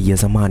Professor J ya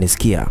zamani,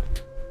 sikia.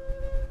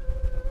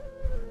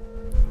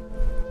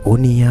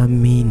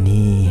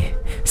 Uniamini,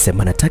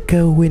 sema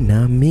nataka uwe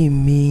na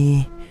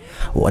mimi.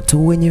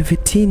 Watu wenye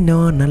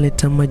vitino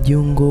naleta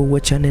majungu,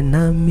 wachane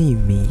na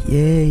mimi.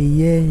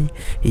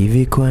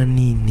 Hivi kwa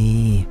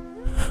nini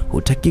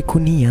hutaki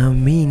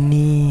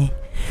kuniamini?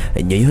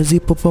 Nyoyo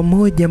zipo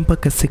pamoja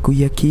mpaka siku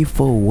ya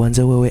kifo,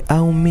 uanze wewe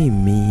au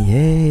mimi.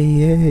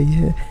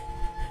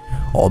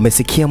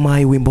 Umesikia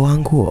mai wimbo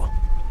wangu?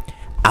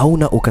 Au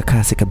na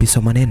ukakasi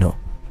kabisa maneno?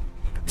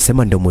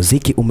 Sema ndo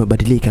muziki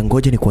umebadilika.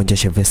 Ngoja ni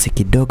kuonjeshe verse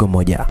kidogo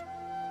moja.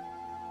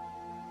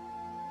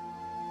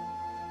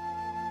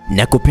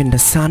 Nakupenda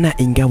sana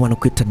ingawa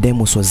nakuita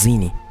demo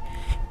swazini.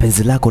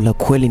 Penzi lako la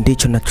kweli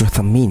ndicho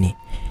nachothamini.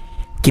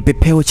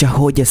 Kipepeo cha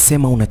hoja,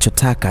 sema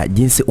unachotaka.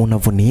 Jinsi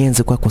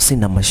unavonienzi kwako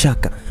sina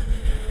mashaka.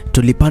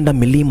 Tulipanda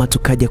milima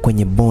tukaja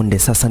kwenye bonde,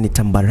 sasa ni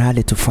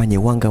tambarale tufanye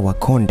wanga wa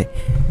konde.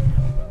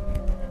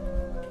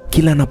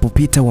 Kila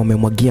napopita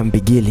wamemwagia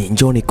mbigili,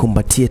 njoni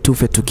kumbatie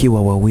tufe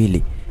tukiwa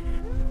wawili.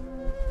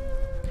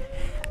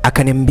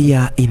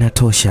 Akaniambia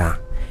inatosha.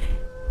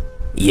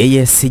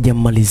 Yeye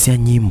sijamalizia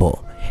nyimbo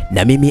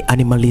na mimi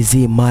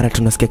animalizie, mara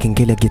tunasikia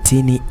kengele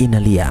getini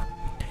inalia.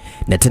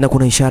 Na tena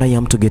kuna ishara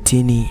ya mtu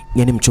getini,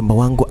 yani mchumba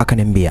wangu.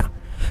 Akaniambia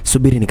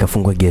subiri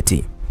nikafungwe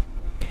geti.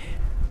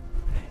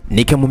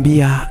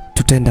 Nikamwambia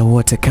tutaenda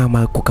wote,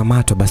 kama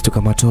kukamatwa basi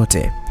tukamatwe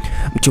wote.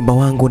 Mchumba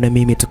wangu na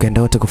mimi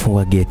tukaenda wote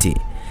kufungua geti.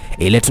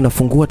 Ile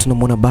tunafungua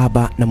tunamwona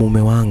baba na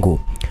mume wangu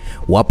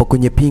wapo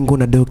kwenye pingu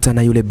na dokta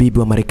na yule bibi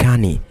wa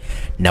Marekani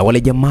na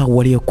wale jamaa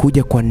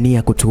waliokuja kwa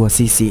nia kutua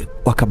sisi.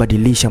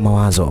 Wakabadilisha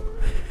mawazo.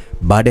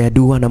 Baada ya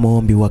dua na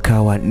maombi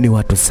wakawa ni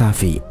watu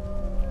safi.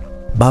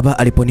 Baba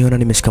aliponiona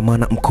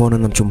nimeshikamana mkono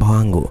na mchumba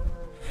wangu,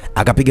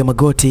 akapiga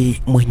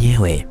magoti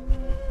mwenyewe.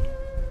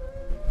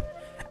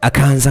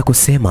 Akaanza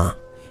kusema,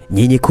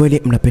 nyinyi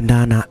kweli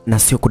mnapendana na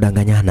sio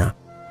kudanganyana.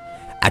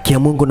 Akia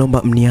Mungu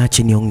naomba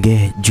mniache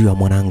niongee juu ya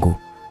mwanangu.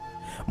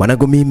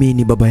 Mwanangu mimi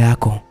ni baba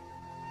yako.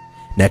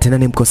 Na tena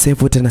ni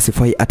mkosefu, tena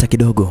sifai hata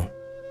kidogo.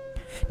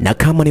 Na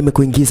kama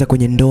nimekuingiza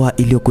kwenye ndoa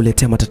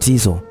iliyokuletea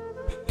matatizo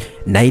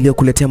na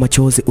iliyokuletea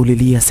machozi,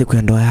 ulilia siku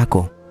ya ndoa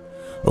yako,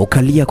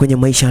 ukalia kwenye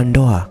maisha ya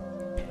ndoa,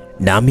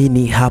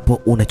 naamini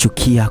hapo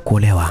unachukia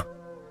kuolewa.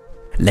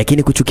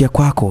 Lakini kuchukia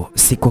kwako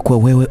si kwa kuwa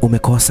wewe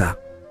umekosa.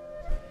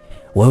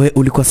 Wewe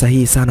ulikuwa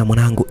sahihi sana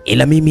mwanangu,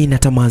 ila mimi na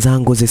tamaa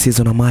zangu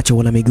zisizo na macho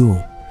wala miguu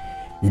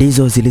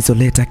ndizo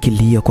zilizoleta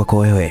kilio kwako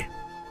wewe.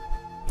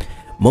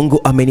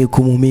 Mungu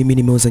amenihukumu mimi,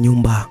 nimeuza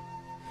nyumba,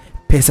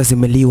 pesa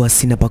zimeliwa,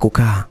 sina pa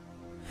kukaa.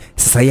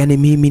 Sasa yani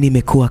mimi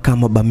nimekuwa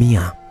kama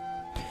bamia,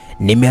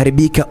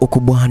 nimeharibika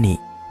ukubwani.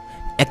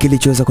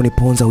 Kilichoweza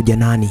kuniponza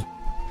ujanani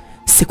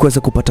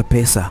sikuweza kupata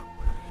pesa,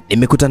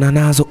 nimekutana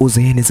nazo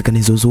uzeeni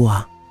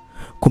zikanizuzua.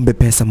 Kumbe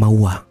pesa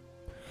maua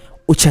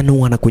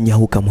uchanua na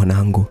kunyahuka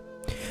mwanangu,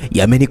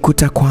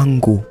 yamenikuta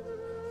kwangu.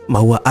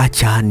 Maua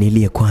acha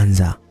nilie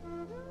kwanza,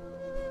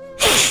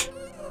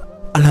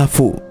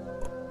 alafu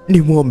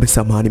nimuombe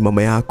samani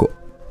mama yako.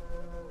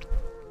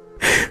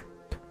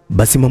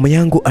 Basi mama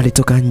yangu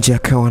alitoka nje,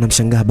 akawa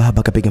anamshangaa baba,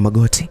 akapiga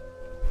magoti.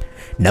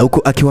 Na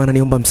huko akiwa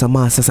ananiomba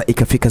msamaha, sasa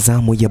ikafika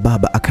zamu ya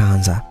baba,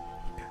 akaanza,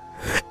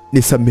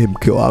 nisamee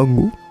mke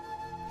wangu,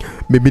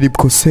 mimi ni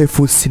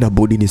mkosefu, sina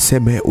budi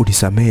niseme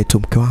unisamee tu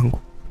mke wangu.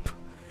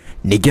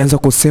 Nikianza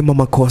kusema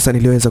makosa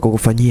niliweza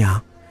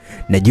kukufanyia,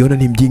 najiona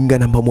ni mjinga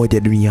namba 1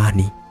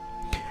 duniani,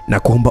 na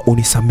kuomba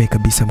unisamee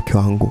kabisa mke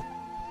wangu.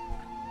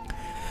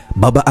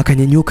 Baba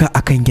akanyanyuka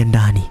akaingia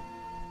ndani.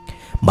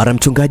 Mara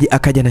mchungaji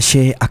akaja na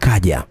shehe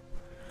akaja,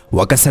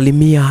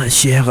 wakasalimia.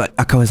 Shehe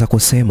akaweza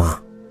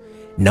kusema,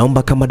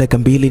 naomba kama dakika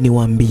 2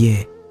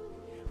 niwaambie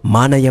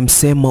maana ya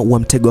msemo wa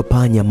mtego wa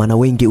panya, maana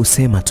wengi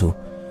usema tu.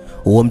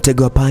 Huo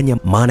mtego wa panya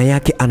maana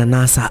yake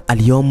ananasa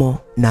aliyomo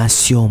na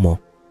asiomo.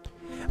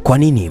 Kwa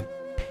nini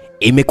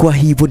imekuwa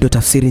hivyo? Ndio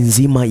tafsiri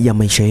nzima ya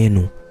maisha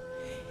yenu.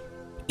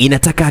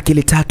 Inataka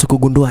akili 3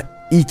 kugundua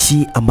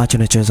hichi ambacho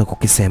nachoweza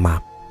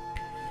kukisema.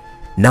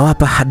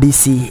 Nawapa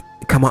hadithi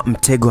kama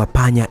mtego wa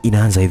panya.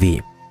 Inaanza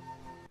hivi.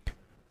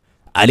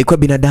 Alikuwa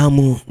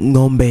binadamu,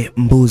 ng'ombe,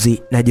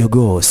 mbuzi na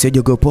jogoo. Sio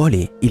jogoo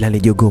poli, ila ni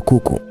jogoo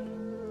kuku.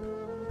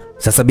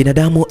 Sasa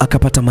binadamu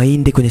akapata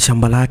mahindi kwenye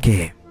shamba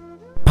lake.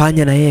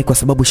 Panya na yeye kwa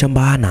sababu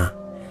shamba hana,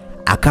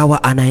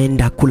 akawa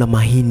anaenda kula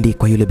mahindi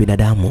kwa yule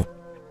binadamu.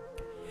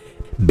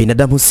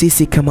 Binadamu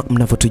sisi kama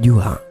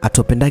mnavyotujua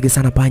atupendage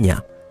sana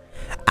panya.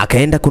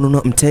 Akaenda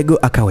kununua mtego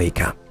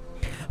akaweka.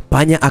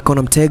 Panya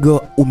akaona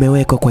mtego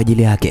umewekwa kwa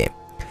ajili yake.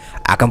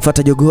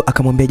 Akamfuata jogoo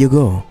akamwambia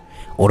jogoo,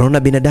 unaona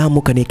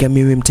binadamu kaniwekea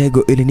mimi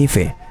mtego ili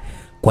nife.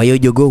 Kwa hiyo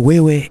jogoo,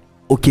 wewe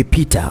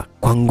ukipita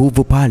kwa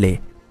nguvu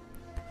pale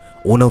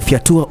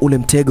unaufyatua ule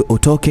mtego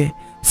utoke,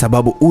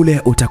 sababu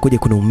ule utakuja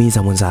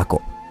kuniumiza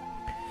mwenzako.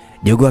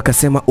 Jogoo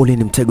akasema, ule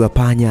ni mtego wa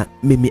panya,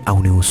 mimi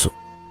aunihusu.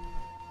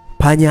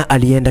 Panya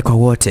alienda kwa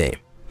wote,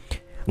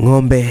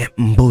 ng'ombe,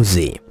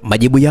 mbuzi.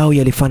 Majibu yao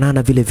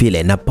yalifanana vile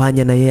vile, na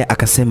panya na yeye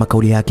akasema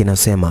kauli yake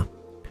inasema,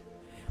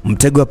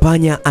 mtego wa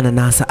panya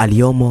ananasa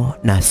aliyomo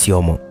na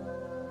asiomo.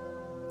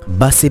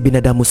 Basi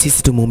binadamu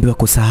sisi tumeumbiwa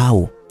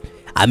kusahau.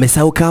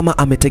 Amesahau kama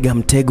ametega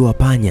mtego wa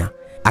panya,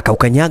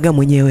 akaukanyaga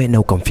mwenyewe na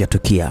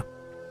ukamfyatukia,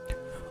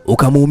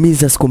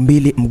 ukamuumiza. siku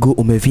 2 mguu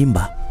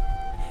umevimba,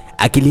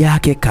 akili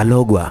yake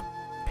kalogwa.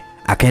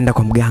 Akaenda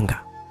kwa mganga,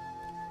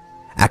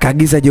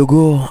 akaagiza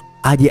jogoo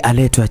aje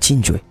aletwe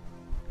achinjwe.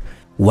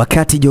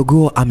 Wakati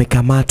jogoo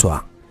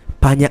amekamatwa,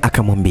 panya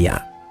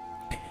akamwambia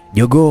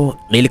jogoo,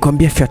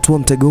 nilikwambia fyatua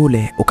mtego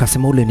ule,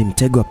 ukasema ule ni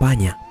mtego wa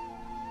panya.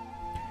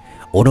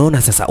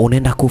 Unaona sasa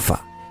unaenda kufa.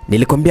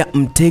 Nilikwambia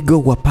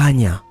mtego wa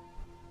panya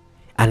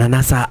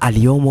ananasa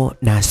aliyomo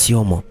na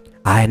asiomo.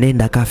 Aya,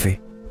 nenda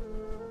kafe.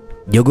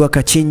 Jogoo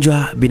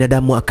akachinjwa,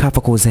 binadamu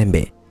akafa kwa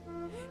uzembe,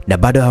 na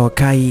bado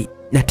hawakai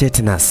na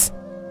tetanus.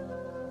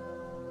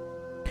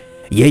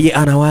 Yeye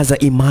anawaza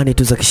imani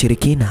tu za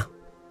kishirikina.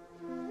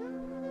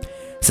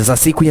 Sasa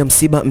siku ya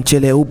msiba,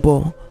 mchele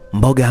upo,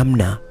 mboga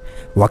hamna.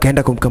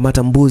 Wakaenda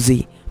kumkamata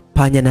mbuzi.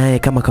 Panya naye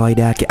kama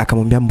kawaida yake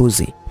akamwambia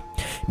mbuzi,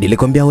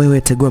 nilikwambia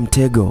wewe tegua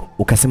mtego,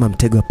 ukasema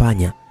mtego wa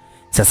panya.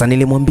 Sasa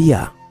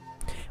nilimwambia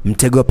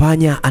mtego wa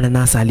panya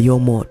ananasa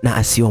aliyomo na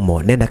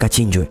asiomo, nenda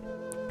kachinjwe.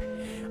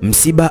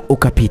 Msiba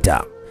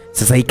ukapita.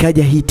 Sasa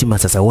ikaja hitima.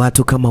 Sasa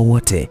watu kama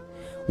wote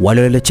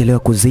wale waliochelewa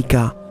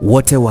kuzika,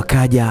 wote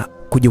wakaja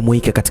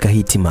kujumuika katika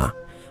hitima.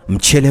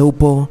 Mchele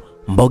upo,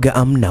 mboga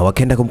amna.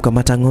 Wakaenda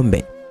kumkamata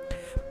ng'ombe.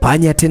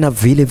 Panya tena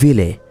vile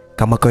vile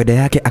kama kawaida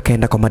yake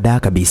akaenda kwa madaa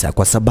kabisa,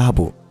 kwa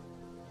sababu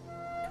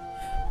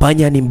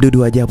panya ni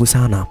mdudu wa ajabu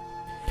sana.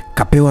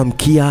 Kapewa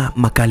mkia,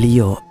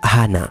 makalio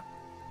hana.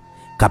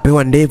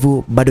 Kapewa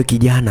ndevu, bado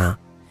kijana.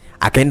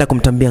 Akaenda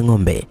kumtambia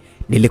ng'ombe,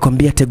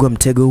 nilikwambia tegua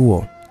mtego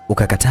huo,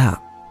 ukakataa.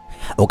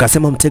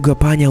 Ukasema mtego wa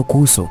panya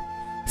ukuhusu.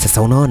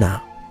 Sasa unaona,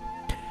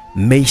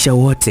 mmeisha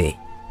wote.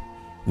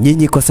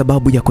 Nyinyi kwa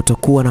sababu ya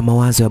kutokuwa na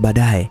mawazo ya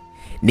baadaye,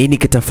 nini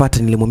kitafuata?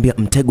 Nilimwambia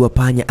mtego wa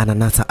panya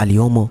ananasa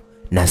aliomo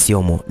na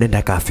siomo,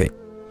 nenda kafe.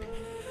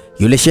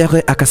 Yule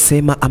shehe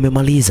akasema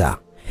amemaliza.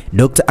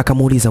 Dokta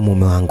akamuuliza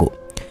mume wangu,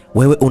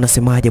 wewe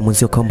unasemaje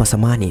mwenzio kaomba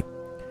samani?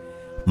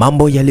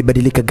 Mambo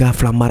yalibadilika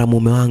ghafla. Mara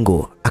mume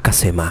wangu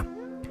akasema,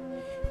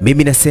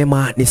 mimi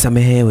nasema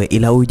nisamehewe,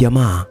 ila huyu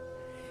jamaa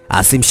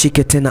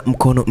asimshike tena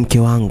mkono mke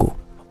wangu.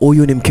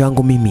 Huyu ni mke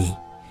wangu mimi,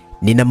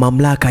 nina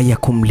mamlaka ya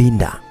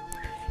kumlinda.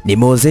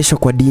 Nimeozeshwa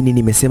kwa dini,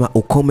 nimesema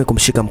ukome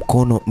kumshika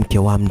mkono mke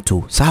wa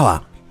mtu,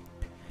 sawa?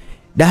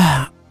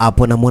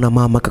 Hapo namuona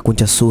mama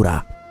kakunja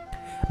sura.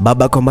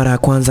 Baba kwa mara ya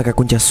kwanza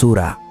kakunja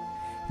sura.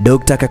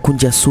 Dokta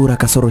kakunja sura,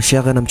 kasoro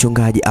shehe na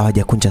mchungaji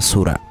hawajakunja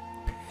sura.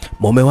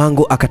 Mume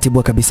wangu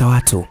akatibua kabisa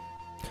watu.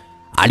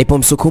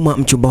 Alipomsukuma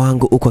mchumba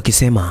wangu huko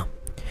akisema,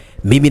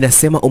 mimi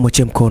nasema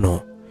umwache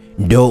mkono.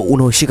 Ndio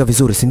unaoshika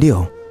vizuri, si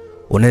ndio?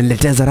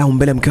 Unaniletea dharau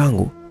mbele mke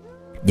wangu.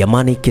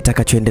 Jamani,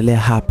 kitakachoendelea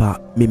hapa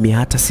mimi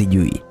hata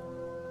sijui.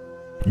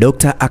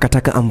 Dokta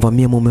akataka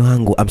amvamie mume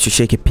wangu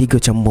amshushie kipigo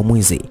cha mbwa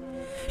mwizi.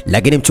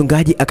 Lakini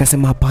mchungaji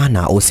akasema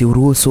hapana,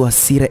 usiruhusu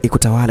hasira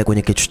ikutawale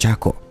kwenye kichwa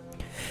chako.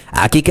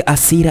 Hakika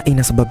hasira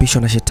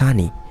inasababishwa na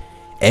shetani.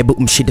 Hebu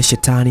mshinde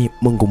shetani,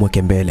 Mungu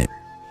mweke mbele.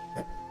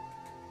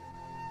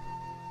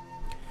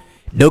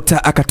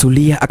 Dokta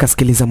akatulia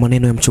akasikiliza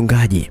maneno ya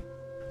mchungaji.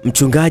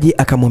 Mchungaji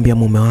akamwambia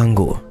mume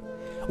wangu,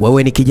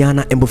 wewe ni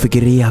kijana, hebu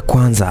fikiria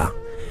kwanza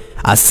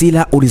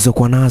hasira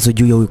ulizokuwa nazo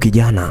juu ya huyu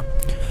kijana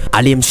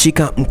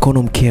aliyemshika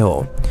mkono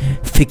mkeo.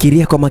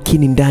 Fikiria kwa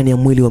makini, ndani ya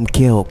mwili wa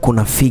mkeo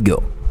kuna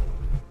figo,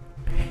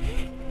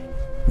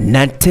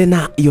 na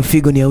tena hiyo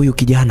figo ni ya huyu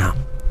kijana.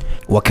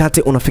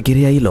 Wakati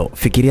unafikiria hilo,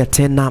 fikiria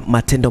tena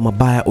matendo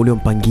mabaya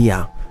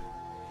uliompangia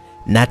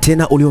na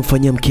tena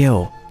uliomfanyia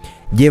mkeo.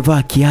 Je,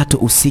 vaa kiatu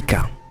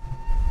usika.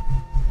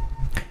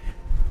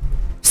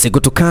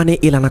 Sikutukani,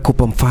 ila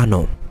nakupa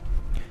mfano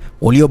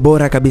ulio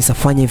bora kabisa.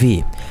 Fanya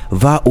hivi,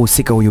 vaa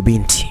usika huyu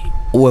binti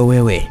uwe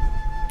wewe,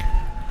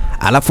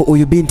 alafu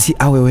huyu binti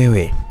awe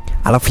wewe,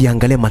 alafu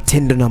yaangalie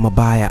matendo na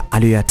mabaya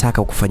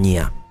aliyoyataka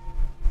kukufanyia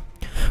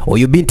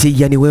huyu binti.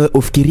 Yani wewe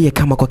ufikirie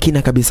kama kwa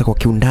kina kabisa, kwa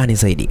kiundani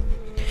zaidi,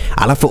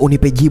 alafu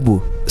unipe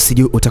jibu.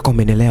 Sijui utakuwa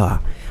umeelewa.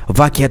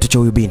 Vaa kiatu cha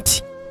huyu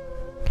binti,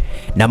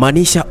 na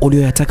maanisha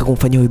uliyoyataka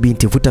kumfanyia huyu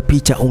binti. Vuta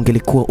picha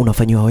ungelikuwa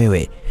unafanywa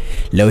wewe,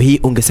 leo hii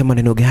ungesema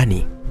neno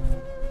gani?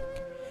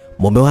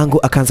 Mume wangu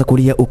akaanza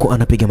kulia huko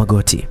anapiga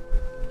magoti.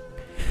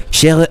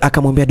 Shehe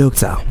akamwambia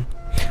dokta,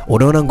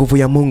 unaona nguvu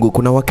ya Mungu,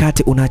 kuna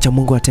wakati unaacha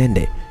Mungu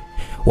atende.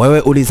 Wewe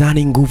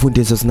ulizani nguvu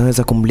ndizo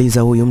zinaweza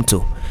kumliza huyu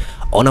mtu.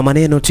 Ona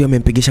maneno tu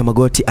yamempigisha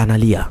magoti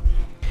analia.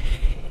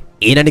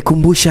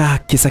 Inanikumbusha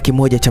kisa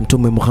kimoja cha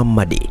Mtume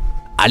Muhammad.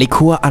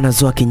 Alikuwa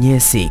anazoa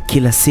kinyesi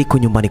kila siku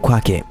nyumbani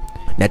kwake,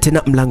 na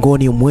tena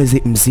mlangoni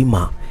mwezi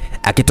mzima.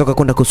 Akitoka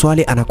kwenda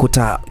kuswali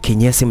anakuta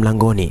kinyesi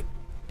mlangoni.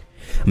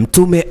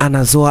 Mtume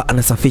anazoa,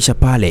 anasafisha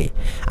pale,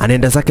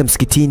 anaenda zake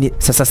msikitini.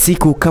 Sasa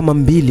siku kama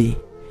 2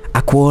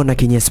 akuona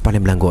kinyesi pale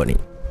mlangoni.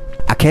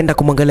 Akaenda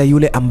kumwangalia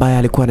yule ambaye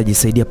alikuwa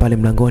anajisaidia pale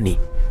mlangoni,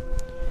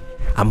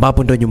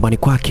 ambapo ndo nyumbani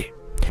kwake.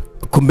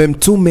 Kumbe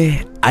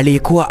mtume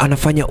aliyekuwa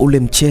anafanya ule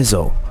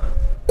mchezo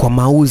kwa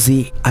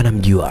mauzi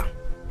anamjua,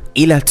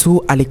 ila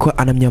tu alikuwa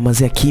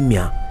anamnyamazia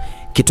kimya,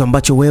 kitu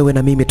ambacho wewe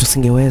na mimi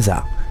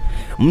tusingeweza.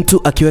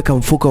 Mtu akiweka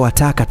mfuko wa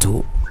taka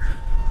tu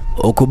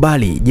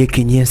ukubali, je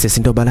kinyesi si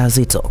ndo balaa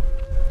zito?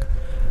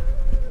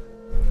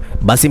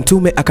 Basi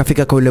mtume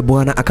akafika kwa yule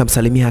bwana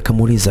akamsalimia,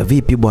 akamuuliza,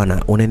 vipi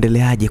bwana,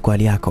 unaendeleaje kwa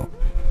hali yako?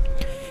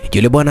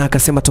 Yule bwana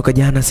akasema, toka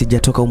jana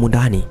sijatoka humu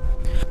ndani,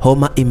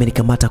 homa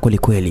imenikamata kweli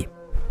kweli.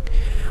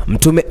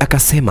 Mtume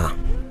akasema,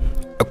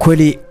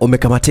 kweli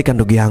umekamatika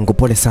ndugu yangu,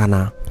 pole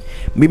sana.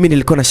 Mimi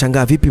nilikuwa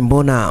nashangaa, vipi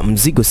mbona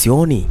mzigo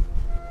sioni?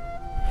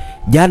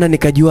 Jana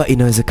nikajua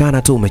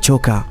inawezekana tu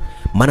umechoka,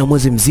 maana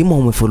mwezi mzima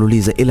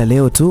umefululiza, ila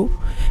leo tu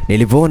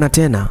nilivyoona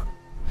tena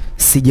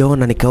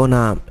sijaona,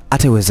 nikaona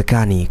hata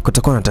iwezekani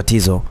kutakuwa na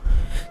tatizo.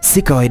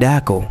 Si kawaida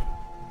yako,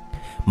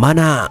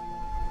 maana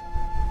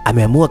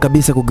ameamua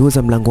kabisa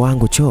kugeuza mlango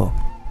wangu choo.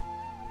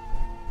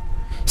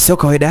 Sio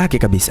kawaida yake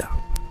kabisa.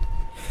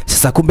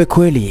 Sasa kumbe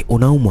kweli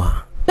unaumwa.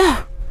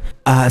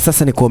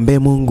 Sasa nikuombee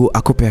Mungu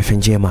akupe afya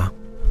njema.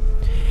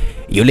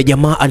 Yule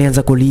jamaa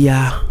alianza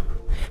kulia,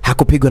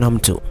 hakupigwa na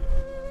mtu.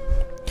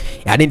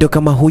 Yaani ndio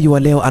kama huyu wa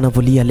leo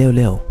anavulia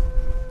leo.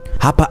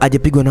 Hapa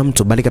hajapigwa na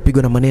mtu, bali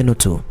kapigwa na maneno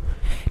tu.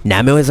 Na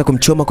ameweza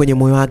kumchoma kwenye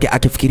moyo wake,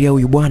 akifikiria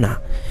huyu bwana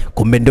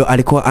kumbe ndo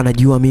alikuwa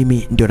anajua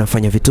mimi ndio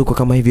nafanya vituko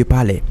kama hivi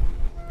pale.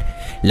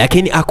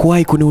 Lakini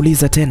hakuwahi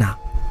kuniuliza tena.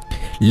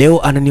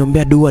 Leo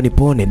ananiombea dua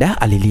nipone.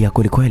 Alilia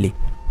kweli kweli.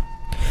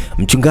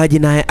 Mchungaji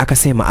naye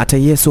akasema, hata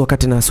Yesu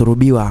wakati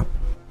anasulubiwa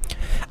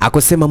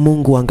akasema,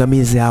 Mungu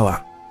waangamize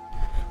hawa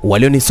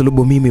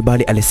walionisulubu mimi,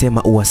 bali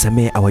alisema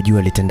uwasamee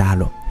awajue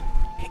litendalo.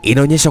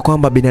 Inaonyesha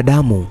kwamba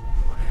binadamu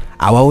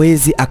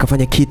hawawezi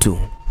akafanya kitu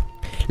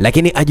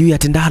lakini ajui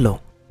atendalo.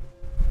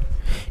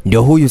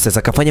 Ndio huyu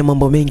sasa kafanya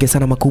mambo mengi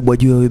sana makubwa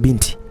juu ya huyu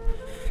binti.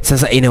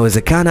 Sasa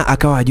inawezekana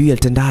akawa ajui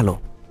atendalo.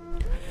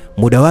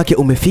 Muda wake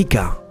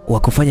umefika wa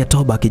kufanya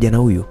toba kijana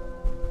huyu.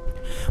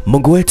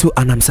 Mungu wetu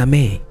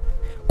anamsamehe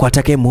kwa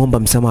atakayemuomba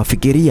msamaha.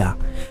 Fikiria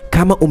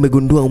kama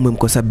umegundua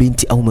umemkosa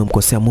binti au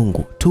umemkosea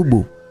Mungu,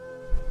 tubu.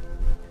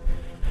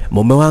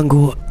 Mume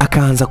wangu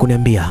akaanza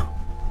kuniambia,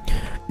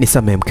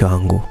 nisamehe mke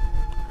wangu,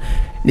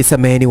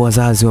 nisameheni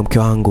wazazi wa mke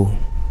wangu,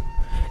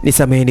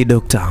 nisameheni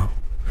dokta,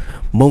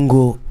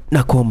 Mungu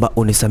nakuomba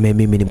unisamehe,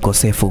 mimi ni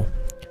mkosefu.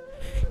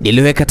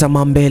 Niliweka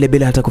tamaa mbele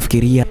bila hata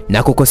kufikiria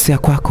na kukosea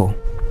kwako.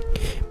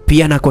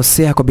 Pia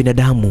nakosea kwa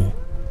binadamu.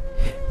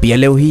 Pia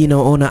leo hii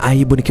naona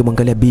aibu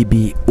nikimwangalia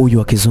bibi huyu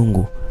wa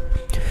kizungu.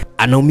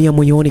 Anaumia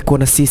moyoni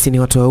kuona sisi ni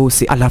watu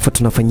weusi alafu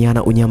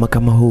tunafanyana unyama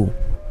kama huu.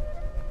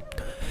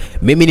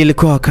 Mimi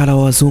nilikuwa wakala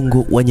wa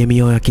wazungu wenye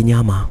mioyo ya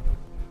kinyama.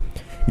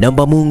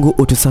 Naomba Mungu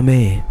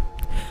utusamehe.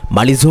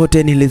 Mali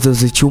zote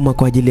nilizozichuma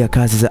kwa ajili ya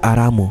kazi za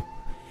haramu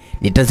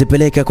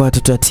nitazipeleka kwa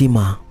watoto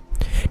yatima.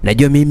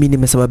 Najua mimi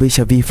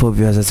nimesababisha vifo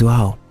vya wazazi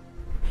wao,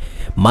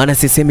 maana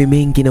sisemi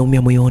mengi,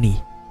 naumia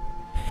moyoni.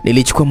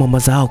 Nilichukua mama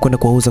zao kwenda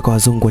kuwauza kwa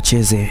wazungu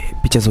wacheze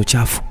picha za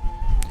uchafu,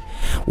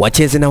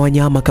 wacheze na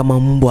wanyama kama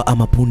mbwa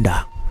ama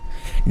punda.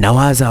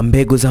 Nawaza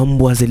mbegu za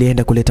mbwa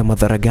zilienda kuleta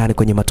madhara gani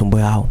kwenye matumbo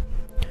yao.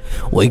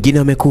 Wengine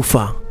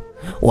wamekufa,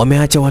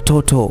 wameacha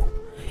watoto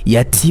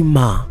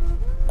yatima.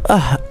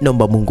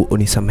 Naomba Mungu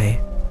unisamehe.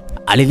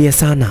 Alilia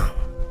sana.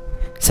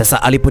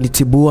 Sasa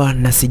aliponitibua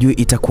na sijui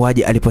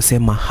itakuwaje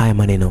aliposema haya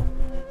maneno,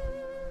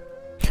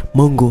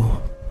 Mungu,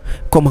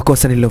 kwa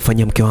makosa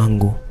niliyofanyia mke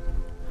wangu,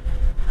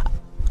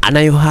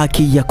 anayo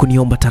haki ya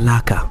kuniomba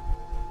talaka.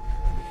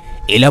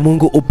 Ila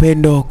Mungu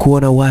upendo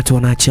kuona watu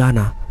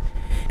wanaachana.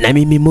 Na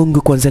mimi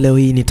Mungu, kwanza leo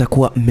hii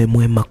nitakuwa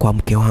mmemwema kwa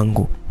mke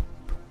wangu.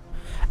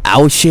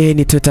 Au shehe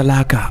nitoe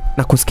talaka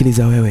na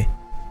kusikiliza wewe.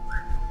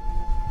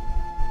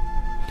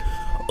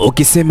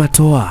 Ukisema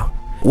toa,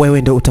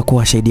 wewe ndio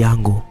utakuwa shahidi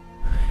yangu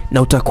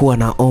na utakuwa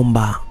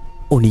naomba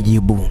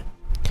unijibu.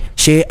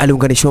 Shehe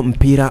aliunganishwa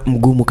mpira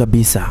mgumu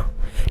kabisa,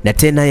 na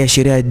tena ya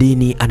sheria ya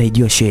dini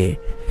anaijua shehe.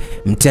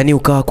 Mtani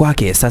ukawa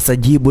kwake. Sasa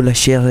jibu la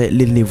shehe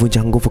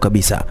lilinivunja nguvu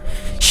kabisa.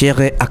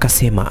 Shehe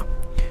akasema,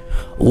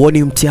 huo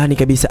ni mtihani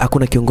kabisa,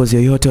 hakuna kiongozi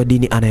yoyote wa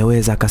dini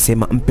anayeweza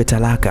akasema mpe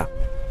talaka.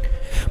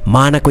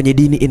 Maana kwenye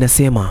dini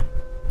inasema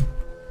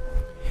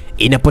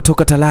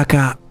inapotoka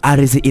talaka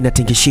ardhi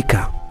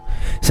inatingishika.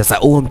 Sasa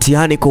huo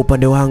mtihani kwa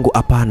upande wangu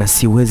hapana,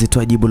 siwezi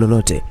toa jibu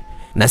lolote.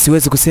 Na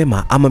siwezi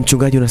kusema ama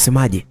mchungaji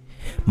unasemaje,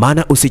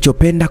 maana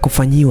usichopenda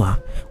kufanyiwa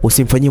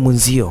usimfanyie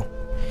mwenzio.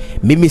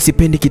 Mimi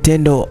sipendi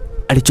kitendo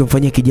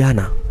alichomfanyia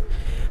kijana.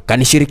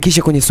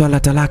 Kanishirikisha kwenye swala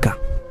talaka,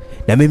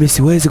 na mimi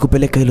siwezi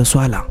kupeleka hilo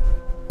swala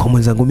kwa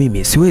mwenzangu,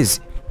 mimi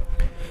siwezi.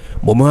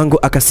 Mume wangu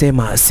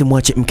akasema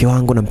simwache mke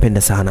wangu,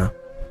 nampenda sana.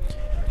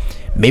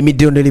 Mimi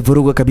ndio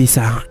nilivuruga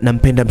kabisa,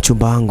 nampenda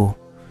mchumba wangu,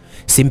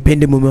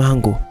 simpendi mume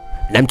wangu.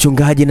 Na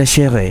mchungaji na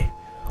shehe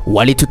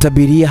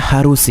walitutabiria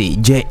harusi.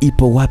 Je,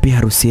 ipo wapi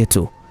harusi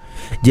yetu?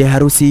 Je,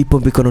 harusi ipo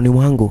mikononi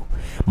mwangu?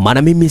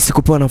 Maana mimi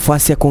sikupewa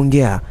nafasi ya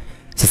kuongea.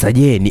 Sasa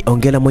je,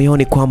 niongea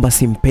moyoni kwamba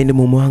simpendi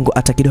mume wangu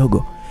hata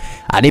kidogo,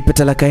 anipe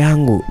talaka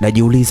yangu?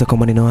 Najiuliza kwa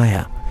maneno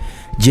haya.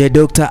 Je,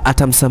 dokta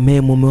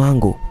atamsamehe mume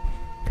wangu?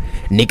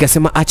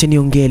 Nikasema acha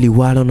niongee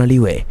liwalo na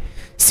liwe.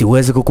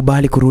 Siwezi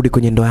kukubali kurudi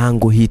kwenye ndoa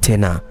yangu hii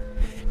tena.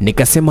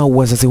 Nikasema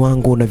wazazi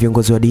wangu na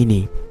viongozi wa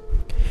dini,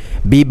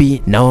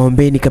 bibi,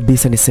 nawaombeni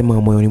kabisa niseme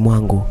moyoni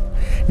mwangu.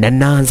 Na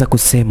naanza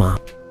kusema,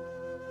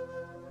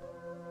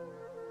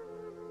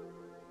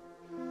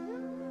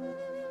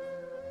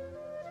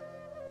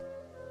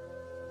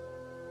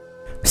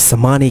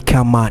 samani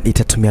kama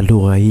nitatumia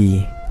lugha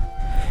hii,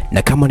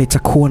 na kama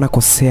nitakuwa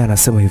nakosea,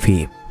 nasema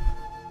hivi.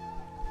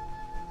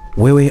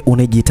 Wewe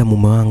unajiita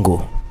mume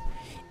wangu,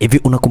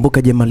 hivi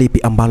unakumbuka jema lipi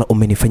ambalo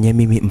umenifanyia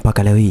mimi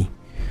mpaka leo hii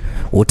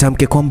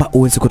utamke kwamba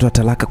uwezi kutoa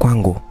talaka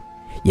kwangu?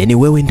 Yani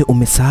wewe ndio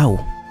umesahau.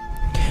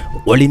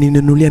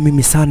 Walininunulia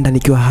mimi sanda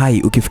nikiwa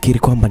hai ukifikiri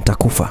kwamba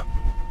nitakufa.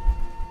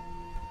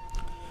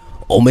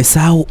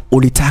 Umesahau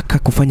ulitaka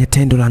kufanya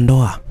tendo la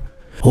ndoa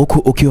huku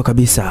ukiwa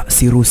kabisa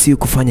siruhusiwi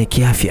kufanya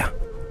kiafya.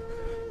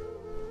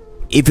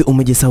 Hivi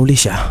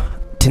umejisaulisha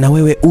tena?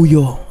 Wewe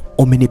huyo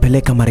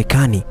umenipeleka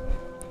Marekani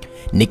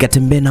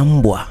nikatembea na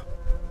mbwa.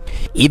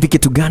 Hivi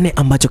kitu gani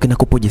ambacho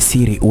kinakupa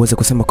ujasiri uweze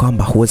kusema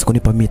kwamba huwezi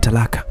kunipa mimi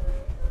talaka?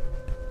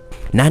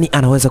 Nani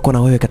anaweza kuwa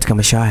na wewe katika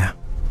maisha haya?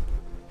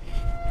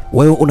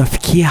 Wewe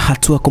unafikia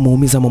hatua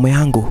kumuumiza mama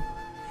yangu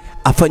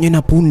afanywe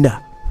na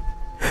punda.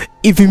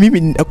 Hivi mimi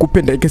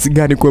ninakupenda kiasi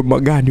gani? Kwa wema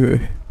gani wewe?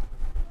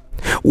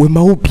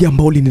 Wema upi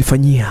ambao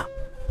ulinifanyia?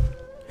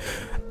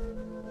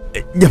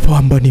 Japo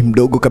ambao ni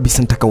mdogo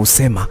kabisa, nataka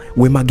usema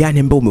wema gani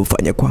ambao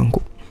umeufanya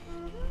kwangu?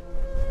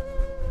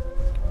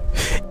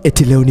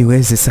 Eti leo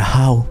niweze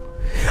sahau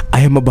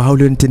haya mabaya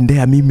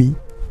ulionitendea mimi?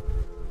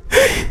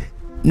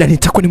 Na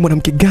nitakuwa ni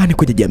mwanamke gani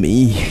kwenye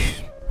jamii hii?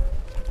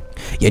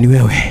 Yani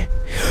wewe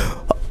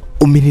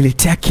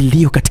umeniletea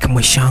kilio katika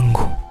maisha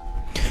yangu.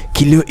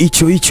 Kilio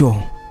hicho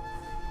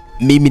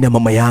mimi na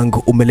mama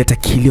yangu umeleta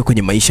kilio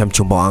kwenye maisha ya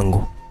mchumba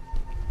wangu.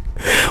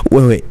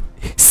 Wewe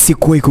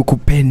sikuwahi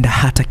kukupenda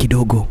hata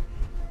kidogo.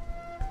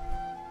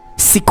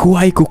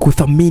 Sikuwahi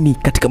kukuthamini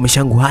katika maisha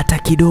yangu hata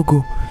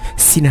kidogo.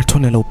 sina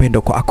tone la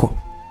upendo kwako.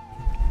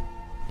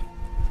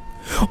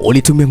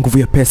 Ulitumia nguvu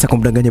ya pesa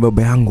kumdanganya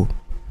baba yangu,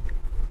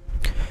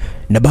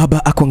 na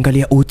baba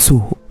akuangalia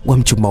utu wa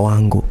mchumba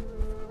wangu.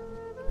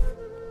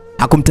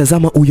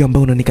 Akumtazama huyu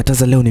ambaye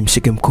unanikataza leo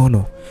nimshike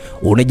mkono.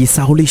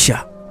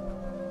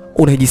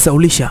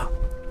 Unajisaulisha.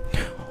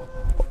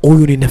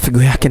 Huyu ni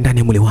figo yake ndani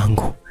ya mwili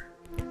wangu.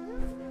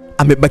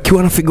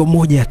 Amebakiwa na figo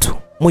moja tu.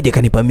 Moja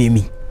kanipa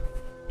mimi.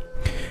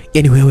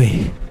 Yaani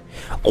wewe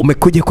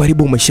umekuja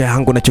kuharibu maisha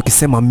yangu.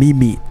 Nachokisema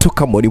mimi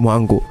toka moyoni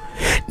mwangu,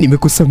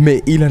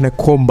 nimekusamea, ila na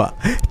kuomba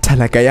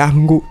talaka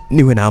yangu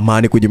niwe na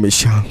amani kwenye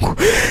maisha yangu.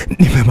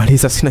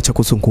 Nimemaliza, sina cha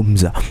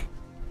kuzungumza.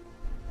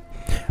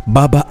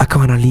 Baba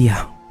akawa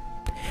analia.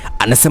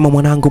 Anasema,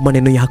 mwanangu,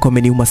 maneno yako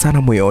yameniuma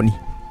sana moyoni.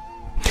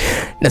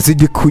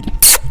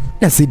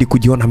 Nazidi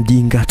kujiona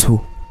mjinga tu.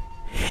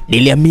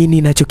 Niliamini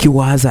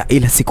ninachokiwaza,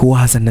 ila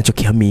sikuwaza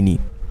ninachokiamini.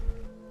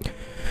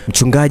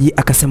 Mchungaji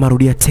akasema,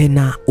 rudia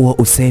tena huo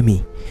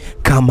usemi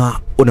kama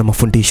una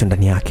mafundisho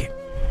ndani yake.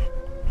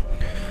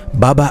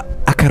 Baba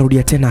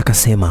akarudia tena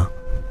akasema,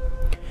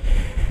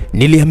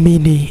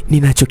 niliamini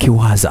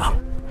ninachokiwaza,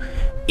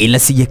 ila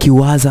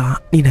sijakiwaza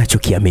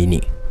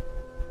ninachokiamini.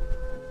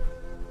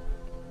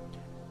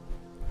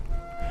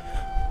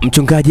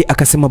 Mchungaji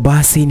akasema,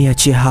 basi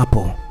niachie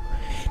hapo.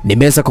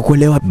 Nimeweza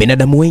kukuelewa.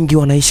 Binadamu wengi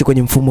wanaishi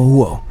kwenye mfumo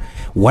huo.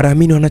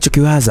 Wanaamini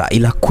wanachokiwaza,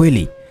 ila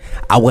kweli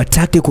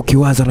hawataki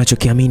kukiwaza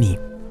wanachokiamini.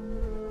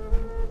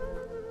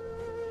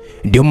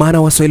 Ndio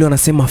maana Waswahili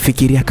wanasema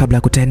fikiria kabla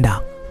ya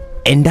kutenda.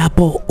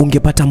 Endapo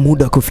ungepata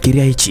muda wa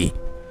kufikiria hichi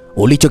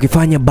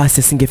ulichokifanya,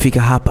 basi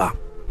singefika hapa.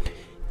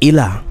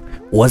 Ila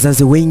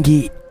wazazi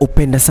wengi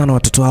upenda sana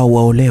watoto wao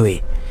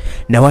waolewe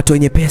na watu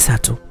wenye pesa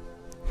tu.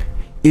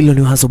 Hilo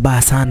ni wazo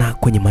baya sana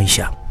kwenye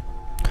maisha.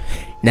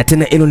 Na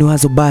tena hilo ni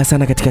wazo baya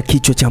sana katika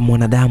kichwa cha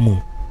mwanadamu.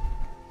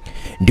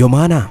 Ndio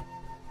maana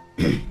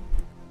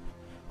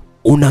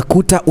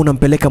unakuta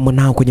unampeleka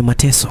mwanao kwenye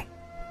mateso.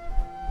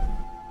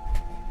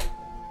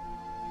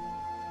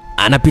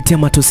 Anapitia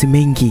matusi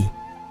mengi,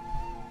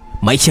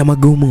 maisha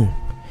magumu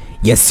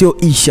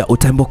yasioisha.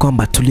 Utaambiwa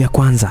kwamba tulia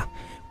kwanza,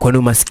 kwani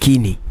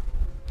maskini.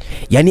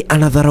 Yaani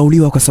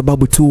anadharauliwa kwa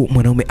sababu tu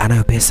mwanaume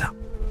anayo pesa.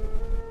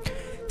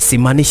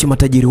 Simaanishi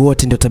matajiri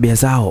wote ndio tabia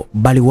zao,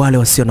 bali wale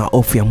wasio na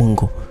hofu ya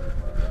Mungu.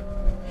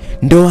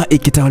 Ndoa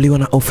ikitawaliwa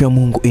na hofu ya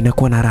Mungu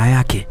inakuwa na raha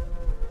yake.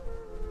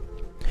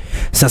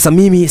 Sasa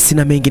mimi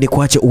sina mengi, ni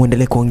kuache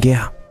uendelee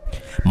kuongea,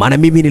 maana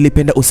mimi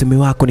nilipenda usemi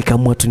wako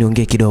nikaamua tu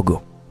niongee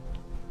kidogo.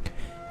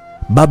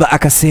 Baba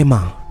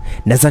akasema,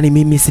 nadhani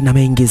mimi sina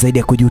mengi zaidi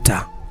ya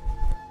kujuta.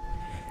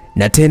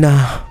 Na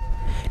tena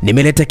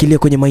nimeleta kilio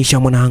kwenye maisha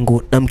ya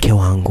mwanangu na mke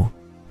wangu.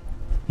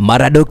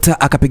 Mara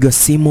dokta akapiga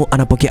simu,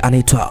 anapokea,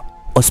 anaitwa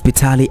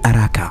hospitali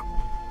haraka.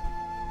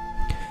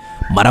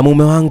 Mara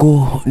mume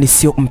wangu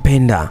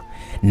nisiompenda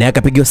na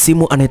akapiga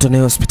simu, anaitwa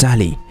naye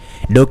hospitali.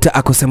 Dokta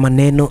akosema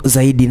neno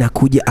zaidi na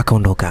kuja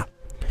akaondoka.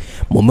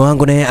 Mume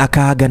wangu naye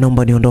akaaga,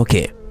 naomba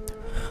niondoke.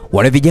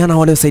 Wale vijana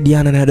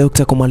waliosaidiana na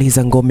dokta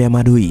kumaliza ngome ya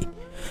madui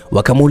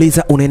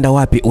wakamuuliza, unaenda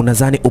wapi?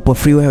 Unadhani upo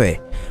free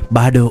wewe?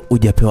 Bado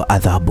hujapewa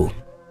adhabu.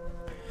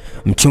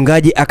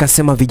 Mchungaji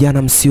akasema,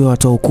 vijana msiwe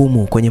watoa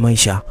hukumu kwenye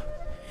maisha.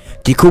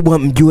 Kikubwa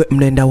mjue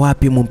mnaenda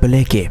wapi,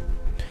 mumpeleke.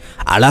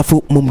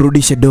 Alafu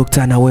mumrudishe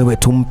dokta, na wewe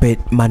tumpe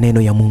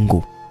maneno ya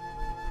Mungu.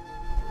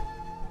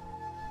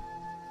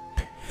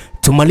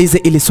 Tumalize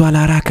ili swala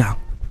haraka,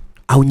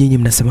 au nyinyi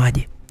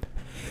mnasemaje?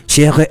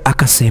 Sheikh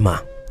akasema,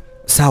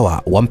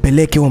 sawa,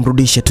 wampeleke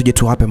wamrudishe, tuje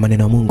tuwape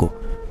maneno ya Mungu.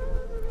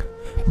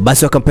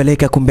 Basi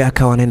wakampeleka, kumbe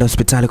akawa anaenda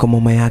hospitali kwa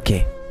mama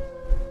yake.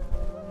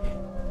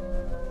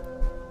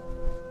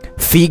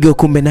 Figo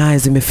kumbe naye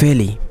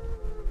zimefeli.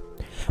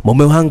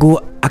 Mume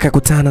wangu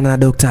akakutana na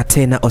dokta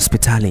tena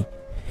hospitali.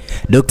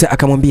 Dokta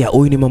akamwambia,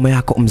 huyu ni mama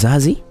yako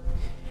mzazi?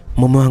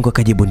 Mume wangu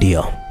akajibu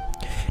ndio.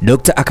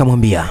 Dokta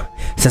akamwambia,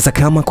 sasa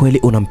kama kweli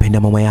unampenda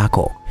mama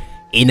yako,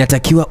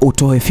 inatakiwa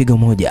utoe figo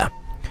moja.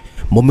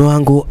 Mume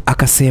wangu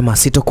akasema,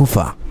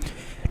 sitokufa.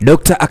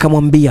 Dokta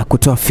akamwambia,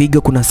 kutoa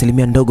figo kuna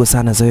asilimia ndogo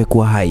sana za wewe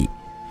kuwa hai.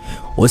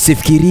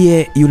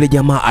 Usifikirie yule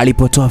jamaa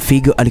alipotoa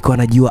figo alikuwa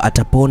anajua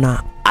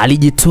atapona.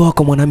 Alijitoa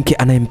kwa mwanamke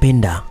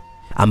anayempenda,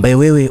 ambaye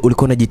wewe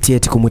ulikuwa unajitia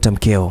eti kumuita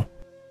mkeo.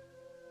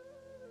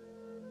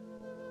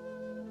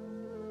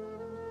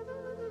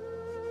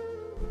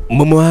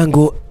 Mume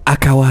wangu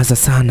akawaza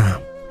sana,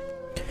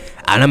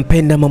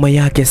 anampenda mama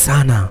yake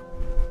sana.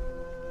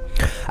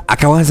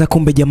 Akawaza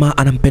kumbe jamaa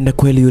anampenda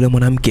kweli yule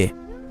mwanamke.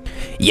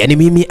 Yaani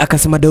mimi,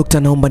 akasema, dokta,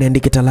 naomba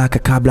niandike talaka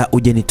kabla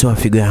hujanitoa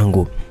figo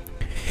yangu,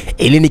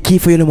 ili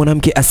nikifa yule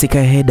mwanamke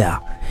asikae heda,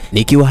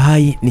 nikiwa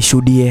hai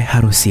nishuhudie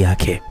harusi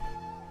yake.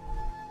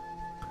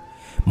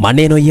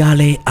 Maneno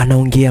yale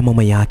anaongea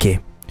mama yake.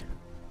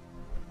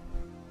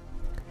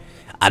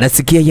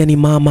 Anasikia, yani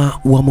mama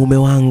wa mume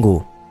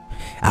wangu,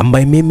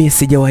 ambaye mimi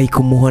sijawahi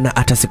kumuona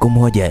hata siku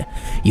moja.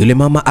 Yule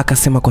mama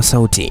akasema kwa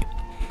sauti,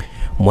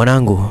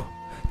 mwanangu,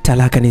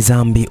 talaka ni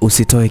dhambi,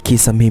 usitoe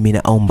kisa mimi,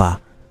 naomba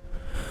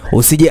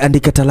usije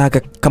andika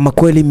talaka. Kama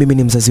kweli mimi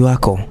ni mzazi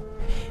wako,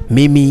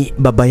 mimi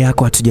baba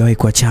yako hatujawahi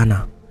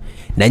kuachana,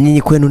 Na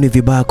nyinyi kwenu ni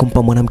vibaya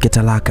kumpa mwanamke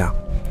talaka.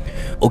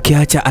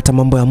 Ukiacha hata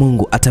mambo ya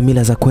Mungu, hata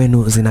mila za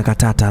kwenu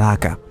zinakataa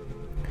talaka.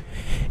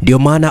 Ndio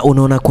maana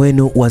unaona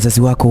kwenu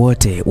wazazi wako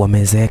wote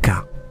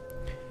wamezeeka,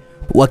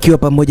 wakiwa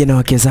pamoja na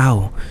wake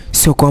zao.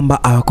 Sio kwamba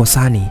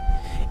hawakosani,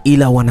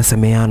 ila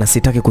wanasemeana,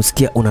 sitaki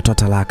kusikia unatoa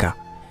talaka.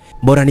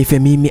 Bora nife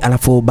mimi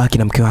alafu ubaki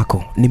na mke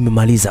wako.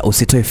 Nimemaliza,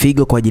 usitoe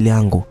figo kwa ajili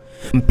yangu.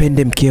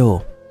 Mpende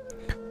mkeo,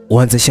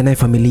 uanzishe naye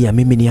familia,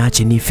 mimi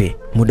niache nife,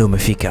 muda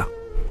umefika.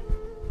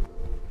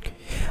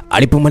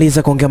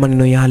 Alipomaliza kuongea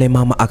maneno yale,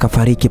 mama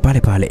akafariki pale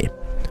pale.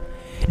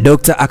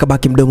 Dokta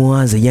akabaki mdomo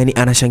wazi, yani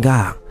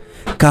anashangaa.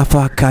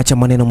 Kafa kaacha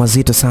maneno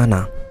mazito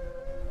sana.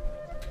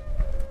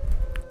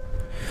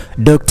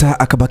 Dokta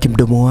akabaki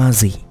mdomo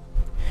wazi,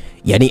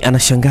 yani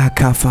anashangaa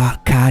kafa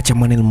kaacha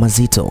maneno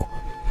mazito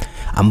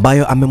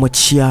ambayo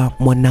amemwachia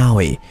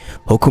mwanawe,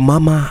 huku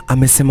mama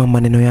amesema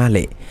maneno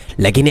yale,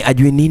 lakini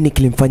ajui nini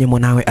kilimfanya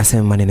mwanawe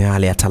aseme maneno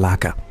yale ya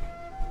talaka.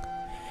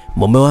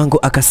 Mume wangu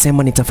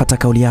akasema nitafuata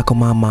kauli yako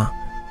mama.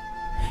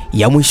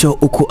 Ya mwisho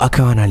huku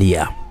akawa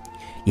analia,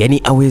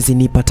 yani hawezi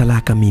nipa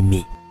talaka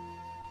mimi.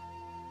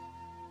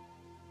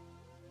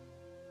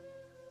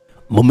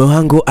 Mume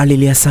wangu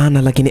alilia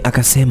sana, lakini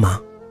akasema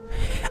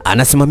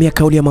anasimamia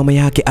kauli ya mama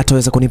yake,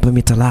 ataweza kunipa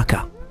mimi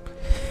talaka.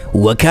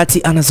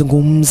 Wakati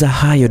anazungumza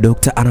hayo,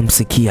 dokta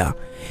anamsikia,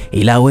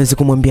 ila hawezi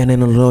kumwambia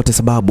neno lolote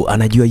sababu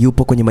anajua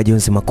yupo kwenye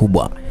majonzi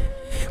makubwa.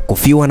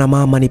 Kufiwa na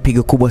mama ni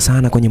pigo kubwa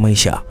sana kwenye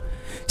maisha.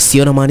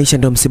 Sio na maanisha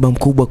ndio msiba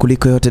mkubwa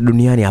kuliko yote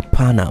duniani,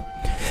 hapana,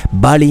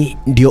 bali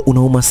ndio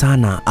unauma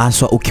sana,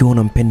 aswa ukiwa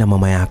unampenda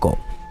mama yako.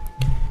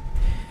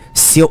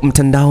 Sio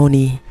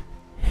mtandaoni,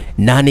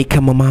 nani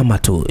kama mama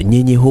tu,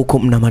 nyinyi huko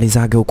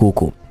mnamalizaga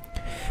huku.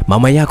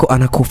 Mama yako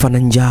anakufa na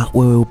njaa,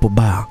 wewe upo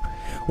baa,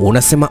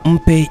 unasema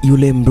mpe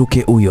yule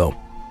mruke huyo.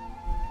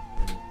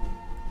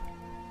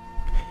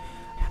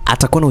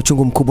 Atakuwa na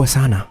uchungu mkubwa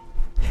sana.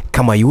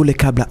 Kama yule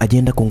kabla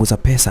ajenda kuunguza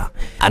pesa,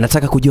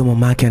 anataka kujua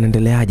mamake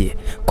anaendeleaje.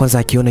 Kwanza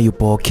akiona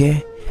yupo okay,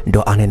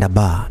 ndo anaenda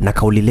baa na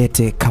kauli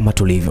lete kama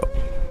tulivyo.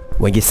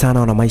 Wengi sana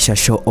wana maisha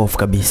show off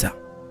kabisa,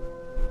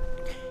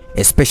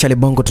 especially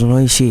bongo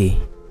tunaoishi.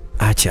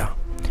 Acha.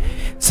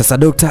 Sasa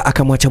dokta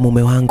akamwacha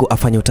mume wangu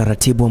afanye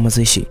utaratibu wa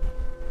mazishi.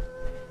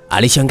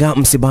 Alishangaa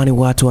msibani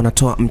watu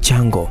wanatoa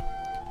mchango,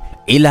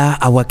 ila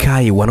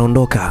hawakai,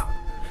 wanaondoka.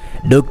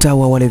 Dokta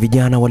wa wale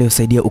vijana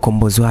waliosaidia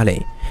ukombozi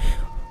wale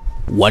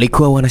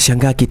walikuwa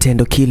wanashangaa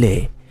kitendo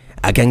kile.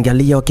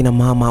 Akaangalia wakina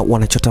mama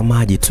wanachota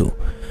maji tu,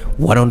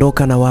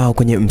 wanaondoka na wao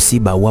kwenye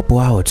msiba, wapo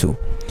wao tu.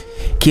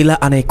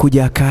 Kila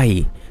anayekuja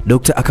akai.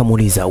 Dokta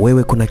akamuuliza,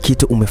 wewe kuna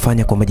kitu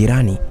umefanya kwa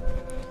majirani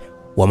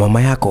wa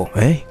mama yako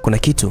kuna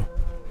kitu?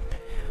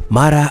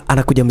 Mara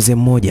anakuja mzee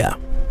mmoja,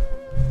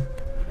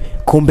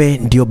 kumbe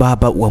ndio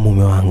baba wa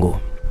mume wangu.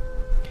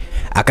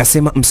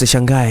 Akasema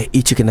msishangae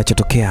hichi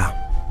kinachotokea.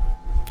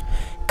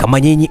 Kama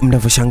nyinyi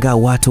mnavyoshangaa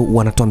watu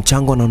wanatoa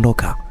mchango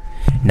wanaondoka,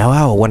 na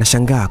wao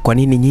wanashangaa kwa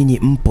nini nyinyi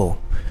mpo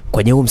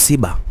kwenye huu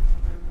msiba.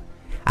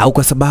 Au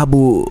kwa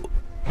sababu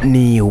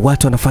ni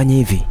watu wanafanya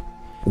hivi,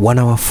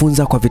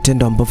 wanawafunza kwa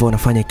vitendo ambavyo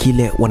wanafanya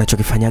kile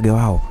wanachokifanyaga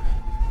wao.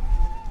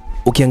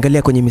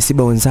 Ukiangalia kwenye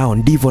misiba wenzao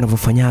ndivyo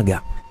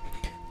wanavyofanyaga.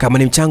 Kama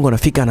ni mchango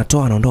anafika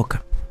anatoa anaondoka.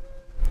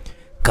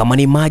 Kama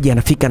ni maji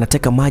anafika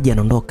anateka maji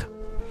anaondoka.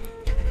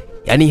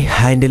 Yani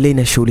haendelei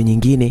na shughuli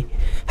nyingine,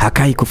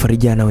 hakai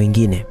kufarijiana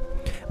wengine.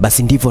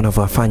 Basi ndivyo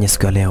wanavyofanya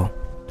siku ya leo.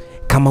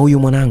 Kama huyu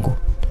mwanangu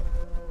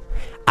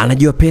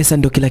anajua pesa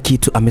ndio kila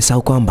kitu,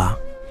 amesahau kwamba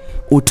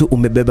utu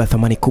umebeba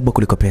thamani kubwa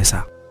kuliko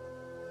pesa.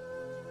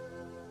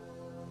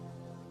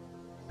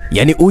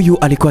 Yani huyu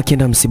alikuwa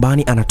akienda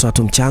msibani anatoa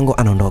tu mchango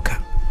anaondoka.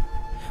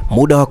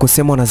 Muda wa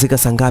kusema wanazika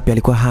saa ngapi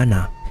alikuwa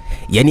hana.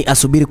 Yani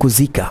asubiri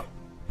kuzika,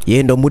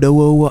 yeye ndo muda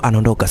huo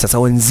anaondoka. Sasa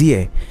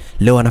wenzie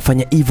leo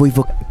anafanya hivyo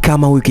hivyo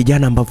kama huyu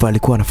kijana ambavyo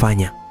alikuwa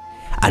anafanya.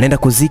 Anaenda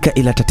kuzika,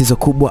 ila tatizo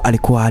kubwa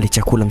alikuwa hali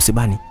chakula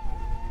msibani.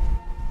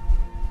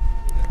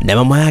 Na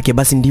mama yake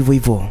basi ndivyo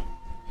hivyo.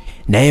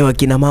 Na yeye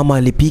wakina mama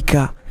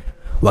alipika,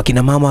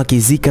 wakina mama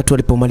akizika tu,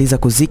 walipomaliza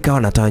kuzika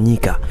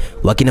wanatawanyika.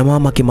 Wakina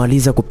mama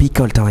akimaliza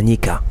kupika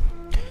walitawanyika.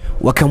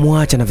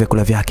 Wakamwacha na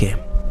vyakula vyake.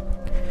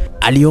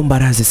 Aliomba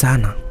radhi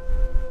sana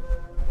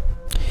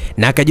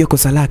na akajua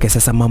kosa lake.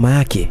 Sasa mama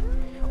yake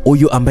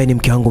huyu ambaye ni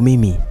mke wangu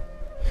mimi,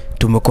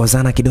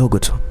 tumekozana kidogo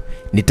tu,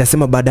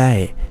 nitasema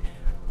baadaye.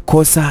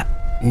 Kosa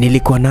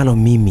nilikuwa nalo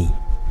mimi.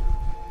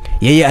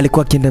 Yeye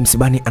alikuwa akienda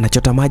msibani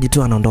anachota maji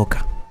tu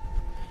anaondoka.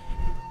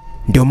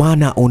 Ndio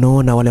maana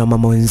unaona wale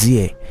mama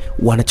wenzie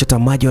wanachota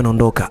maji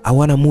wanaondoka,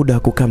 hawana muda wa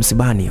kukaa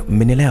msibani.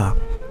 Mmenielewa?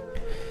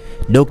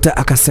 Dokta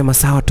akasema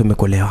sawa,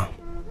 tumekuelewa,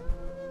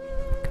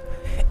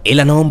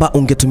 ila naomba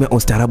ungetumia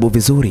ustaarabu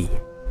vizuri.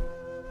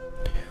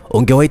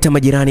 Ungewaita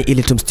majirani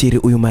ili tumstiri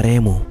huyu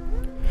marehemu.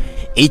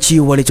 Hichi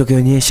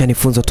walichokionyesha ni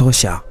funzo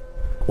tosha.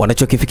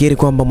 Wanachokifikiri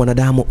kwamba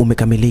mwanadamu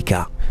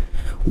umekamilika.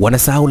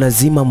 Wanasahau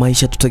lazima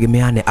maisha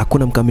tutegemeane,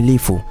 hakuna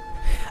mkamilifu.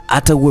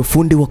 Hata uwe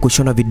fundi wa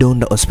kushona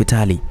vidonda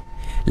hospitali,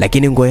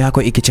 lakini nguo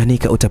yako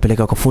ikichanika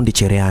utapeleka kwa fundi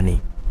cherehani.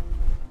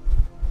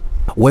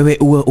 Wewe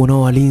uwe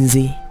unao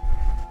walinzi,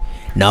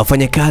 na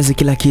wafanya kazi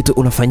kila kitu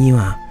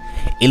unafanyiwa,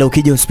 ila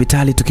ukija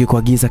hospitali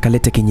tukikuagiza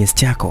kalete kinyesi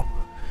chako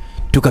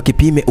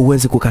tukakipime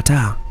uweze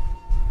kukataa,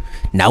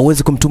 na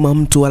uweze kumtuma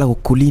mtu wala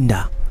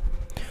kukulinda.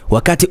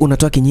 Wakati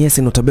unatoa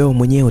kinyesi na utabeba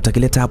mwenyewe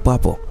utakileta hapo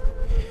hapo,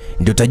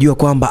 ndio utajua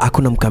kwamba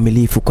hakuna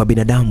mkamilifu kwa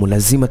binadamu,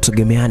 lazima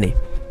tutegemeane.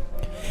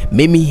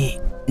 Mimi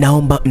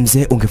naomba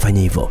mzee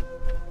ungefanya hivyo.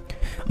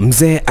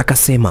 Mzee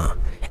akasema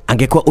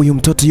angekuwa huyu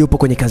mtoto yupo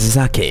kwenye kazi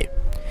zake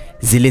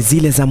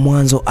zile za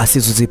mwanzo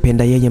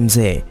asizozipenda yeye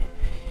mzee,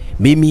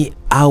 mimi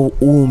au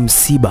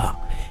msiba,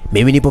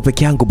 mimi nipo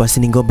peke yangu, basi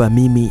ningomba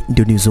mimi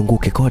ndio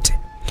nizunguke kote.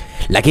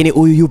 Lakini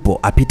huyu yupo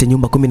apite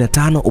nyumba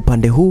 15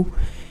 upande huu,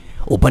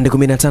 upande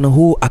 15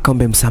 huu,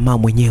 akaombe msamaha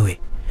mwenyewe,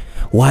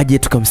 waje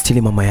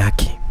tukamstili mama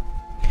yake.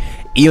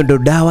 Hiyo ndo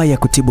dawa ya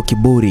kutibu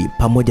kiburi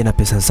pamoja na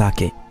pesa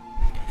zake.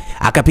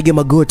 Akapiga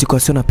magoti kwa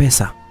sio na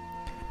pesa.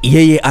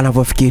 Yeye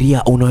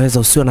anavyofikiria unaweza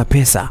usio na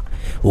pesa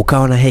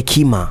ukawa na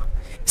hekima.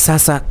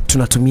 Sasa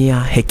tunatumia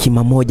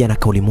hekima moja na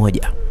kauli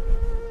moja.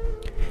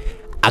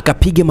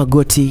 Akapiga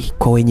magoti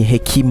kwa wenye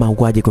hekima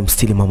waje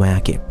kumstili mama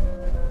yake.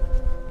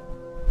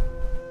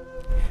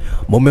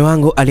 Mume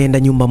wangu alienda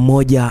nyumba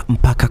moja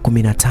mpaka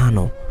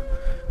 15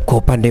 kwa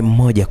upande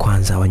mmoja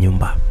kwanza wa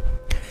nyumba.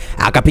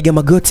 Akapiga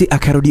magoti,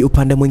 akarudi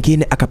upande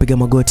mwingine akapiga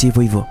magoti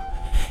hivyo hivyo.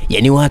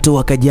 Yaani watu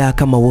wakajaa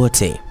kama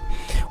wote.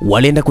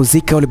 Walienda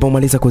kuzika,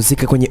 walipomaliza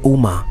kuzika kwenye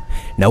umma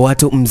na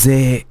watu,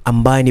 mzee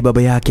ambaye ni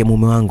baba yake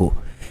mume wangu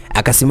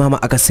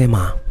akasimama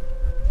akasema,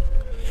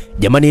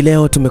 jamani,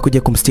 leo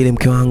tumekuja kumstili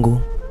mke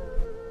wangu.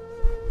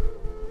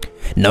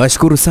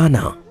 Nawashukuru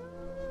sana,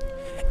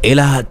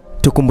 ila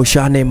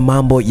tukumbushane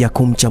mambo ya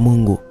kumcha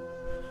Mungu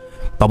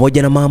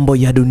pamoja na mambo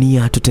ya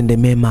dunia, tutende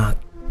mema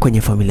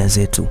kwenye familia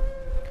zetu.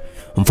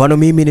 Mfano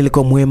mimi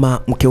nilikuwa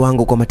mwema mke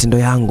wangu kwa matendo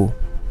yangu,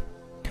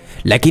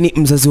 lakini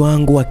mzazi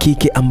wangu wa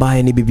kike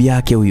ambaye ni bibi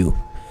yake huyu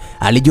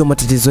alijua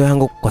matatizo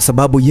yangu kwa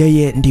sababu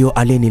yeye ndio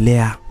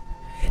aliyenilea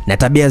na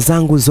tabia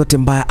zangu zote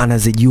mbaya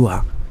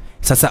anazijua.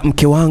 Sasa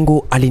mke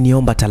wangu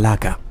aliniomba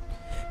talaka,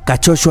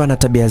 kachoshwa na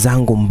tabia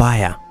zangu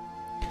mbaya,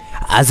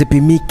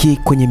 azipimiki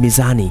kwenye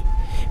mizani.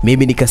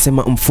 Mimi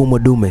nikasema mfumo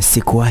dume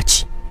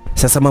sikuachi.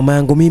 Sasa mama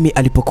yangu mimi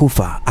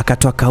alipokufa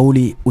akatoa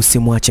kauli,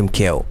 usimwache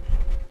mkeo.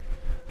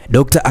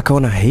 Dokta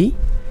akaona hii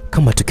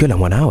kama tukio la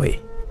mwanawe.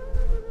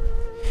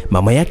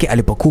 Mama yake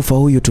alipokufa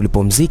huyu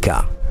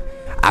tulipomzika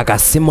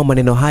akasema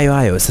maneno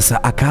hayo.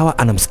 Sasa akawa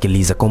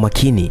anamsikiliza kwa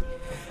makini,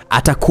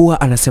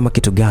 atakuwa anasema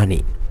kitu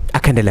gani.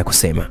 Akaendelea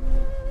kusema,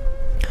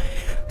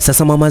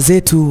 sasa mama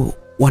zetu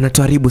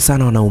wanatuharibu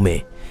sana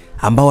wanaume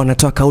ambao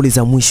wanatoa kauli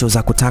za mwisho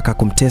za kutaka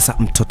kumtesa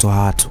mtoto wa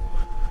watu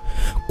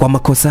kwa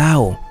makosa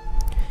yao,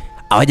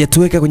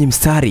 hawajatuweka kwenye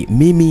mstari.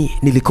 Mimi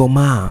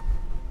nilikomaa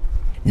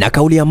na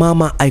kauli ya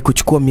mama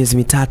haikuchukua miezi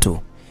 3,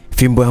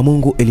 fimbo ya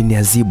Mungu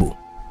iliniadhibu.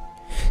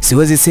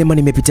 Siwezi sema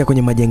nimepitia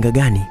kwenye majanga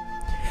gani.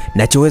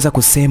 Nachoweza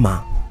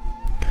kusema,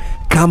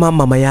 kama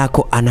mama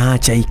yako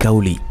anaacha hii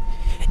kauli,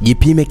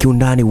 jipime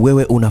kiundani,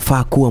 wewe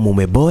unafaa kuwa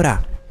mume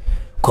bora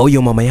kwa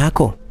huyo mama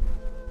yako.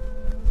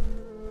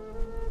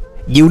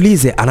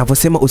 Jiulize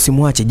anavyosema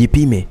usimwache,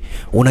 jipime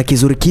una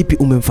kizuri kipi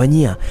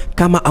umemfanyia.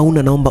 Kama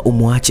hauna, naomba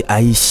umwache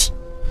aishi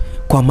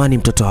kwa amani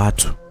mtoto wa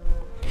watu.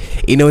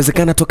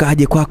 Inawezekana toka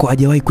aje kwako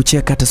hajawahi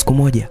kucheka hata siku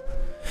moja.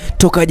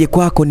 Toka aje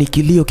kwako ni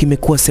kilio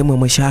kimekuwa sehemu ya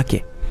maisha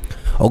yake.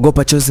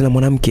 Ogopa chozi la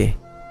mwanamke.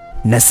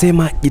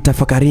 Nasema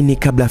jitafakarini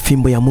kabla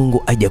fimbo ya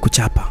Mungu haija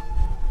kuchapa.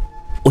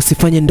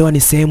 Usifanye ndoa ni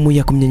sehemu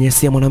ya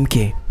kumnyanyasia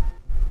mwanamke.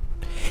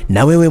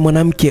 Na wewe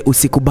mwanamke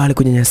usikubali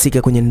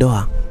kunyanyasika kwenye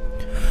ndoa.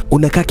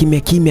 Unakaa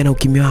kimya na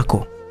ukimya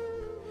wako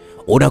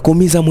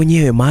unakuumiza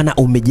mwenyewe, maana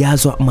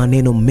umejazwa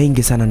maneno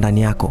mengi sana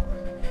ndani yako,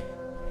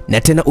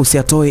 na tena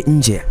usiatoe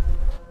nje.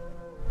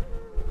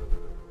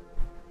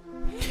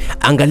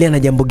 Angalia na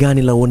jambo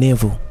gani la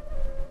uonevu.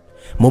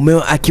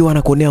 Mumeo akiwa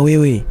anakuonea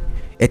wewe,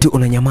 eti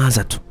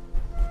unanyamaza tu,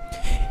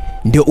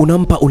 ndio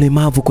unampa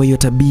ulemavu. Kwa hiyo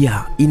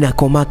tabia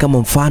inakomaa. Kama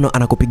mfano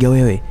anakupiga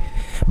wewe,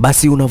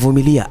 basi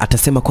unavumilia,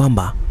 atasema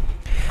kwamba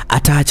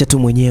ataacha tu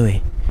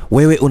mwenyewe.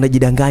 Wewe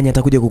unajidanganya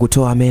atakuja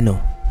kukutoa meno.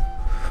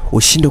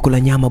 Ushinde kula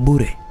nyama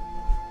bure,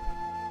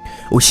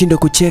 ushinde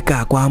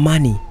kucheka kwa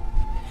amani.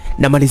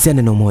 Na malizia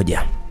neno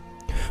moja,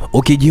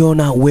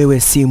 ukijiona wewe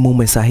si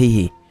mume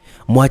sahihi,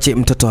 mwache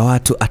mtoto wa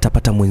watu,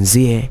 atapata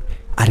mwenzie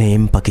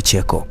anayempa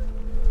kicheko.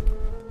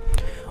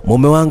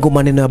 Mume wangu,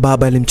 maneno ya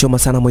baba yalimchoma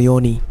sana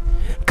moyoni.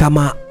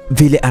 Kama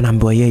vile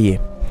anaambiwa yeye,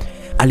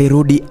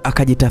 alirudi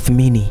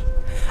akajitathmini,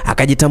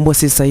 akajitambua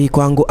si sahihi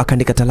kwangu,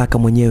 akaandika talaka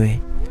mwenyewe.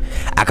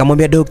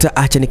 Akamwambia dokta,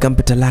 acha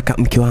nikampe talaka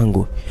mke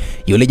wangu.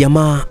 Yule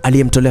jamaa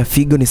aliyemtolea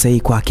figo ni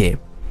sahihi kwake,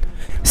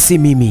 si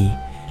mimi.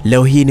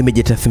 Leo hii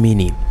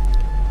nimejitathmini.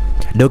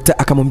 Dokta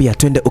akamwambia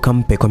twende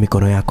ukampe kwa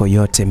mikono yako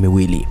yote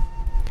miwili.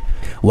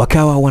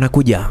 Wakawa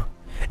wanakuja.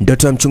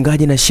 Ndoto ya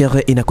mchungaji na shehe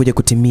inakuja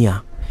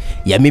kutimia,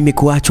 ya mimi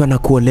kuachwa na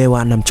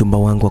kuolewa na mchumba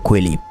wangu wa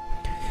kweli.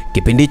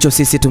 Kipindi hicho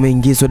sisi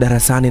tumeingizwa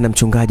darasani na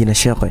mchungaji na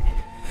shehe,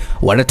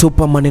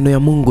 wanatupa maneno ya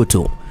Mungu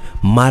tu.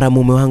 Mara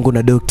mume wangu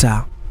na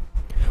dokta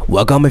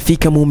wakawa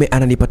wamefika. Mume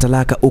ananipa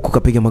talaka huku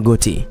kapiga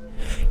magoti.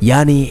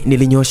 Yaani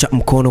nilinyosha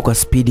mkono kwa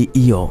spidi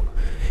hiyo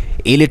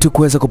ili tu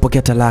kuweza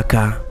kupokea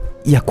talaka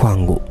ya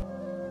kwangu.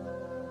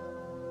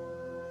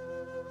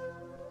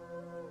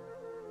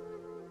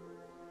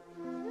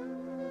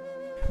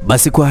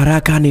 Basi kwa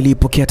haraka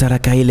nilipokea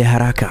talaka ile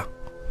haraka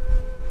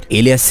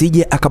ili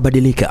asije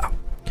akabadilika.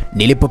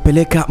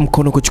 Nilipopeleka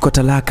mkono kuchukua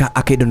talaka,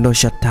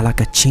 akaidondosha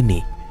talaka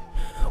chini.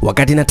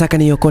 Wakati nataka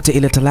niokote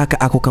ile talaka,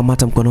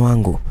 akukamata mkono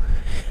wangu.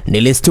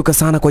 Nilistuka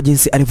sana kwa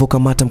jinsi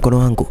alivyokamata mkono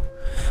wangu,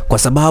 kwa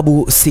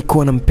sababu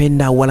sikuwa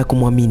nampenda wala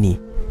kumwamini.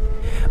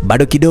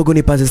 Bado kidogo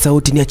nipaze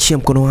sauti niachie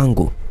mkono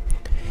wangu,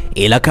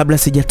 ila kabla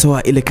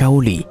sijatoa ile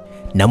kauli,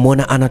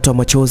 namuona anatoa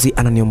machozi,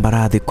 ananiomba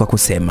radhi kwa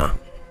kusema,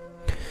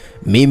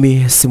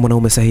 mimi si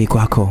mwanaume sahihi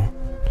kwako.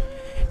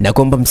 Na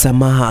kuomba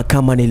msamaha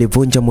kama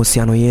nilivunja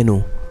mahusiano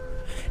yenu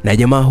na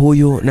jamaa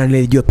huyu, na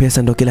nilijua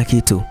pesa ndo kila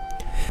kitu.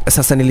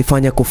 Sasa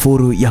nilifanya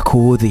kufuru ya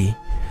kuudhi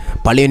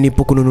pale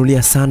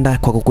nilipokununulia sanda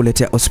kwa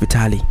kukuletea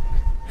hospitali.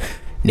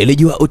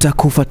 Nilijua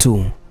utakufa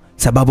tu,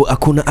 sababu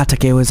hakuna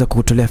atakayeweza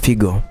kukutolea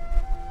figo.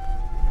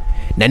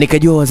 Na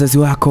nikajua wazazi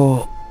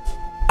wako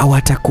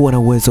hawatakuwa na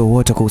uwezo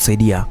wote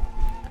kukusaidia,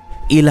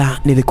 ila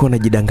nilikuwa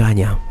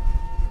najidanganya.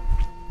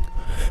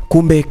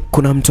 Kumbe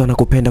kuna mtu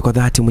anakupenda kwa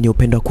dhati, mwenye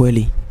upendo wa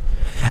kweli,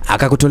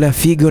 akakutolea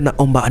figo.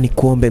 Naomba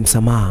anikuombe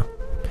msamaha,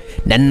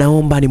 na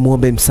ninaomba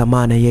nimuombe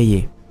msamaha na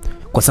yeye,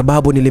 kwa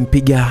sababu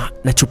nilimpiga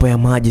na chupa ya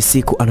maji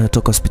siku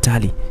anayotoka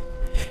hospitali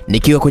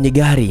nikiwa kwenye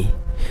gari,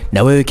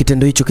 na wewe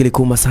kitendo hicho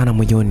kilikuuma sana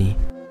moyoni.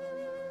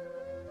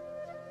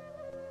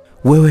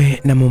 Wewe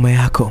na mama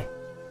yako,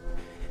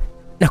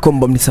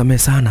 naomba mnisamehe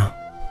sana,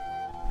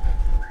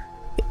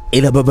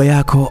 ila baba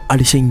yako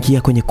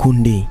alishaingia kwenye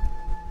kundi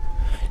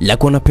la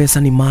kuona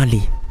pesa ni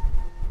mali,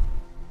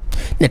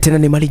 na tena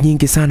ni mali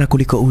nyingi sana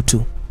kuliko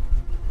utu.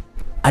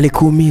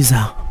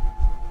 Alikuumiza,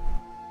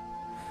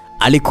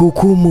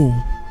 alikuhukumu.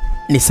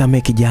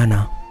 Nisamehe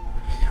kijana,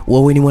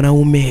 wewe ni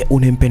mwanaume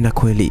unempenda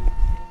kweli.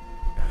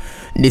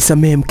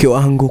 Nisamehe mke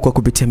wangu kwa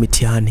kupitia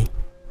mitihani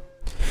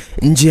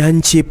nje ya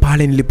nchi,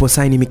 pale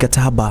niliposaini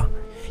mikataba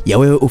ya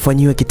wewe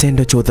ufanyiwe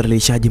kitendo cha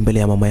udhalilishaji mbele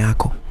ya mama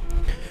yako,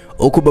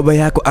 huku baba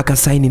yako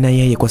akasaini na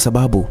yeye, kwa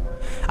sababu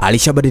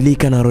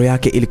alishabadilika na roho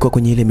yake ilikuwa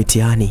kwenye ile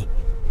mitihani.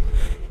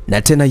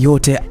 Na tena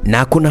yote, na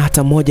hakuna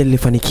hata moja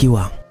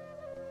lilifanikiwa.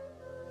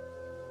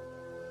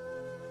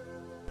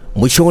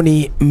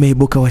 Mwishoni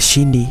mmeibuka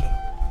washindi,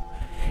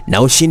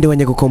 na ushindi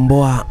wenye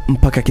kukomboa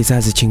mpaka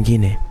kizazi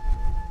chingine.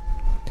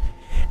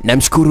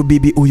 Namshukuru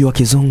bibi huyu wa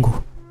kizungu,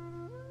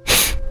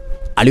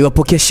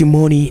 aliwapokea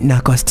shimoni na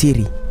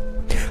akawastiri.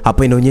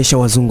 Hapa inaonyesha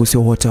wazungu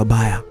sio wote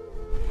wabaya.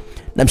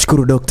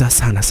 Namshukuru dokta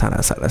sana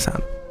sana sana sana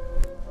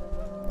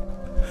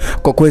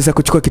kwa kuweza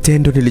kuchukua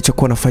kitendo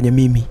nilichokuwa nafanya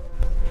mimi.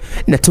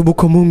 Natubu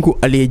kwa Mungu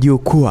aliyejua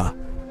kuwa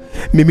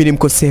mimi ni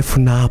mkosefu,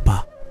 na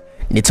hapa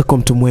nitakuwa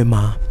mtu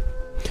mwema,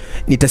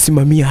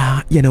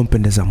 nitasimamia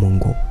yanayompendeza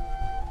Mungu.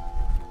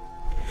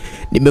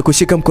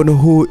 Nimekushika mkono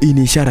huu, hii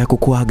ni ishara ya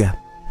kukuaga.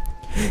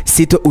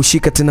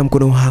 Sitoushika tena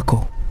mkono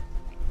wako.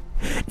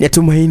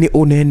 Natumaini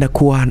unaenda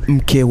kuwa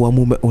mke wa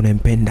mume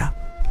unayempenda.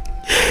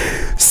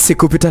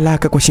 Sikupi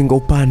talaka kwa shingo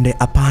upande,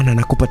 hapana,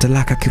 na kupata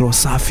talaka kiroho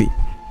safi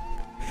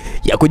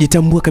ya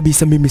kujitambua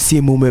kabisa mimi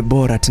si mume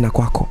bora tena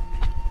kwako,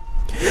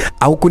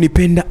 au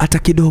kunipenda hata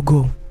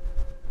kidogo.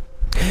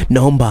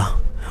 Naomba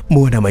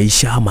muwe na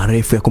maisha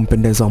marefu ya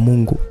kumpendeza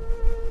Mungu.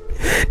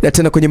 Na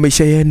tena kwenye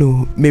maisha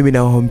yenu, mimi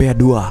nawaombea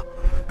dua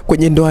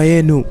kwenye ndoa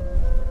yenu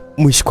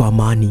mwishi kwa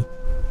amani.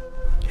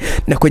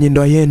 Na kwenye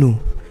ndoa yenu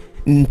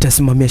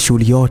nitasimamia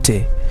shughuli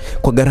yote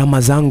kwa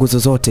gharama zangu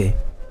zozote.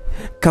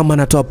 Kama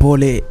natoa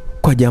pole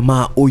kwa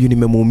jamaa huyu,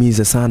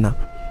 nimemuumiza sana,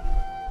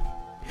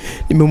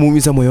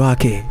 nimemuumiza moyo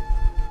wake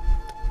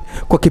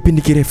kwa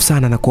kipindi kirefu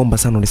sana, na kuomba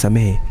sana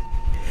unisamehe.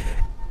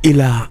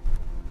 Ila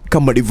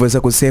kama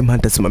nilivyoweza kusema,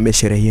 nitasimamia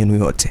sherehe yenu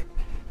yote.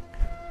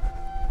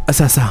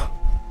 Sasa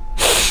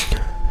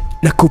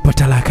nakupa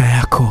talaka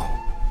yako,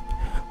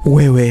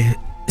 wewe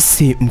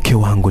si mke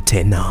wangu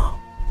tena.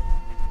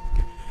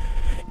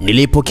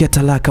 Nilipokea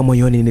talaka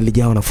moyoni,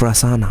 nilijawa na furaha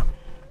sana.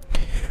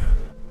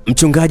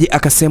 Mchungaji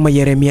akasema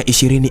Yeremia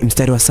 20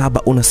 mstari wa 7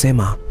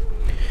 unasema,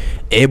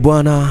 E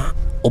Bwana,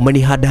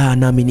 umenihadaa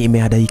nami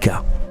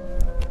nimehadaika.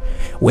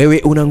 Wewe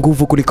una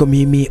nguvu kuliko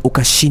mimi,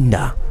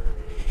 ukashinda.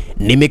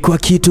 Nimekuwa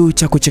kitu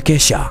cha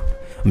kuchekesha,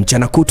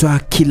 mchana kutwa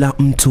kila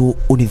mtu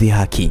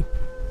unidhihaki.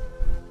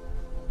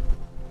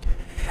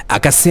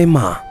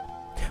 Akasema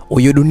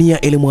huyo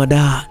dunia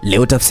ilimwadaa,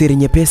 leo tafsiri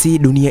nyepesi,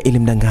 dunia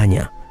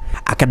ilimdanganya.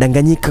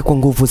 Akadanganyika kwa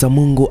nguvu za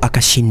Mungu,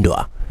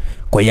 akashindwa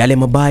kwa yale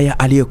mabaya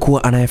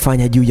aliyokuwa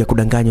anayafanya juu ya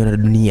kudanganywa na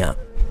dunia.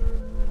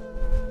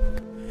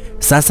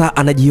 Sasa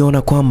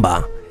anajiona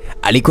kwamba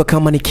alikuwa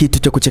kama ni kitu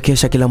cha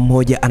kuchekesha, kila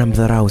mmoja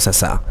anamdharau.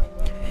 Sasa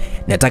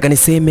nataka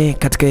niseme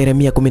katika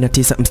Yeremia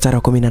 19 mstari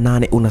wa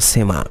 18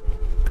 unasema,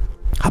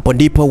 hapo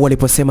ndipo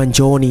waliposema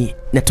njooni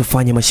na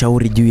tufanye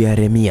mashauri juu ya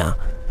Yeremia,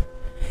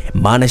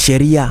 maana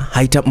sheria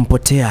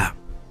haitampotea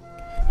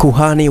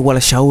kuhani,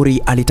 wala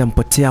shauri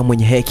alitampotea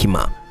mwenye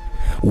hekima,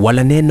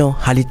 wala neno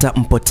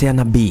halitampotea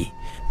nabii.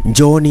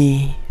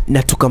 Njooni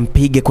na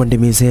tukampige kwa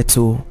ndimi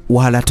zetu,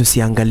 wala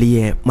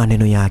tusiangalie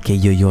maneno yake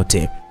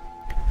yoyote.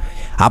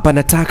 Hapa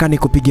nataka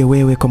nikupige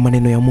wewe kwa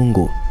maneno ya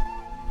Mungu.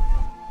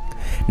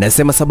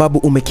 Nasema sababu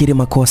umekiri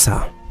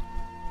makosa.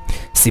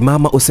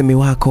 Simama usemi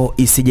wako,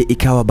 isije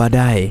ikawa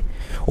baadaye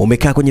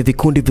umekaa kwenye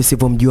vikundi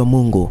visivyomjua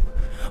Mungu,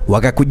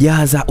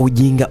 wakakujaza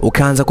ujinga,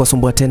 ukaanza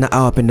kusumbua tena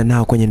au wapenda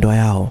nao kwenye ndoa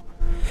yao.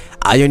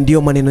 Hayo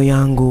ndio maneno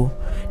yangu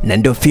na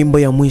ndio fimbo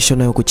ya mwisho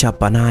nayo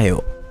kuchapa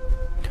nayo.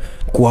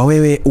 Kwa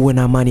wewe uwe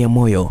na amani ya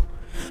moyo.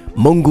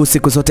 Mungu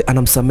siku zote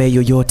anamsamehe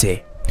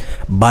yoyote,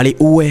 bali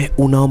uwe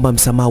unaomba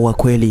msamaha wa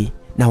kweli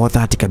na wa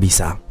dhati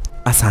kabisa.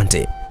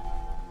 Asante.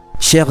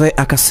 Sheikh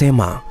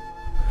akasema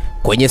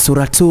kwenye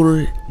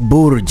suratul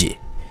Burj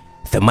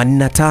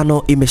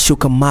 85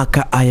 imeshuka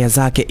Maka, aya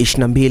zake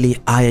 22,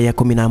 aya ya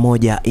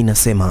 11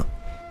 inasema,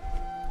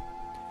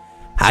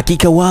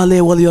 hakika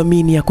wale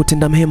walioamini ya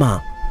kutenda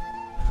mema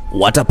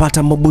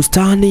watapata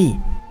mabustani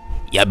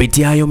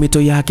yapitiayo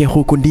mito yake,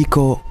 huku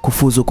ndiko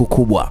kufuzu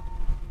kukubwa.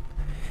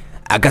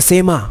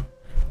 Akasema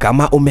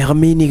kama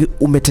umeamini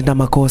umetenda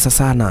makosa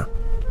sana,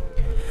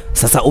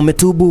 sasa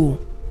umetubu,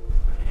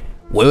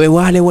 wewe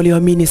wale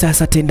walioamini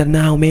sasa tenda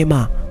nao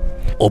mema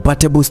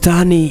upate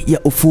bustani ya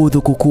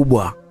ufudhu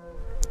kukubwa.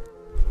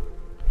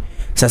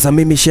 Sasa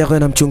mimi Sheikh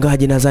na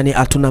mchungaji nadhani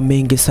hatuna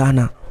mengi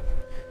sana,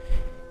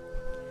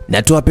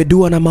 na tuwape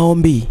dua na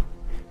maombi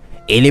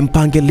ili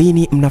mpange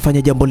lini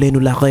mnafanya jambo lenu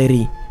la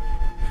khairi,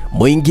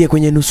 muingie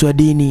kwenye nusu ya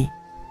dini,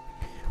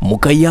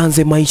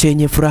 mkaianze maisha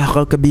yenye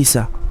furaha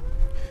kabisa.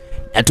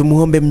 Na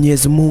tumuombe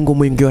Mwenyezi Mungu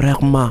mwingi wa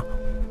rehema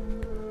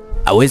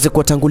aweze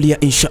kutangulia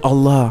insha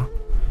Allah,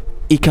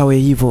 ikawe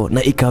hivyo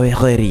na ikawe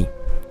khairi.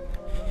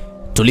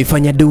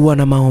 Tulifanya dua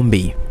na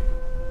maombi.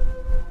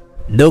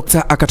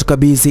 Dokta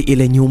akatukabidhi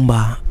ile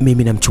nyumba,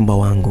 mimi na mchumba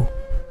wangu.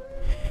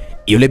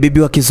 Yule bibi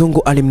wa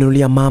kizungu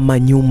alimnunulia mama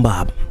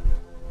nyumba,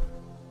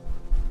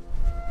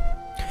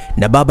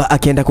 na baba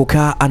akienda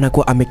kukaa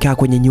anakuwa amekaa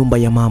kwenye nyumba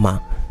ya mama.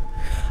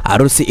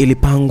 Harusi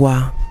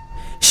ilipangwa,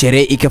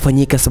 sherehe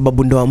ikafanyika,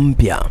 sababu ndoa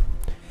mpya.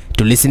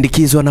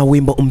 Tulisindikizwa na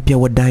wimbo mpya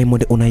wa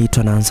Diamond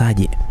unaitwa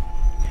Naanzaje.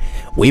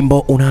 Wimbo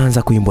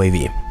unaanza kuimbwa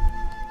hivi: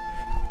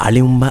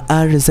 aliumba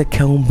ardhi,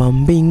 akaumba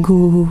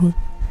mbingu,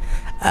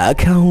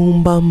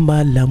 akaumba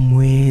mbala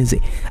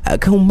mwezi,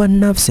 akaumba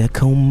nafsi,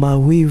 akaumba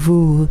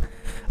wivu,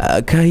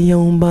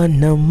 akayaumba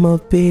na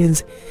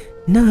mapenzi,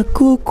 na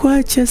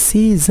kukwacha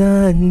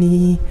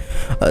sizani,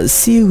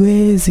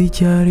 siwezi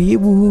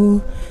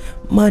jaribu,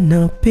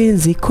 maana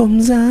penzi kwa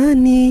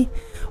mzani,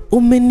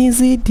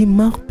 umenizidi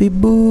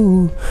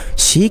mahbibu,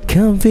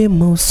 shika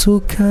vema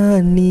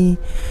usukani,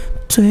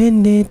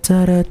 twende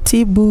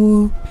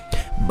taratibu,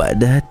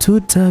 baada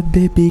tuta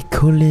baby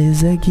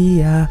koleza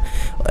gia,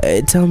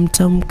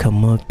 tamtam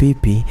kama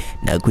pipi,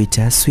 na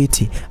kuita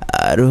sweetie,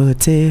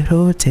 rote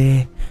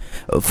rote,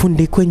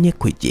 fundi kwenye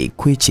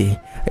kwichi,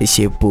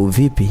 shepu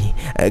vipi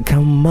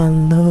kama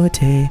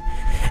lote,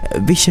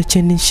 visha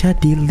cheni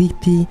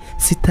shadiliti,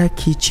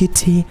 sitaki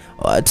chiti,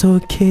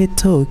 watoke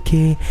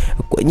toke,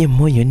 kwenye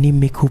moyo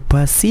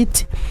nimekupa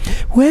siti,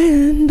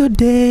 wendo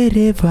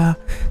dereva,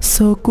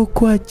 so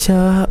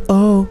kukwacha,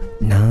 oh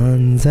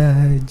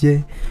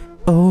naanzaje,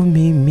 oh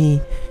mimi.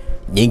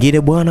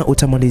 Nyingine bwana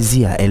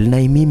utamalizia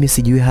Elnai, mimi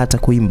sijui hata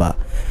kuimba,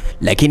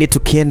 lakini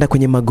tukienda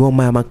kwenye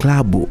magoma ya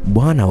maklabu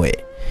bwana we,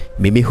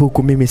 mimi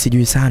huku mimi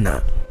sijui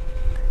sana.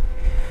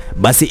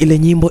 Basi ile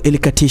nyimbo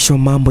ilikatishwa,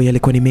 mambo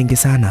yalikuwa ni mengi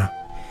sana,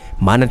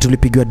 maana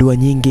tulipigwa dua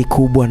nyingi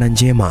kubwa na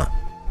njema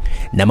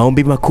na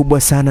maombi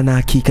makubwa sana, na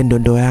hakika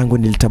ndoa yangu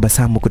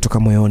nilitabasamu kutoka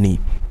moyoni.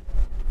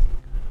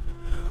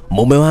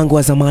 Mume wangu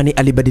wa zamani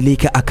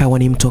alibadilika, akawa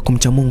ni mtu wa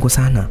kumcha Mungu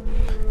sana.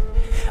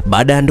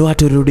 Baada ya ndoa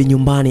turudi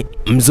nyumbani,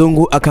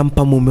 mzungu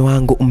akampa mume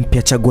wangu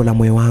mpya chaguo la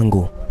moyo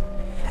wangu.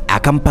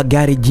 Akampa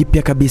gari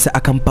jipya kabisa,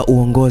 akampa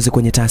uongozi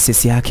kwenye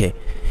taasisi yake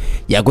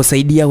ya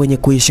kusaidia wenye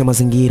kuishi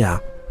mazingira.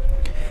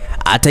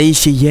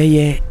 Ataishi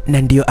yeye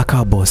na ndio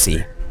akawa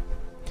bosi,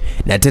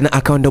 na tena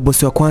akawa ndio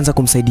bosi wa kwanza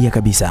kumsaidia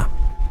kabisa.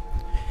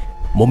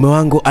 Mume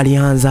wangu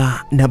alianza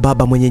na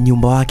baba mwenye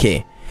nyumba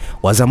wake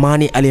wa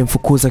zamani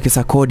aliyemfukuza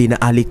kisa kodi,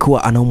 na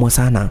alikuwa anaumwa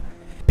sana,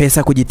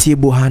 pesa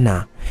kujitibu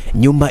hana,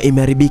 nyumba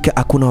imeharibika,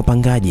 hakuna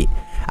wapangaji,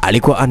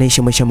 alikuwa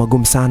anaishi maisha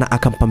magumu sana.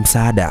 Akampa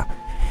msaada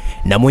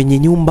na mwenye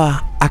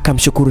nyumba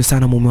akamshukuru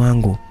sana mume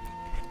wangu.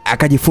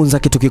 Akajifunza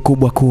kitu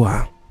kikubwa,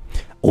 kuwa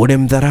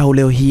unemdharau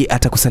leo hii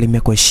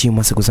atakusalimia kwa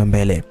heshima siku za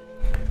mbele.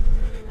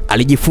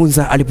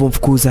 Alijifunza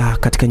alipomfukuza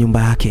katika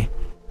nyumba yake.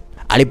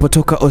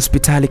 Alipotoka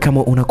hospitali,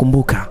 kama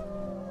unakumbuka,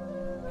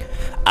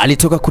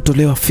 alitoka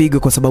kutolewa figo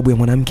kwa sababu ya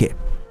mwanamke.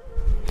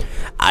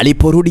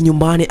 Aliporudi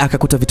nyumbani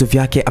akakuta vitu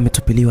vyake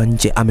ametupiliwa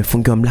nje,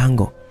 amefungiwa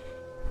mlango.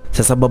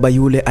 Sasa baba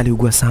yule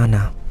aliugua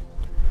sana,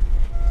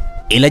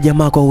 ila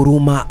jamaa kwa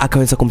huruma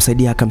akaweza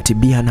kumsaidia,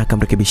 akamtibia na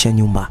akamrekebishia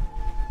nyumba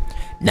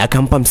na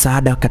akampa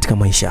msaada katika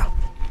maisha.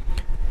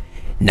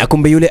 Na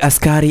kumbe yule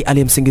askari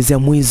aliyemsingizia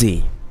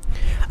mwizi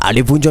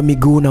alivunjwa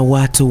miguu na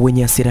watu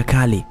wenye hasira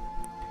kali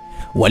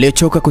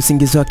waliochoka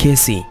kusingiziwa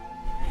kesi,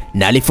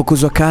 na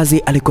alifukuzwa kazi,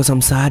 alikosa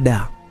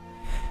msaada.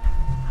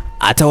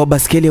 Hata wa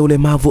baskeli ya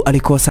ulemavu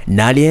alikosa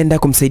na alienda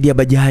kumsaidia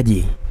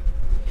bajaji.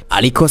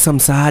 Alikosa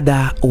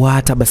msaada wa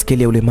hata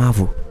baskeli ya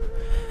ulemavu.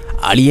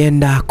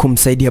 Alienda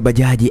kumsaidia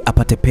bajaji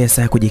apate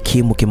pesa ya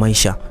kujikimu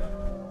kimaisha.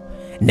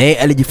 Naye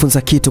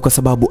alijifunza kitu kwa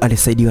sababu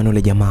alisaidiwa na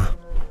yule jamaa.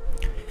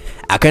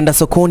 Akaenda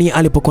sokoni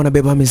alipokuwa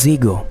anabeba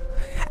mizigo.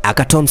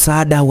 Akatoa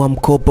msaada wa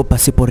mkopo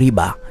pasipo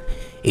riba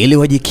ili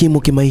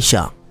wajikimu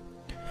kimaisha.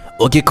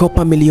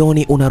 Ukikopa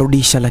milioni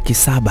unarudisha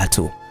 700,000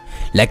 tu.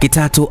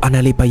 300,000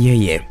 analipa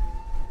yeye.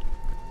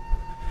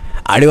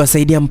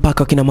 Aliwasaidia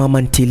mpaka kina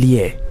mama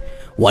ntilie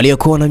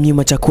waliokuwa na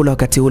mnyima chakula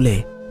wakati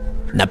ule,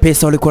 na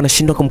pesa walikuwa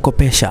wanashindwa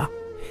kumkopesha,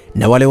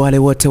 na wale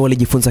wote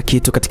walijifunza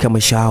kitu katika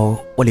maisha yao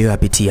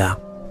walioyapitia.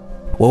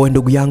 Wewe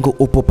ndugu yangu,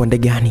 upo pande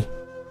gani?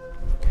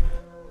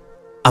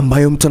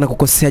 Ambayo mtu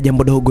anakukosea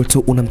jambo dogo tu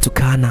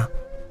unamtukana.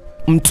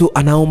 Mtu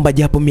anaomba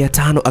japo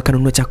 500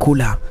 akanunua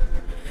chakula,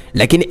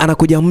 lakini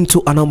anakuja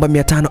mtu anaomba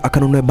 500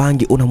 akanunua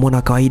bangi,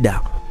 unamwona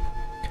kawaida.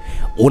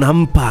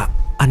 Unampa,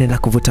 anaenda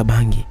kuvuta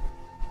bangi.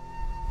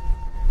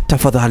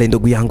 Tafadhali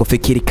ndugu yangu,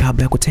 fikiri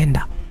kabla ya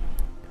kutenda.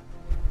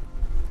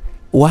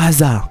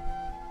 Waza,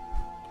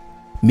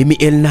 mimi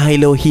Elnai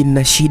leo hii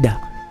nina shida.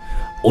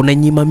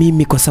 Unanyima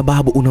mimi kwa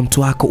sababu una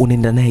mtu wako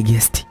unaenda naye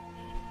guest.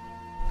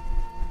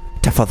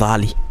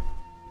 Tafadhali.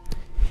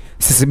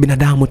 Sisi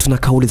binadamu tuna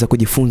kauli za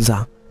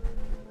kujifunza.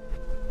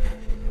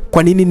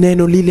 Kwa nini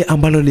neno lile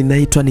ambalo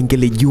linaitwa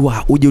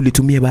ningelijua uje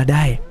ulitumie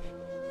baadaye?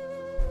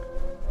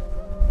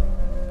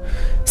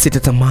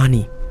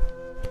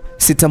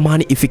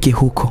 Sitamani ifike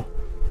huko.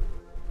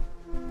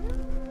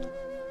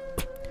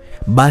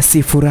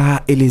 Basi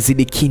furaha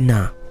ilizidi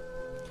kina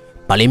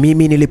pale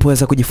mimi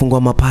nilipoweza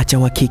kujifungua mapacha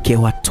wa kike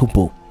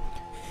watupu.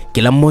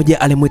 Kila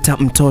mmoja alimwita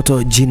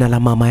mtoto jina la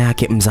mama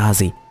yake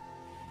mzazi.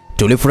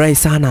 Tulifurahi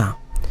sana,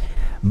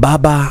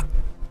 baba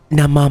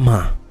na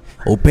mama.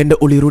 Upendo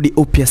ulirudi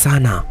upya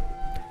sana.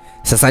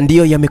 Sasa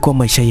ndiyo yamekuwa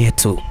maisha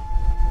yetu,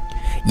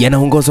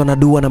 yanaongozwa na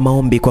dua na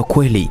maombi. Kwa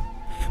kweli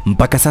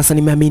mpaka sasa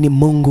nimeamini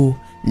Mungu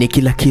ni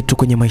kila kitu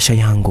kwenye maisha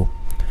yangu,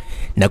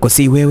 na kwa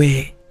si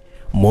wewe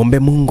muombe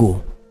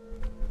Mungu,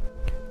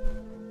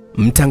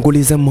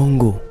 mtanguliza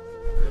Mungu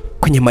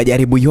kwenye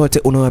majaribu yote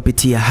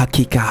unayopitia,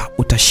 hakika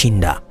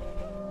utashinda.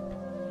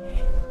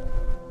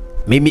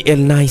 Mimi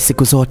Elnai,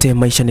 siku zote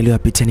maisha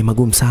niliyopitia ni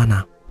magumu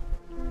sana.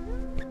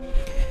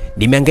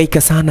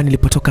 Nimehangaika sana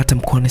nilipotoka hata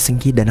mkoani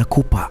Singida na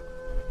Kupa.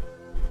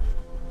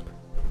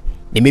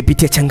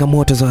 Nimepitia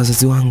changamoto za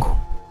wazazi wangu.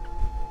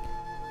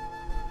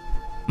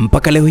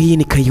 Mpaka leo hii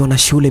nikaiona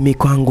shule mimi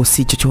kwangu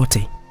si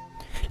chochote.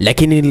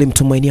 Lakini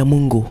nilimtumainia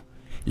Mungu.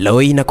 Leo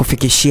hii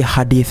nakufikishia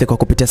hadithi kwa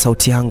kupitia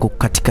sauti yangu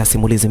katika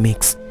Simulizi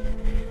Mix.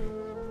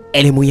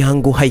 Elimu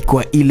yangu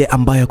haikuwa ile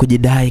ambayo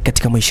kujidai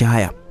katika maisha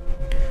haya,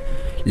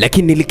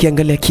 lakini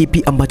nilikiangalia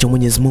kipi ambacho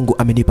Mwenyezi Mungu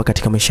amenipa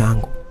katika maisha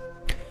yangu.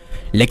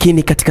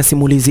 Lakini katika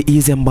simulizi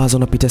hizi ambazo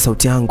napitia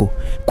sauti yangu,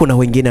 kuna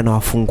wengine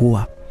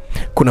wanawafungua,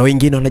 kuna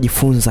wengine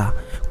wanajifunza,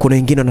 kuna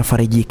wengine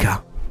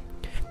wanafarijika,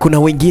 kuna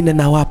wengine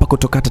nawapa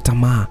kutokata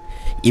tamaa.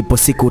 Ipo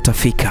siku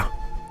utafika.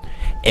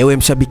 Ewe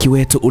mshabiki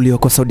wetu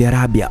ulioko Saudi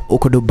Arabia,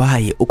 uko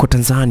Dubai, uko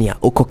Tanzania,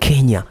 uko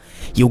Kenya,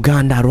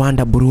 Uganda,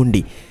 Rwanda,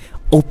 Burundi,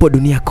 upo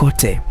dunia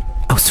kote,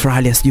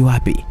 Australia, sijui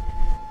wapi.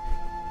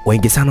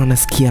 Wengi sana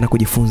wanasikia na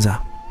kujifunza.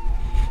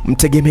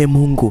 Mtegemee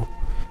Mungu,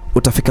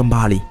 utafika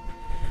mbali.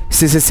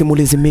 Sisi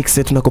Simulizi Mix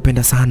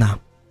tunakupenda sana.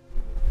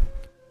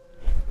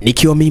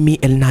 Nikiwa mimi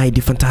Elnai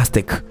the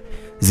Fantastic.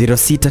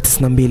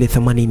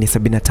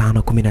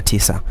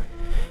 0692807519.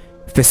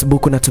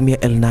 Facebook natumia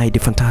Elnai the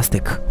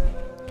Fantastic.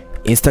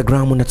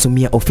 Instagram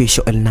natumia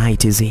official Elnai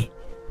TZ.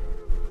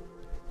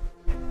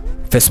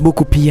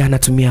 Facebook pia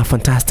natumia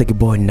Fantastic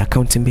Boy na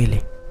account 2.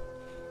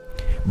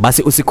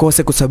 Basi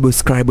usikose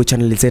kusubscribe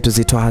channel zetu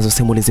zitoazo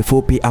Simulizi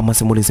Fupi ama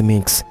Simulizi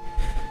Mix.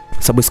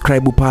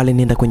 Subscribe pale,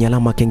 nenda kwenye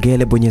alama ya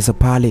kengele, bonyeza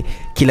pale,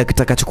 kila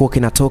kitakachokuwa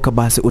kinatoka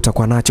basi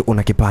utakuwa nacho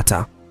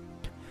unakipata.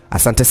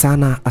 Asante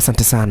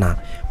sana.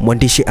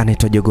 Mwandishi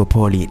anaitwa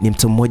Jogopoli, ni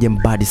mtu mmoja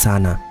mbadi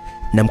sana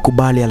na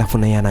mkubali, alafu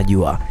na yeye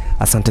anajua.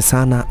 Asante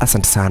sana.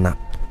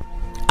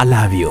 I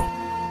love you.